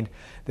explained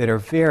that are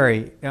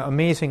very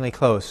amazingly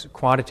close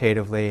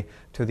quantitatively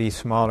to these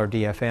smaller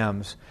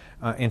DFMs.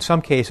 In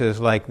some cases,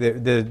 like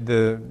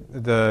the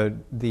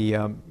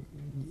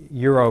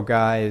Euro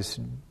guys'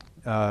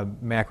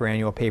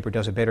 macroannual paper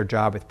does a better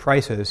job with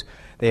prices.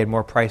 They had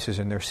more prices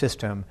in their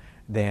system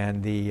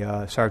than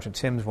the Sergeant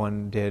Sims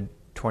one did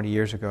 30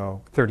 years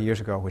ago,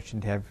 which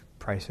didn't have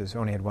prices,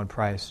 only had one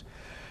price.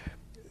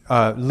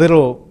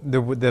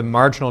 The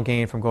marginal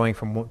gain from going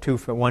from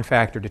one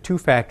factor to two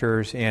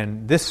factors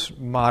in this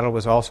model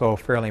was also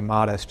fairly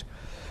modest.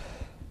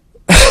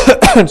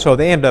 So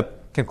they end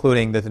up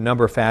concluding that the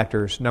number of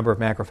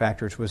macro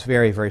factors was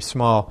very, very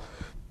small.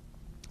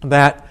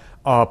 That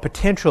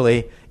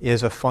potentially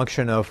is a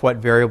function of what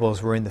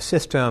variables were in the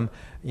system.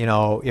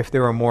 If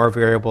there were more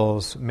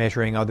variables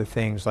measuring other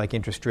things like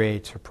interest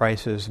rates or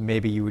prices,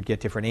 maybe you would get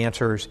different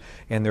answers.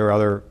 And there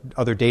are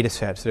other data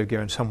sets that have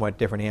given somewhat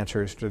different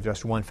answers to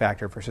just one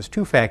factor versus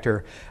two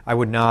factor. I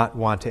would not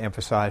want to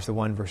emphasize the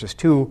 1 versus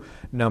 2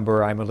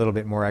 number. I'm a little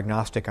bit more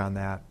agnostic on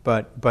that.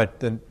 But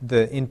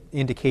the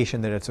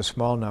indication that it's a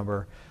small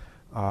number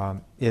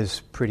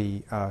is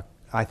pretty,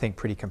 I think,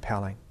 pretty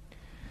compelling.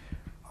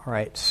 All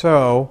right,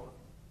 so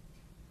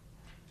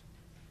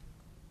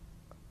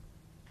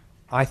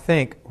I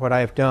think what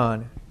I've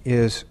done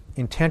is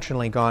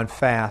intentionally gone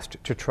fast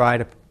to try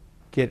to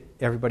get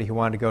everybody who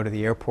wanted to go to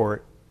the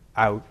airport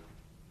out.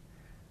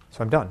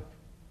 So I'm done.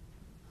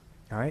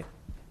 All right?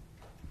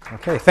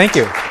 Okay, thank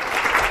you.